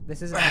 Otis.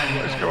 This isn't how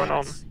you What's going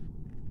on?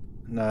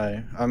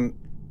 No, I'm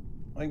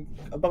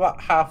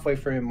about halfway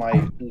through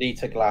my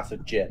litre glass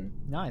of gin.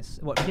 Nice.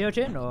 What, pure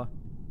gin or?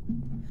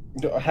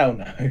 Hell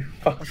no.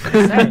 That's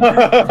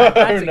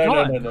no.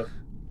 I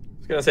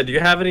was gonna say, do you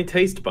have any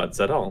taste buds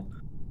at all?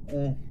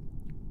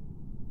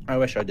 I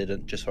wish I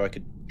didn't, just so I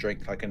could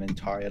drink like an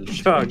entire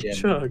litre of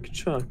Chug, gin.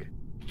 chug.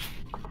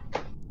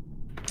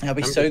 That'd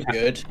be so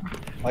good.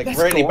 Like, Let's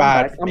really go,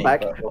 bad. I'm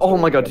back. Oh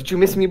my god, did you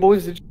miss me,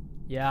 boys? Did you...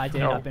 Yeah, I did.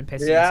 No. I've been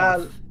pissing Yeah.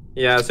 myself.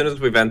 Yeah, as soon as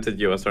we vented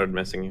you, I started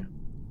missing you.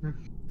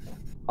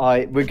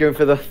 Alright, we're going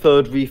for the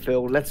 3rd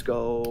refill. Let's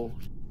go.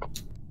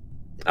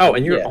 Oh,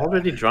 and you're Yeah.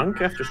 already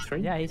drunk after 3?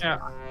 Yeah, he's...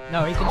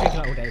 No, he's been drinking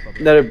like all day,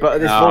 probably. No, but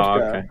this Oh,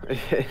 vodka.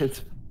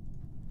 It's...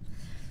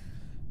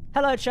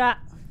 Hello, chat.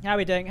 How are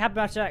we doing? Happy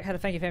birthday, Jack.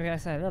 Thank you for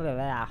everything. Blah, blah,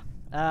 blah.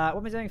 What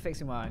am I doing?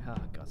 Fixing wiring. Oh,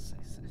 God's sake.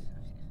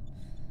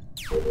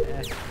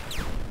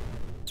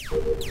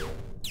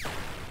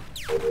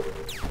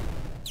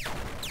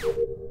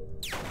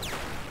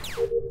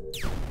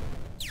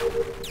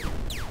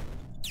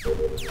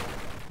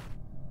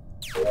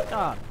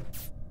 Done.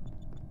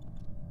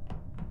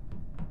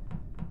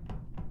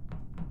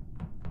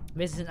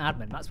 This isn't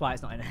admin, that's why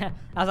it's not in there.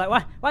 I was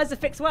like, why is the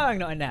fixed wiring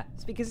not in there?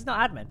 It's because it's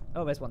not admin.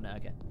 Oh, there's one there,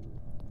 okay.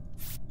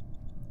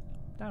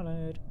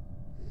 Download.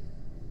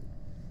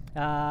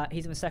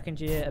 He's in the 2nd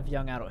year of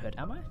young adulthood,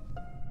 am I?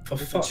 For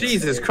fuck's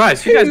Jesus sake.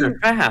 Christ, you guys are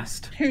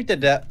fast. Who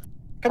did that?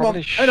 Come on,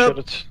 Probably own up.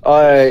 should've-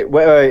 Alright,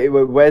 wait,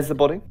 where's the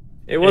body?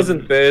 It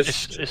wasn't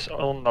Bish. It's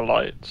on the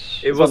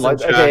lights. It wasn't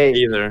Jack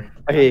either.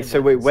 Okay,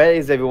 so wait, where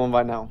is everyone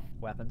right now?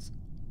 Weapons.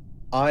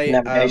 I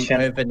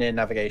Navigation. am over near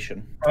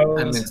navigation. I'm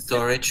in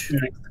storage.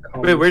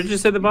 Wait, where did you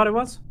say the body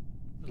was?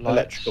 Lights.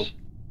 Electrical.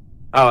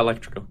 Oh,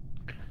 electrical.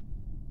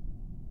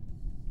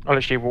 I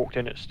literally walked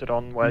in, it stood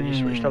on where you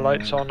switched the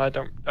lights on.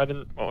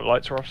 Well,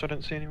 lights were off, so I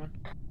didn't see anyone.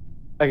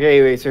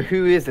 Okay, wait, so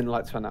who is in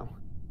lights right now?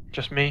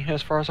 Just me,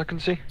 as far as I can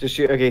see. Just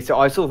you. Okay, so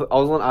I was on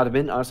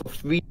admin, I saw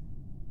 3,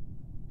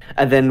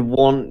 and then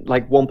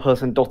one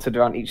person dotted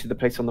around each of the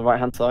places on the right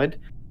hand side.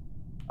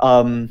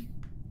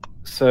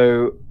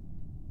 So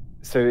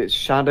it's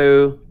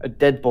Shadow, a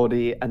dead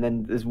body, and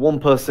then there's one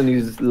person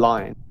who's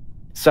lying.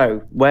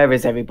 So where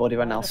is everybody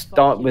right now?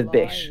 Start with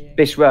Bish.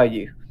 Bish, where are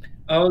you?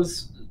 I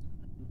was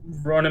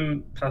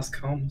running past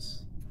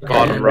comms.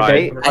 Bottom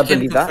right. Okay, I I can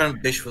believe that.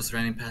 confirm Bish was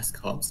running past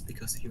comms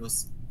because he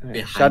was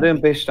behind Shadow and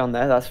me. Bish down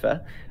there. That's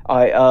fair.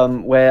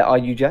 Where are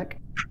you, Jack?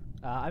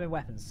 I'm in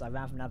weapons. I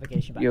ran from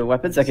navigation back. Your to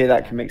weapons. Okay,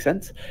 that can make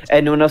sense.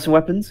 Anyone else in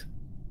weapons?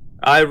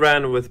 I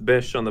ran with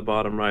Bish on the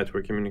bottom right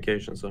where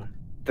communications are.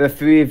 The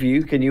 3 of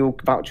you. Can you all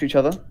vouch for each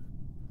other?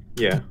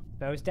 Yeah.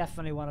 There was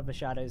definitely one of the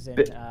shadows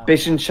in.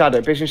 Bish and Shadow.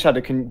 Bish and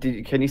Shadow. Can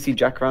you see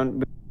Jack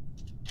around?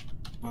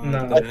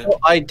 No.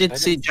 I did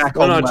see Jack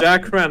No, on no, weapons.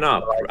 Jack ran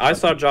up. I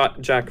saw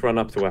Jack run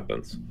up to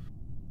weapons.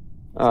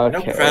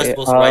 Okay. Kraz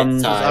was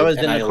right side. I was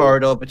in and the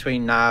corridor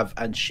between Nav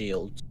and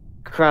Shield.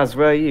 Kraz,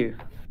 where are you?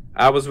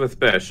 I was with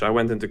Bish. I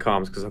went into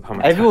comms because of how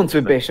much. Everyone's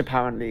with Bish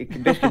apparently.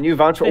 Bish, can you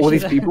vouch for all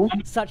these people?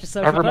 Such a I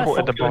social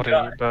reported the person.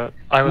 body, but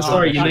I was.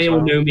 Sorry, on you Bish may as all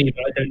well. know me,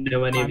 but I don't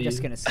know any of I'm you.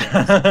 just gonna say.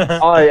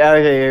 Oh,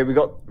 okay. We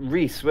got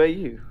Reese. Where are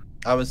you?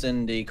 I was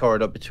in the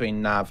corridor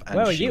between Nav and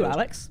Where were Shield. you,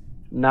 Alex?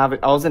 Nav.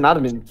 I was in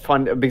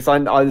admin. Because I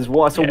saw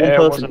Yeah, one it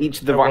person wasn't- each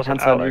of the it right hand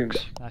wasn't side rooms.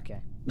 Alex. Okay.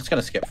 I'm just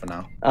gonna skip for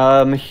now.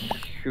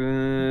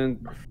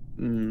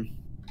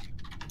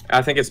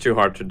 I think it's too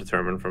hard to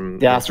determine from.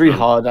 Yeah, it's really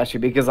hard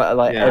actually because Yeah.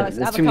 Alex,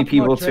 there's have too a many couple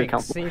more people to drinks,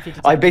 account see for. if you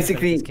detect I the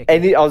basically difference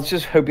kicking. I was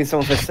just hoping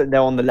someone would sit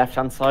there on the left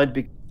hand side.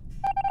 The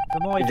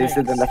more he If they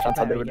sit drinks, the left-hand the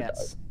side, they better he would've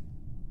gets.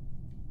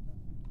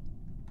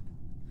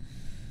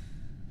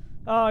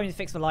 Oh, I need to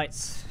fix the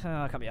lights.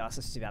 Oh, I can't be arsed.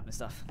 Let's do the admin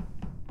stuff.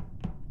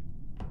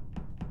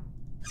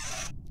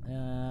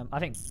 I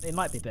think it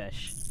might be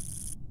Bish.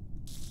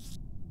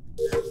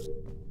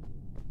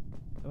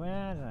 Well,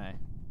 I don't know.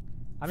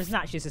 I'm just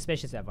naturally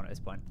suspicious of everyone at this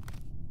point.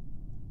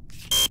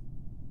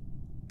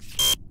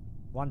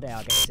 One day I'll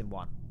get this in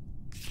 1.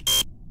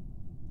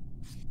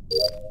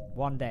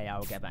 One day I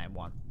will get that in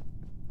 1.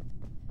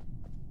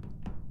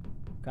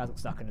 Guys got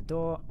stuck in the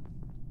door.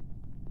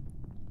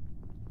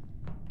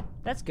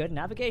 That's good.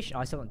 Navigation. Oh,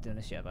 I still haven't done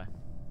this yet, though.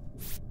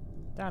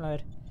 Download.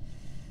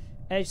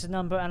 Age is a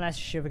number unless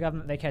you're sure the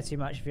government they care too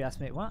much if you ask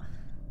me. What?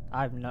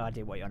 I have no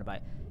idea what you're on about.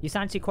 You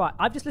sound too quiet.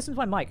 I've just listened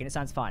to my mic and it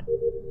sounds fine.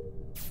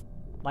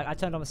 Like, I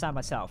turned on the sound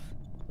myself.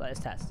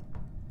 Let's test.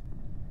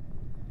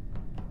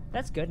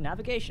 That's good.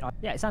 Navigation.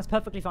 Yeah, it sounds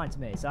perfectly fine to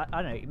me. So,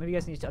 I don't know. Maybe you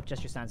guys need to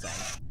adjust your sound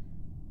settings.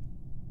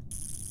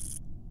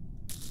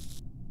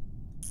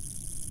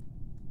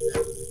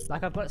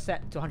 Like, I've got it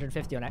set to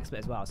 150 on expert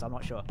as well, so I'm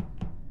not sure.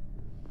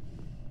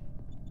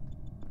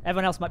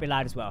 Everyone else might be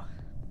loud as well.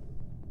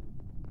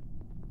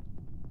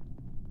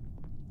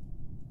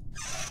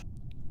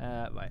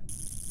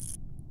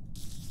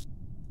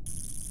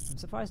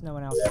 surprised no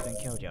one else has been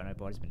killed yet. No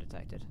body's been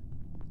detected.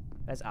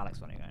 There's Alex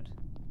running around.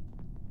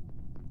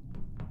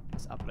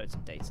 Let's upload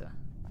some data.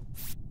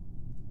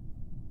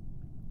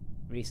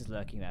 Reese is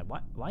lurking there.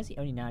 Why is he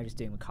only now just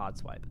doing the card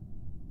swipe?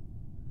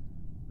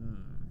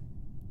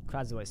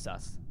 Crowd's always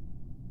sus.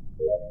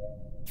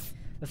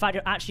 The fact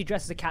you're actually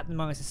dressed as a Captain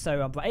Among Us is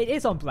so on brand. It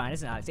is on brand,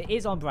 isn't it, Alex? It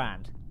is on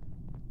brand.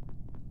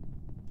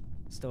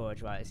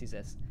 Storage, right, let's use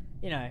this.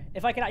 You know,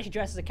 if I could actually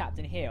dress as a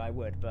captain here, I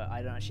would, but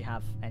I don't actually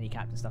have any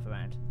captain stuff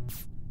around.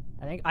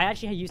 I think I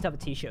actually used to have a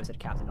t-shirt that said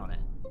captain on it.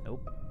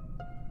 Nope.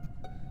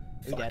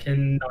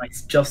 Fucking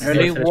nice. Just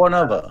only one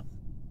other.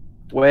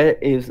 Where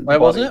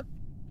was it?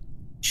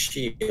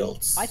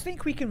 Shields. I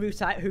think we can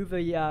root out who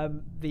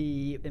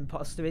the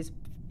imposter is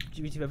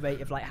due to the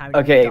rate of like how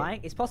many dying.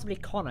 It's possibly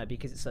Connor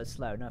because it's so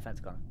slow. No offense,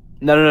 Connor.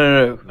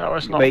 No. No,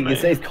 it's not. Wait, me.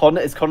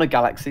 it's Connor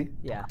Galaxy.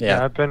 Yeah.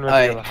 I've been with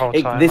you the whole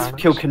time. This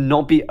kill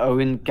cannot be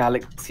Owen,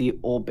 Galaxy,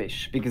 or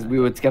Bish because we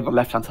were together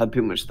left hand side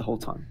pretty much the whole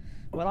time.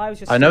 Well, I was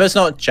just. I know it's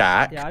not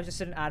Jack. Yeah, I was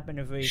just an admin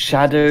of Reese.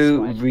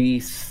 Shadow,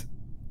 Reese,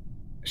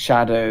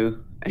 Shadow,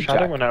 and Shadow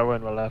Jack. and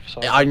Owen were left.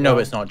 So I know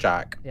it's not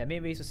Jack. Yeah, me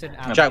and Reese were sitting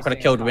admin. Jack would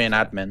have killed me in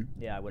admin.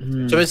 Yeah, I would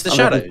have. So it's the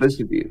Shadows. Both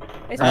of you.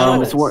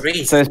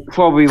 It's So it's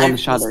probably one of the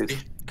Shadows.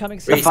 Coming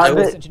soon. I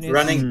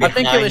I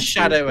think it was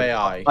Shadow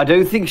AI. I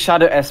don't think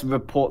Shadow S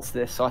reports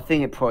this, so I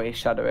think it probably is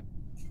Shadow S.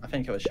 I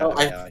think it was Shadow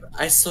AI.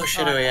 I saw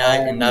Shadow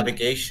AI in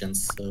navigation,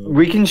 so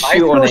We can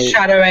shoot on it.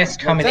 Shadow S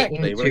coming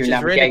Exactly, into which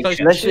is really close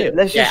navigation. to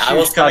Let's just I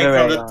was shoot coming Shadow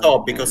from the AI.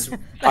 top because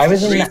I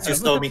was in Reese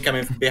just saw me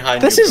coming from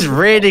behind. This you. is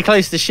really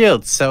close to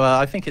Shields, so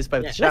I think it's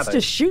both Shadows. Let's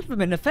just shoot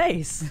them in the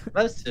face.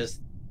 Let's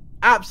just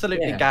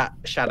absolutely get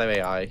Shadow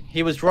AI.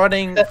 He was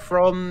running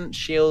from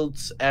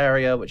Shields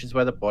area, which is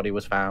where the body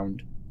was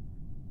found.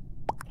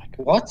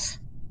 What?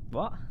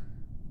 What?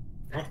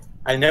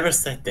 I never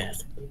said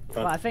that. But,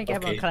 Well, I think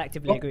everyone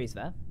collectively agrees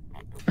there.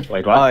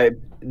 Wait, what? Alright,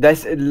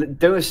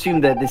 don't assume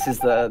that this is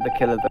the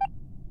killer.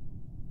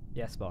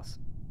 Yes, boss.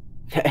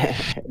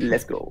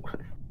 Let's go.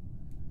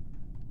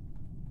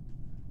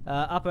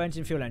 Upper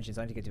engine, fuel engines.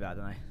 I need to get to that,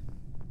 don't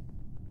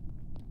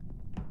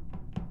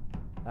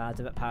I?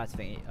 Develop power to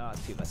thingy. Oh,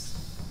 it's too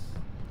less.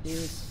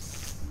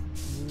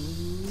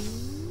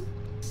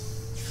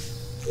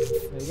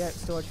 There we go.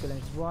 Storage, fuel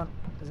engines 1.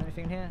 Is there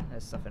anything in here?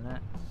 There's stuff in there.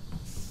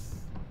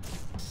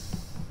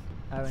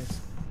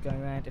 Owen's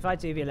going around. If I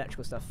do the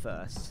electrical stuff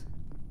first.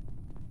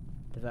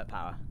 Divert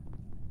power.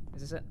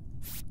 Is this it?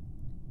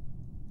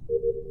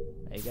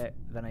 There you go.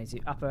 Then I need to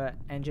upper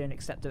engine,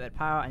 accept divert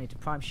power. I need to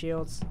prime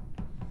shields.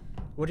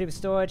 We'll do the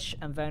storage,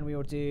 and then we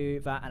will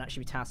do that and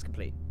actually be task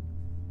complete.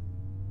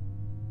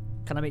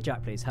 Can I meet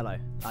Jack, please? Hello.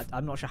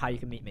 I'm not sure how you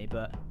can meet me,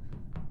 but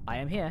I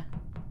am here.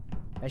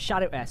 There's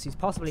Shadow S, who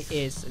possibly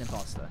is an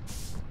imposter.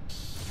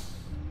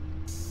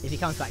 If he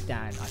comes back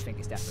down, I think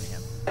it's definitely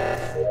him.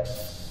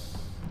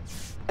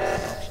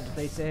 Option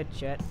depleted.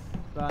 Shit.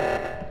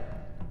 Right.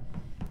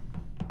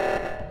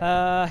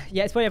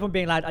 Yeah, it's probably everyone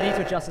being loud. I need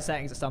to adjust the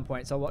settings at some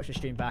point, so I'll watch the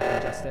stream back and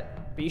adjust it.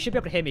 But you should be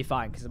able to hear me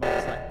fine, because I'm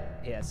just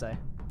like here, so.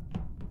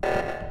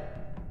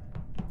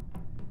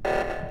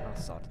 Oh,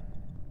 sod.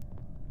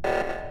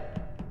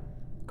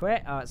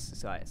 Quit? Oh,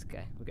 it's alright, it's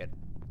okay. We're good.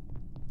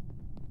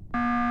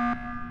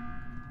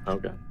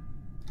 Okay.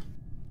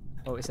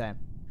 What were we saying?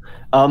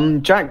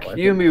 Jack,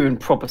 you're moving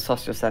proper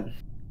sus just then.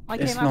 I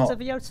came after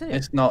VO2.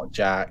 It's not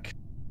Jack.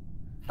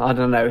 I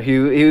don't know. He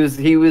was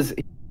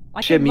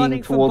I came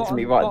running shimmying from towards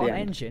me right at the bottom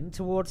end. engine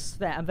towards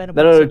there, and then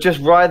No, just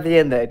right at the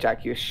end there,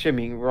 Jack. You're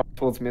shimmying right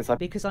towards me. It's like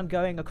because I'm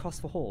going across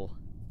the hall.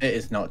 It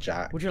is not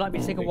Jack. Would you like me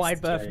to take a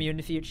wide berth from you in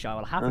the future? I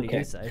will happily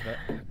do so.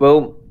 But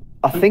well,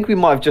 I think we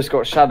might have just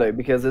got Shadow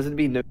because there's gonna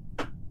be no.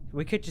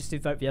 we could just do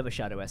vote the other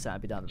Shadow S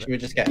and be done with it. Should we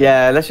just get?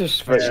 Yeah, let's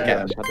just vote get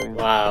him. Shadow.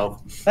 Wow.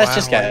 Let's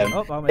just get him.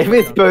 Oh, well, If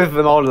it's both of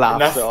them, I'll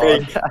laugh. So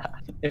Nothing.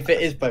 If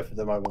it is both of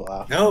them, I will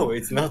laugh. No,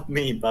 it's not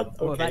me, but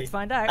We're about okay. to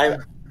find out.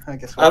 I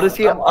guess.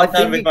 Honestly, I'm I done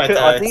think with my I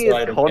diet, think so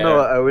I it's don't Connor care.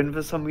 or Owen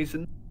for some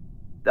reason.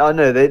 I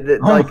know they Oh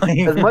like my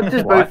as much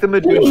as God. both of them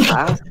are doing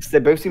tasks, they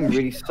both seem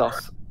really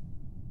sus.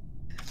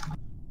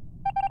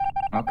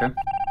 Okay.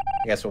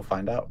 I guess we'll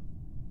find out.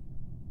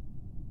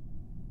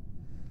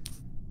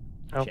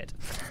 Oh. Shit.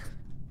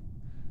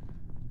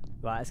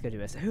 Right, let's go do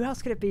this. Who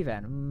else could it be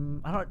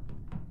then? I don't.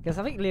 Because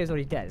I think Leo's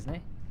already dead, isn't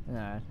he?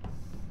 No.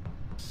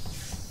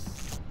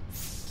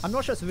 I'm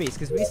not sure it's Reese,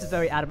 because Reese is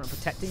very adamant on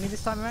protecting me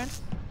this time around.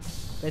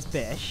 There's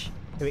Bish,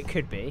 who it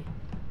could be.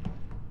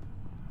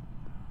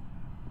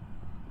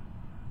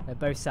 They're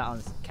both sat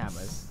on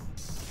cameras.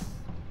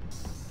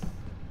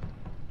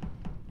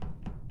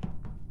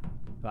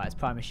 Right, it's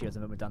primary shields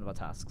and then we're done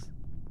with our tasks.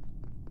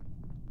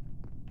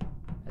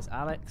 There's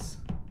Alex.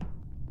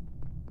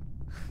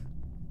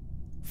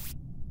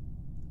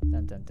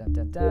 Dun dun dun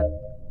dun dun.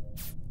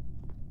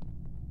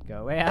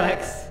 Go away,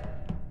 Alex.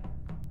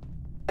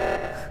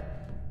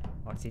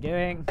 What's he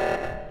doing?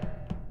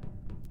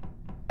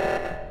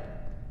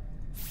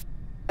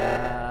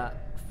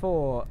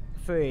 4,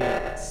 3,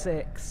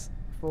 6,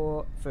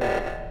 4, 3.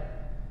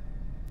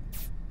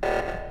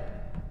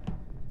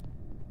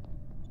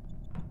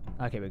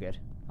 Okay, we're good.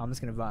 I'm just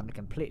gonna run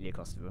completely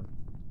across the room.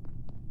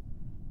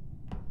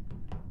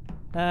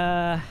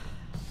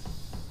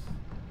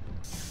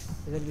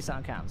 Is anybody sat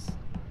on cams?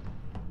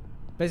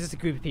 There's just a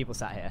group of people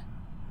sat here.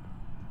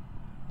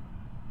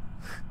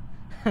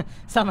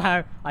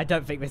 Somehow, I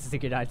don't think this is a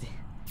good idea.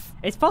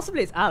 It's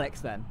possibly it's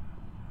Alex then.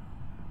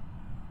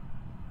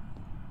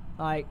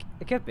 Like,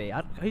 it could be.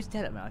 Who's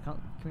dead at me? Can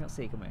we not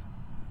see, can we?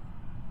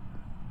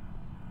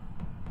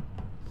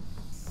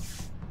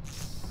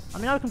 I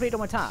mean, I've completed all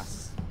my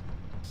tasks.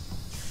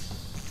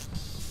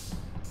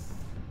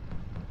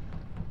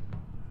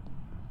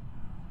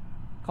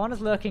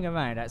 Connor's lurking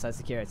around outside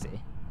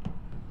security.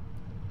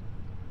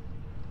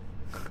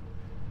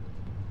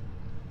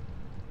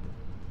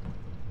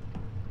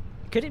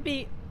 Could it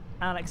be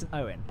Alex and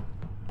Owen?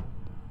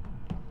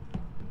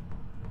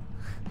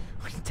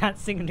 We're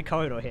dancing in the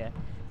corridor here.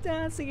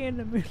 Dancing in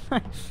the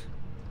moonlight.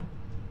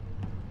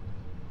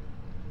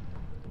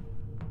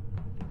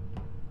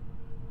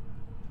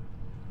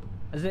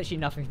 There's literally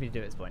nothing for me to do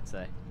at this point,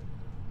 so.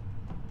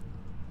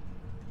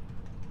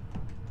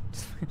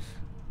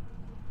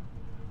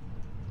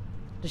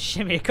 Just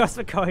shimmy across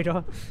the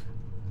corridor.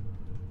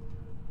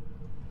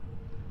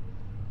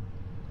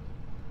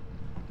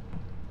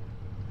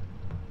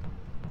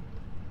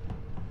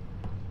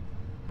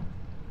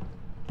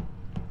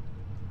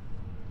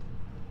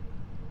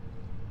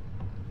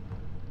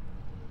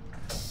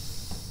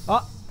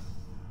 Oh.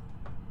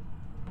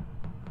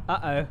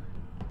 Uh-oh.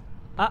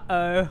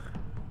 Uh-oh.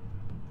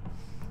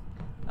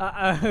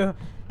 Uh-oh.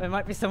 There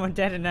might be someone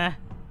dead in there.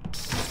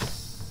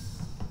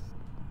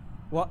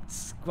 What?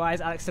 Why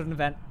is Alex still in the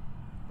vent?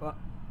 What?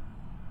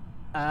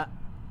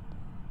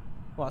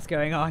 What's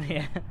going on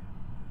here?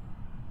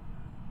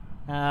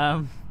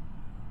 No,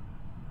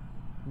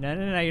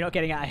 you're not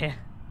getting out of here.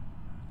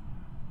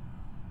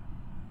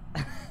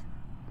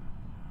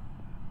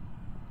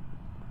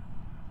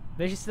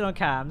 Vish is still on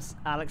cams.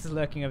 Alex is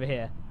lurking over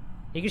here.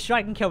 He can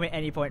strike and kill me at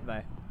any point,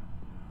 though.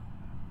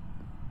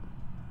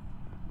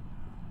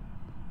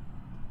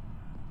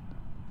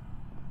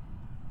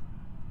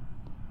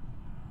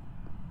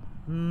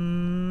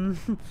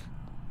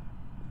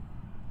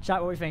 Chat,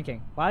 what are we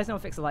thinking? Why has no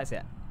one fixed the lights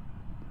yet?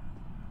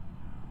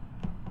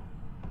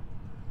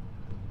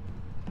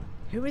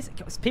 Who is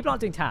it? People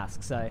aren't doing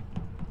tasks, so.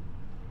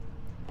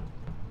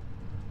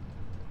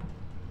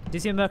 Did you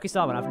see a Mercury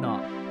Star one? I've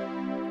not.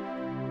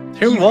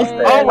 Who was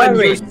that? Oh, and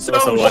you're so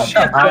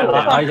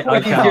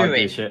I can't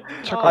do shit.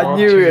 I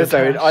knew he was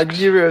owned. I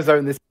knew he was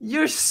owned this.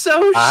 You're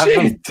so I shit.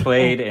 haven't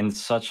played in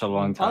such a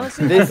long time.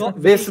 Honestly,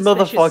 This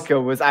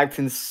motherfucker was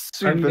acting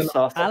super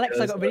sus. Alex,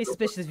 I got really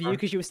suspicious of you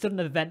because you were stood in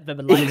the vent with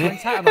the light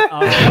went out. I'm like,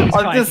 oh, he's I'm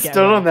trying just to get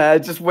stood away. on there,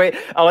 just wait.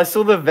 Oh, I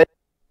saw the vent.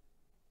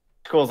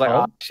 I was like,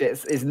 oh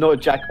shit, it's not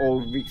Jack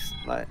or Reese.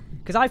 Like,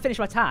 because I finished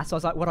my task, so I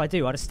was like, what do I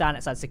do? I just stand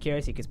outside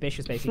security because Bish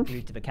was basically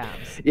glued to the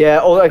cams. yeah.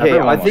 Oh, okay.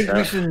 Everyone I was think there.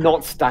 we should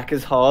not stack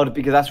as hard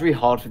because that's really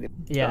hard for them.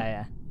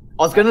 Yeah.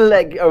 I was gonna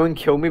let Owen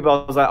kill me,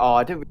 but I was like, oh,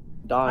 I didn't really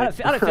die. I don't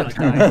feel like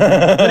dying.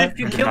 But if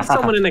you kill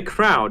someone in a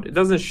crowd, it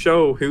doesn't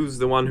show who's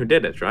the one who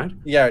did it, right?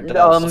 Yeah, it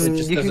does. It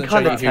just you doesn't can show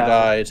kind you of who tell.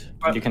 died.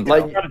 You can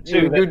Like, tell.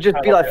 it would just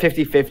be like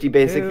 50-50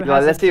 basically. Who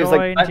Like, let's say it was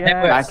like hasn't They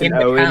were Jack in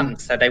and the Owen. camp,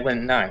 so they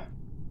wouldn't know.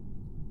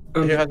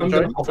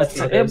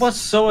 It was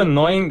so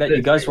annoying that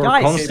you guys were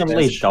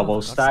constantly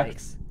double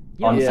stacked.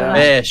 On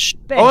Bish.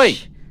 Bish. Oi! Do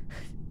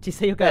you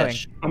see you're going?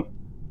 Bish.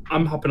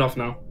 I'm hopping off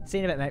now. See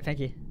you in a bit, mate. Thank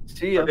you.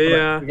 See ya.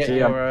 Yeah. Get See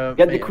ya. your,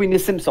 Get the Queen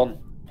of Simpson.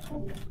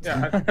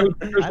 Yeah, I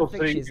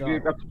think she's do you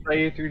on. have to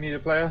play? Do we need a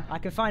player? I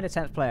can find a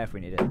 10th player if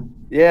we need it.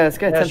 Yeah, let's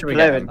get Yeah, 10th should we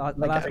player get in.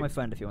 I'll ask my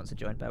friend if he wants to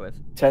join. Bear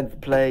with. 10th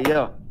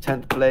player.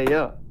 10th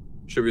player.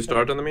 Should we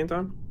start in the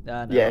meantime?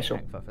 No, Yeah, I'll sure.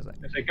 check for a sec.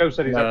 If they go,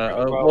 said he's No, up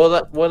no, as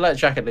well. we'll let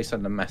Jack at least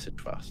send a message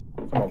first.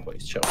 Come on,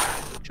 please, chill.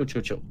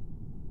 Chill.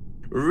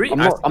 I'm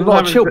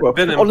not chill, bro.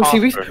 Honestly,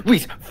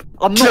 Reese,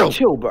 I'm Chill. not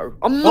chill, bro.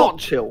 I'm not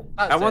chill.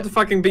 I want to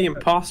fucking be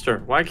imposter.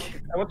 Why?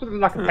 I want to the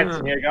lack of pets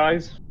in here,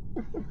 guys.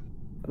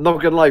 I'm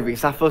not gonna lie,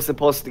 Reese. That first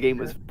imposter game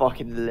was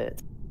fucking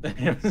lit.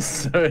 It was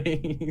so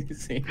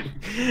easy.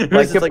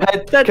 Like,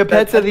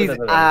 compared to these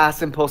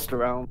ass imposter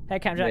rounds. Hey,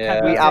 Cam Jack, Yeah.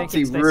 Cam, We thank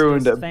absolutely you,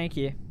 ruined Space him. Thank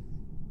you.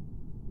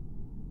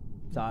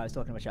 Sorry, I was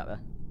talking to my chat there.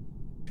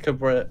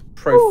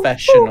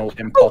 Professional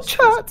imposters.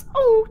 Chat.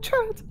 Oh,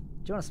 chat. Do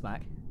you want to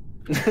smack?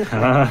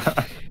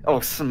 Oh,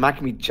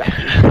 smack me, Jack.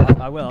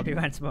 I will. I'll be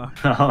around tomorrow.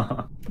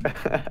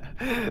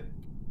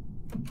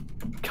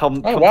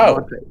 Come Oh, to wow.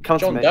 my place. Come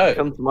John to Doe. me.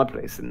 Come to my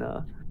place and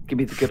give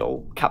me the good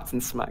old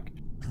Captain Smack.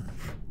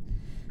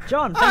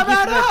 John, thank you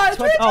for the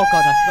 20... Oh,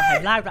 God, I forgot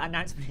how loud that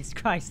announcement is.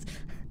 Christ.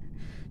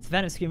 It's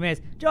Venom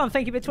Screamers. John,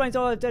 thank you for the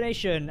 $20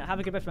 donation. Have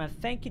a good birthday, man.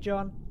 Thank you,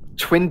 John.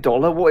 Twin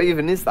dollar? What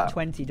even is that?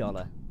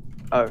 $20.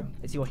 Oh,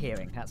 It's your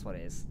hearing. That's what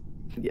it is.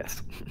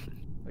 yes.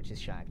 Which is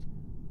shagged.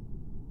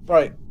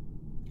 Right.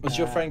 Was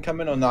your friend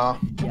coming or nah?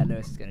 Yeah,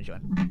 Lewis is going to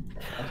join.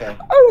 Okay.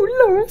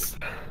 Oh, Lewis.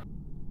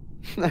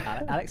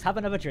 Alex, have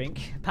another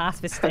drink. Pass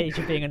this stage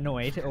of being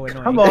annoyed or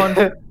annoying. Come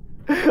on.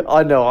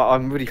 I know.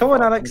 I'm really. Come on,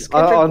 fucked. Alex. Get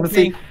drunk with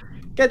honestly, me.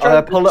 Get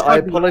I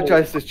drunk.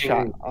 apologize to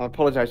chat. I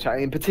apologize, chat.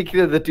 In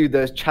particular, the dude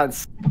that's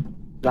chance.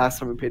 last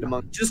time we played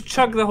Among Us. Just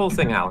chug the whole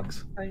thing,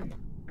 Alex.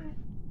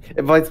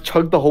 If I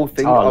chugged the whole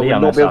thing, Oh, I would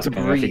Leon not is be able to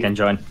asking if he breathe. can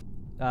join.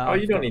 Oh,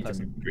 you don't need to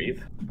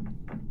breathe.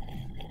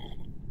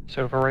 It's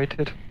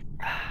overrated.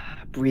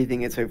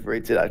 Breathing is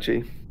overrated,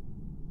 actually.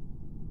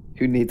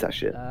 Who needs that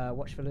shit?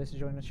 Watch for Lewis to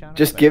join the channel.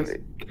 Just give.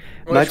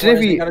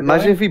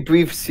 Imagine if we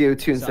breathe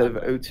CO2 instead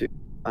of O2.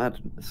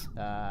 Madness.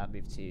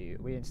 Move to.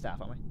 We're in staff,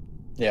 aren't we?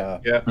 Yeah.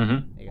 Yeah.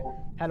 There you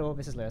go. Hello,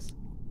 this is Lewis.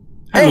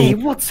 Hey,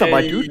 what's up,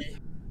 my dude?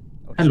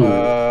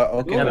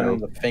 I'll give Hello. him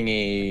the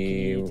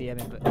thingy. DM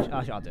him, but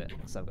I'll do it.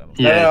 So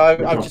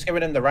I've just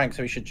given him the rank,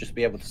 so he should just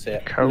be able to see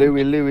it.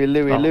 Louis. There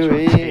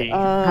you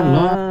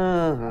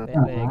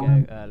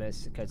go.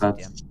 Lewis, code's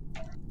DM.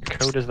 The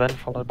code is then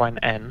followed by an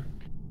N.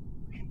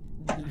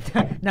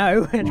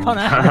 No,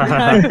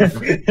 Connor.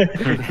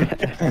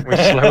 We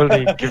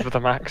slowly give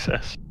them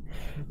access.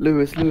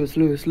 Lewis. There you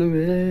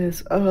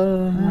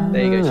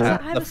go,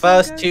 chat. The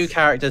first two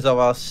characters of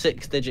our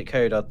 6-digit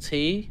code are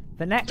T.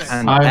 The next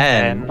and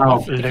N.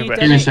 Oh, give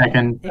me a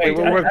second. Okay,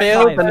 we'll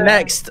reveal the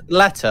next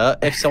letter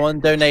if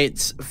someone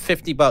donates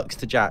 $50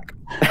 to Jack.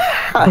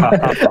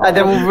 And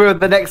then we'll reveal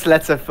the next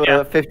letter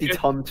for 50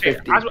 times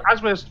 50.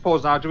 As we're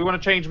paused now, do we want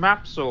to change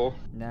maps or?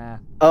 Nah.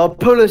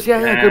 Pull us,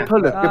 yeah, good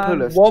pull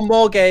us. One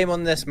more game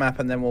on this map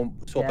and then we'll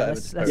swap it over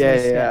to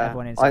Yeah.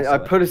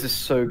 Pull us is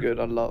so good.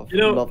 I love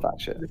that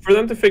shit. For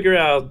them to figure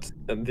out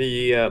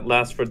the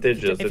last 4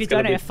 digits, if you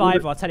donate a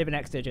 $5, I'll tell you the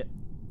next digit.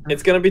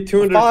 It's gonna be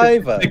 200.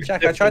 $5.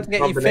 Jack, I tried to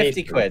get you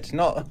 50 quid.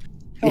 Not.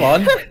 Come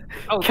on.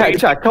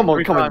 Jack, come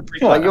on.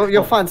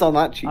 Your fans aren't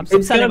that cheap. I'm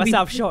selling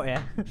myself short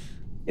here.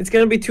 It's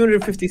gonna be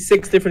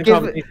 256 different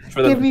combinations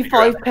for them. Give me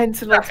 5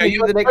 pence and I'll tell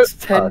you the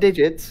next 10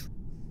 digits.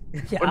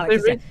 Yeah,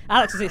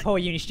 Alex is a poor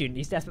uni student.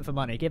 He's desperate for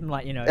money. Give him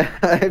give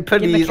him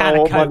Please, a can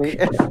of Coke. money.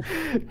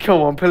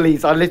 Come on,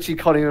 please. I literally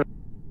can't even.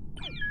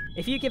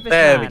 If you give this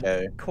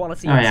man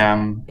quality,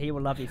 he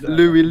will love you.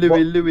 Louis.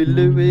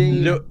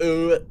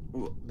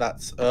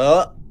 That's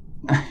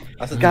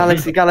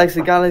Galaxy. That's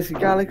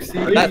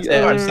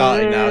it. I'm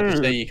starting now.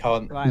 Just so you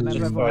can't. Right, just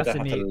so I don't have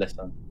to mute.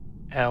 listen.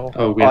 L.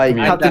 Oh,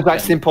 Captain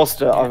Jack's the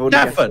imposter. I've already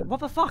guessed it.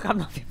 What the fuck? I'm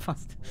not the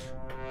imposter.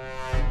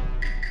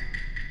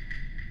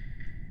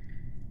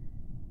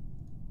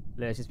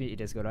 Let's just mute your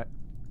Discord, right?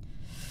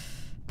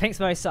 Pink's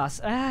very sus.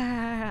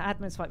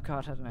 Admin swipe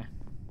card. I don't know.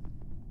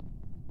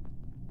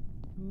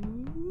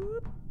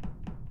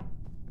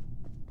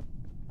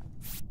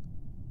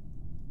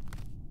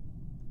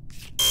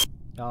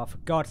 Oh, for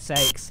God's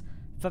sakes!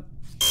 For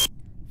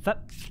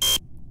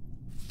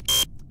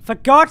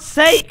God's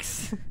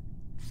sakes!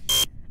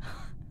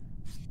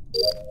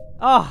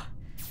 Oh,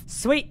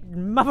 sweet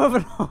mother of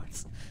a lord!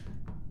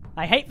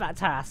 I hate that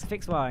task.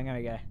 Fix wiring. There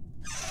we go.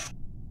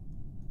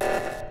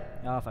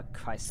 Oh, for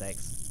Christ's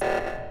sakes!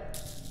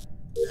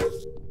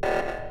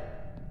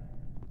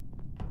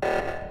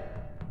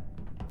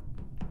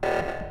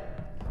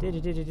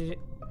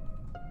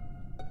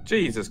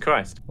 Jesus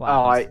Christ!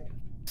 Alright,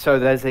 so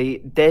there's a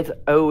dead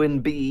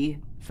O&B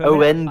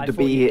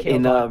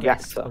in a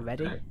reactor.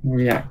 Already?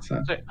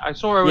 Reactor. I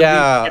saw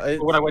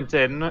it when I went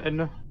in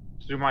to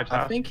do my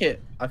task. I think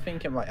it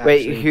might.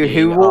 Wait, actually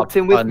who be walked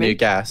in with our me? new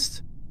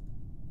guest.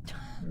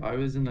 I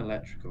was in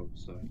electrical,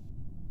 so.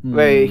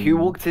 Wait, who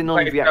walked in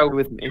on reactor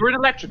with me? You were in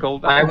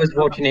electrical. I was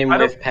walking in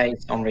with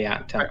Pace on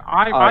reactor.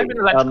 I'm in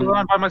electrical and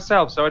I'm by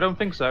myself, so I don't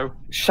think so.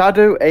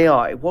 Shadow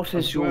AI, what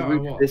is your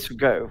route to this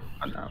go?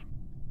 I don't know.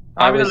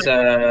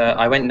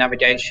 I went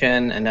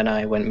navigation, and then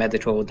I went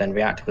medical, then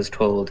reactor was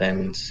told,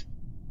 and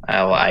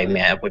I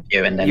met up with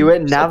you, and then you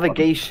went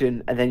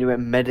navigation, and then you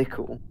went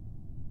medical.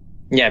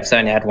 Yeah, so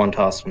I only had one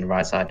task on the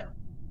right side.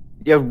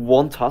 You had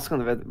one task on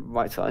the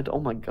right side. Oh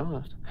my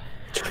god.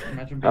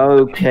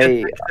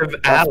 Okay.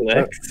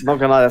 Alex. Not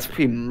gonna lie, that's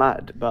pretty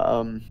mad, but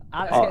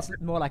Alex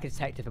gets more like a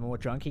detective the more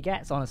drunk he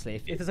gets. Honestly,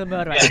 if there's a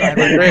murder outside,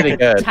 really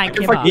good. Tank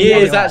him up. He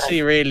is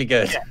actually really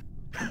good.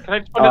 Can I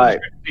just put a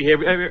description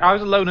here? I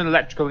was alone in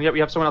electrical, and yet we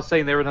have someone else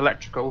saying they were in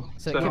electrical.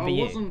 So it could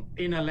be I wasn't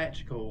in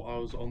electrical. I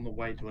was on the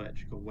way to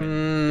electrical. Where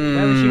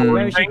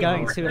was she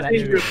going to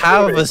electrical?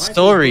 How the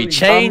story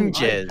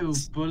changes. I feel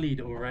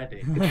bullied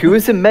already. Who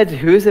is in med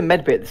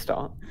bay at the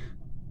start?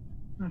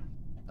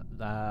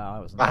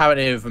 I haven't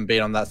even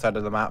been on that side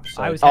of the map.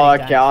 So. I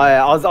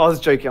was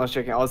joking.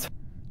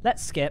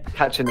 Let's skip.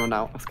 Catching on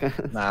now.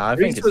 Nah, I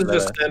think Reese was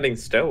just standing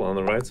still on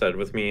the right side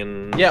with me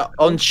and. Yeah,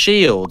 on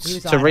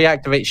shields to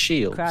reactivate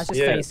shields. Crash, just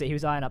face it. He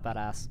was eyeing up that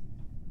ass.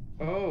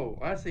 Oh,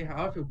 I see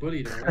how I feel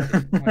bullied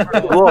already.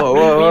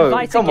 Whoa! We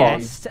invite Come a on.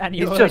 guest, and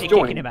you're He's already just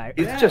joined. kicking about.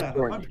 He's just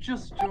joined. I've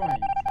just joined.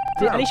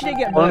 At least you didn't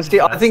get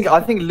Honestly, I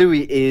think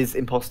Louis is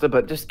imposter,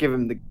 but just give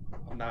him the.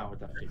 Now I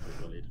definitely feel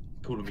bullied.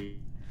 Calling me.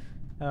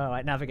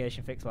 Alright,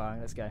 navigation, fix wiring,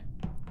 let's go.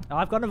 Oh,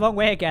 I've gone the wrong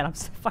way again, I'm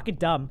so fucking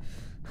dumb.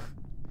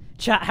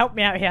 Chat, help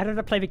me out here, I don't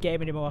know how to play the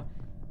game anymore.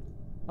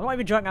 I'm not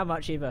even drunk that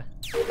much either.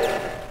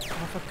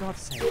 Oh, for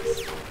God's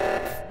sakes.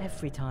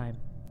 Every time.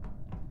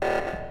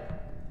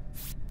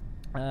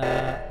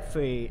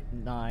 3,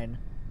 9,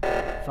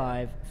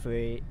 5,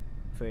 3,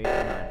 3,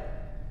 9.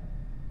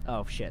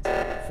 Oh shit.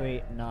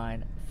 3,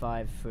 9,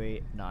 5,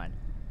 3, 9.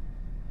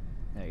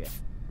 There we go.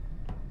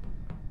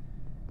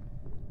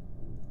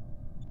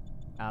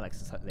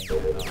 Alex is linking.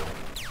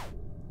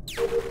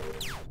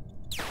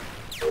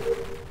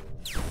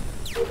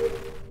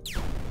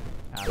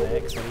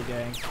 Alex, what are you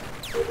doing?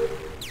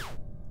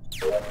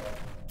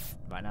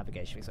 Right,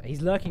 navigation.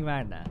 He's lurking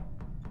around there.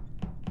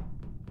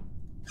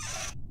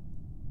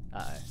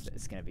 Uh-oh,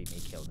 it's gonna be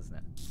me killed, isn't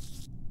it?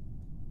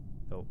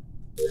 Oh.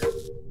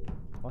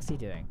 What's he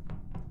doing?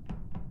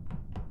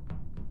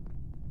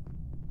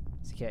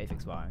 Security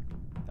fix wiring.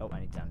 Oh, I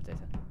need down data.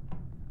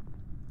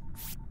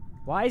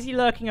 Why is he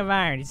lurking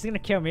around? He's gonna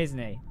kill me, isn't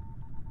he?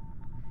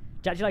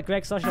 Jack, do you like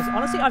Greg's sausages?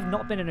 Honestly, I've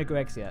not been in a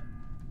Greg's yet.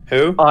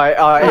 Who?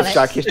 It's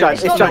Jack. It's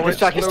Jack. It's Jack. It's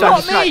Jack. It's Jack.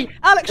 It's not me!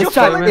 Alex, you're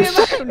following me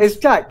around! It's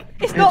Jack.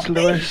 It's not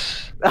me!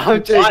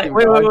 I'm joking.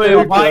 Wait.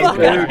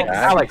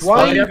 Alex,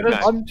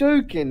 I'm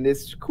joking.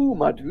 It's cool,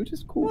 my dude.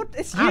 It's cool. What?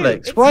 It's you.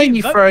 Alex, It's why are you.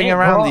 you Vote throwing him.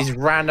 around these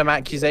random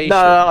accusations?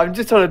 No, I'm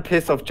just trying to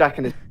piss off Jack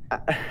and his.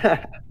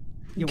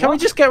 Can we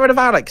just get rid of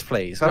Alex,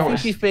 please? I think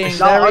he's being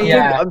No, very.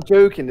 I'm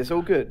joking. It's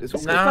all good. It's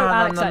all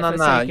good.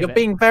 No. You're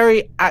being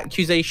very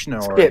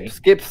accusational.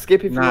 Skip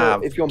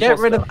if you're get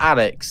rid of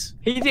Alex.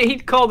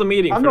 He'd call the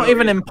meeting. I'm not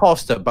even an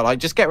imposter, but like,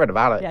 just get rid of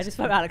Alex. Yeah, just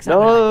vote Alex.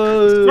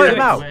 No. Vote him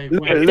out.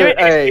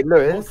 Hey,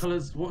 Lewis.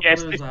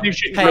 Yes,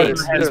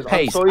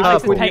 Pace.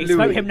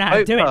 Vote him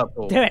now. Do it.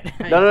 Do it.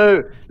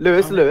 No.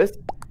 Lewis.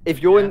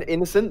 If you're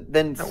innocent,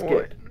 then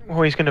skip.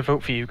 Well, he's going to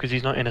vote for you because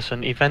he's not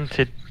innocent. He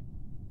vented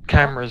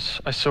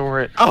cameras. I saw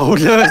it. Oh,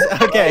 Lewis.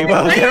 Okay,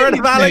 well, get rid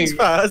of Alex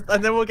first,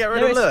 and then we'll get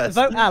rid of Lewis.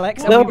 Vote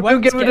Alex. No,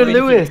 don't get rid of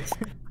Lewis.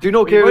 Do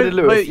not get rid of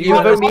Lewis. You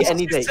vote me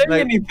any day. Say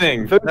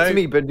anything. Vote to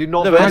me, but do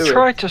not vote I Lewis.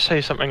 tried to say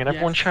something and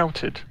everyone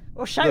shouted.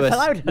 Well, shout Lewis,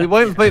 louder. we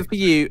won't vote for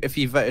you if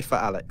you voted for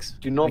Alex.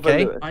 Do not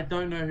okay? vote Lewis. I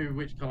don't know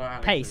which colour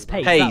Alex Pace. is.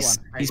 Pace.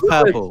 He's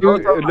purple.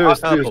 Lewis,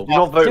 do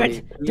not vote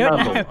me. Do it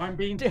now. I'm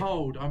being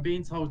told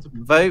to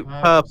vote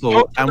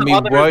purple, and we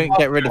won't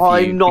get rid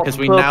of you because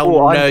we now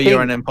know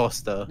you're an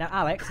imposter. Now,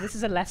 Alex, this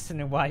is a lesson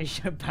in why you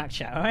should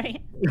backchat,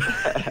 alright?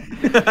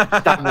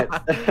 Damn it.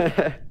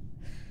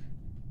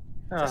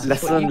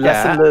 Lesson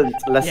Yes, learned.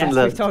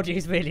 we've told you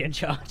he's really in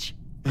charge.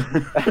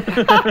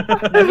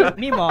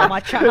 Meanwhile,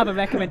 my chat have a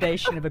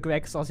recommendation of a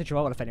Greg sausage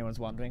roll, if anyone's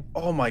wondering.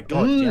 Oh my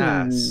god,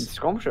 yes.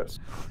 Scrumptious.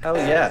 Hell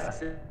yeah.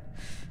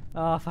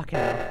 Oh, fucking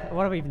hell.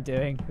 What are we even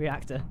doing?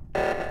 Reactor.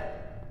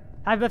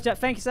 Happy birthday.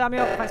 Thank you,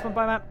 Samuel. Thanks,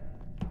 bye, man.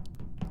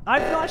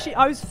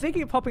 I was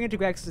thinking of popping into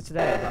Greg's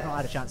today, but I've not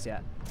had a chance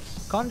yet.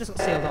 Con just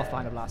got sealed off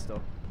behind a blast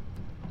door.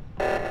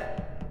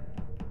 There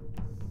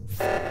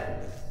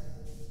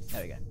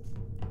we go.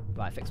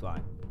 Right, fix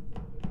wiring.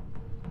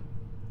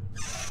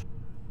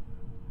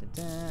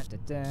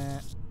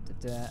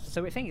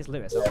 So we think it's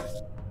Lewis, aren't we?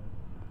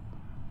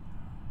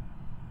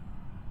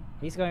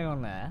 He's going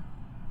on there.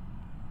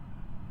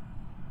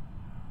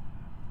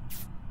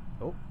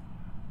 Oh.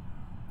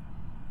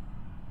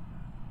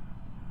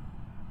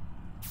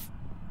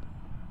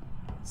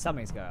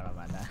 Something's going on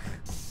right there.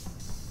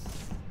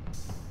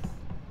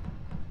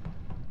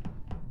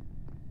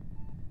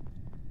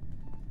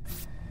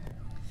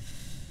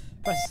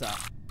 Press start.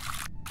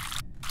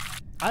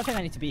 I don't think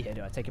I need to be here,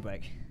 do I? Take a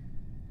break.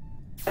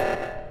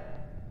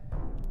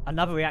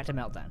 Another reactor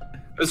meltdown.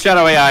 It was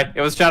Shadow AI.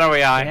 It was Shadow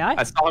AI. AI?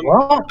 I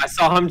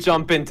saw him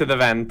jump into the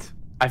vent.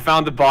 I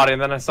found the body,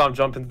 and then I saw him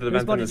jump into the Whose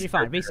vent. body did you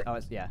find? Reese? Oh,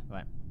 yeah,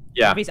 right.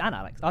 Yeah. Reese and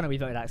Alex. Oh no, we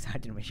voted Alex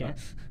out, didn't we? Shit.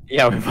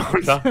 Yeah, we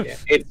voted up.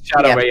 It's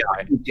Shadow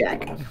AI.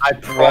 Jack. I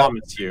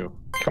promise you.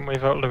 Can we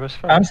vote Lewis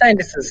first? I'm saying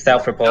this is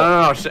self-report.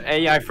 No,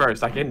 AI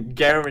first. I can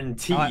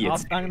guarantee Right,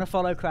 it's. I'm gonna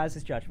follow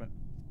Kraz's judgment.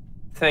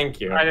 Thank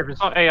you. Right, if it's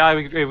not AI,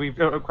 we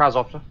vote Kraz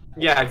off.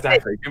 Yeah,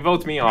 exactly. You can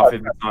vote me off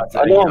if it's not.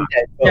 I know I'm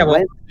dead. Yeah,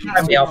 well,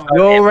 You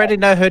already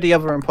know who the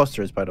other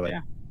imposter is, by the way. Yeah.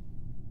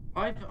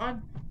 I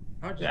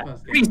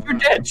just Reese, you're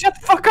dead. Shut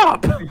the fuck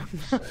up.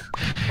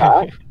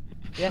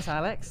 Yes,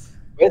 Alex.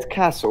 Where's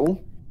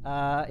Castle?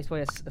 He's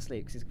probably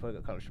asleep because he's probably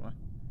got college tomorrow.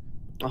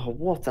 Oh,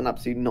 what an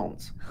absolute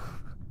nonce.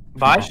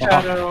 Bye,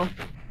 Shadow.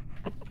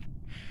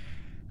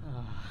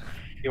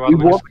 You We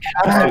want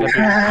Castle.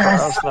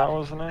 Castle. That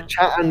wasn't it?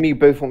 Chat and me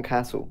both want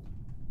Castle.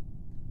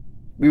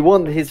 We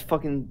want his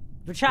fucking.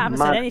 The chat haven't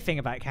said anything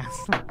about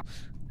Castle.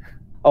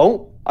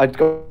 Oh, I'd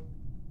go.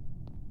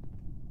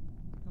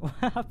 What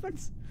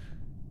happens?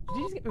 Did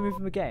you just get removed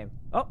from the game?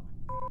 Oh.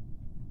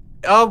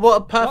 Oh,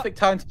 what a perfect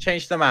time to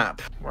change the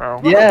map. Well.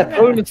 Yeah,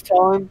 bonus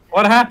time.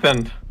 What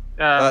happened?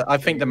 I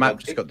think the map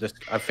just got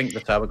I think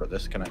the server got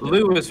disconnected.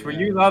 Lewis, were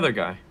you the other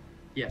guy?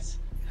 Yes.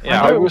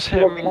 Yeah, I was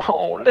him.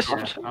 Oh,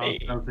 listen to me.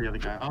 I was the other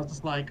guy. I was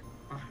just like.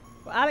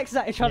 Well, Alex is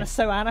actually trying to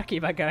sow anarchy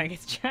by going,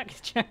 it's Jack,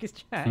 it's Jack,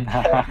 it's Jack.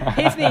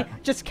 Here's me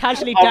just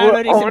casually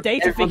downloading some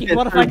data thinking,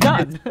 what have I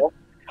done?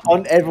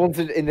 On everyone's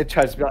in the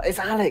chat to be like, it's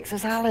Alex,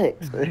 it's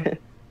Alex.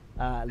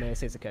 Lewis,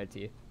 here's a code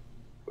to you.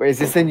 Wait, is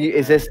this a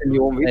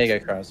new one? There you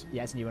go, Kraz.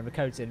 Yeah, it's a new one. The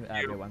code's in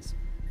real ones.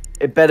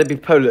 It better be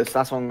Polus,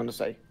 that's what I'm gonna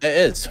say. It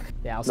is.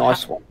 Yeah, also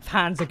nice one.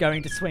 Hands are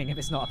going to swing if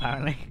it's not,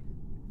 apparently.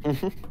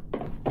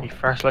 He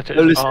first let it.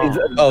 Polus is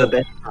the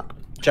best map.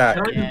 Jack.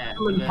 Yeah.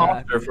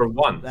 Imposter for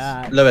once.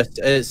 Lewis,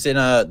 it's in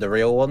the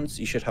real ones.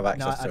 You should have No,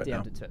 access I to it now.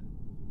 DM'd it to it.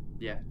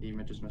 Yeah,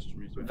 Ema just messaged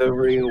me. The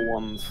real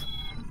ones.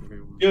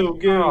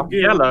 Go.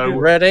 Yellow.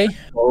 Ready?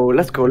 Oh,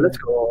 let's go. Let's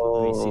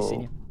Reese,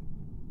 senior. go.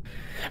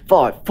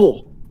 5,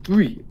 4,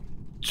 3,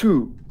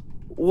 2,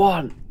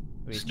 1.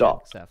 Reese,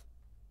 Stop. Seth.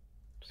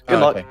 Good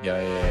luck. Okay.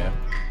 Yeah.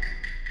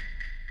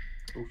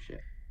 Oh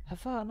shit. Have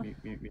fun.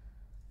 Mute.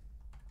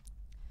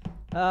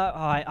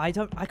 I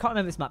can't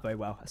remember this map very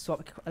well.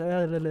 Swap.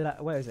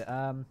 Where is it?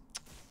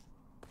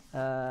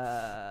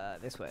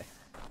 This way.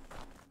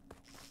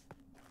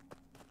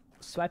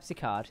 Swipes the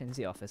card into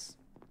the office.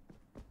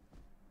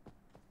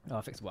 Oh,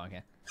 I fixed one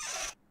here.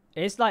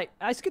 It's like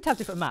it's good to have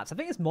different maps. I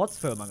think it's mods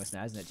for Among Us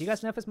now, isn't it? Do you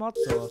guys know if it's mods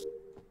or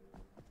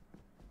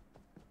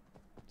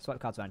swipe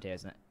cards around here,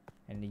 isn't it?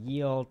 In the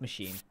ye old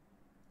machine.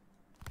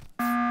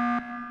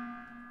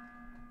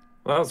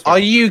 Are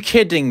you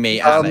kidding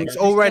me, Alex?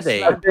 Already?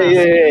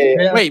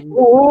 Yeah. Wait.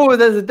 Oh,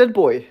 there's a dead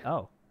boy.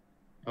 Oh.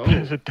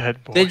 There's a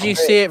dead boy. Did you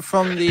see it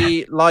from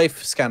the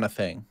life scanner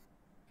thing?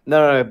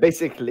 No.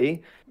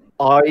 Basically,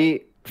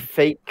 I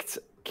faked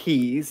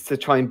keys to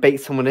try and bait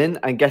someone in,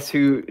 and guess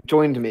who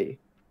joined me?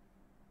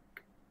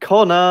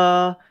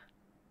 Connor.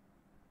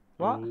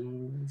 What?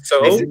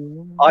 So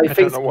I don't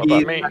faked know what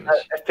keys. that means.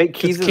 Fake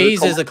keys.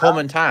 Keys is a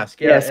common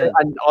task. Yes,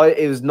 and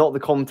it was not the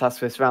common task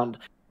for this round.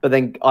 But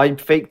then I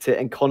faked it,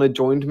 and Connor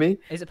joined me.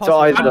 Is it So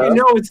possible? how do you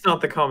know it's not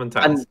the common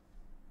task? And,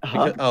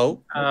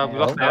 We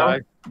lost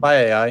AI. Bye,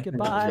 AI.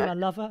 Goodbye, my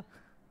lover.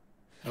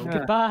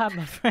 Goodbye,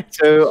 my friend.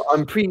 So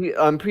I'm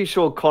pretty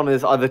sure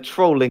Connor's either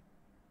trolling.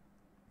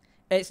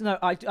 It's no.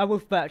 I will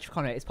bet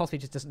Connor. It's possibly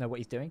just doesn't know what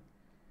he's doing.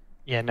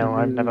 Yeah, no,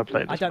 I've never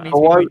played this. I don't mean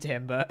map. to be rude to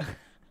him, but.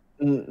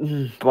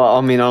 But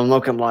I mean, I'm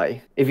not gonna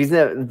lie. If he's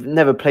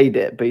never played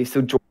it, but he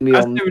still joined me I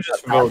on. still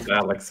just vote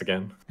Alex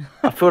again.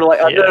 I feel like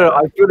Yeah. no,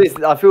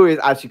 I feel it's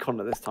actually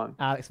Connor this time.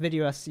 Alex,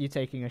 video us you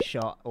taking a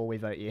shot, or we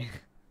vote you.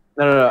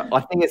 No. I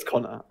think it's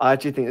Connor. I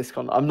actually think it's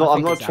Connor. I'm not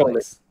it's trolling.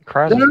 Alex.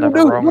 Kraz is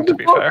never wrong, to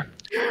be fair.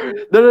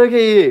 No,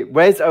 okay.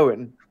 Where's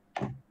Owen?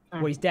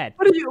 Well, he's dead.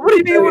 What do you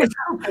mean?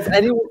 Has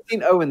anyone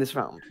seen Owen this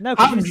round? No.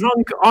 How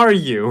drunk are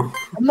you?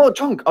 I'm not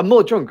drunk. Are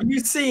you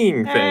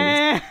seeing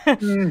things?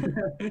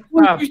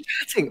 What are you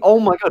chatting? Oh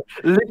my god!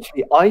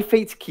 Literally, I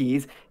faked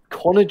keys.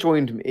 Connor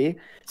joined me.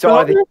 So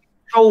either he's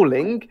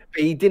trolling,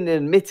 but he didn't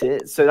admit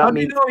it. So that How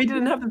do you means know he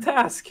didn't have the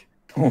task?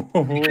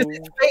 because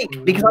it's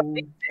fake. Because I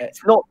think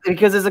it's not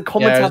because there's a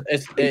common Yeah,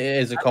 task. it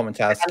is a common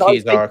task. And I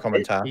Keys are a faked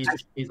common it. task.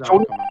 He's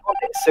Johnny got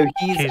it, so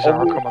he's Keys are a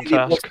common obviously the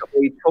task. boss that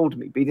he trolled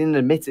me, but he didn't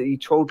admit it. He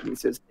trolled me.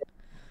 So it's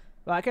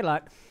Right, good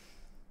luck.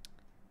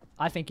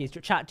 I think he's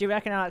chat. Do you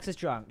reckon Alex is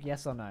drunk?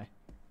 Yes or no?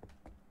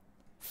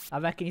 I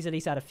reckon he's at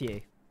least had a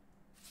few.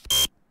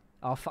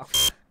 Oh fuck.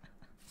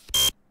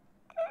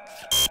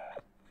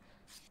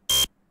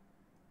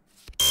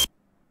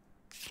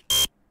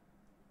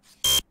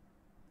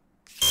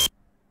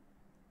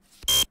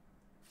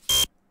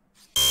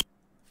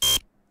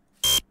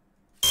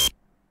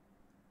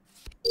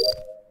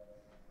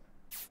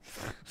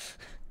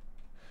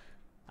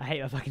 I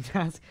hate that fucking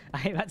task. I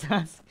hate that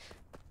task.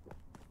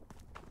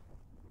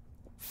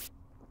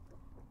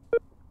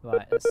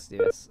 Right, let's do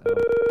this.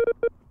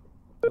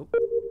 Oh.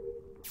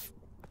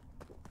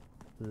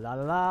 La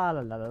la la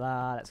la la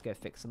la. Let's go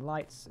fix some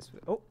lights.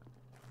 Oh.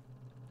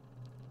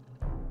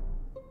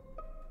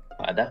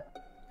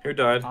 Who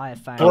died? I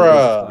have found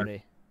Bruh. his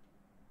body.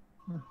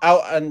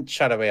 Oh, and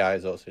Shadow AI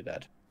is also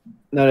dead.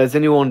 no, there's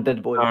only one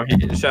dead boy. Oh,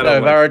 Shadow.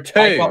 No, there are two.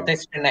 I got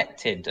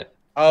disconnected.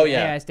 Oh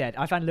Yeah, yeah. it's dead.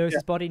 I found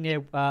Lewis's body near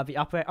the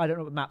upper. I don't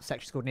know what the map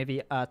section's called. Near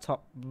the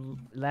top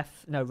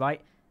left. No,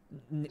 right.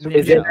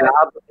 Is it a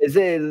lab? Is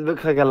it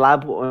look like a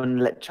lab or an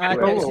electrical?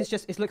 No, area? it's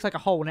just. It looks like a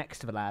hole next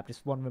to the lab,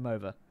 just one room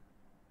over.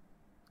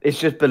 It's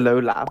just below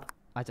lab.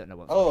 I don't know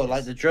what. Oh,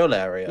 like the drill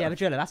area. Yeah, the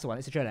driller. That's the one.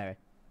 It's a drill area.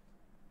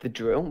 The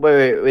drill.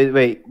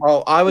 Wait.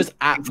 Well, I was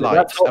at Is that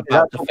lights top- is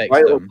about that to top fix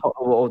right them.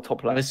 or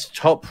top left? It's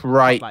top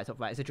right. Top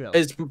right. It's a drill.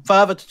 It's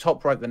further to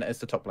top right than it is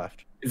to top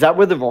left. Is that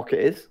where the rocket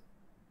is?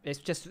 It's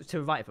just to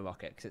the right of the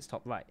rocket because it's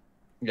top right.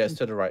 Yeah, it's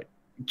to the right.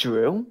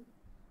 Drill.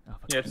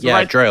 Yeah, it's Yeah,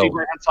 right, drill.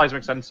 right hand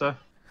seismic sensor.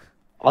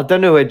 I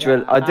don't know where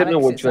drill. I don't know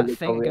Alex, what it's drill that is.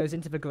 thing that probably. goes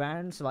into the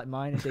ground, so like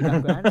mine and dig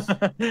underground.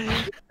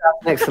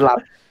 Next to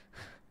lab.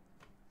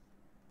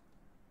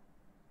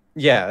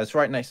 Yeah, it's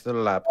right next to the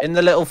lab in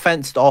the little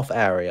fenced off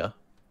area.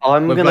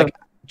 I'm with, gonna like,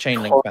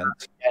 chain link call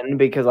fence. again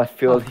because I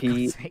feel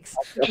he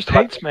Just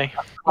hates me.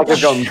 Like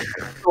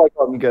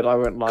I'm good. I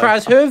won't lie.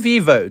 Kraz, who have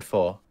you voted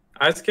for?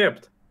 I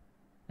skipped.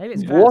 Maybe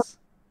it's What? Kraz.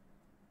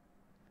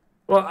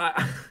 Well,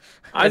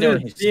 I Anyone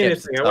didn't who see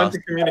skips anything. the I went to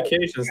task.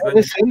 communications. then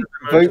Listen,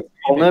 vote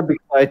Connor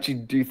because I actually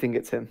do think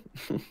it's him.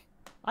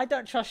 I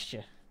don't trust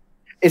you.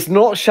 It's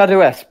not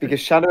Shadow S because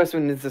Shadow S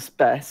went into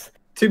Spec.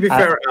 To be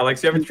fair,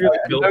 Alex, you haven't really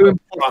built No up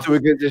imposter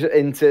would go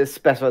into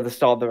Spec at the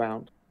start of the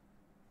round.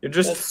 You're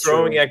just That's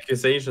throwing true.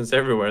 accusations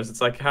everywhere. So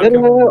it's like, how No,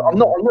 come I'm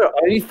not.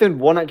 I only threw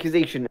one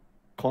accusation at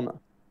Connor.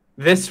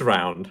 this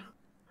round?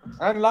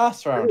 And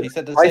last round, he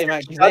said the I same said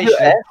accusation Shadow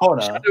as S,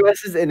 Connor. Shadow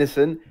S is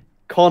innocent.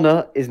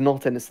 Connor is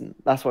not innocent.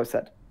 That's what I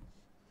said.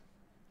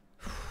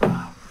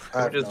 I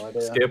have no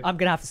idea. Skip. I'm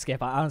gonna have to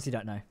skip. I honestly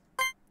don't know.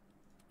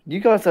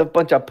 You guys are a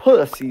bunch of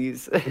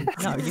pussies.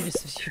 No, you're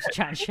just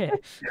chatting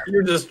shit.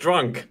 You're just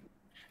drunk.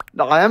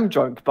 No, I am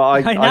drunk,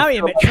 but I now I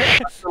you feel,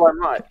 admit I feel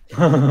I'm right.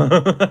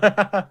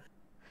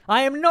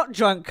 I am not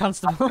drunk,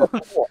 Constable.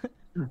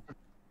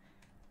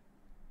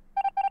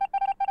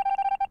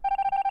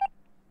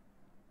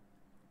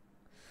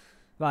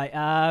 Right,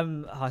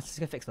 let's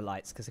just go fix the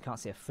lights because I can't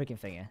see a freaking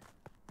thing here.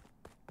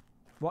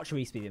 Watch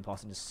Reese be the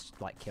imposter and just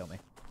like kill me.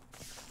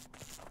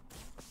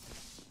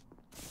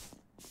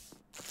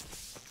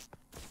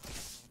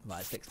 Right,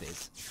 let's fix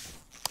these.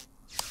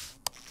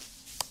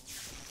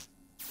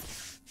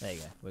 There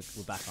you go.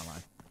 We're back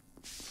online.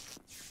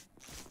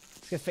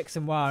 Let's go fix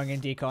some wiring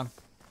in Decon.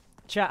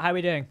 Chat, how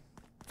we doing?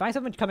 Find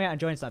someone coming out and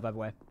join tonight, by the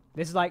way.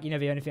 This is like, you know,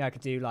 the only thing I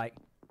could do, like,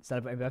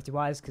 celebrating birthday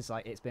wise, because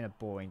like it's been a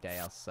boring day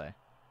else. So,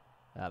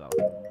 well,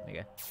 there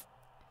you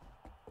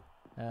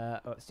go.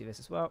 Let's do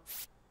this as well.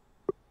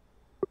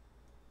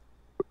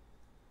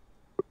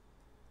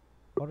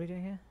 What are we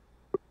doing here?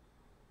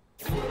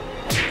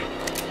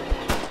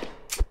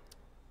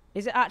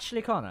 Is it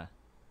actually Connor?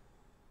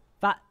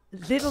 That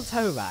little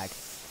toe rag.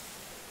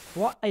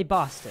 What a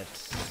bastard.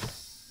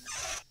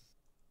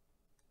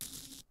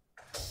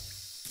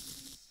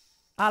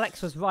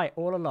 Alex was right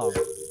all along.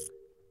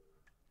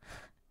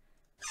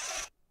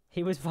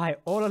 He was right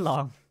all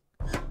along.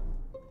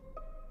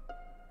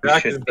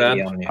 Jack is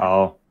dead.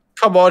 Oh.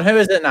 Come on, who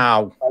is it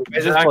now?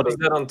 Jack is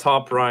dead on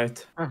top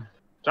right.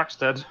 Jack's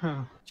dead.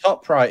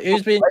 Top right.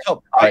 Who's been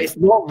top right? It's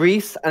not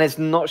Reese and it's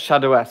not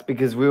Shadow S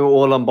because we were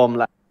all on bomb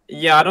left.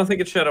 Yeah, I don't think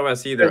it's Shadow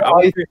S either.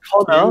 Either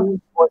Connor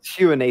or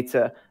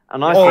Huanator,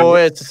 and I. Oh,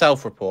 it's a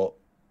self-report.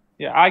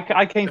 Yeah,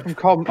 I came from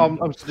com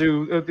to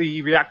do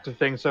the reactor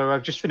thing, so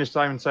I've just finished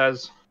Simon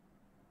Says.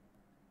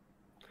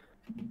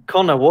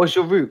 Connor, what's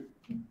your route?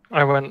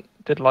 I went,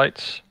 did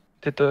lights,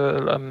 did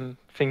the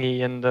thingy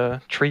in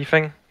the tree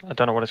thing. I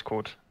don't know what it's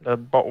called. The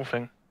bottle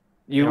thing.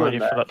 You know, were when you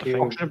fill up the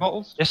thing. Oxygen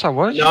bottles? Yes, I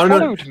was. No, you no,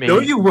 followed me. no,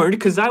 you weren't,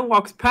 because I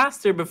walked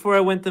past there before I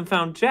went and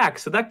found Jack,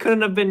 so that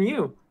couldn't have been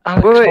you.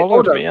 Alex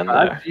followed me in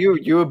there.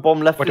 You were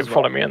bomb left. Well, didn't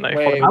follow me in there.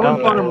 I Followed me was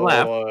down bottom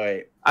there.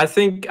 left. I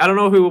think I don't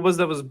know who it was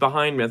that was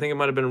behind me. I think it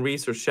might have been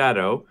Reese or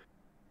Shadow,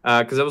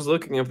 because I was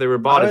looking if they were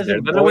bodies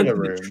there. Then I went to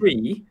the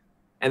tree,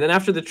 and then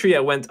after the tree I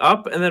went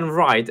up and then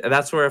right, and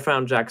that's where I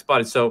found Jack's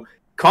body. So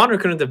Connor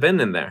couldn't have been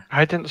in there.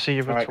 I didn't see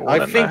you at all.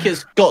 I think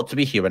it's got to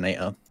be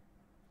Huanator.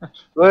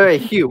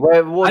 Wait, Hugh,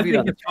 what have you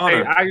done?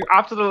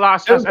 After the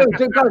last... Don't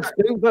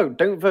vote.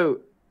 Don't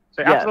vote.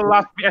 So after the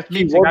last BS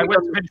meeting, I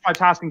went to finish my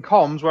task in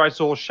comms where I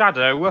saw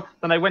Shadow.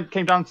 Then I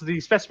came down to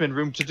the specimen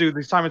room to do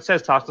the Simon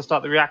Says task to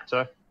start the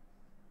reactor.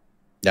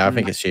 Yeah, I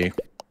think it's you.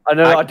 I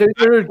know. I don't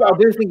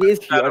think it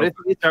is Hugh.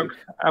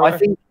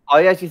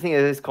 I actually think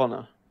it is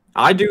Connor.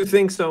 I do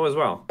think so as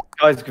well.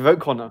 Guys,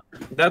 vote Connor.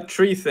 That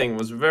tree thing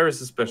was very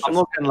suspicious. I'm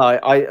not gonna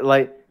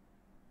lie.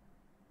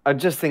 I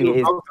just think it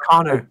is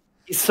Connor.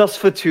 He's sus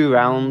for 2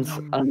 rounds,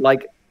 and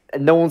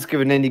no one's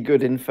given any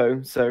good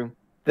info, so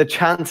the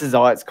chances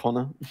are it's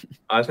Connor.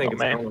 I think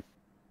it's Connor.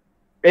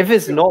 If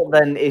it's not,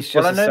 then it's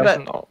just.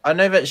 Well, I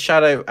know that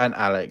Shadow and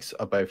Alex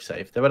are both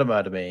safe. They would have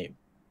murdered me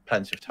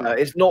plenty of times.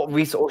 It's not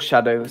Reese or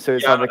Shadow, so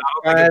it's Yeah,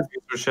 either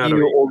Shadow.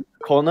 you or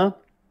Connor.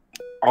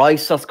 I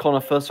sus Connor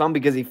first round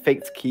because he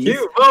faked keys.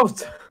 You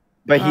vote.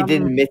 But he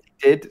didn't admit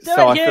he did,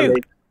 so I feel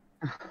like...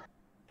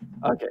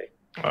 Okay.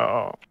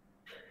 Oh.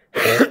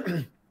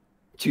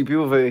 2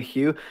 people voted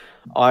Hugh.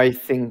 I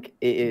think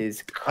it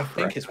is. I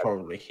think it's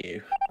probably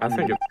Hugh. I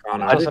think it's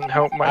Connor. Doesn't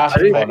help my I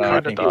team. think I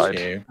it's died.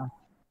 Hugh.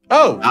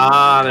 Oh!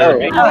 There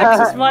we go.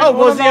 Oh,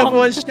 was the other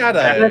one Shadow?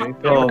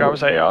 I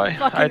was AI.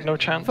 I had no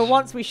chance. For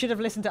once, we should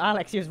have listened to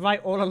Alex. He was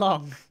right all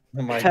along.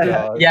 Oh my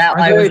god. Yeah,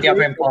 I was the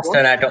other imposter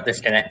and I got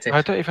disconnected.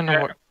 I don't even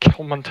know what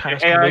Kilman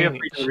task AI, you're free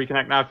means. to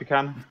reconnect now if you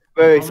can.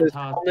 Wait, so it's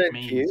Connor and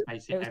Hugh?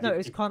 It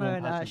was Connor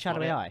and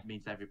Shadow AI.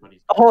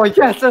 Oh,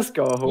 yes, let's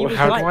go. He was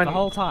How do right I- the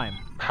whole time.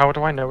 How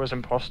do I know as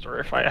imposter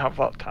if I have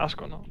that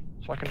task or not?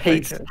 So I can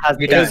Pete fake it. has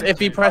Because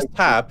if you press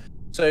tab,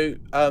 so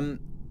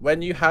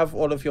when you have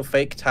all of your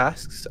fake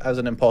tasks as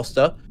an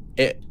imposter,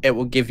 it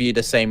will give you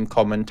the same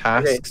common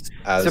tasks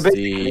as So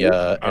basically-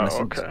 the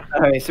innocent.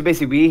 Okay, so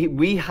basically,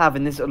 we have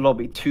in this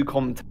lobby 2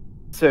 common tasks.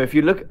 So if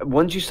you look,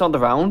 once you start the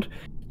round,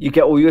 you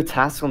get all your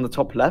tasks on the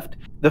top left.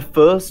 The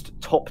first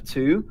top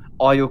 2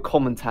 are your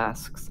common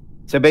tasks.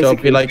 So So basically,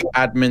 it'll be like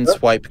admin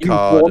swipe you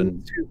card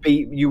want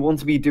and you want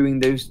to be doing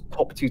those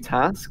top 2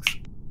 tasks.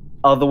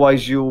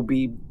 Otherwise, you'll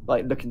be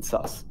like looking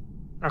sus.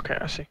 Okay,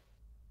 I see.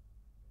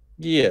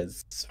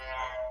 yes.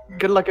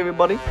 Good luck,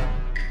 everybody.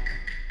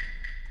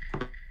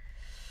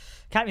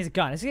 Cat needs a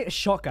gun. Let's get a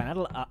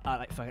shotgun. I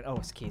like fucking. Oh,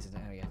 it's keys.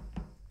 There we go.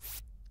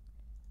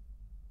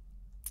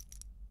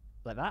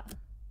 Like that.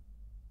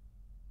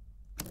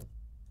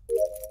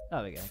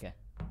 Oh, there we go. Okay.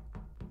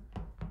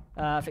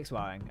 Fix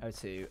wiring.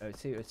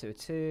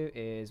 O2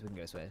 is. We can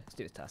go this way. Let's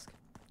do this task.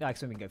 Yeah,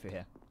 actually, we can go through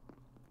here.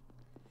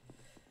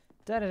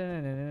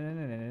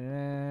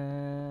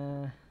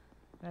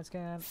 Let's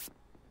go.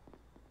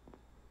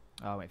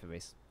 I'll wait for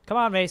Reese. Come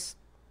on, Reese.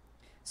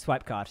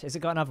 Swipe card. Has it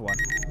got another one?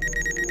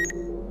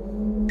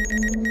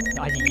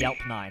 ID Yelp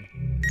 9.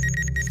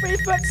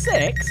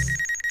 3'6"?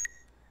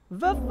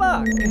 The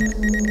fuck?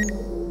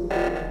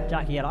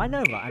 Jackie yellow. I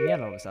know, right? I'm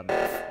yellow all of a sudden.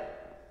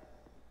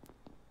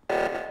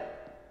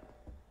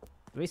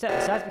 Reset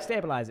the seismic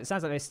stabilizer. It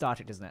sounds like very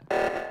static, doesn't it?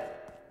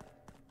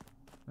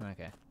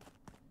 Okay.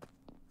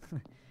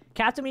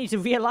 Captain, we need to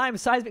realign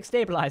with seismic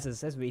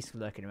stabilizers. There's Reese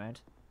lurking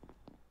around.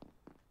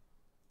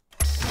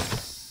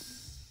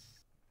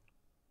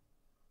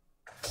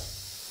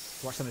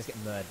 Watch somebody's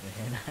getting murdered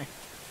in here now.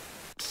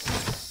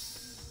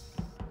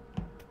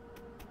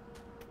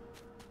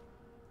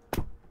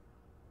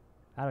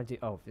 How do I do?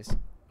 Oh, this.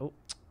 Oh.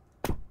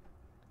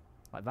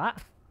 Like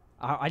that?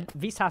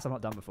 These tasks I've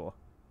not done before.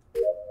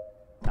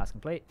 Task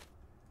complete.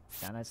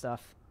 Download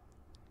stuff.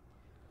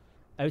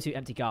 O2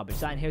 empty garbage.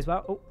 Is that in here as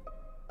well? Oh.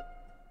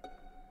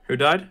 Who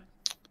died?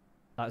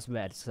 That was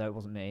red, so it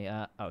wasn't me.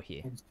 Oh,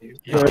 here.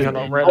 You're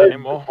not red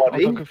anymore.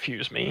 Don't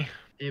confuse me.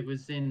 It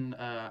was in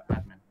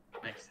admin,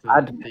 next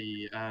to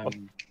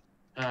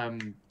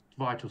the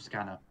vital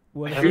scanner.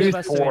 Well, Who's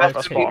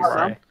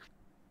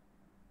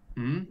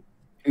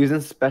Who's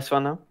in spec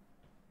right now?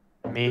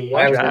 Me,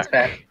 I was in Jack.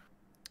 spec.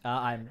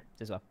 I'm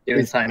as well. You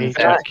and Simon. Me,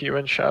 Jack, you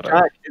and Shadow.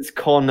 Jack is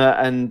Connor,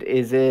 and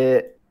is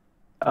it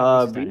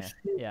Reese?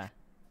 Yeah.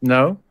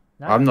 No,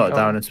 No? I'm not Oh.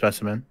 down in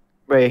specimen.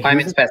 Wait, I'm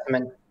who's in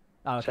specimen.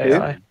 Oh, Say okay.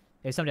 hi.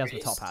 There's somebody else in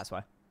the top hat, that's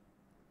why.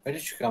 Where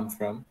did you come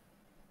from?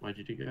 Where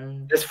did you go?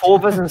 There's 4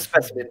 of us in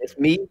specimen. It's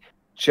me,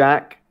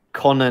 Jack,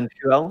 Connor, and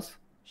who else?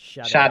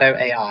 Shadow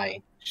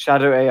AI.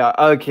 Shadow AI.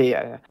 Okay,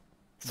 yeah.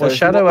 Well, it's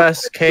Shadow not-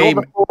 S it's came.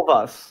 not the 4 of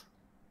us.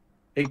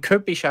 It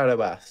could be Shadow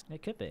S.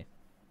 It could be.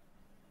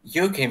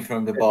 You came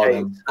from the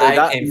bottom. so I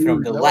that came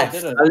from the leaves- no,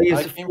 left. That leaves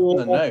I came from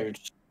the 4. node.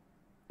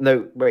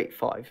 No, wait,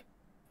 5.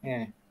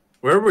 Yeah.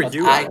 Where were But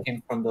you? I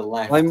came from the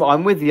left.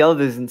 I'm with the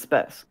others in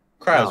spec.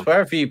 Krause, Oh. where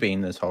have you been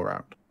this whole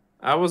round?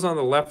 I was on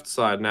the left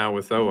side now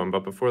with Owen,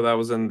 but before that I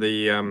was in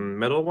the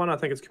middle one. I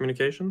think it's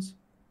communications.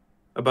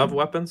 Above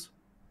weapons.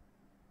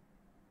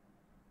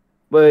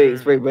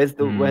 Wait, where's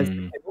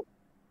the table?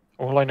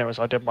 All I know is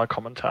I did my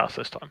common task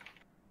this time,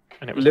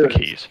 and it was Lewis. the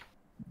keys.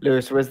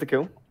 Lewis, where's the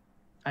kill?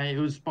 It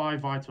was by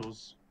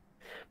vitals.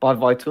 By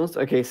vitals.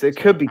 Okay, so it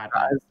could be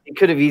Kraz. He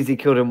could have easily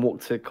killed and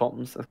walked to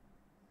comms.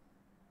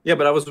 Yeah,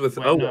 but I was with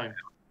Wait, Owen.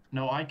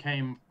 no, I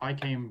came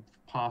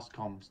past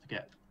comms to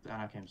get, and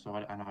I came, so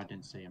I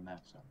didn't see him there.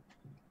 So.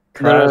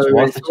 Kraz No,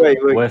 was wait,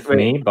 with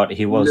me, but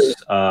he was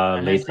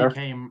Unless later. he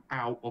came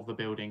out of the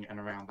building and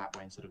around that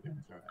way instead of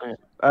going through it.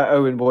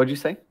 Owen, what did you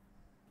say?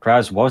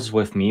 Kraz was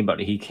with me, but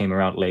he came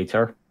around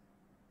later.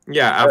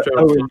 Yeah, after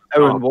Owen,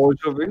 what was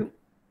your route?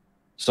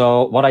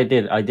 So what I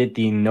did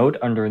the node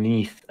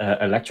underneath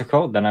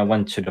electrical, then I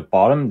went to the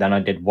bottom, then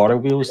I did water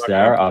wheels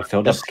there, I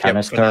filled up Just skip for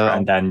canister, now.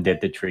 and then did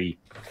the tree.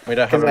 We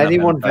don't Can have enough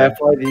anyone info.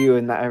 verify that you were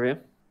in that area?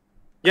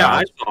 Yeah,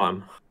 I saw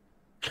him.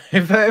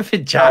 You voted for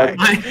Jack.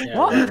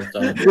 What?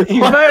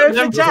 You voted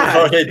for Jack.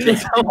 I think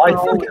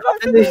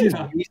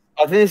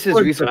this is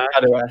Reese and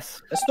Shadow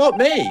S. It's not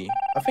me.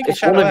 I think it's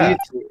It's one Shadow of you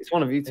S. two. It's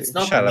one of you two. It's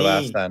not Shadow me.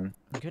 S then.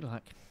 Good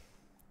luck.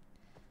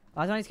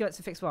 I don't need to go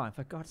to fix one,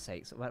 for God's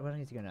sakes. Where do I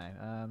need to go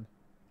now?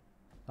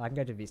 I can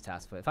go do these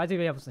tasks, but if I do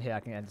the opposite here, I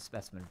can end the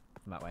specimen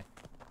from that way.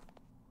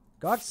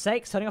 God's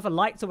sakes, turning off the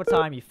lights all the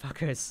time, you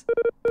fuckers.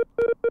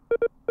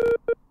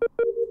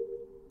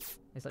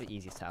 It's like the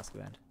easiest task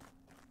around.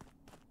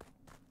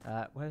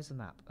 Where's the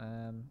map?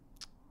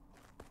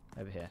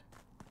 Over here.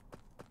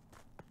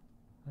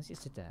 Where's it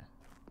stood there?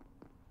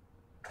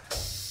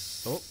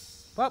 Oh,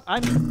 well,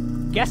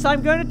 guess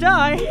I'm going to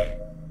die.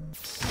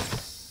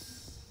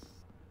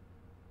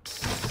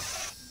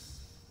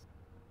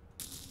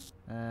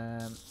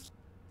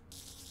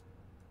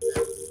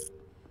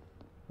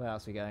 Where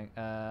else are we going?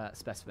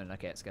 Specimen.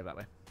 Okay, let's go that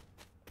way.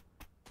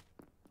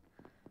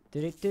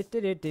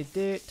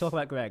 Talk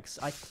about Greg's.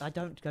 I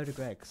don't go to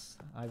Greg's.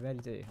 I really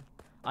do.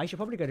 I should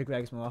probably go to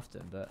Greg's more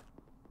often, but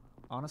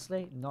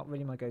honestly, not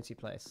really my go-to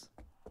place.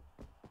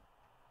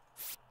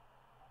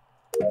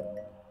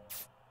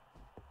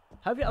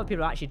 Hopefully other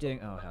people are actually doing...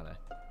 Oh, hello.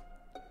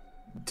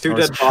 Two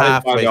dead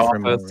bodies by the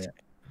from office.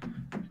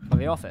 By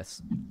the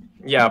office?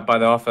 Yeah, by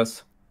the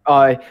office.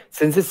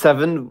 Since it's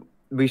 7,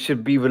 we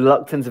should be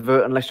reluctant to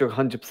vote unless you're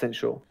 100%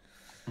 sure.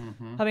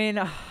 I mean,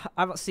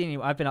 I've not seen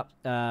you. I've been up...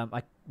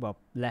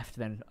 left,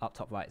 then up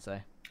top right, so...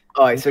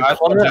 Alright, so I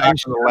Connor thought and Jack on the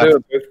Shadow are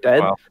left both dead.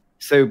 well.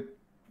 So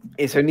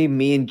it's only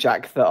me and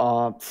Jack that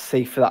are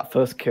safe for that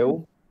first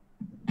kill.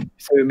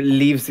 So it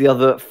leaves the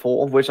other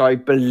 4, which I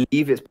believe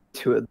it's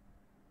 2 of them.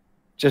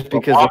 Just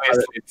because Well, of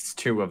obviously it's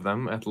 2 of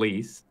them at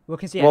least. Well,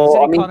 because yeah,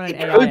 well, I mean, Connor and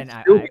it AI could and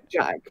still be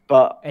Jack,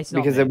 but It's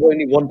not because me. there were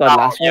only one died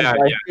last yeah, one,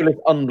 but yeah. I feel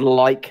it's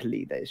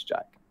unlikely that it's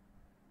Jack.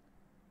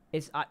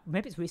 It's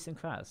maybe it's Reese and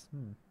Kraz.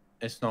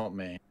 It's not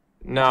me.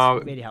 No,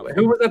 It's really helpful.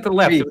 who was at the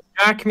left? It was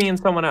Jack, me, and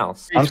someone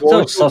else. I'm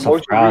still sus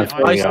of Kraz,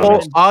 to be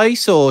honest. I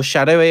saw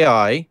Shadow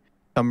AI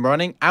come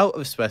running out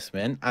of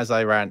Specimen as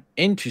I ran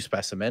into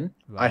Specimen.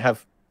 I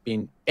have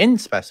been in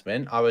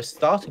Specimen. I was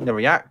starting the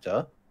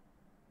reactor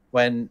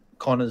when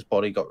Connor's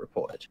body got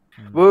reported.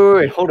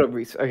 Wait, hold up,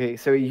 Reese. Okay,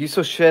 so you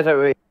saw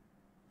Shadow AI.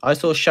 I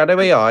saw Shadow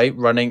AI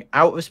running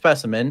out of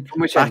specimen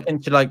back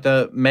into like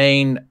the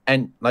main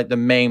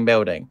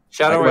building.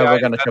 Shadow like, where AI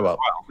we're gonna show up.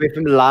 Wait,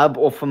 from lab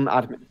or from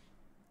admin?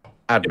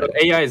 Admin. But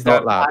AI is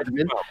not that lab.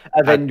 Admin.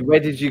 And then where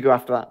did you go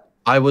after that?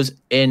 I was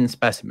in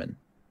specimen.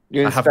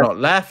 You're in I have specimen.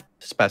 not left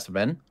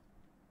specimen.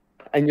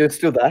 And you're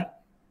still there?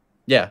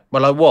 Yeah.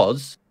 Well, I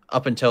was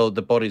up until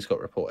the bodies got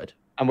reported.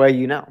 And where are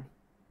you now?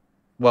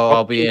 Well,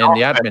 I'll be in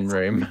the admin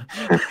room.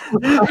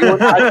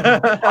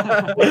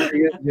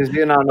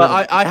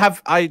 But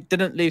I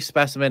didn't leave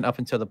specimen up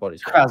until the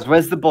bodies. Kraz,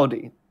 where's the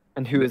body?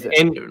 And who is it?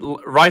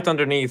 Right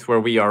underneath where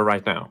we are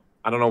right now.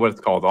 I don't know what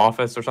it's called,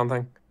 office or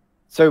something.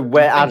 So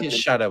where I think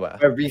it's Shadow.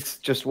 Where Reese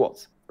just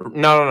was?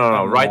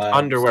 No. Right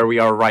under where we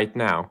are right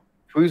now.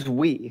 Who's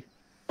we?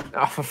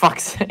 Oh, for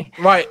fuck's sake!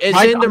 Right, it's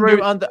Right in the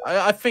room under-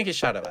 under. I think it's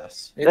Shadow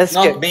S. It's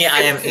not me.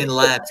 I am in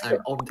labs. I'm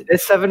on the...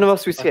 There's 7 of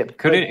us. We skip.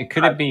 Could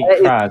it be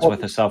Kraz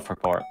with a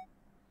self-report?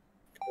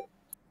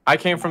 I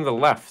came from the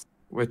left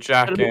with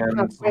Jack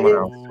and someone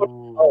else.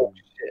 Oh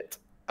shit!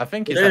 I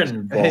think he's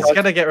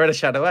gonna get rid of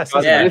Shadow S.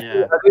 I don't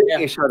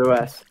think it's Shadow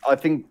S. I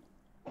think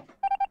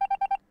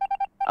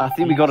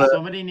we gotta.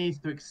 Somebody needs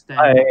to extend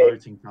the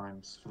voting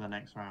times for the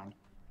next round.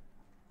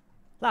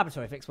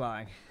 Laboratory fixed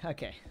wiring.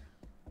 Okay.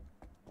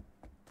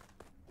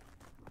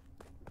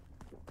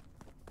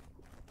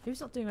 Who's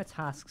not doing their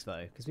tasks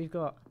though? Because we've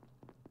got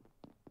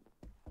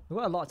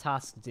a lot of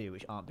tasks to do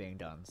which aren't being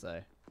done. So,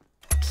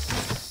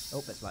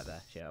 oh, it's right there.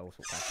 Shit, I will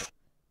talk past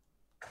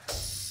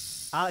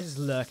it. Alex is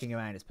lurking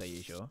around as per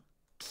usual.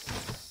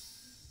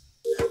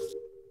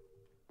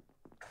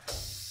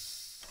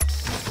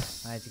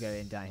 I had to go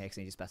in down here because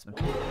I need a specimen.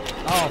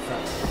 Oh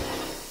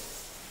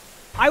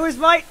fuck! I was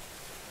right.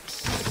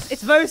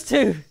 It's those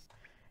two.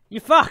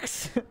 You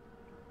fucks.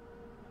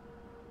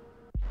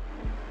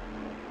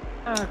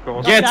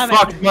 Get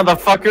fucked,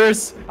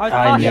 motherfuckers!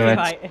 I knew it.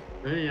 Right.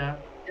 Yeah.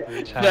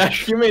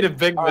 You made a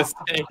big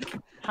mistake.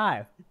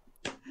 How?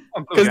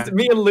 Because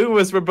me and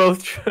Lewis were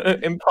both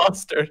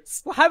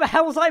imposters. Well, how the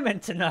hell was I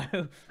meant to know?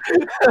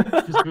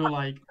 Because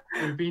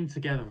we've been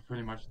together for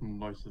pretty much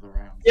most of the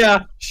round.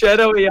 Yeah,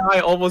 Shadow AI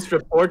almost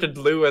reported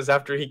Lewis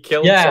after he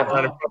killed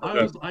someone.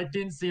 I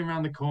didn't see him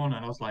around the corner,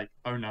 and I was like,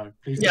 "Oh no,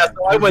 please!" Yeah,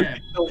 so I went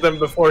and killed him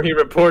before he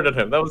reported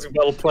him. That was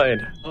well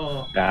played.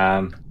 Oh.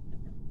 Damn.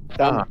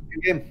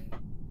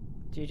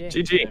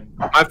 GG.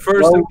 My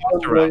first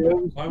imposter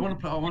round. I want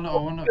to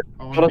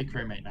be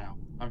crewmate now.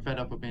 I'm fed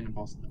up of being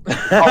imposter.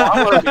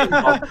 I want to be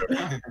imposter.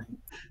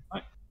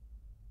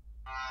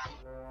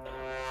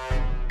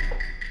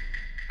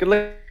 Good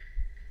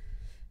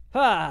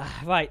luck.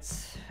 Right.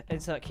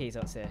 Insert keys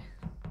out here.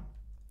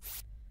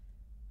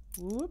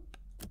 Whoop.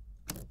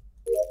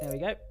 There we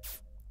go.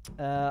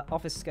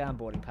 Office scan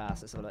boarding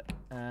pass. Let's have a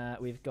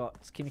look. We've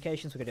got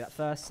communications. We're going to do that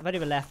first. If I do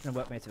the left, and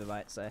work me to the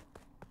right, so.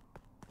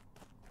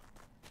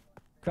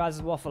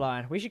 Kraz' waffle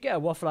iron. We should get a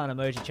waffle iron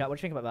emoji chat. What do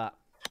you think about that?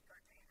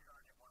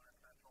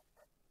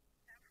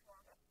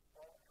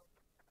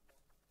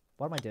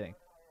 What am I doing?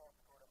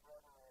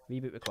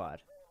 Reboot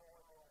required.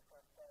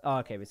 Oh,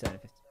 okay. Return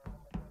it.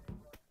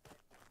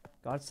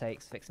 God's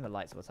sakes, fixing the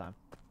lights all the time.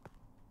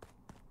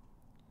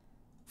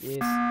 Yes.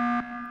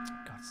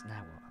 God,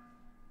 now what?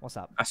 What's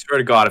up? I swear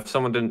to God, if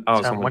someone didn't...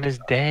 Oh, someone is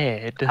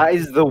dead. That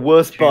is the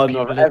worst button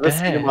I've ever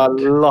seen in my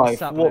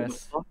life. What the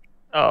fuck?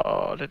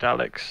 Oh, did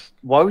Alex...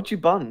 Why would you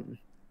bun?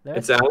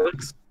 It's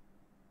Alex.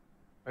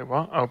 Wait,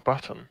 what? Oh,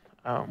 button.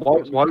 Oh.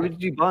 Why would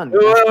you bun?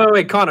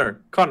 Wait,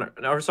 Connor.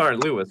 No, sorry,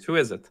 Lewis. Who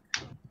is it?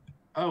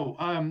 Oh,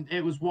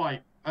 it was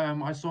White.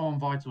 I saw on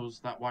Vitals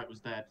that White was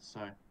dead,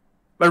 so...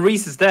 But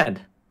Reese is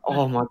dead.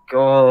 Oh my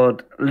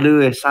God.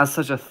 Lewis, that's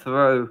such a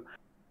throw.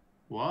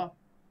 What?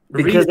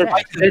 Because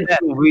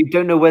we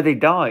don't know where they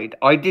died.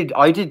 I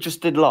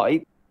just did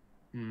light.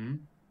 Hmm.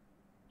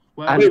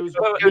 Well, And it was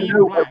me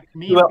and Black.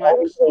 Me and Black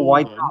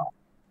saw them.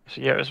 So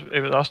yeah,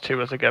 it was us two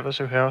were together,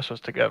 so who else was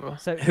together?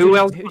 So Who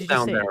else was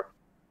down there?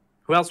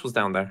 Who else was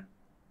down there?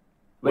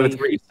 With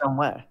Reese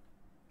somewhere.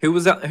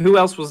 Who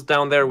else was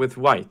down there with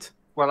White?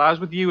 Well, I was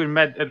with you and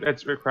Med at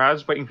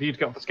Kraz, waiting for you to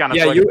get off the scanner.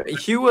 Yeah,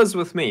 Hugh was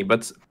with me,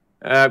 but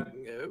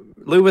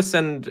Lewis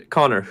and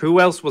Connor. Who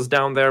else was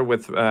down there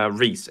with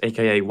Reese,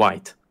 aka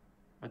White?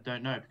 I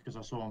don't know because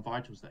I saw on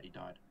Vitals that he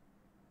died.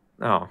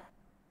 Oh.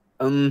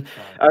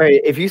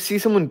 Alright, if you see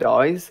someone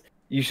dies,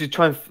 you should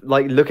try and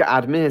look at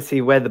admin and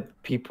see where the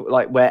people,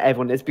 where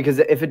everyone is, because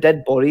if a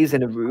dead body is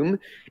in a room,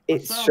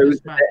 it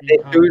shows where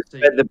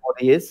the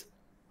body is.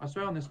 I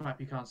swear on this map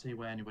you can't see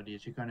where anybody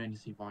is. You can only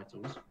see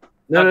Vitals.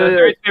 No,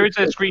 there is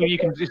a screen you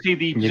can see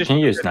the. You can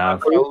use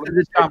nav.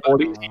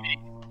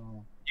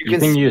 You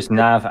can use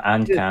nav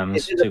and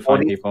cams to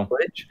find people.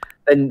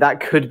 Then that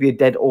could be a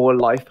dead or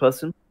alive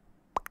person.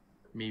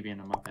 Me being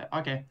a muppet.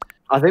 Okay.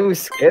 I think we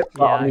skipped,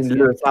 but I mean,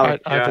 Lewis, I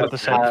did the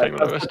same thing,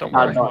 Lewis, don't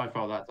worry. My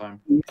fault that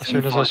time. As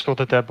soon as I saw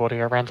the dead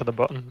body, I ran to the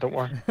button, don't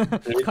worry. Or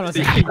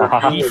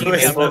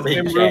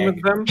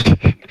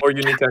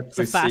you need to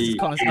actually see...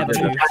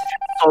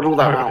 Soddle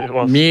that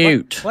out. Mute.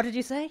 Mute. What did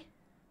you say?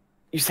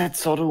 You said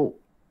Soddle.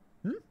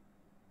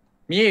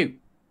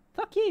 Mute.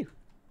 Fuck you.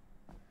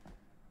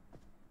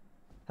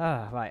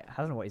 Ah, right.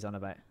 I don't know what he's on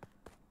about.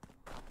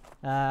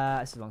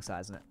 This is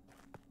alongside, isn't it?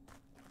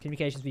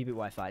 Communications reboot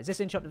Wi-Fi. Is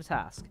this interrupt of a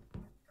task?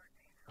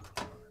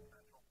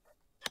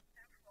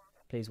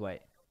 Please wait.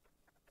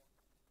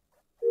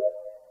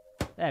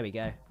 There we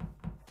go.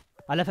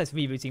 I love us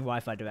rebooting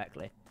Wi-Fi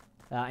directly.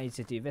 I need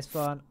to do this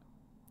one.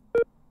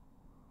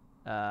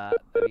 There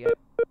we go.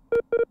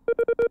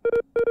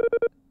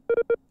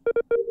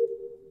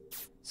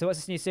 So what's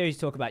this new series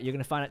you talk about? You're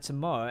going to find out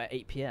tomorrow at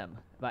 8 PM.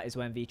 That is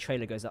when the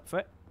trailer goes up for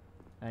it.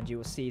 And you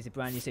will see it's a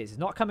brand new series. It's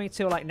not coming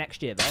until like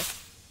next year though.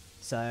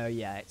 So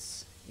yeah,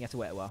 you have to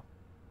wait a while.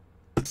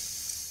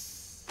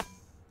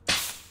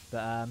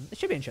 But it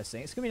should be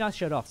interesting. It's going to be nice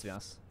showed off, to be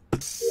honest.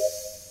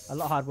 A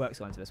lot of hard work's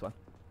gone into this one.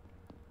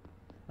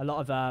 A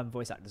lot of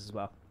voice actors as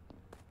well.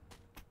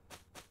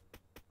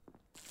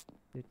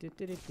 Let's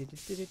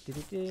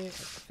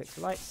fix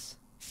the lights.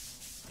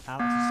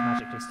 Alex is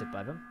magically stood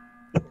by them.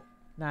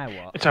 Now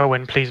what? It's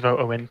Owen. Please vote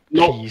Owen.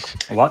 Please.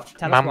 What?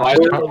 Tell us why.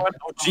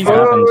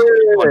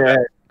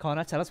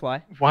 Connor, tell us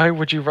why. Why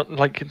would you run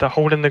like the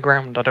hole in the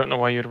ground? I don't know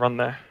why you'd run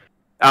there.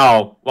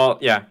 Oh, well,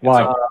 yeah.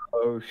 Why?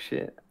 Oh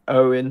shit,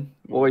 Owen,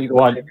 what are you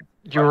going?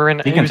 You were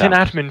in. You He was can in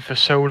tell. admin for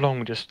so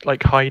long, just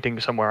like hiding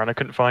somewhere, and I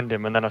couldn't find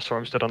him. And then I saw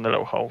him stood on the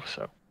little hole.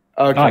 So.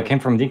 Okay. Oh, I came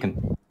from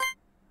Deacon.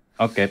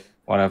 Okay,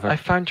 whatever. I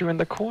found you in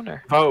the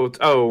corner. Vote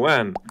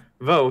Owen.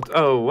 Vote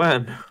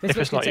Owen. If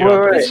it's not This you,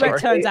 I'm is where it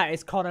sorry. turns out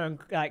it's Connor and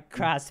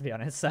Kraz, to be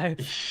honest. So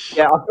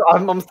Yeah,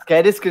 I'm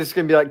scared it's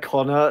gonna be like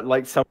Connor,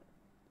 like some.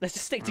 let's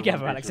just stick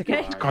together, Alex.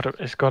 Okay?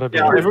 It's gotta be.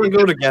 Yeah, everyone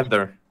go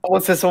together.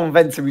 Once there's someone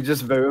vents and we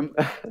just vote him.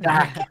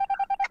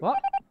 What?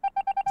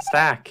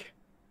 Stack.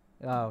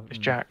 Oh, It's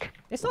Jack.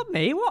 it's not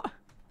me. What?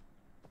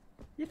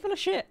 You're full of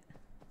shit.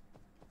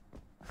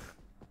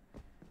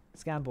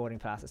 Scan boarding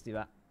pass. Let's do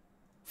that.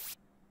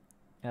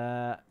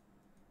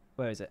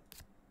 Where is it?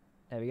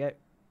 There we go.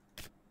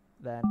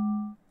 Then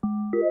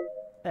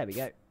there we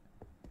go.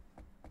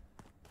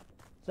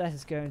 Let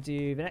us go and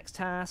do the next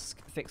task.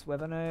 Fix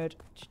weather node.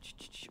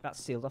 That's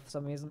sealed off for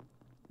some reason.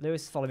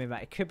 Lewis is following me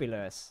back. It could be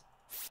Lewis.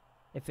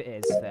 If it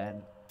is,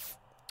 then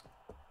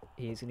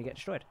he's gonna get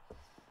destroyed.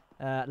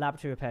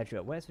 Laboratory repair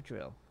drill. Where's the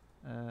drill?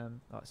 Oh,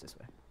 it's this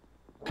way.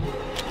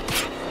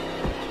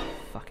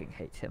 Fucking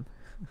hate him.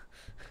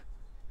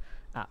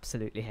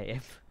 Absolutely hate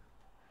him.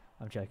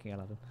 I'm joking, I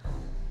love him.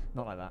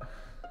 Not like that.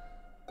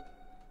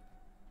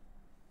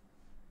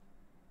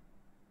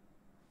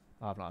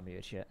 Oh, I've not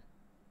unmuted yet.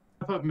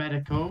 I put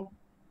medical,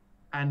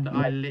 and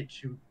I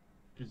literally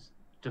was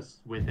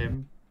just with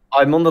him.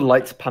 I'm on the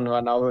lights panel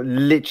right now.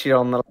 Literally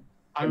on the.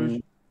 I was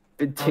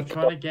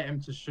trying to get him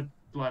to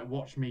like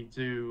watch me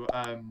do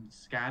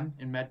scan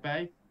in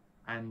medbay,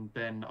 and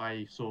then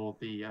I saw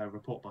the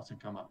report button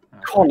come up.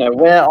 Connor,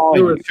 where are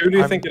you? Who do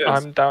you think it is?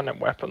 I'm down at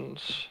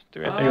weapons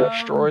doing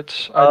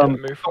droids. I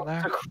didn't move from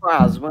there.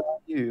 Kraz, where are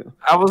you?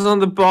 I was on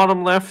the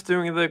bottom left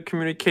doing the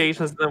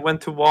communications, and then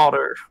went to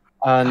water.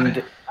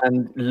 And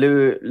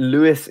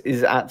Lewis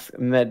is at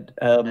med.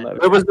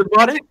 Where was the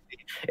body?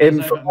 In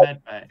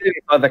medbay.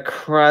 Either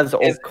Kraz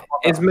or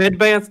Is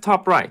medbay at the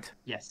top right?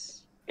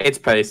 Yes. It's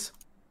Pace.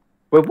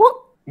 Wait, what?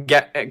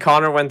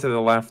 Connor went to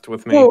the left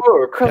with me.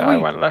 Kraz, Yeah, I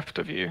went left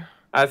of you.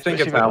 I think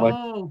it's Alex.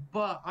 Oh,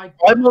 but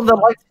I'm on the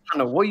lights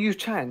panel. What are you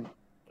chatting?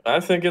 I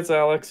think it's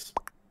Alex.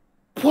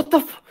 What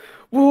the?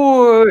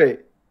 Wait.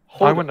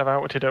 I wouldn't have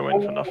outed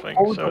Owen for nothing.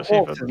 Hold So the it's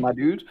either. horses, my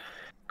dude.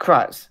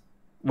 Kraz,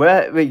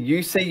 where? Wait,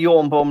 you say you're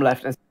on bottom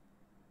left, and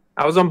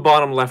I was on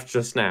bottom left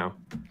just now.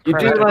 you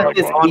do like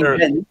this Connor,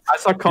 event. I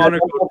saw Connor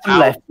you're go bottom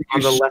left,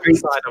 on the left straight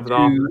side of the to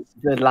office.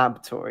 the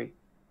laboratory.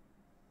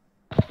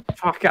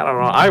 Fuck, I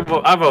don't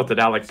know. I voted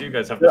Alex. You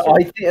guys have to. So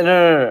I think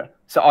no.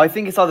 So I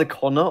think it's either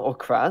Connor or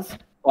Kraz.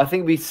 I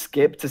think we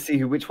skip to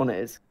see which one it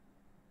is.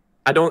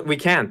 I don't. We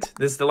can't.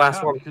 This is the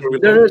last one.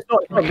 No, it's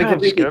not. We Because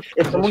can't skip,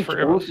 if 'cause someone it's free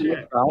kills us.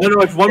 next round,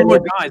 No, if one then more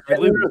there'll be- dies, we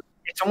no, lose.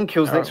 if someone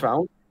kills Oh. next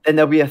round, then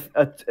there'll be a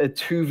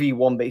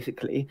 2v1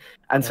 basically,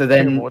 and so Two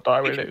then more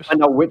die, we we can lose.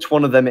 find out which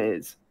one of them it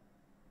is.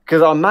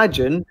 Because I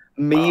imagine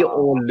me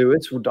or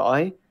Lewis will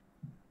die,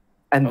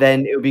 and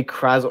then it'll be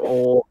Kraz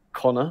or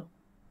Connor,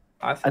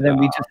 and then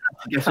we just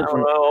have to guess I it don't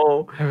from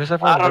know. Who was I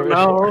everyone don't voted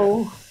for?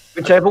 know.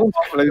 whichever one's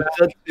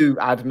closer to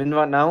admin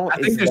right now. I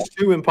think there's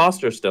 2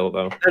 imposters still,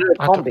 though. No, it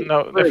I can't don't be.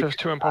 know. Wait, If there's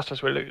 2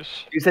 imposters, we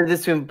lose. you said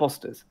there's 2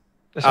 imposters.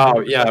 There's Oh,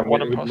 only yeah,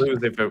 one we would imposter. lose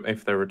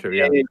if there were 2,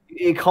 yeah.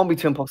 It can't be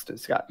 2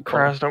 imposters. Connor.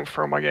 Kraz, don't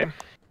throw my game.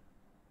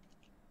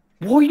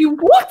 What?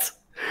 What?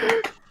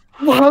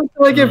 Well, how did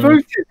I get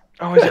voted?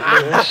 Oh, is it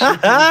Lewis?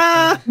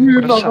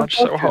 I'm gonna search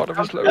so hard of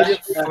his Lewis.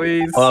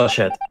 Please. Oh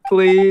shit.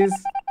 Please.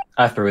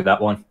 I threw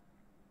that one.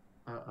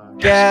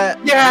 Yes!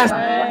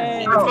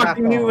 Hey. I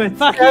fucking knew it!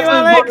 Fuck you,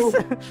 Alex!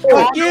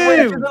 Fuck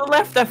you! To the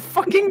left, I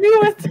fucking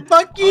knew it!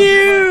 Fuck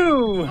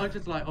you! I was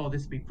just like, oh,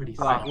 this would be pretty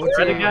sick. Right,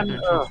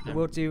 We'll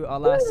we'll do our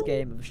last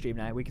game of the stream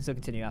now. We can still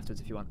continue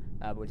afterwards if you want.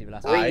 We'll do the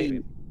last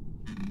Wait.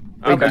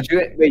 one of the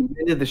stream. Wait, you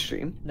ended the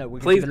stream? No, we're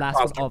going to Please, do the last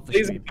one of the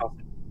stream.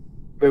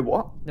 Wait,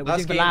 what? No, we'll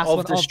Last do the game last of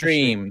one the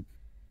stream.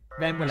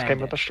 Then we'll Last end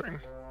game of it. the stream.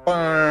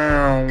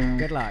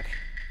 Good luck.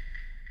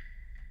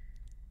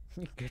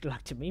 Good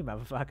luck to me,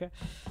 motherfucker.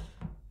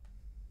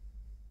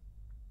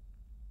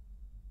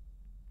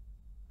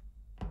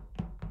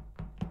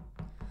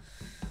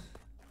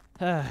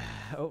 Oh,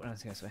 no,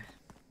 let's go this way.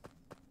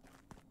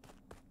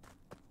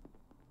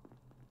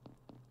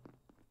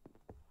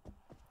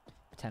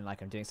 Pretend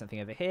like I'm doing something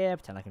over here.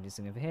 Pretend like I'm doing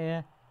something over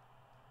here.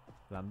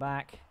 Run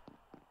back.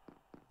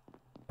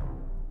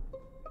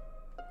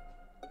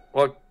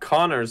 Well,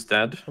 Connor's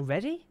dead.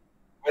 Already?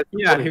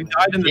 Yeah, he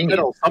died in the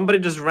middle. Somebody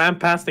just ran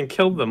past and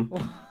killed them.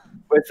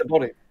 Where's the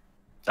body?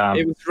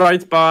 It was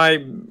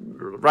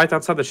right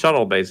outside the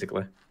shuttle,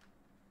 basically.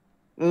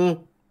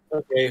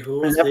 Okay, who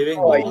was leaving?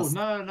 Oh,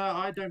 no,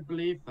 I don't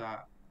believe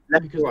that.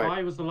 Because right.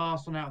 I was the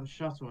last one out of the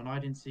shuttle and I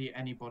didn't see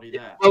anybody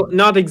there. Well,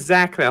 not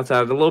exactly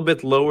outside. A little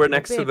bit lower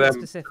next to them.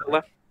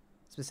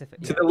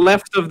 Specific. To the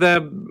left of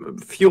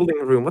the fueling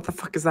room. What the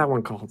fuck is that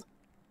one called?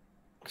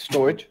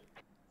 Storage.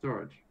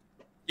 Storage.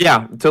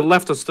 Yeah, to the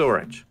left of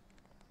storage.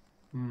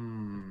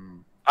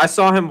 I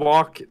saw him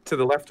walk to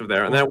the left of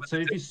there, and then. So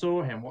if you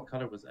saw him, what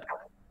color was it?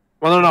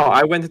 Well, no.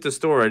 I went into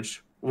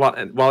storage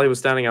while he was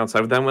standing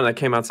outside. But then when I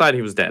came outside,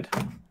 he was dead.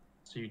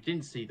 So you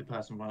didn't see the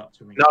person run up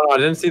to him? No, I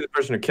didn't see the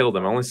person who killed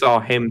him. I only saw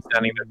him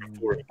standing there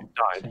before he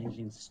died.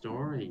 Changing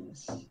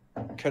stories.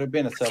 Could have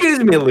been a. Excuse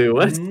me,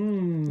 Lewis.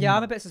 Yeah,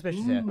 I'm a bit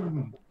suspicious here.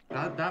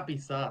 That'd be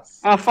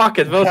sus. Oh, fuck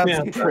it. Vote me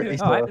That's out. pretty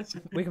Alright,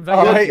 sus. we can vote.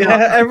 Alright,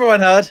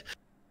 everyone heard.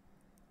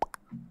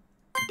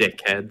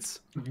 Dickheads.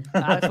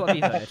 That's what we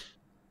voted.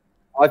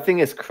 I think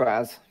it's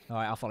Kraz.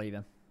 Alright, I'll follow you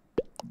then.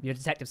 Your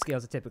detective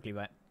skills are typically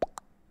right.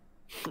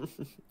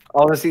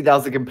 Honestly, that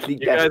was a complete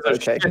You guess. guys are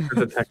Okay. shit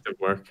for detective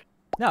work.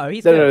 No,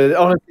 he's No, good.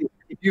 no, honestly,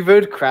 if you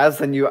vote Kraz,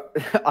 then you,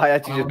 I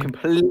actually just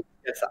completely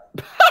guess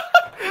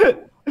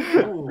that.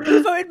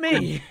 Who voted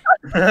me?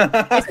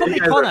 It's probably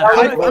Connor.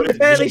 I'm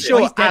fairly He's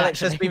sure dead, Alex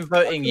has actually. been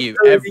voting you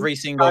every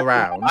single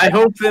round. I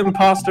hope the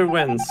imposter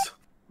wins.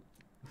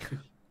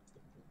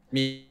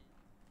 Me.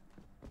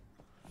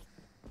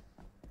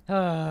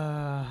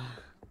 I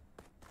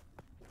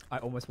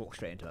almost walked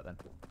straight into that then.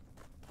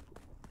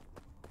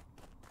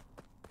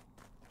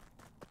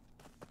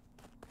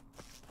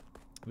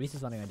 Reese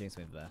is running and doing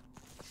something there.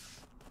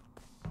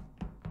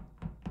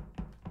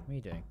 What are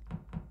you doing?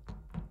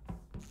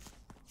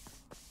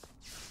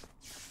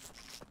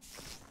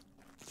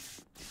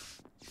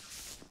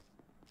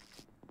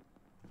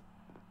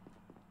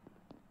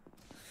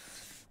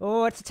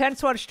 Oh, it's a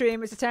tense one,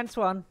 stream. It's a tense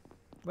one.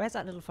 Where's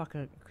that little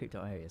fucker creeped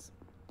out areas?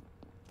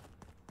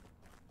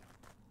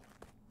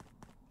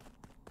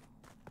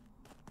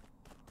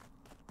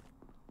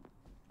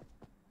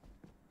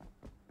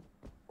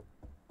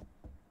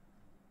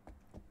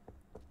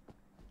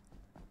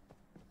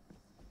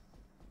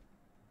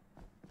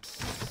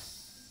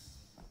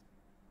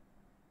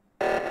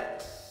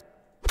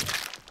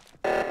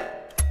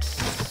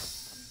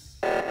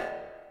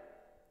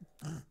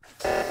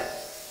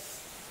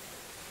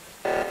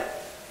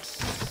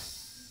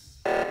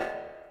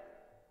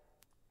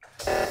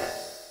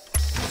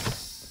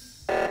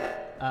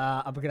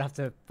 I'm gonna have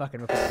to fucking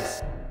report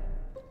this.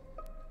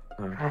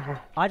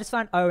 I just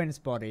found Owen's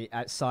body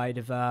outside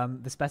of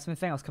the specimen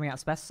thing. I was coming out of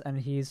spec and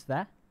he's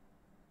there.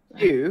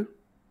 You?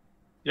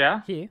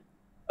 Yeah? You?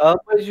 Where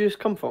did you just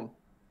come from?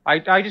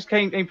 I just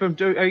came from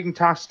doing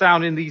tasks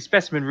down in the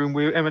specimen room,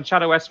 and when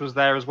Shadow S was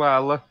there as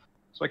well.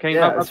 So I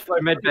came up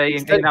to med bay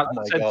and came out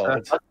to the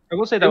centre. I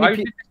will say though, I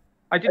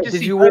did just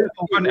see you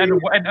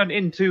and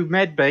into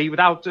med bay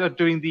without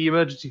doing the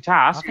emergency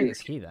task. I think it's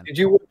he then. Did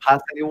you walk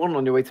past anyone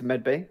on your way to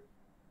med bay?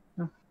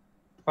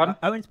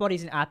 Owen's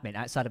body's in admin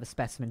outside of a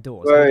specimen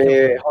door.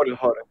 Wait, hold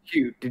on.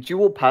 Hugh, did you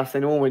walk past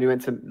anyone when you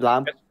went to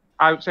lab?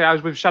 I would say I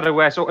was with Shadow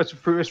S, so it's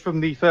from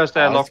the first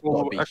airlock. Did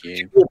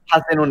you walk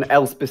past anyone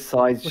else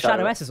besides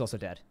Shadow S is also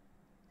dead.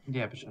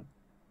 Yeah, but sure.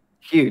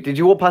 Hugh, did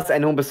you walk past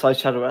anyone besides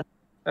Shadow S?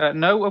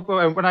 No,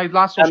 when I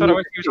last saw Shadow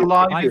S, he was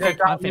alive.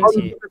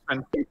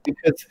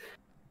 Because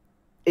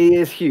it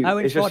is Hugh.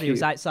 Owen's body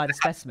was outside a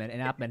specimen in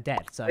admin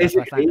dead, so that's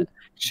why I found Basically, it.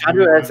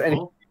 Shadow S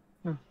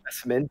and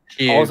specimen.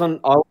 I was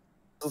on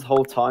this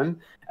whole time,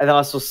 and then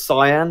I saw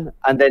Cyan,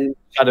 and then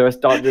Shadow S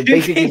died.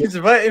 Basically, He's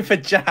voting for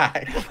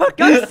Jack. For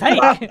God's sake!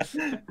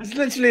 It's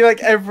literally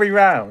like every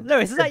round.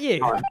 Lewis, is that you?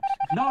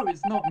 No,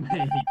 it's not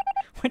me.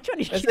 Which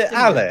one Is it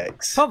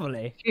Alex?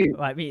 Probably.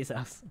 Right, meet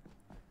yourselves.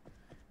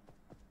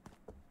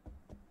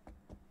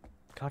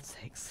 God's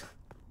sakes.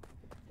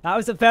 That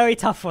was a very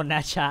tough one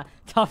there, chat.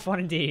 Tough one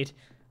indeed.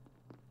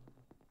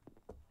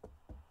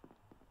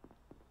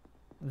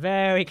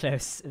 Very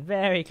close.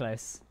 Very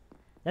close.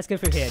 Let's go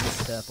through here and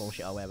just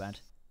bullshit our way around.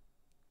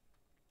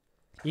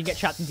 You can get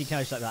trapped in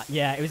decommission like that.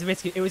 Yeah, it was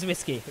risky. It was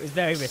risky. It was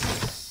very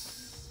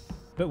risky.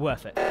 But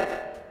worth it.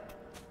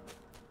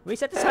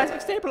 Reset the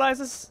seismic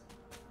stabilizers.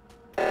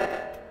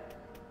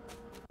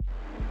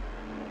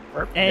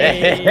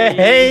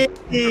 Hey!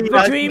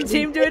 The dream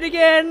team do it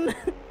again!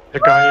 The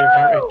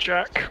guy who voted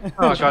Jack.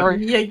 Oh god,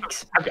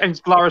 yikes!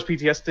 And Lara's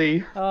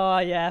PTSD. Oh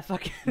yeah,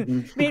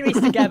 fucking. Me and Reese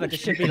together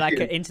just should be like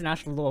an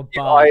international law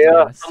bar. I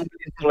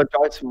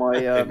apologize for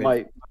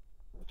my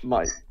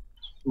my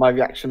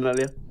reaction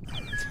earlier.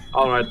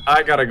 All right,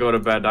 I gotta go to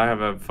bed. I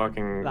have a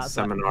fucking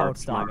seminar. Hold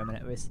start a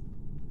minute, Wiz.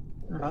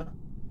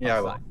 Yeah,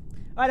 I will.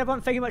 Alright,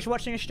 everyone, thank you much for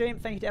watching the stream.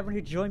 Thank you to everyone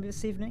who joined me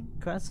this evening.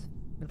 Chris,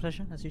 been a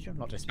pleasure, as usual.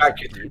 Not just I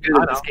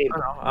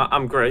know.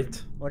 I'm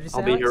great. What did you say,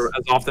 I'll be Alex? here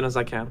as often as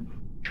I can.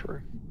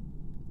 True.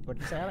 What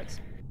did you say, Alex?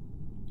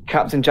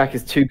 Captain Jack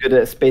is too good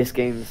at space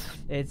games.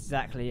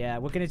 Exactly, yeah.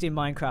 We're going to do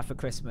Minecraft for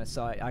Christmas,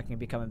 so I can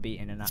become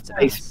beaten and that's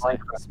Space about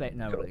Minecraft.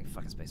 No, really,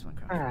 fucking Space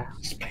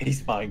Minecraft.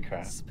 Space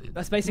Minecraft.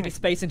 That's basically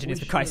Space Engineers,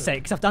 for Christ's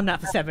sake, because I've done that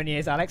for 7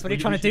 years, Alex. What are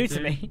you trying to do to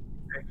me?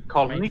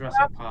 Colony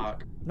Jurassic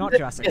Park. Not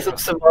Jurassic Yes, Park.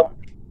 some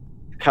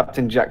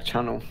Captain Jack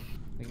channel.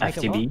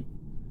 FTB.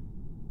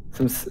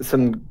 Some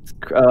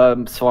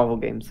survival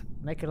games.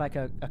 Make it like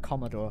a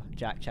Commodore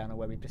Jack channel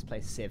where we just play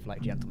Civ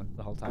like gentlemen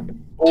the whole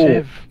time.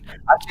 Civ.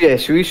 Actually, yeah,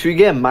 should we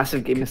get a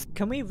massive game?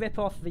 Can we rip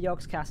off the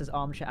Yogscast's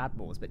Armchair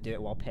Admirals but do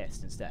it while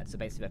pissed instead? So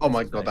basically, Oh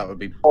my god, that would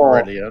be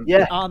brilliant.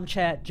 Yeah.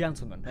 Armchair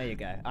Gentlemen. There you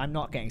go. I'm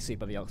not getting sued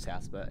by the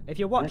Yogscast, but if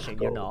you're watching,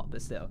 you're not.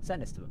 But still,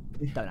 send this to them.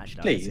 Don't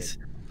actually. Please.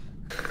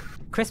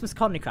 Christmas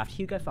Colonycraft.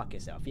 Hugo, fuck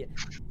yourself.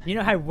 You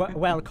know how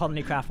well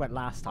Colonycraft went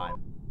last time.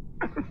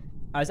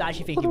 I was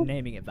actually thinking of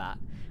naming it that.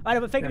 Alright,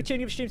 but thank you for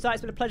tuning in for Stream Site.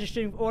 It's been a pleasure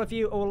streaming with all of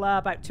you,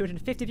 about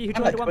 250 of you who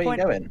joined at one point.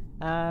 Where are you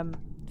going?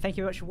 Thank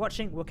you very much for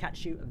watching. We'll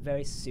catch you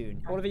very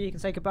soon. All of you can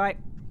say goodbye.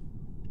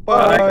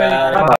 Bye.